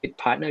 But with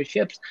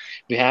partnerships,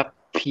 we have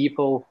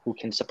people who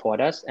can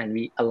support us, and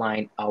we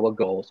align our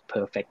goals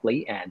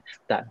perfectly, and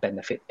that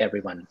benefit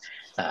everyone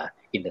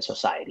in the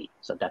society.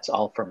 So that's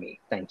all from me.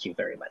 Thank you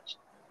very much.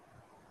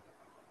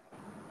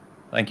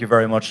 Thank you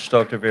very much,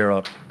 Dr.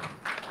 Virat.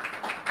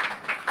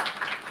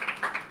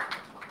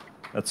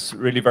 That's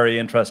really very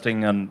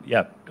interesting, and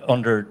yeah,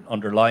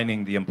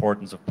 underlining the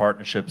importance of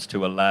partnerships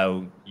to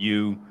allow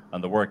you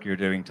and the work you're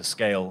doing to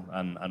scale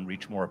and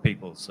reach more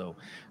people. So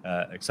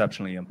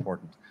exceptionally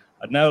important.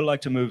 I'd now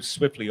like to move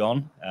swiftly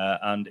on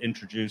and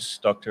introduce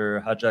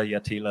Dr. Haja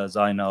Yatila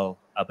Zainal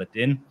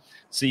Abidin,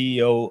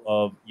 CEO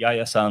of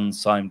Yayasan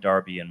Sime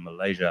Darby in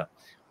Malaysia,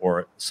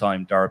 or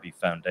Sime Darby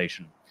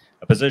Foundation,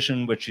 a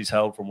position which she's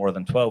held for more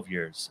than 12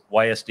 years.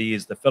 YSD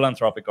is the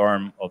philanthropic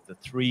arm of the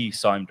 3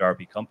 Sime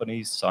Darby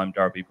companies, Sime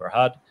Darby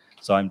Berhad,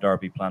 Sime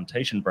Darby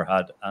Plantation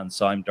Berhad, and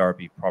Sime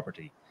Darby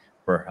Property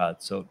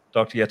Berhad. So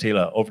Dr.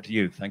 Yatila, over to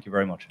you. Thank you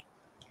very much.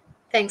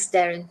 Thanks,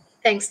 Darren.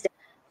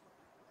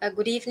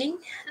 Good evening.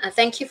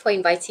 Thank you for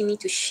inviting me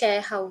to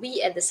share how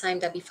we at the Sime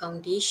Darby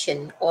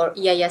Foundation, or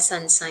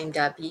Yayasan Sime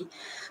Darby,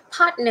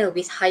 partner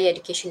with higher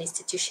education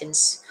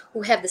institutions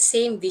who have the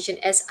same vision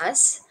as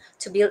us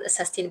to build a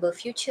sustainable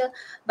future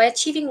by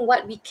achieving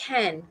what we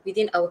can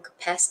within our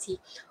capacity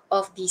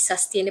of the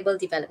Sustainable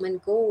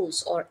Development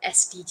Goals, or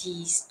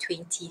SDGs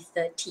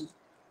 2030.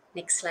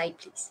 Next slide,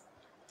 please.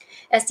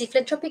 As the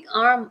philanthropic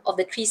arm of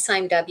the 3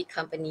 Sime Darby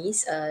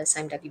companies,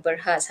 Sime Darby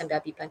Berhad, Sime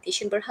Darby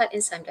Plantation Berhad,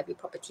 and Sime Darby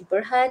Property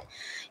Berhad,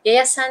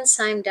 Yayasan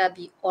Sime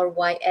Darby, or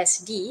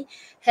YSD,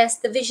 has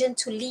the vision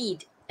to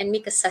lead and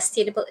make a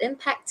sustainable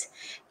impact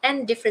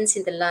and difference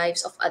in the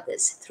lives of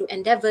others through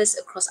endeavors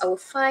across our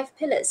 5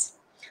 pillars.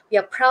 We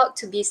are proud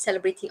to be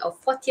celebrating our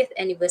 40th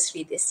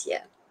anniversary this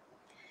year.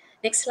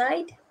 Next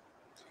slide.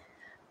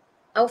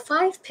 Our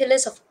 5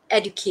 pillars of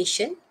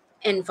education,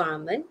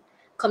 environment,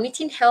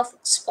 community and health,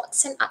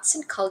 sports and arts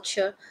and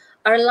culture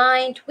are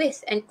aligned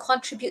with and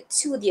contribute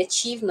to the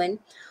achievement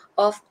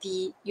of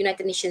the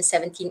United Nations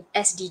 17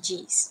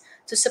 SDGs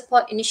to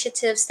support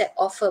initiatives that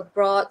offer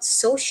broad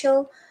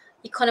social,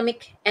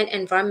 economic, and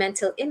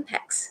environmental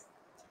impacts.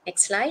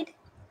 Next slide.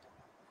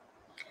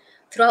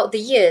 Throughout the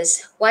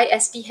years,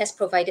 YSD has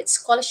provided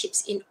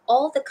scholarships in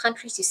all the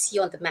countries you see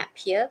on the map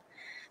here.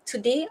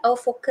 Today, our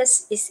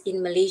focus is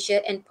in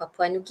Malaysia and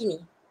Papua New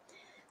Guinea.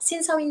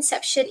 Since our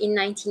inception in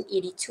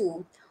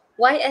 1982,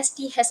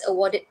 YSD has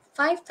awarded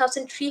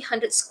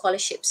 5,300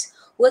 scholarships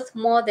worth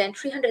more than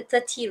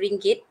 330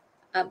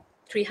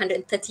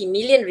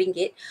 million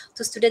ringgit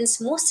to students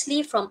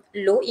mostly from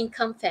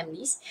low-income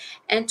families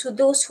and to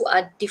those who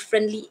are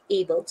differently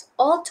abled,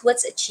 all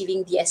towards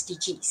achieving the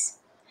SDGs.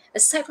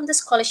 Aside from the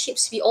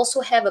scholarships, we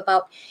also have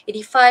about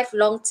 85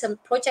 long-term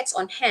projects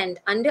on hand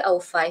under our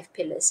 5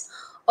 pillars,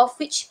 of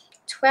which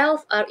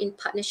 12 are in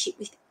partnership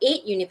with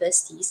 8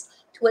 universities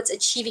towards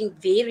achieving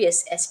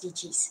various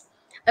SDGs.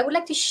 I would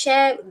like to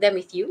share them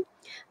with you.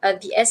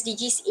 The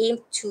SDGs aim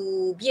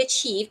to be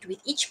achieved with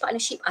each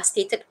partnership are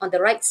stated on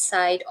the right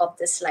side of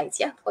the slides,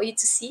 for you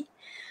to see.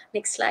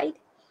 Next slide.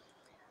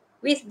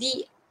 With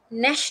the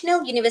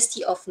National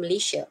University of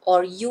Malaysia,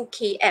 or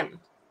UKM,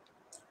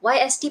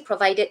 YSD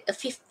provided a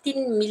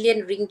 15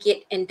 million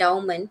ringgit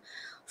endowment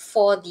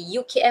for the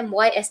UKM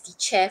YSD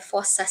Chair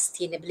for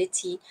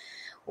Sustainability,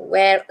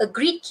 where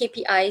agreed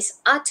KPIs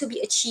are to be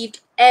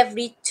achieved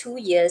every 2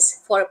 years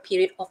for a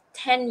period of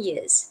 10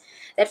 years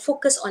that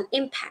focus on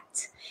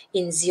impact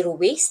in zero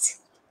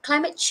waste,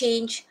 climate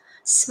change,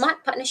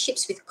 smart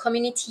partnerships with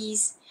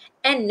communities,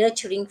 and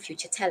nurturing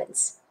future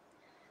talents.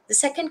 The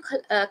second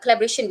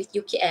collaboration with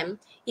UKM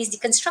is the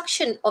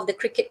construction of the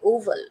cricket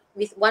oval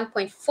with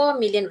 1.4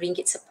 million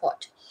ringgit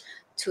support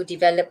to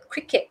develop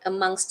cricket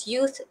amongst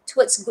youth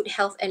towards good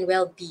health and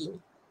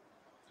well-being.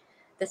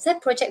 The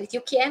third project with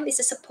UKM is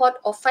the support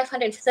of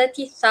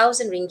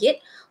 530,000 ringgit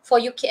for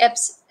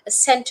UKM's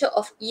Centre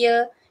of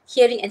Ear,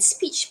 Hearing and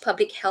Speech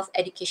Public Health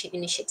Education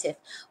Initiative,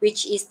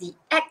 which is the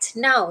Act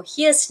Now,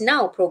 Hears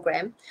Now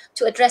program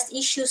to address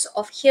issues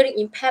of hearing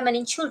impairment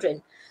in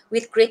children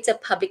with greater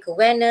public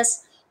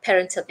awareness,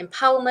 parental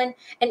empowerment,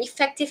 and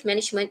effective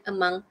management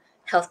among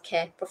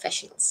healthcare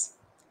professionals.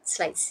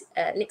 Next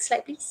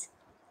slide, please.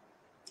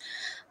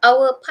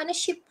 Our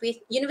partnership with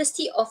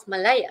University of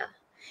Malaya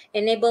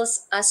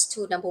enables us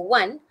to, number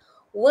one,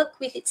 work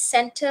with its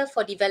Center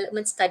for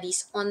Development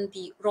Studies on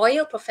the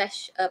Royal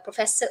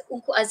Professor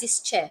Unku Aziz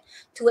Chair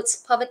towards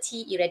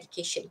poverty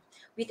eradication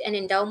with an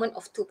endowment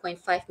of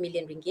 2.5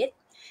 million ringgit.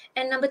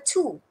 And number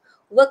 2,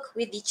 work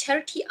with the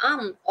charity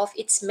arm of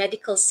its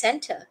medical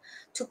center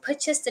to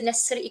purchase the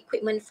necessary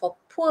equipment for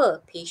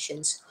poor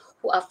patients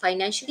who are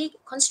financially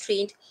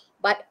constrained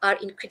but are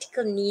in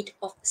critical need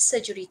of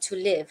surgery to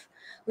live.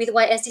 With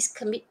YSD's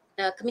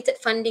committed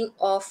funding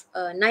of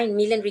 9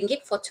 million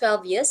ringgit for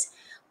 12 years,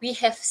 we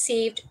have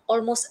saved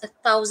almost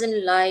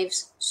 1,000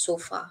 lives so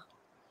far.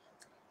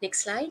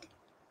 Next slide.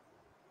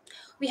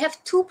 We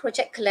have 2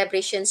 project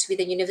collaborations with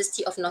the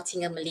University of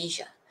Nottingham,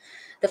 Malaysia.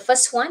 The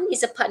first one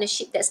is a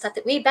partnership that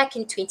started way back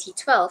in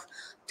 2012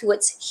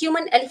 towards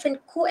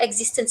human-elephant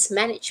coexistence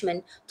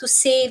management to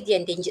save the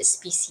endangered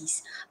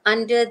species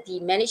under the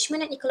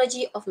Management and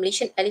Ecology of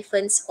Malaysian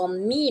Elephants, or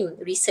MEME,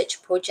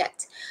 research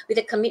project with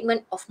a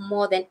commitment of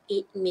more than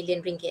 8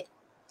 million ringgit.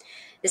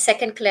 The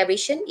second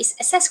collaboration is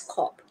Assess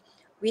Corp,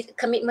 with a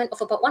commitment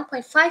of about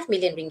 1.5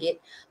 million ringgit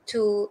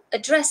to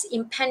address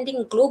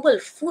impending global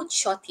food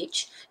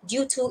shortage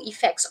due to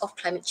effects of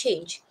climate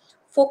change,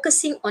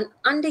 focusing on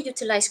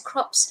underutilized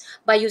crops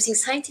by using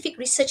scientific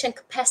research and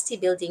capacity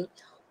building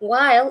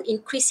while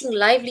increasing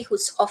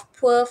livelihoods of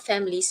poor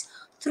families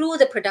through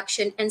the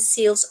production and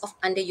sales of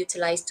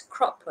underutilized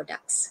crop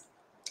products.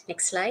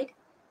 Next slide.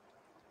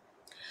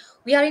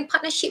 We are in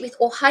partnership with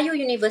Ohio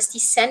University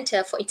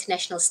Center for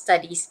International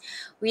Studies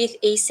with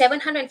a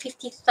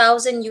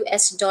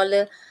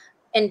 $750,000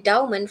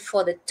 endowment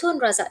for the Tun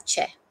Razak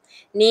Chair,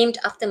 named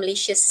after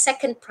Malaysia's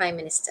second Prime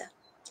Minister.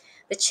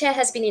 The chair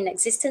has been in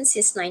existence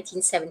since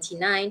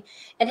 1979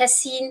 and has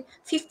seen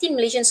 15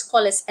 Malaysian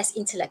scholars as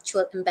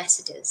intellectual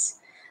ambassadors.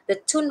 The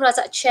Tun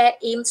Razak Chair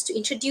aims to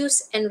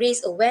introduce and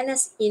raise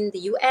awareness in the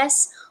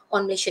US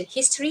on Malaysian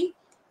history,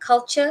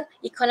 culture,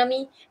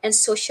 economy, and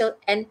social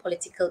and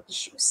political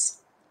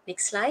issues.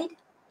 Next slide.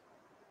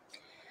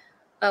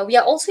 We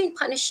are also in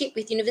partnership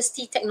with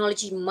University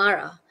Technology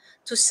Mara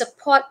to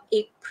support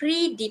a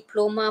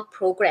pre-diploma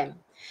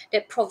program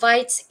that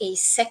provides a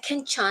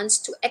second chance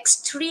to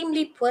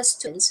extremely poor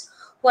students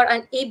who are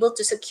unable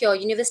to secure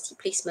university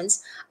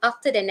placements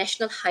after their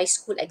national high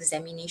school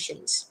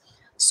examinations.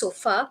 So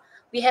far,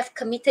 we have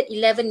committed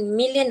 11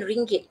 million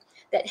ringgit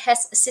that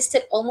has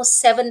assisted almost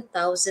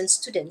 7,000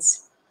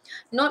 students.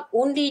 Not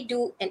only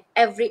do an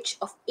average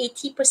of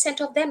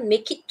 80% of them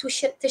make it to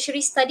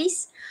tertiary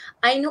studies,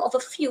 I know of a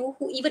few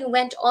who even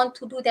went on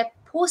to do their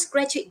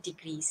postgraduate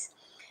degrees.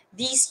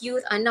 These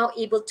youth are now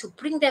able to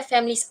bring their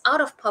families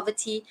out of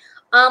poverty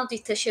armed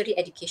with tertiary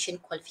education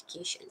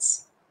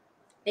qualifications.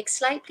 Next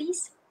slide,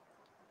 please.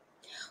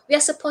 We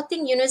are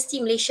supporting University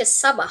Malaysia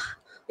Sabah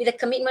with a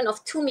commitment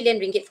of 2 million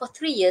ringgit for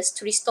 3 years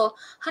to restore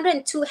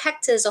 102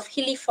 hectares of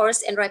hilly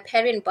forest and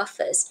riparian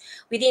buffers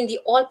within the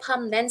all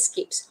palm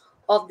landscapes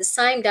of the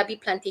Saim Dabi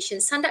Plantation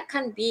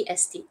Sandakan Bay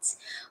Estates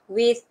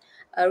with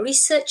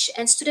research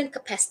and student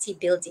capacity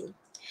building.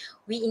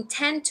 We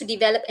intend to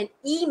develop an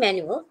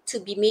e-manual to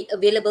be made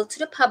available to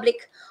the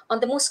public on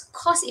the most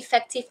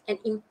cost-effective and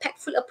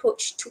impactful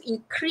approach to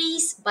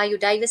increase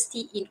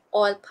biodiversity in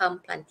oil palm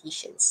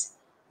plantations.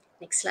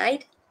 Next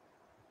slide.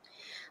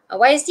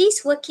 YSD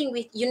is working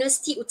with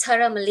University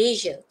Utara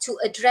Malaysia to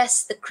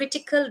address the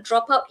critical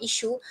dropout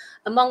issue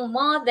among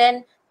more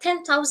than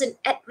 10,000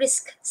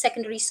 at-risk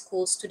secondary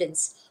school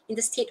students in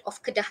the state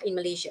of Kedah in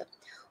Malaysia,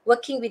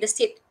 working with the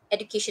State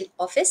Education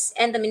Office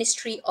and the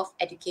Ministry of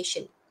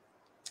Education.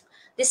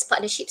 This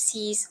partnership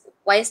sees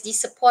YSD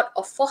support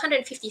of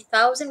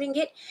 450,000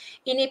 ringgit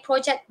in a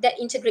project that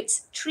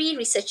integrates 3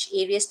 research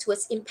areas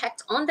towards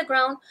impact on the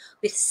ground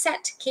with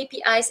set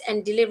KPIs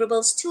and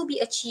deliverables to be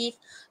achieved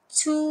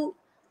to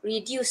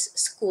reduce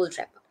school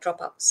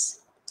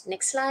dropouts.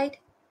 Next slide.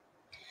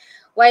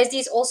 YSD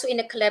is also in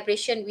a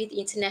collaboration with the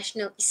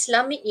International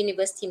Islamic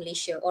University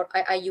Malaysia, or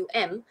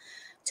IIUM,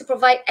 to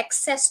provide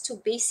access to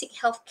basic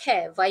health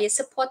care via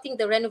supporting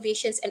the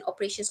renovations and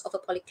operations of a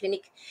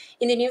polyclinic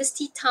in the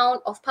university town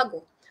of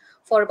Pagu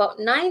for about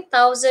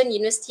 9,000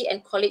 university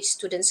and college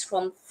students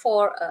from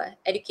 4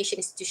 education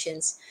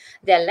institutions,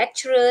 their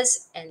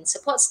lecturers and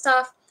support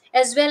staff,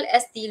 as well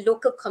as the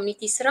local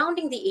community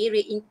surrounding the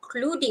area,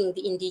 including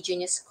the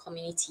indigenous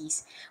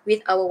communities,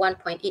 with our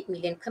 1.8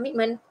 million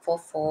commitment for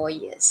 4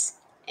 years.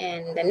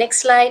 And the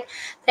next slide.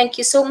 Thank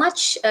you so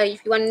much.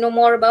 If you want to know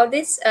more about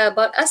this,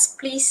 about us,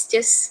 please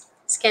just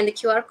scan the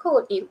QR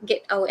code. You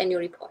get our annual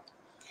report.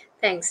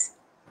 Thanks.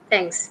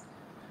 Thanks.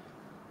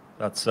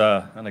 That's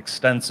an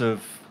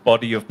extensive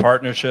body of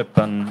partnership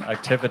and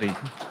activity.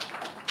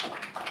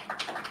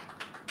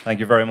 Thank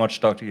you very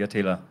much, Dr.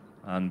 Yatila.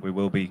 And we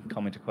will be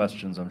coming to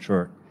questions, I'm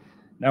sure.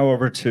 Now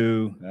over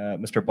to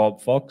Mr. Bob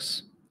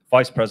Fox,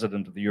 Vice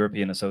President of the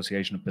European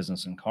Association of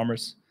Business and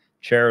Commerce,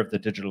 Chair of the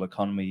Digital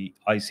Economy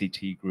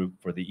ICT Group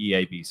for the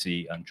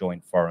EABC and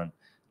Joint Foreign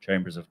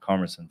Chambers of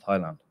Commerce in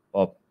Thailand.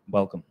 Bob,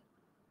 welcome.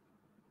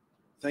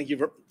 Thank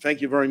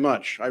you very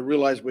much. I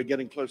realize we're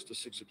getting close to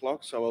 6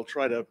 o'clock, so I'll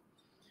try to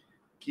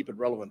keep it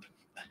relevant,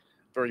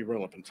 very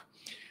relevant.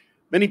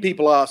 Many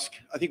people ask,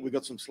 I think we've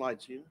got some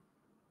slides here.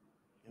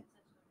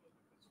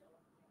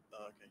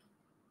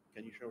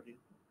 Can you show it here?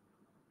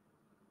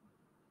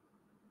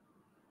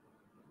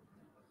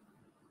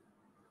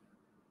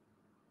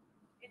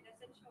 It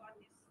doesn't show on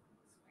this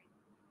screen.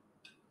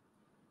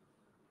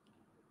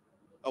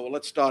 Oh, well,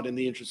 let's start in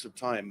the interest of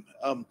time.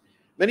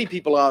 Many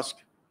people ask,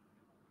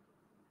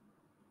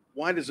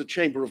 why does a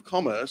Chamber of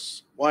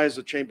Commerce, where does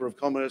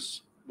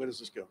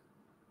this go?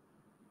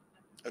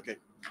 Okay.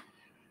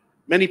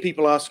 Many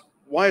people ask,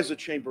 why is the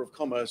Chamber of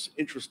Commerce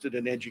interested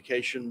in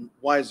education?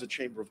 Why is the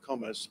Chamber of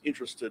Commerce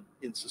interested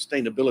in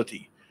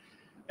sustainability?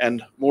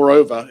 And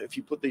moreover, if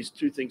you put these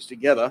two things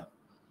together,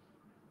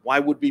 why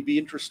would we be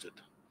interested?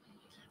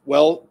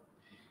 Well,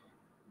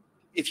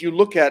 if you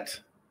look at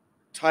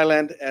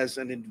Thailand as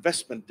an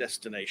investment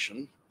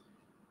destination,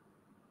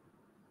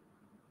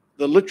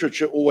 the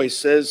literature always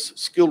says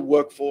skilled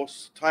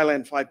workforce,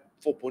 Thailand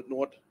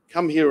 4.0,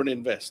 come here and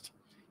invest.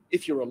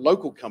 If you're a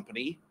local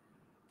company,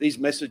 these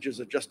messages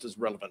are just as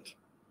relevant.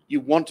 You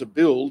want to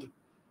build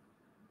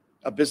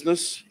a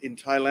business in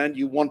Thailand,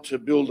 you want to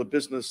build a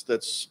business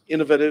that's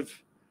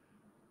innovative,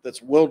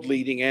 that's world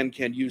leading, and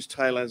can use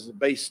Thailand as a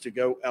base to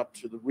go out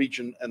to the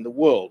region and the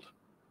world.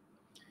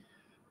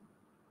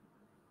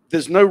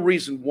 There's no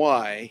reason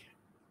why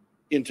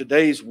in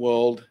today's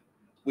world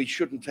we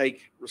shouldn't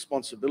take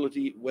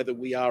responsibility, whether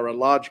we are a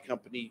large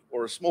company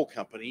or a small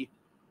company,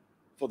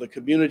 for the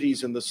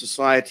communities and the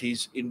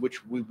societies in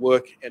which we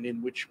work and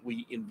in which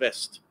we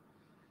invest.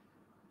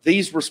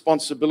 These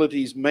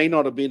responsibilities may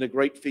not have been a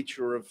great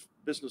feature of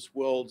business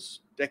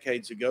worlds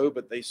decades ago,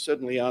 but they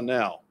certainly are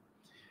now.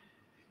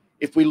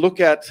 If we look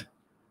at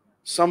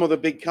some of the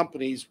big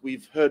companies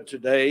we've heard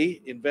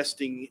today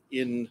investing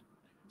in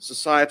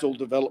societal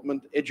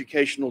development,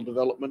 educational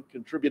development,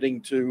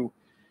 contributing to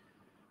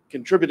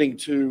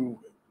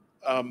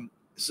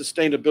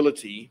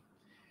sustainability,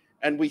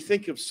 and we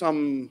think of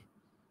some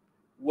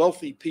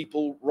wealthy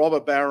people, robber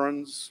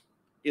barons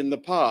in the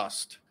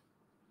past,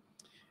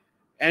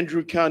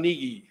 Andrew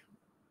Carnegie,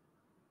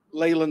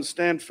 Leland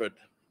Stanford,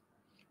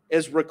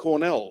 Ezra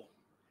Cornell.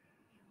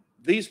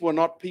 These were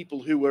not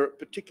people who were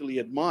particularly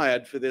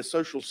admired for their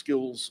social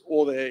skills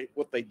or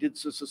what they did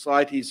to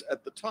societies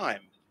at the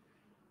time.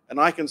 And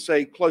I can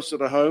say closer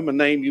to home, a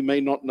name you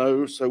may not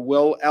know so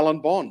well, Alan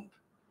Bond.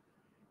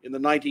 In the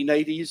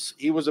 1980s,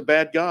 he was a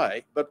bad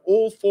guy, but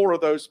all four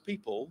of those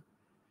people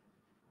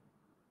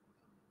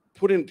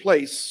put in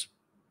place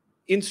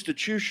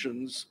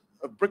institutions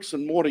of bricks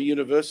and mortar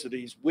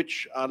universities,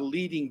 which are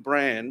leading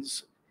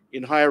brands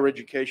in higher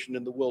education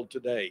in the world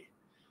today.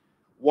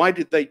 Why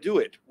did they do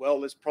it? Well,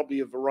 there's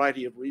probably a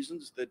variety of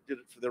reasons. They did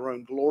it for their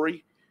own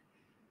glory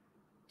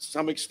to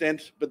some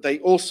extent, but they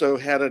also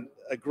had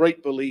a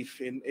great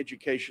belief in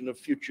education of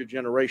future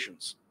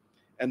generations.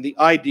 And the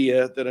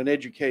idea that an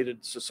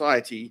educated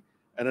society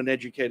and an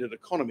educated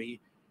economy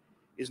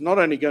is not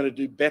only going to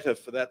do better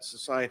for that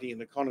society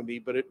and economy,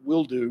 but it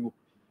will do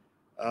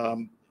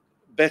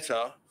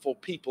better for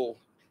people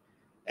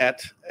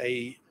at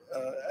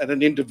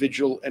an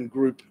individual and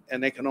group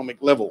and economic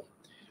level.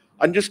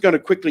 I'm just going to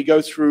quickly go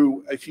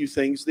through a few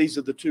things. These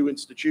are the two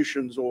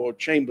institutions or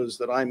chambers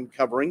that I'm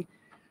covering.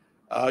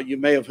 You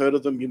may have heard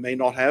of them, you may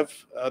not have.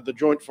 The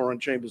Joint Foreign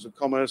Chambers of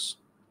Commerce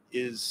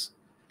is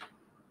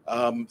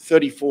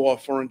 34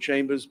 foreign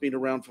chambers, been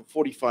around for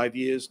 45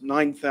 years,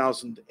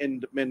 9,000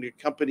 end-member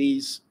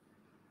companies.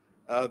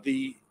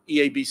 The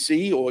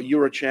EABC or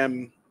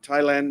Eurocham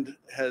Thailand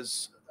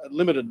has a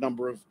limited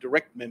number of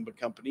direct member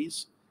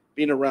companies,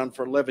 been around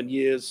for 11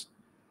 years,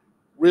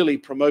 really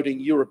promoting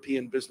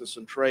European business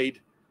and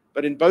trade,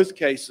 but in both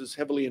cases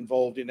heavily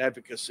involved in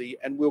advocacy.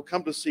 And we'll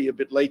come to see a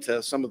bit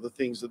later some of the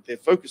things that they're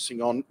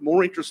focusing on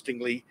more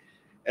interestingly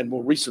and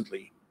more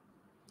recently.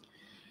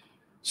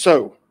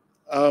 So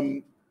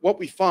what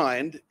we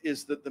find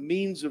is that the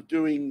means of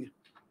doing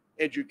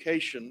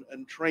education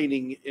and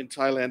training in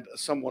Thailand are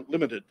somewhat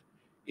limited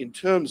in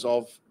terms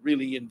of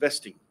really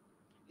investing,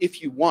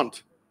 if you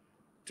want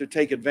to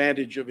take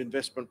advantage of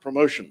investment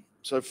promotion.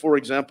 So for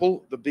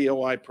example, the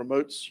BOI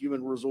promotes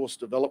human resource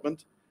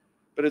development,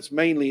 but it's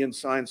mainly in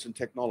science and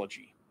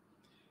technology.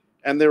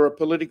 And there are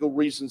political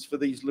reasons for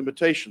these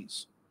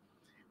limitations.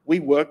 We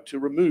work to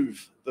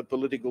remove the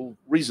political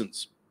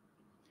reasons.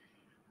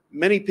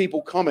 Many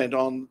people comment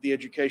on the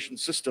education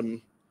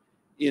system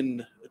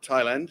in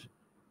Thailand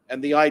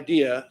and the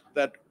idea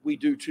that we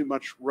do too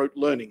much rote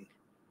learning.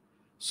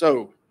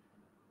 So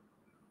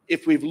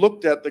if we've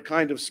looked at the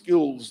kind of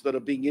skills that are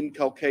being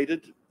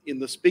inculcated in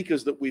the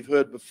speakers that we've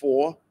heard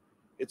before,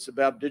 it's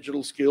about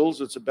digital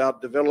skills, it's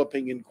about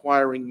developing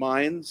inquiring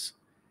minds,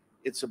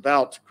 it's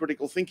about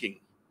critical thinking.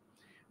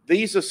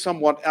 These are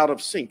somewhat out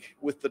of sync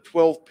with the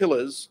 12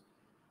 pillars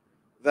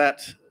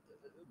that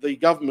the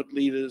government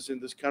leaders in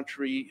this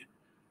country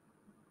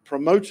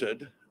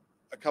promoted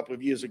a couple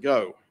of years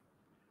ago.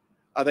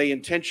 Are they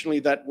intentionally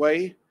that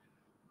way?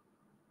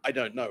 I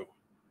don't know.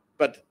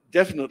 But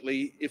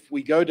definitely, if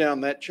we go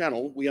down that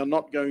channel, we are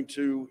not going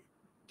to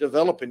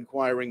develop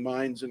inquiring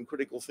minds and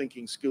critical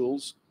thinking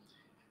skills,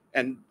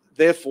 and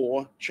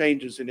therefore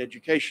changes in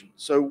education.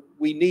 So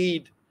we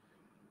need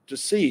to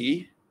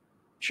see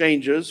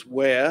changes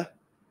where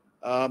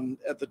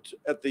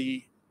at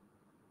the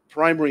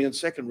primary and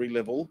secondary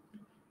level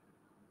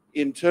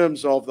in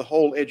terms of the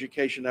whole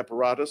education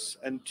apparatus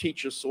and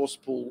teacher source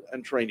pool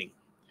and training.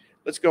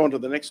 Let's go on to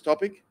the next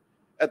topic.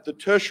 At the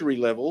tertiary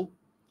level,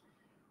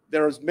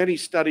 there are many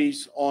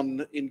studies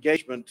on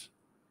engagement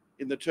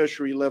in the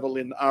tertiary level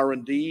in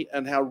R&D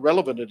and how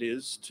relevant it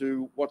is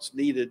to what's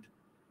needed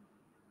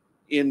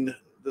in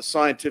the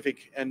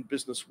scientific and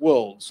business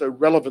world. So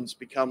relevance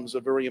becomes a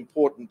very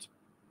important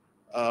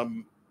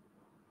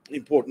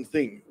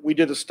thing. We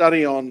did a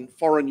study on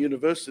foreign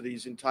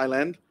universities in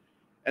Thailand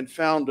and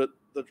found that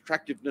the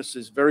attractiveness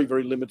is very,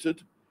 very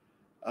limited.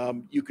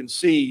 You can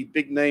see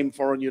big name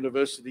foreign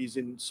universities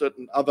in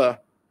certain other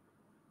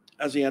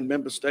ASEAN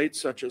member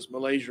states, such as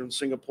Malaysia and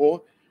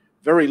Singapore,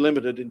 very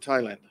limited in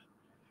Thailand.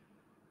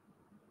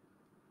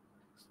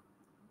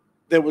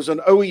 There was an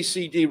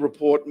OECD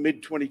report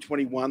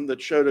mid-2021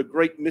 that showed a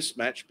great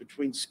mismatch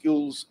between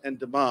skills and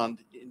demand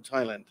in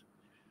Thailand.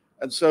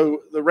 And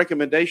so the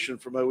recommendation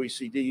from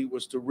OECD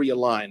was to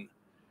realign.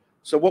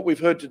 So what we've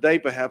heard today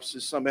perhaps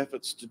is some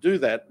efforts to do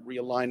that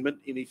realignment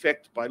in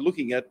effect by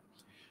looking at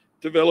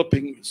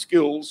developing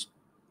skills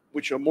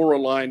which are more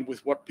aligned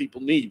with what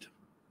people need.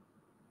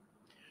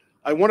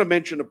 I want to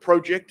mention a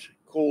project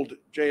called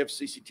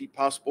JFCCT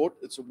Passport.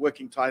 It's a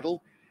working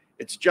title.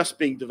 It's just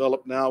being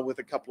developed now with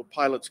a couple of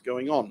pilots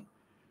going on.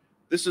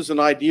 This is an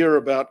idea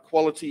about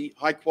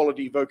high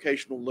quality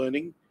vocational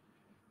learning,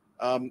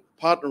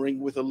 partnering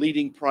with a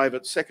leading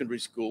private secondary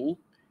school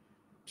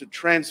to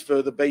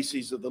transfer the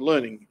bases of the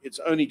learning. It's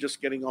only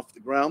just getting off the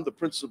ground. The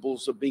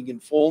principles are being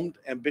informed,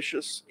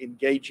 ambitious,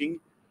 engaging,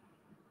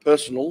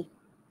 personal,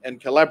 and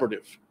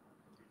collaborative.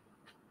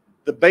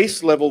 The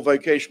base level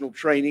vocational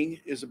training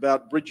is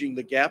about bridging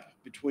the gap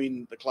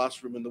between the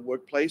classroom and the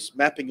workplace,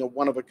 mapping a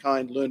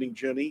one-of-a-kind learning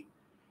journey,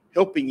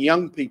 helping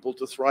young people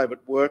to thrive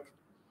at work,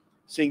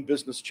 seeing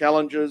business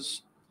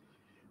challenges.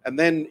 And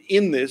then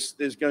in this,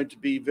 there's going to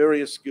be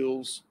various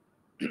skills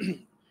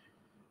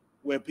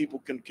where people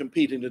can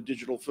compete in a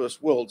digital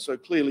first world. So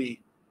clearly,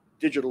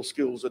 digital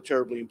skills are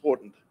terribly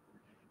important.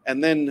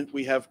 And then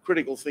we have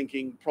critical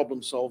thinking,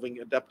 problem solving,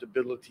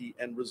 adaptability,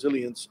 and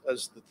resilience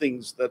as the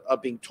things that are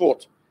being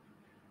taught.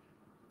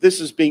 This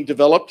is being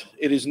developed.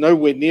 It is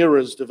nowhere near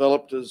as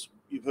developed as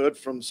you've heard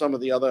from some of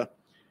the other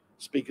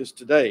speakers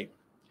today.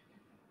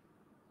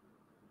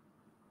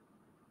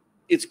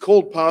 It's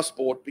called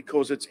Passport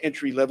because it's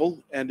entry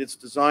level and it's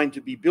designed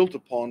to be built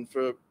upon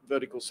for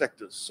vertical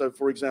sectors. So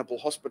for example,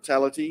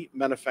 hospitality,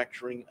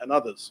 manufacturing, and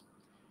others.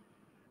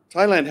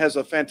 Thailand has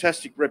a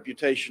fantastic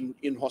reputation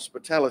in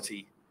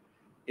hospitality.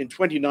 In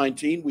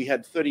 2019, we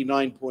had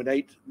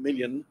 39.8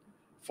 million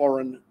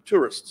foreign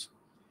tourists.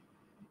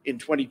 In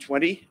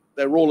 2020,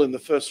 they're all in the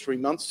first 3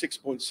 months,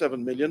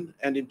 6.7 million.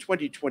 And in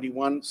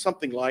 2021,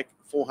 something like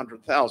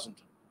 400,000.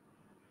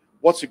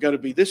 What's it going to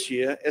be this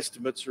year?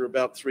 Estimates are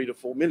about 3 to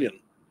 4 million.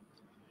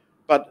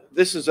 But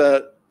this is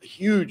a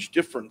huge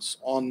difference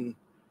on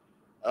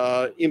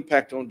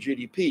impact on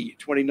GDP.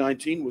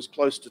 2019 was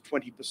close to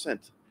 20%.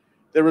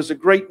 There is a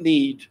great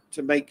need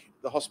to make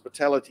the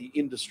hospitality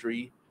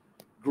industry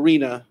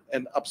greener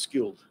and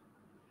upskilled.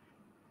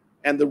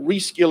 And the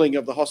reskilling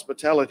of the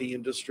hospitality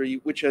industry,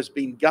 which has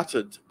been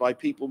gutted by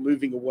people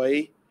moving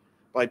away,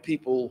 by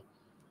people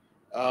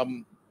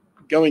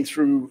going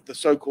through the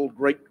so-called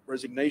Great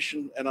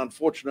Resignation, and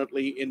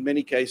unfortunately, in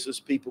many cases,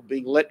 people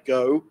being let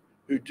go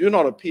who do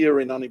not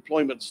appear in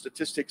unemployment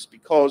statistics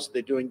because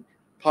they're doing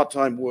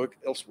part-time work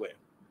elsewhere.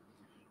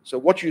 So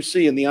what you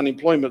see in the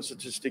unemployment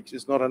statistics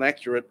is not an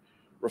accurate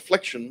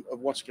reflection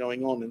of what's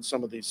going on in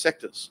some of these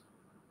sectors.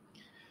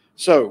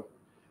 So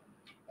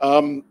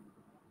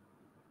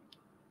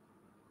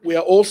we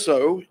are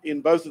also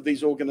in both of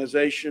these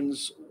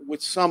organizations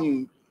with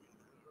some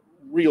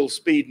real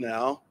speed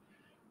now,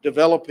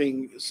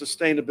 developing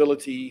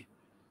sustainability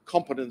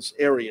competence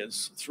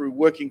areas through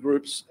working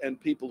groups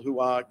and people who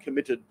are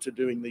committed to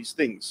doing these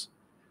things.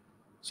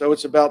 So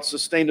it's about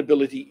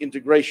sustainability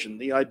integration,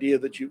 the idea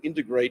that you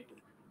integrate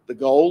the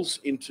goals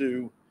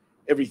into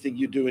everything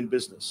you do in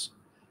business.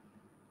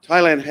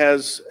 Thailand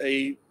has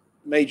a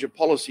major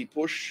policy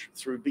push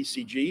through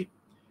BCG,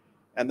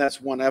 and that's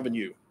one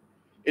avenue.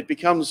 It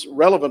becomes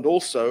relevant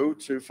also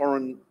to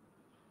foreign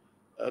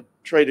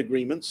trade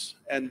agreements,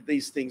 and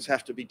these things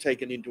have to be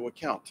taken into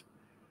account.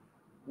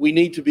 We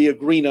need to be a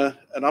greener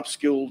and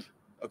upskilled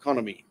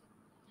economy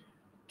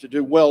to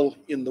do well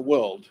in the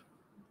world.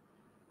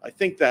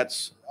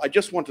 I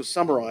just want to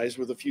summarize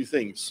with a few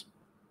things.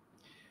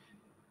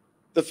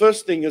 The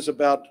first thing is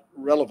about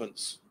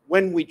relevance.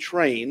 When we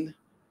train,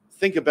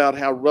 think about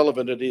how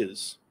relevant it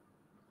is.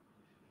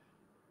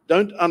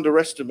 Don't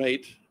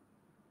underestimate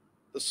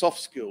the soft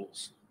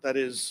skills, that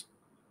is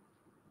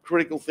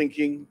critical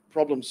thinking,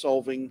 problem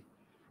solving,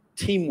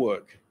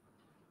 teamwork.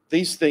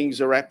 These things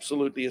are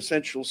absolutely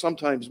essential,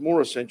 sometimes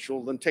more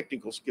essential than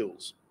technical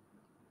skills.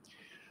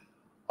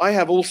 I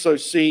have also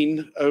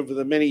seen over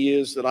the many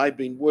years that I've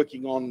been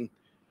working on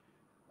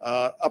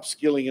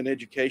upskilling and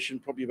education,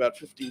 probably about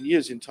 15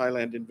 years in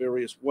Thailand in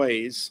various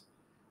ways,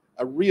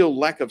 a real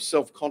lack of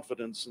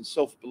self-confidence and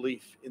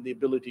self-belief in the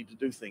ability to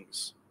do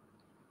things.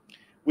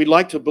 We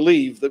like to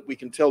believe that we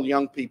can tell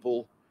young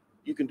people,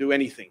 you can do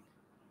anything.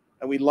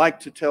 And we like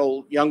to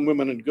tell young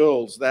women and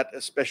girls that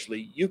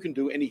especially, you can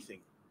do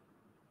anything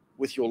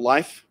with your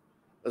life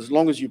as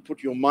long as you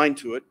put your mind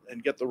to it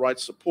and get the right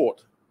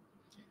support.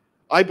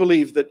 I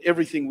believe that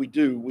everything we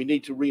do, we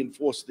need to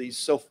reinforce these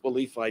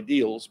self-belief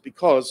ideals,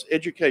 because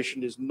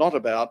education is not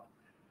about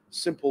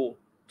simple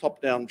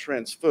top-down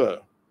transfer.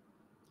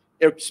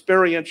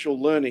 Experiential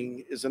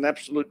learning is an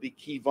absolutely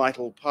key,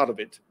 vital part of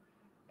it.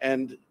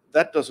 And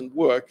that doesn't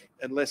work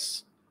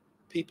unless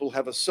people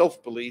have a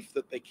self-belief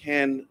that they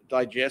can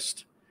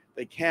digest,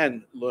 they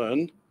can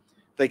learn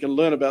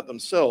about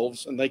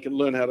themselves, and they can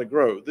learn how to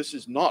grow. This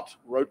is not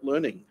rote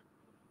learning.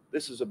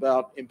 This is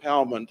about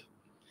empowerment,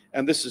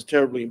 and this is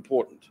terribly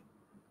important.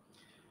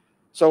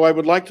 So I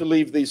would like to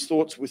leave these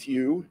thoughts with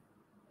you,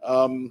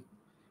 and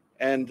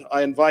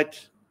I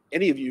invite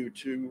any of you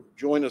to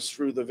join us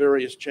through the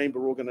various chamber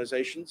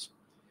organizations.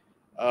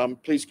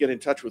 Please get in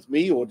touch with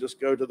me or just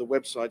go to the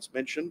websites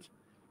mentioned.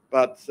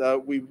 But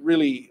we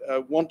really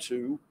want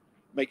to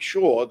make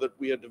sure that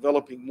we are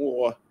developing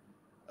more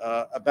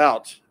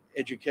about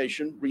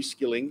education,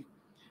 reskilling,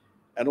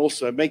 and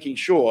also making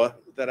sure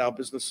that our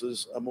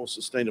businesses are more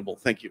sustainable.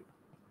 Thank you.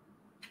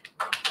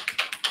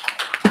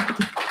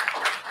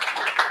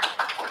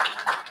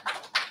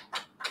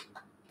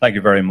 Thank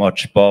you very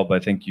much, Bob. I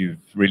think you've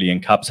really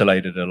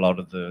encapsulated a lot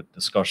of the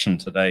discussion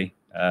today.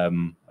 I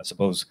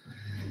suppose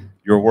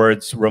your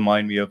words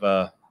remind me of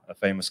a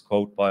famous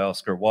quote by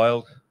Oscar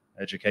Wilde: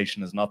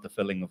 "Education is not the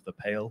filling of the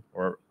pail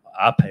or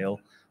a pail,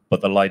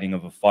 but the lighting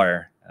of a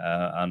fire."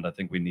 And I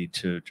think we need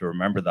to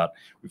remember that.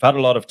 We've had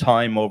a lot of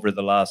time over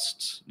the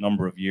last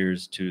number of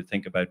years to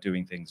think about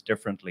doing things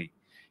differently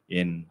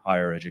in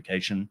higher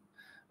education,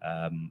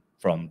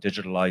 from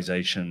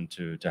digitalization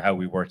to how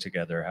we work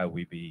together, how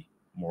we be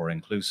more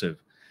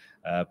inclusive.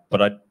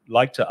 But I'd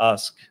like to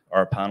ask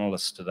our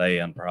panelists today,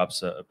 and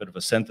perhaps a bit of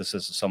a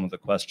synthesis of some of the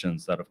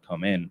questions that have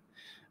come in,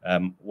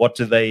 what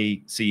do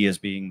they see as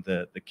being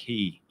the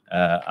key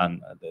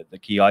and the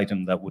key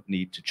item that would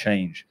need to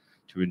change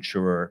to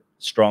ensure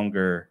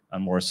stronger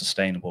and more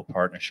sustainable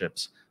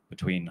partnerships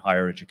between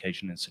higher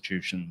education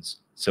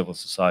institutions, civil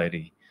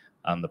society,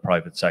 and the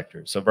private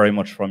sector? So very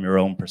much from your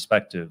own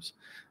perspectives,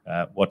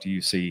 what do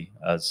you see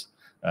as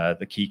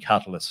the key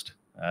catalyst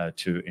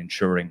to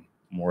ensuring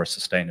more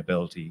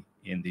sustainability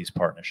in these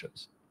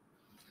partnerships?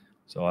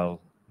 So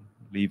I'll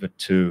leave it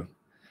to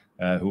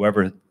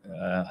whoever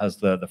has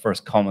the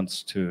first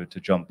comments to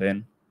jump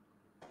in.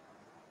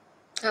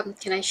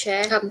 Can I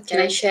share? Can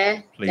I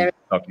share? Please,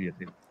 Dr.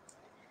 Yatin.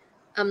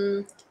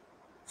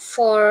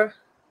 For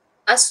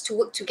us to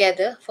work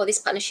together, for these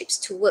partnerships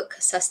to work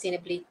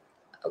sustainably,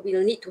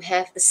 we'll need to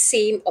have the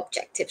same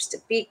objectives,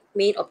 the big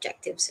main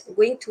objectives.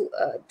 Going to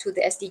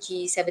the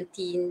SDG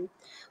 17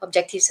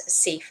 objectives,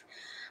 safe.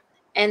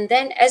 And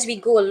then as we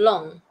go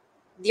along,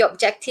 the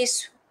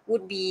objectives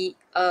would be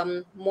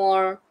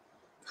more,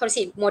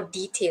 more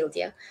detailed,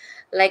 yeah?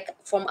 Like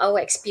from our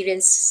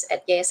experience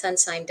at Yayasan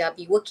Saim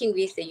Darby, working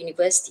with the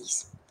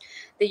universities.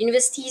 The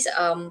universities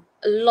a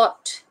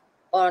lot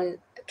on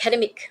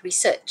academic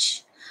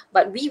research,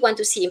 but we want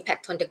to see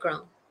impact on the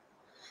ground.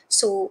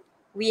 So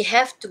we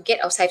have to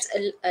get ourselves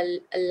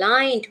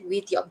aligned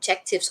with the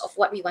objectives of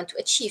what we want to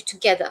achieve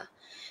together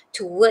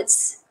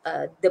towards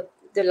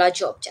the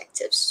larger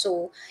objectives.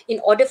 So in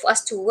order for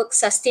us to work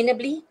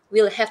sustainably,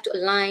 we'll have to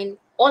align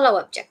all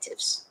our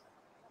objectives.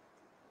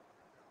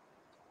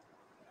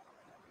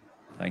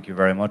 Thank you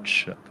very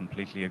much. I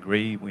completely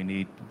agree. We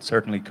need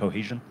certainly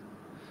cohesion.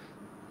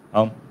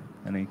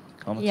 Any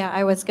comments? Yeah,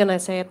 I was gonna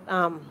say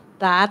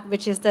that,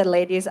 which is the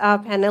ladies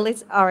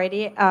panelists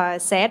already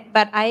said,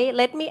 but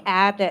let me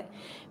add that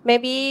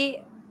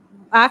maybe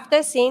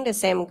after seeing the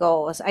same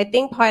goals, I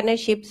think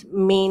partnerships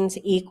means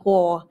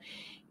equal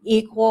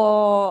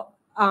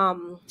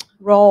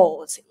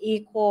roles,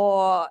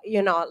 equal,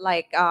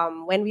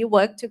 when we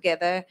work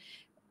together,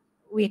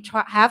 we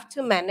have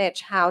to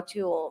manage how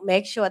to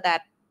make sure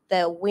that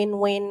the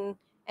win-win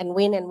and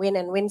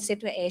win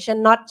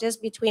situation, not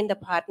just between the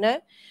partner,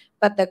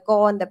 but the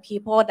goal and the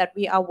people that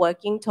we are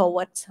working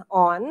towards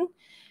on.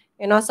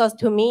 So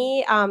to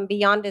me,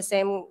 beyond the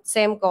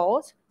same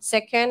goals,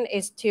 second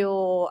is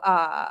to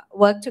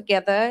work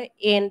together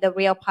in the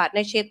real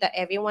partnership that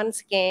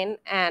everyone's gain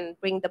and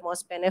bring the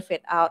most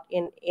benefit out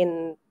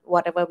in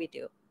whatever we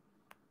do.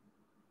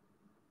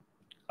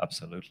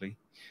 Absolutely.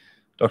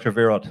 Dr.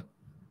 Virod.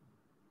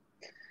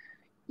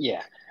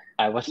 Yeah,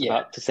 I was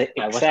about to say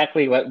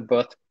exactly what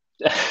both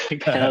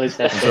panelists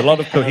have said. There's a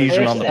lot of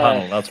cohesion on the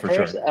panel, that's for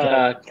sure.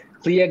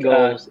 Clear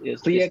goals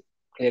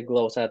clear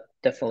goals are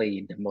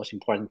definitely the most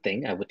important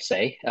thing, I would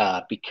say,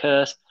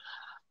 because,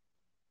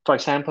 for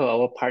example,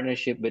 our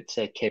partnership with,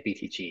 say,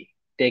 KPTG,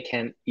 they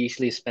can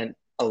easily spend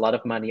a lot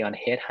of money on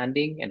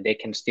headhunting and they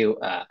can still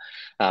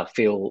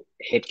fill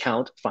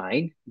headcount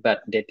fine,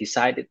 but they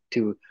decided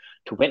to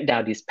went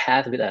down this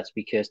path with us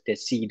because they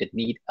see the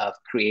need of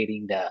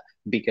creating the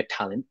bigger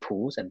talent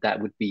pools, and that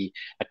would be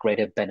a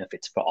greater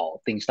benefits for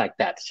all, things like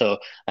that. So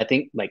I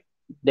think like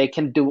they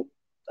can do,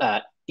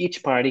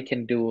 each party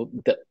can do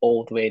the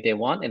old way they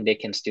want and they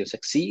can still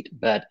succeed.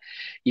 But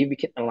if we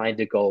can align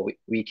the goal,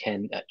 we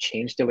can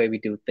change the way we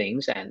do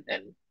things and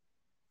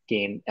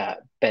gain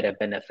better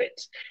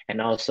benefits.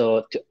 And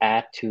also to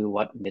add to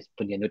what Ms.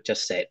 Punyanut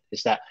just said,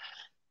 is that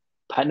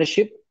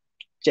partnership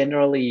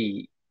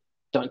generally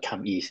don't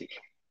come easy.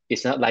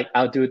 It's not like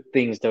I'll do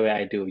things the way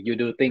I do, you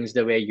do things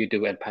the way you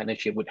do, and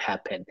partnership would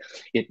happen.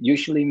 It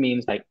usually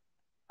means like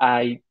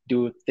I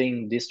do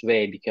things this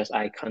way because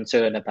I'm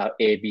concerned about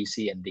A, B,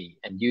 C, and D,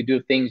 and you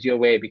do things your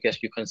way because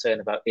you're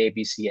concerned about A,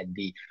 B, C, and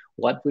D.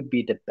 What would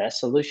be the best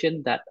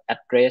solution that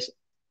address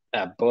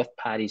both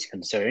parties'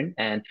 concern,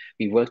 and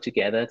we work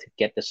together to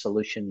get the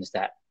solutions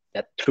that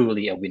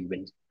truly a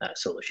win-win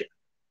solution.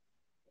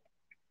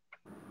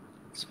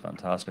 It's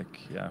fantastic.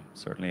 Yeah,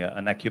 certainly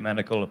an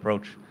ecumenical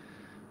approach.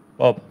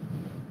 Bob.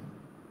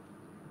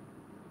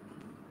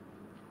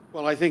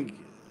 Well, I think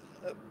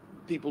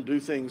people do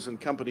things and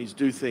companies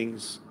do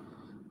things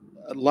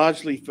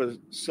largely for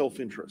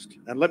self-interest.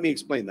 And let me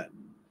explain that.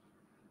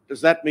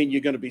 Does that mean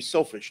you're going to be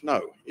selfish?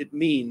 No. It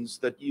means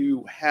that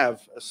you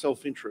have a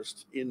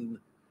self-interest in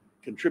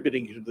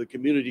contributing to the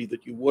community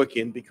that you work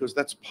in, because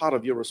that's part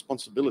of your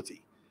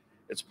responsibility.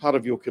 It's part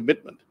of your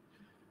commitment.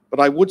 But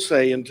I would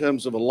say in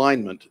terms of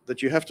alignment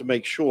that you have to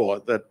make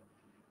sure that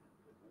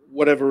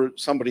whatever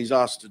somebody's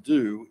asked to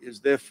do is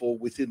therefore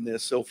within their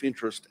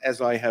self-interest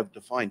as I have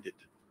defined it.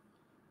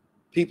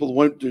 People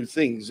won't do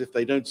things if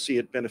they don't see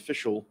it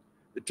beneficial,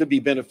 to be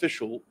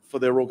beneficial for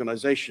their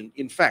organization.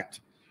 In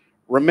fact,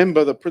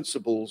 remember the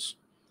principles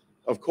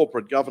of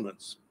corporate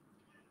governance.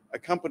 A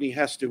company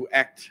has to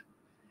act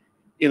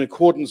in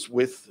accordance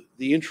with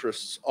the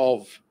interests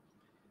of,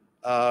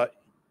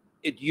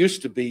 it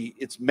used to be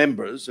its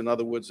members. In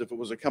other words, if it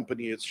was a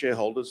company, its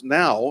shareholders.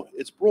 Now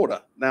it's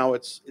broader. Now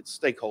it's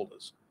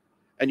stakeholders.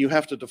 And you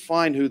have to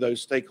define who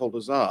those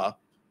stakeholders are.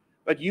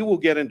 But you will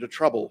get into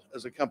trouble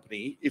as a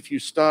company if you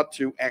start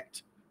to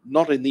act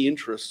not in the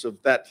interests of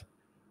that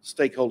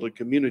stakeholder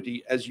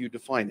community as you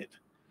define it.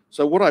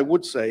 So what I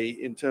would say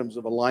in terms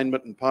of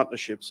alignment and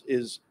partnerships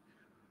is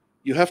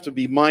you have to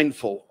be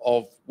mindful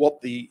of what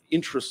the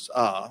interests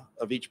are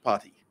of each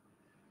party.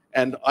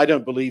 And I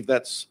don't believe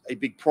that's a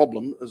big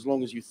problem as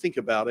long as you think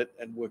about it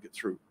and work it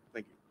through.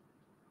 Thank you.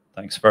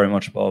 Thanks very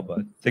much, Bob.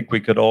 I think we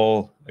could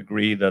all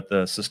agree that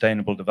the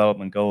Sustainable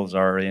Development Goals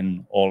are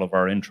in all of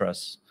our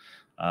interests,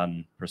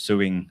 and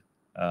pursuing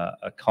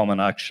a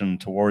common action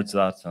towards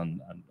that and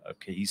a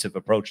cohesive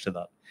approach to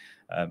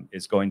that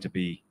is going to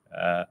be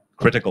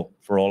critical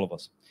for all of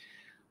us.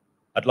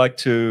 I'd like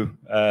to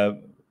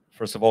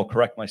first of all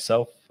correct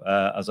myself.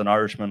 As an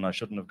Irishman, I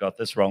shouldn't have got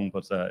this wrong,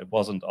 but it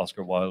wasn't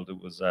Oscar Wilde,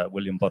 it was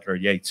William Butler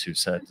Yeats who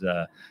said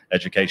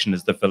education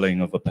is the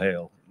filling of a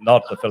pail.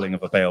 Not the filling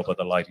of a pail, but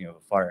the lighting of a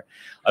fire.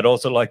 I'd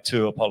also like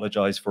to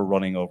apologize for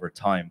running over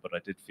time, but I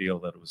did feel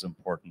that it was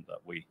important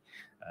that we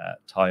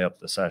tie up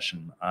the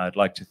session. I'd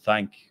like to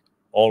thank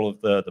all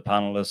of the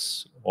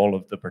panelists, all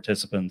of the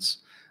participants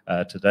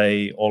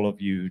today, all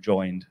of you who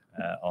joined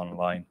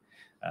online.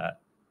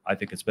 I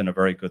think it's been a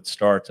very good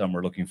start, and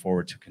we're looking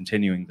forward to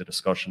continuing the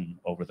discussion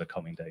over the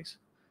coming days.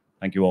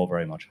 Thank you all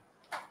very much.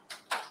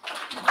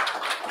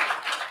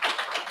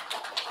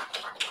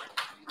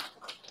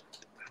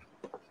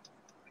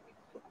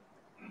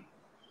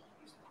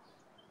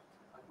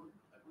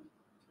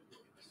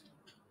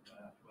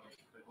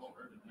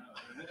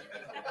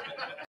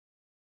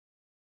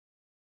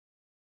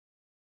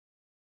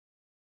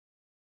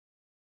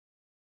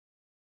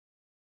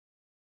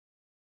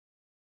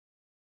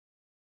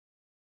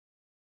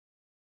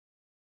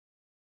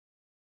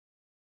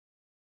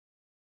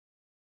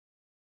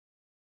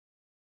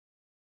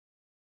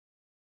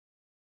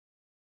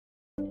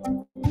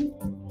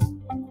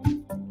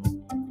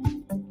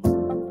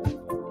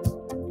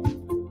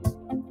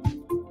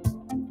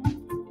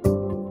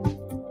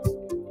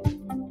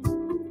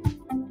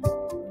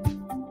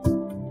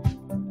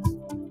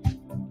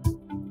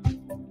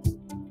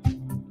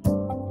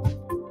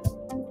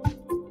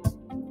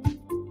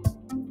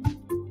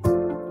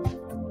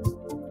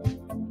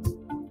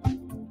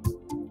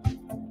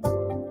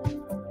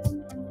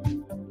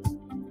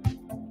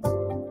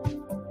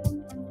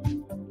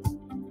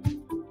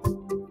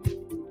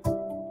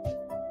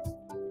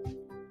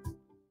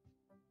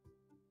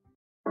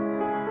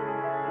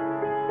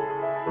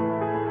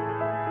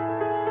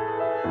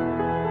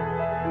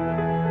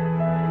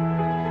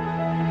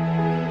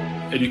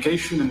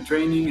 Education and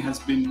training has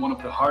been one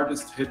of the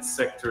hardest hit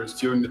sectors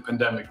during the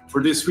pandemic.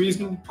 For this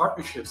reason,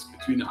 partnerships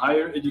between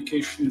higher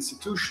education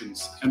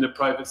institutions and the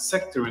private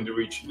sector in the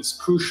region is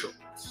crucial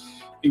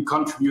in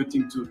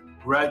contributing to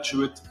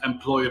graduate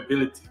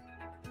employability.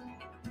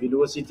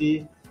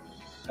 University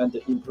and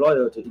the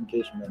employer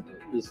engagement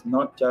is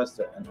not just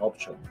an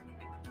option,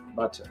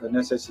 but a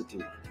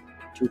necessity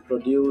to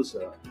produce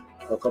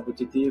a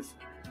competitive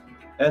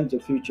and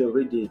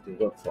future-ready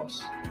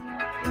workforce.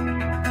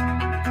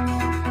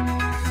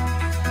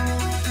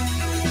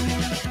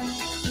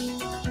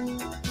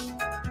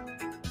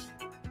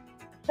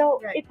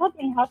 It taught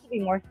me how to be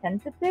more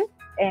sensitive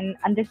and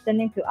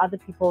understanding to other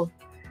people's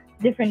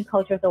different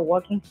cultures or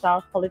working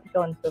styles,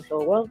 political and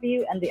social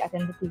worldview, and the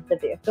identities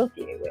that they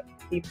associate with.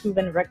 The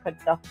proven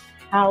records of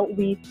how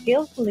we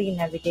skillfully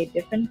navigate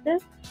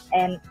differences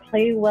and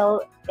play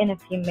well in a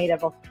team made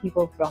up of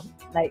people from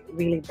like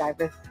really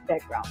diverse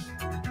backgrounds.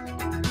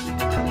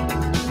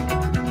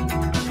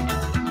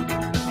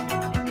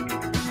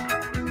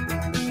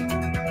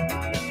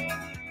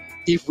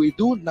 If we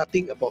do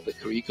nothing about the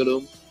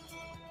curriculum,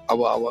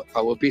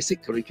 our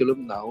basic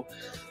curriculum now,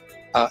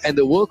 and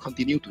the world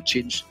continue to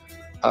change,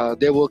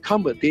 there will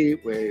come a day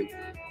where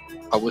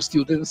our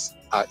students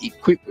are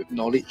equipped with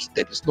knowledge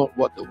that is not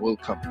what the world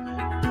comes.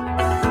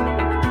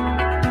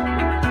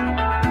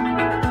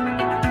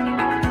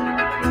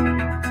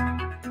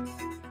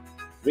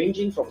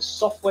 Ranging from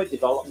software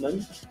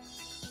development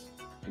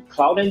to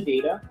cloud and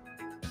data,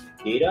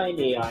 data and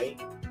AI,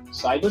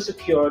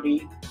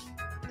 cybersecurity,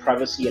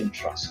 privacy and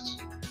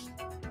trust.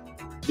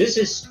 This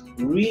is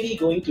really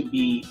going to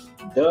be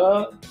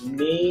the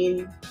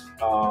main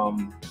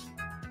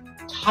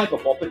type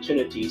of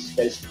opportunities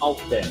that is out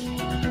there.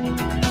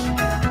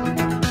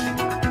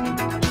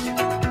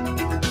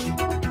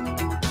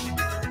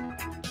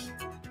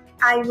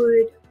 I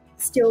would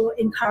still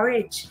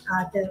encourage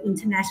the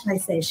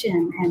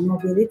internationalization and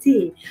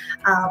mobility,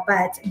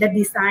 but the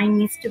design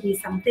needs to be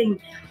something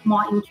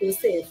more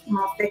inclusive,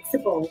 more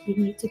flexible. We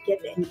need to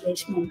get the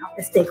engagement of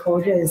the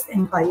stakeholders,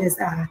 employers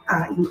are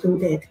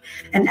included,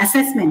 and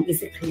assessment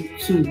is a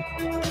key.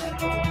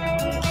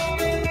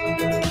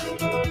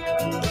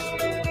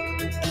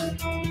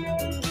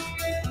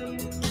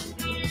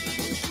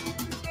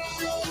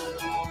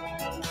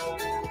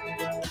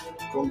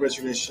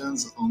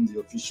 Congratulations on the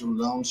official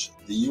launch.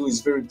 The EU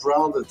is very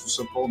proud to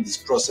support this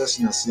process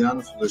in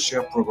ASEAN through the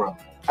SHARE program.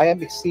 I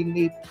am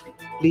extremely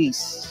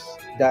pleased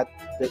that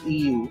the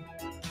EU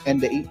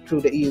and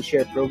through the EU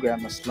SHARE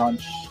program has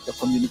launched the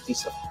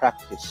communities of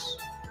practice.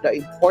 The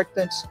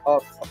importance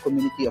of a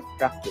community of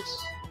practice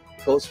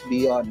goes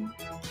beyond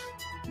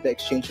the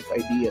exchange of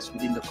ideas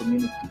within the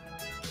community,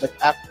 but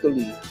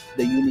actually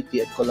the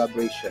unity and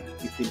collaboration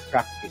between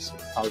practice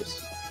and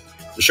policy.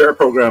 The SHARE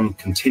program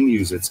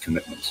continues its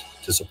commitment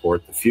to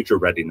support the future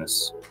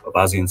readiness of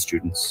ASEAN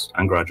students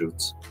and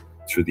graduates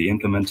through the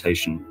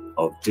implementation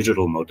of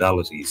digital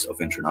modalities of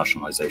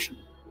internationalization,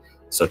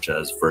 such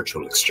as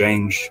virtual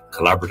exchange,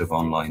 collaborative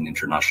online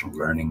international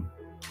learning,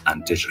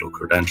 and digital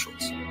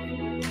credentials.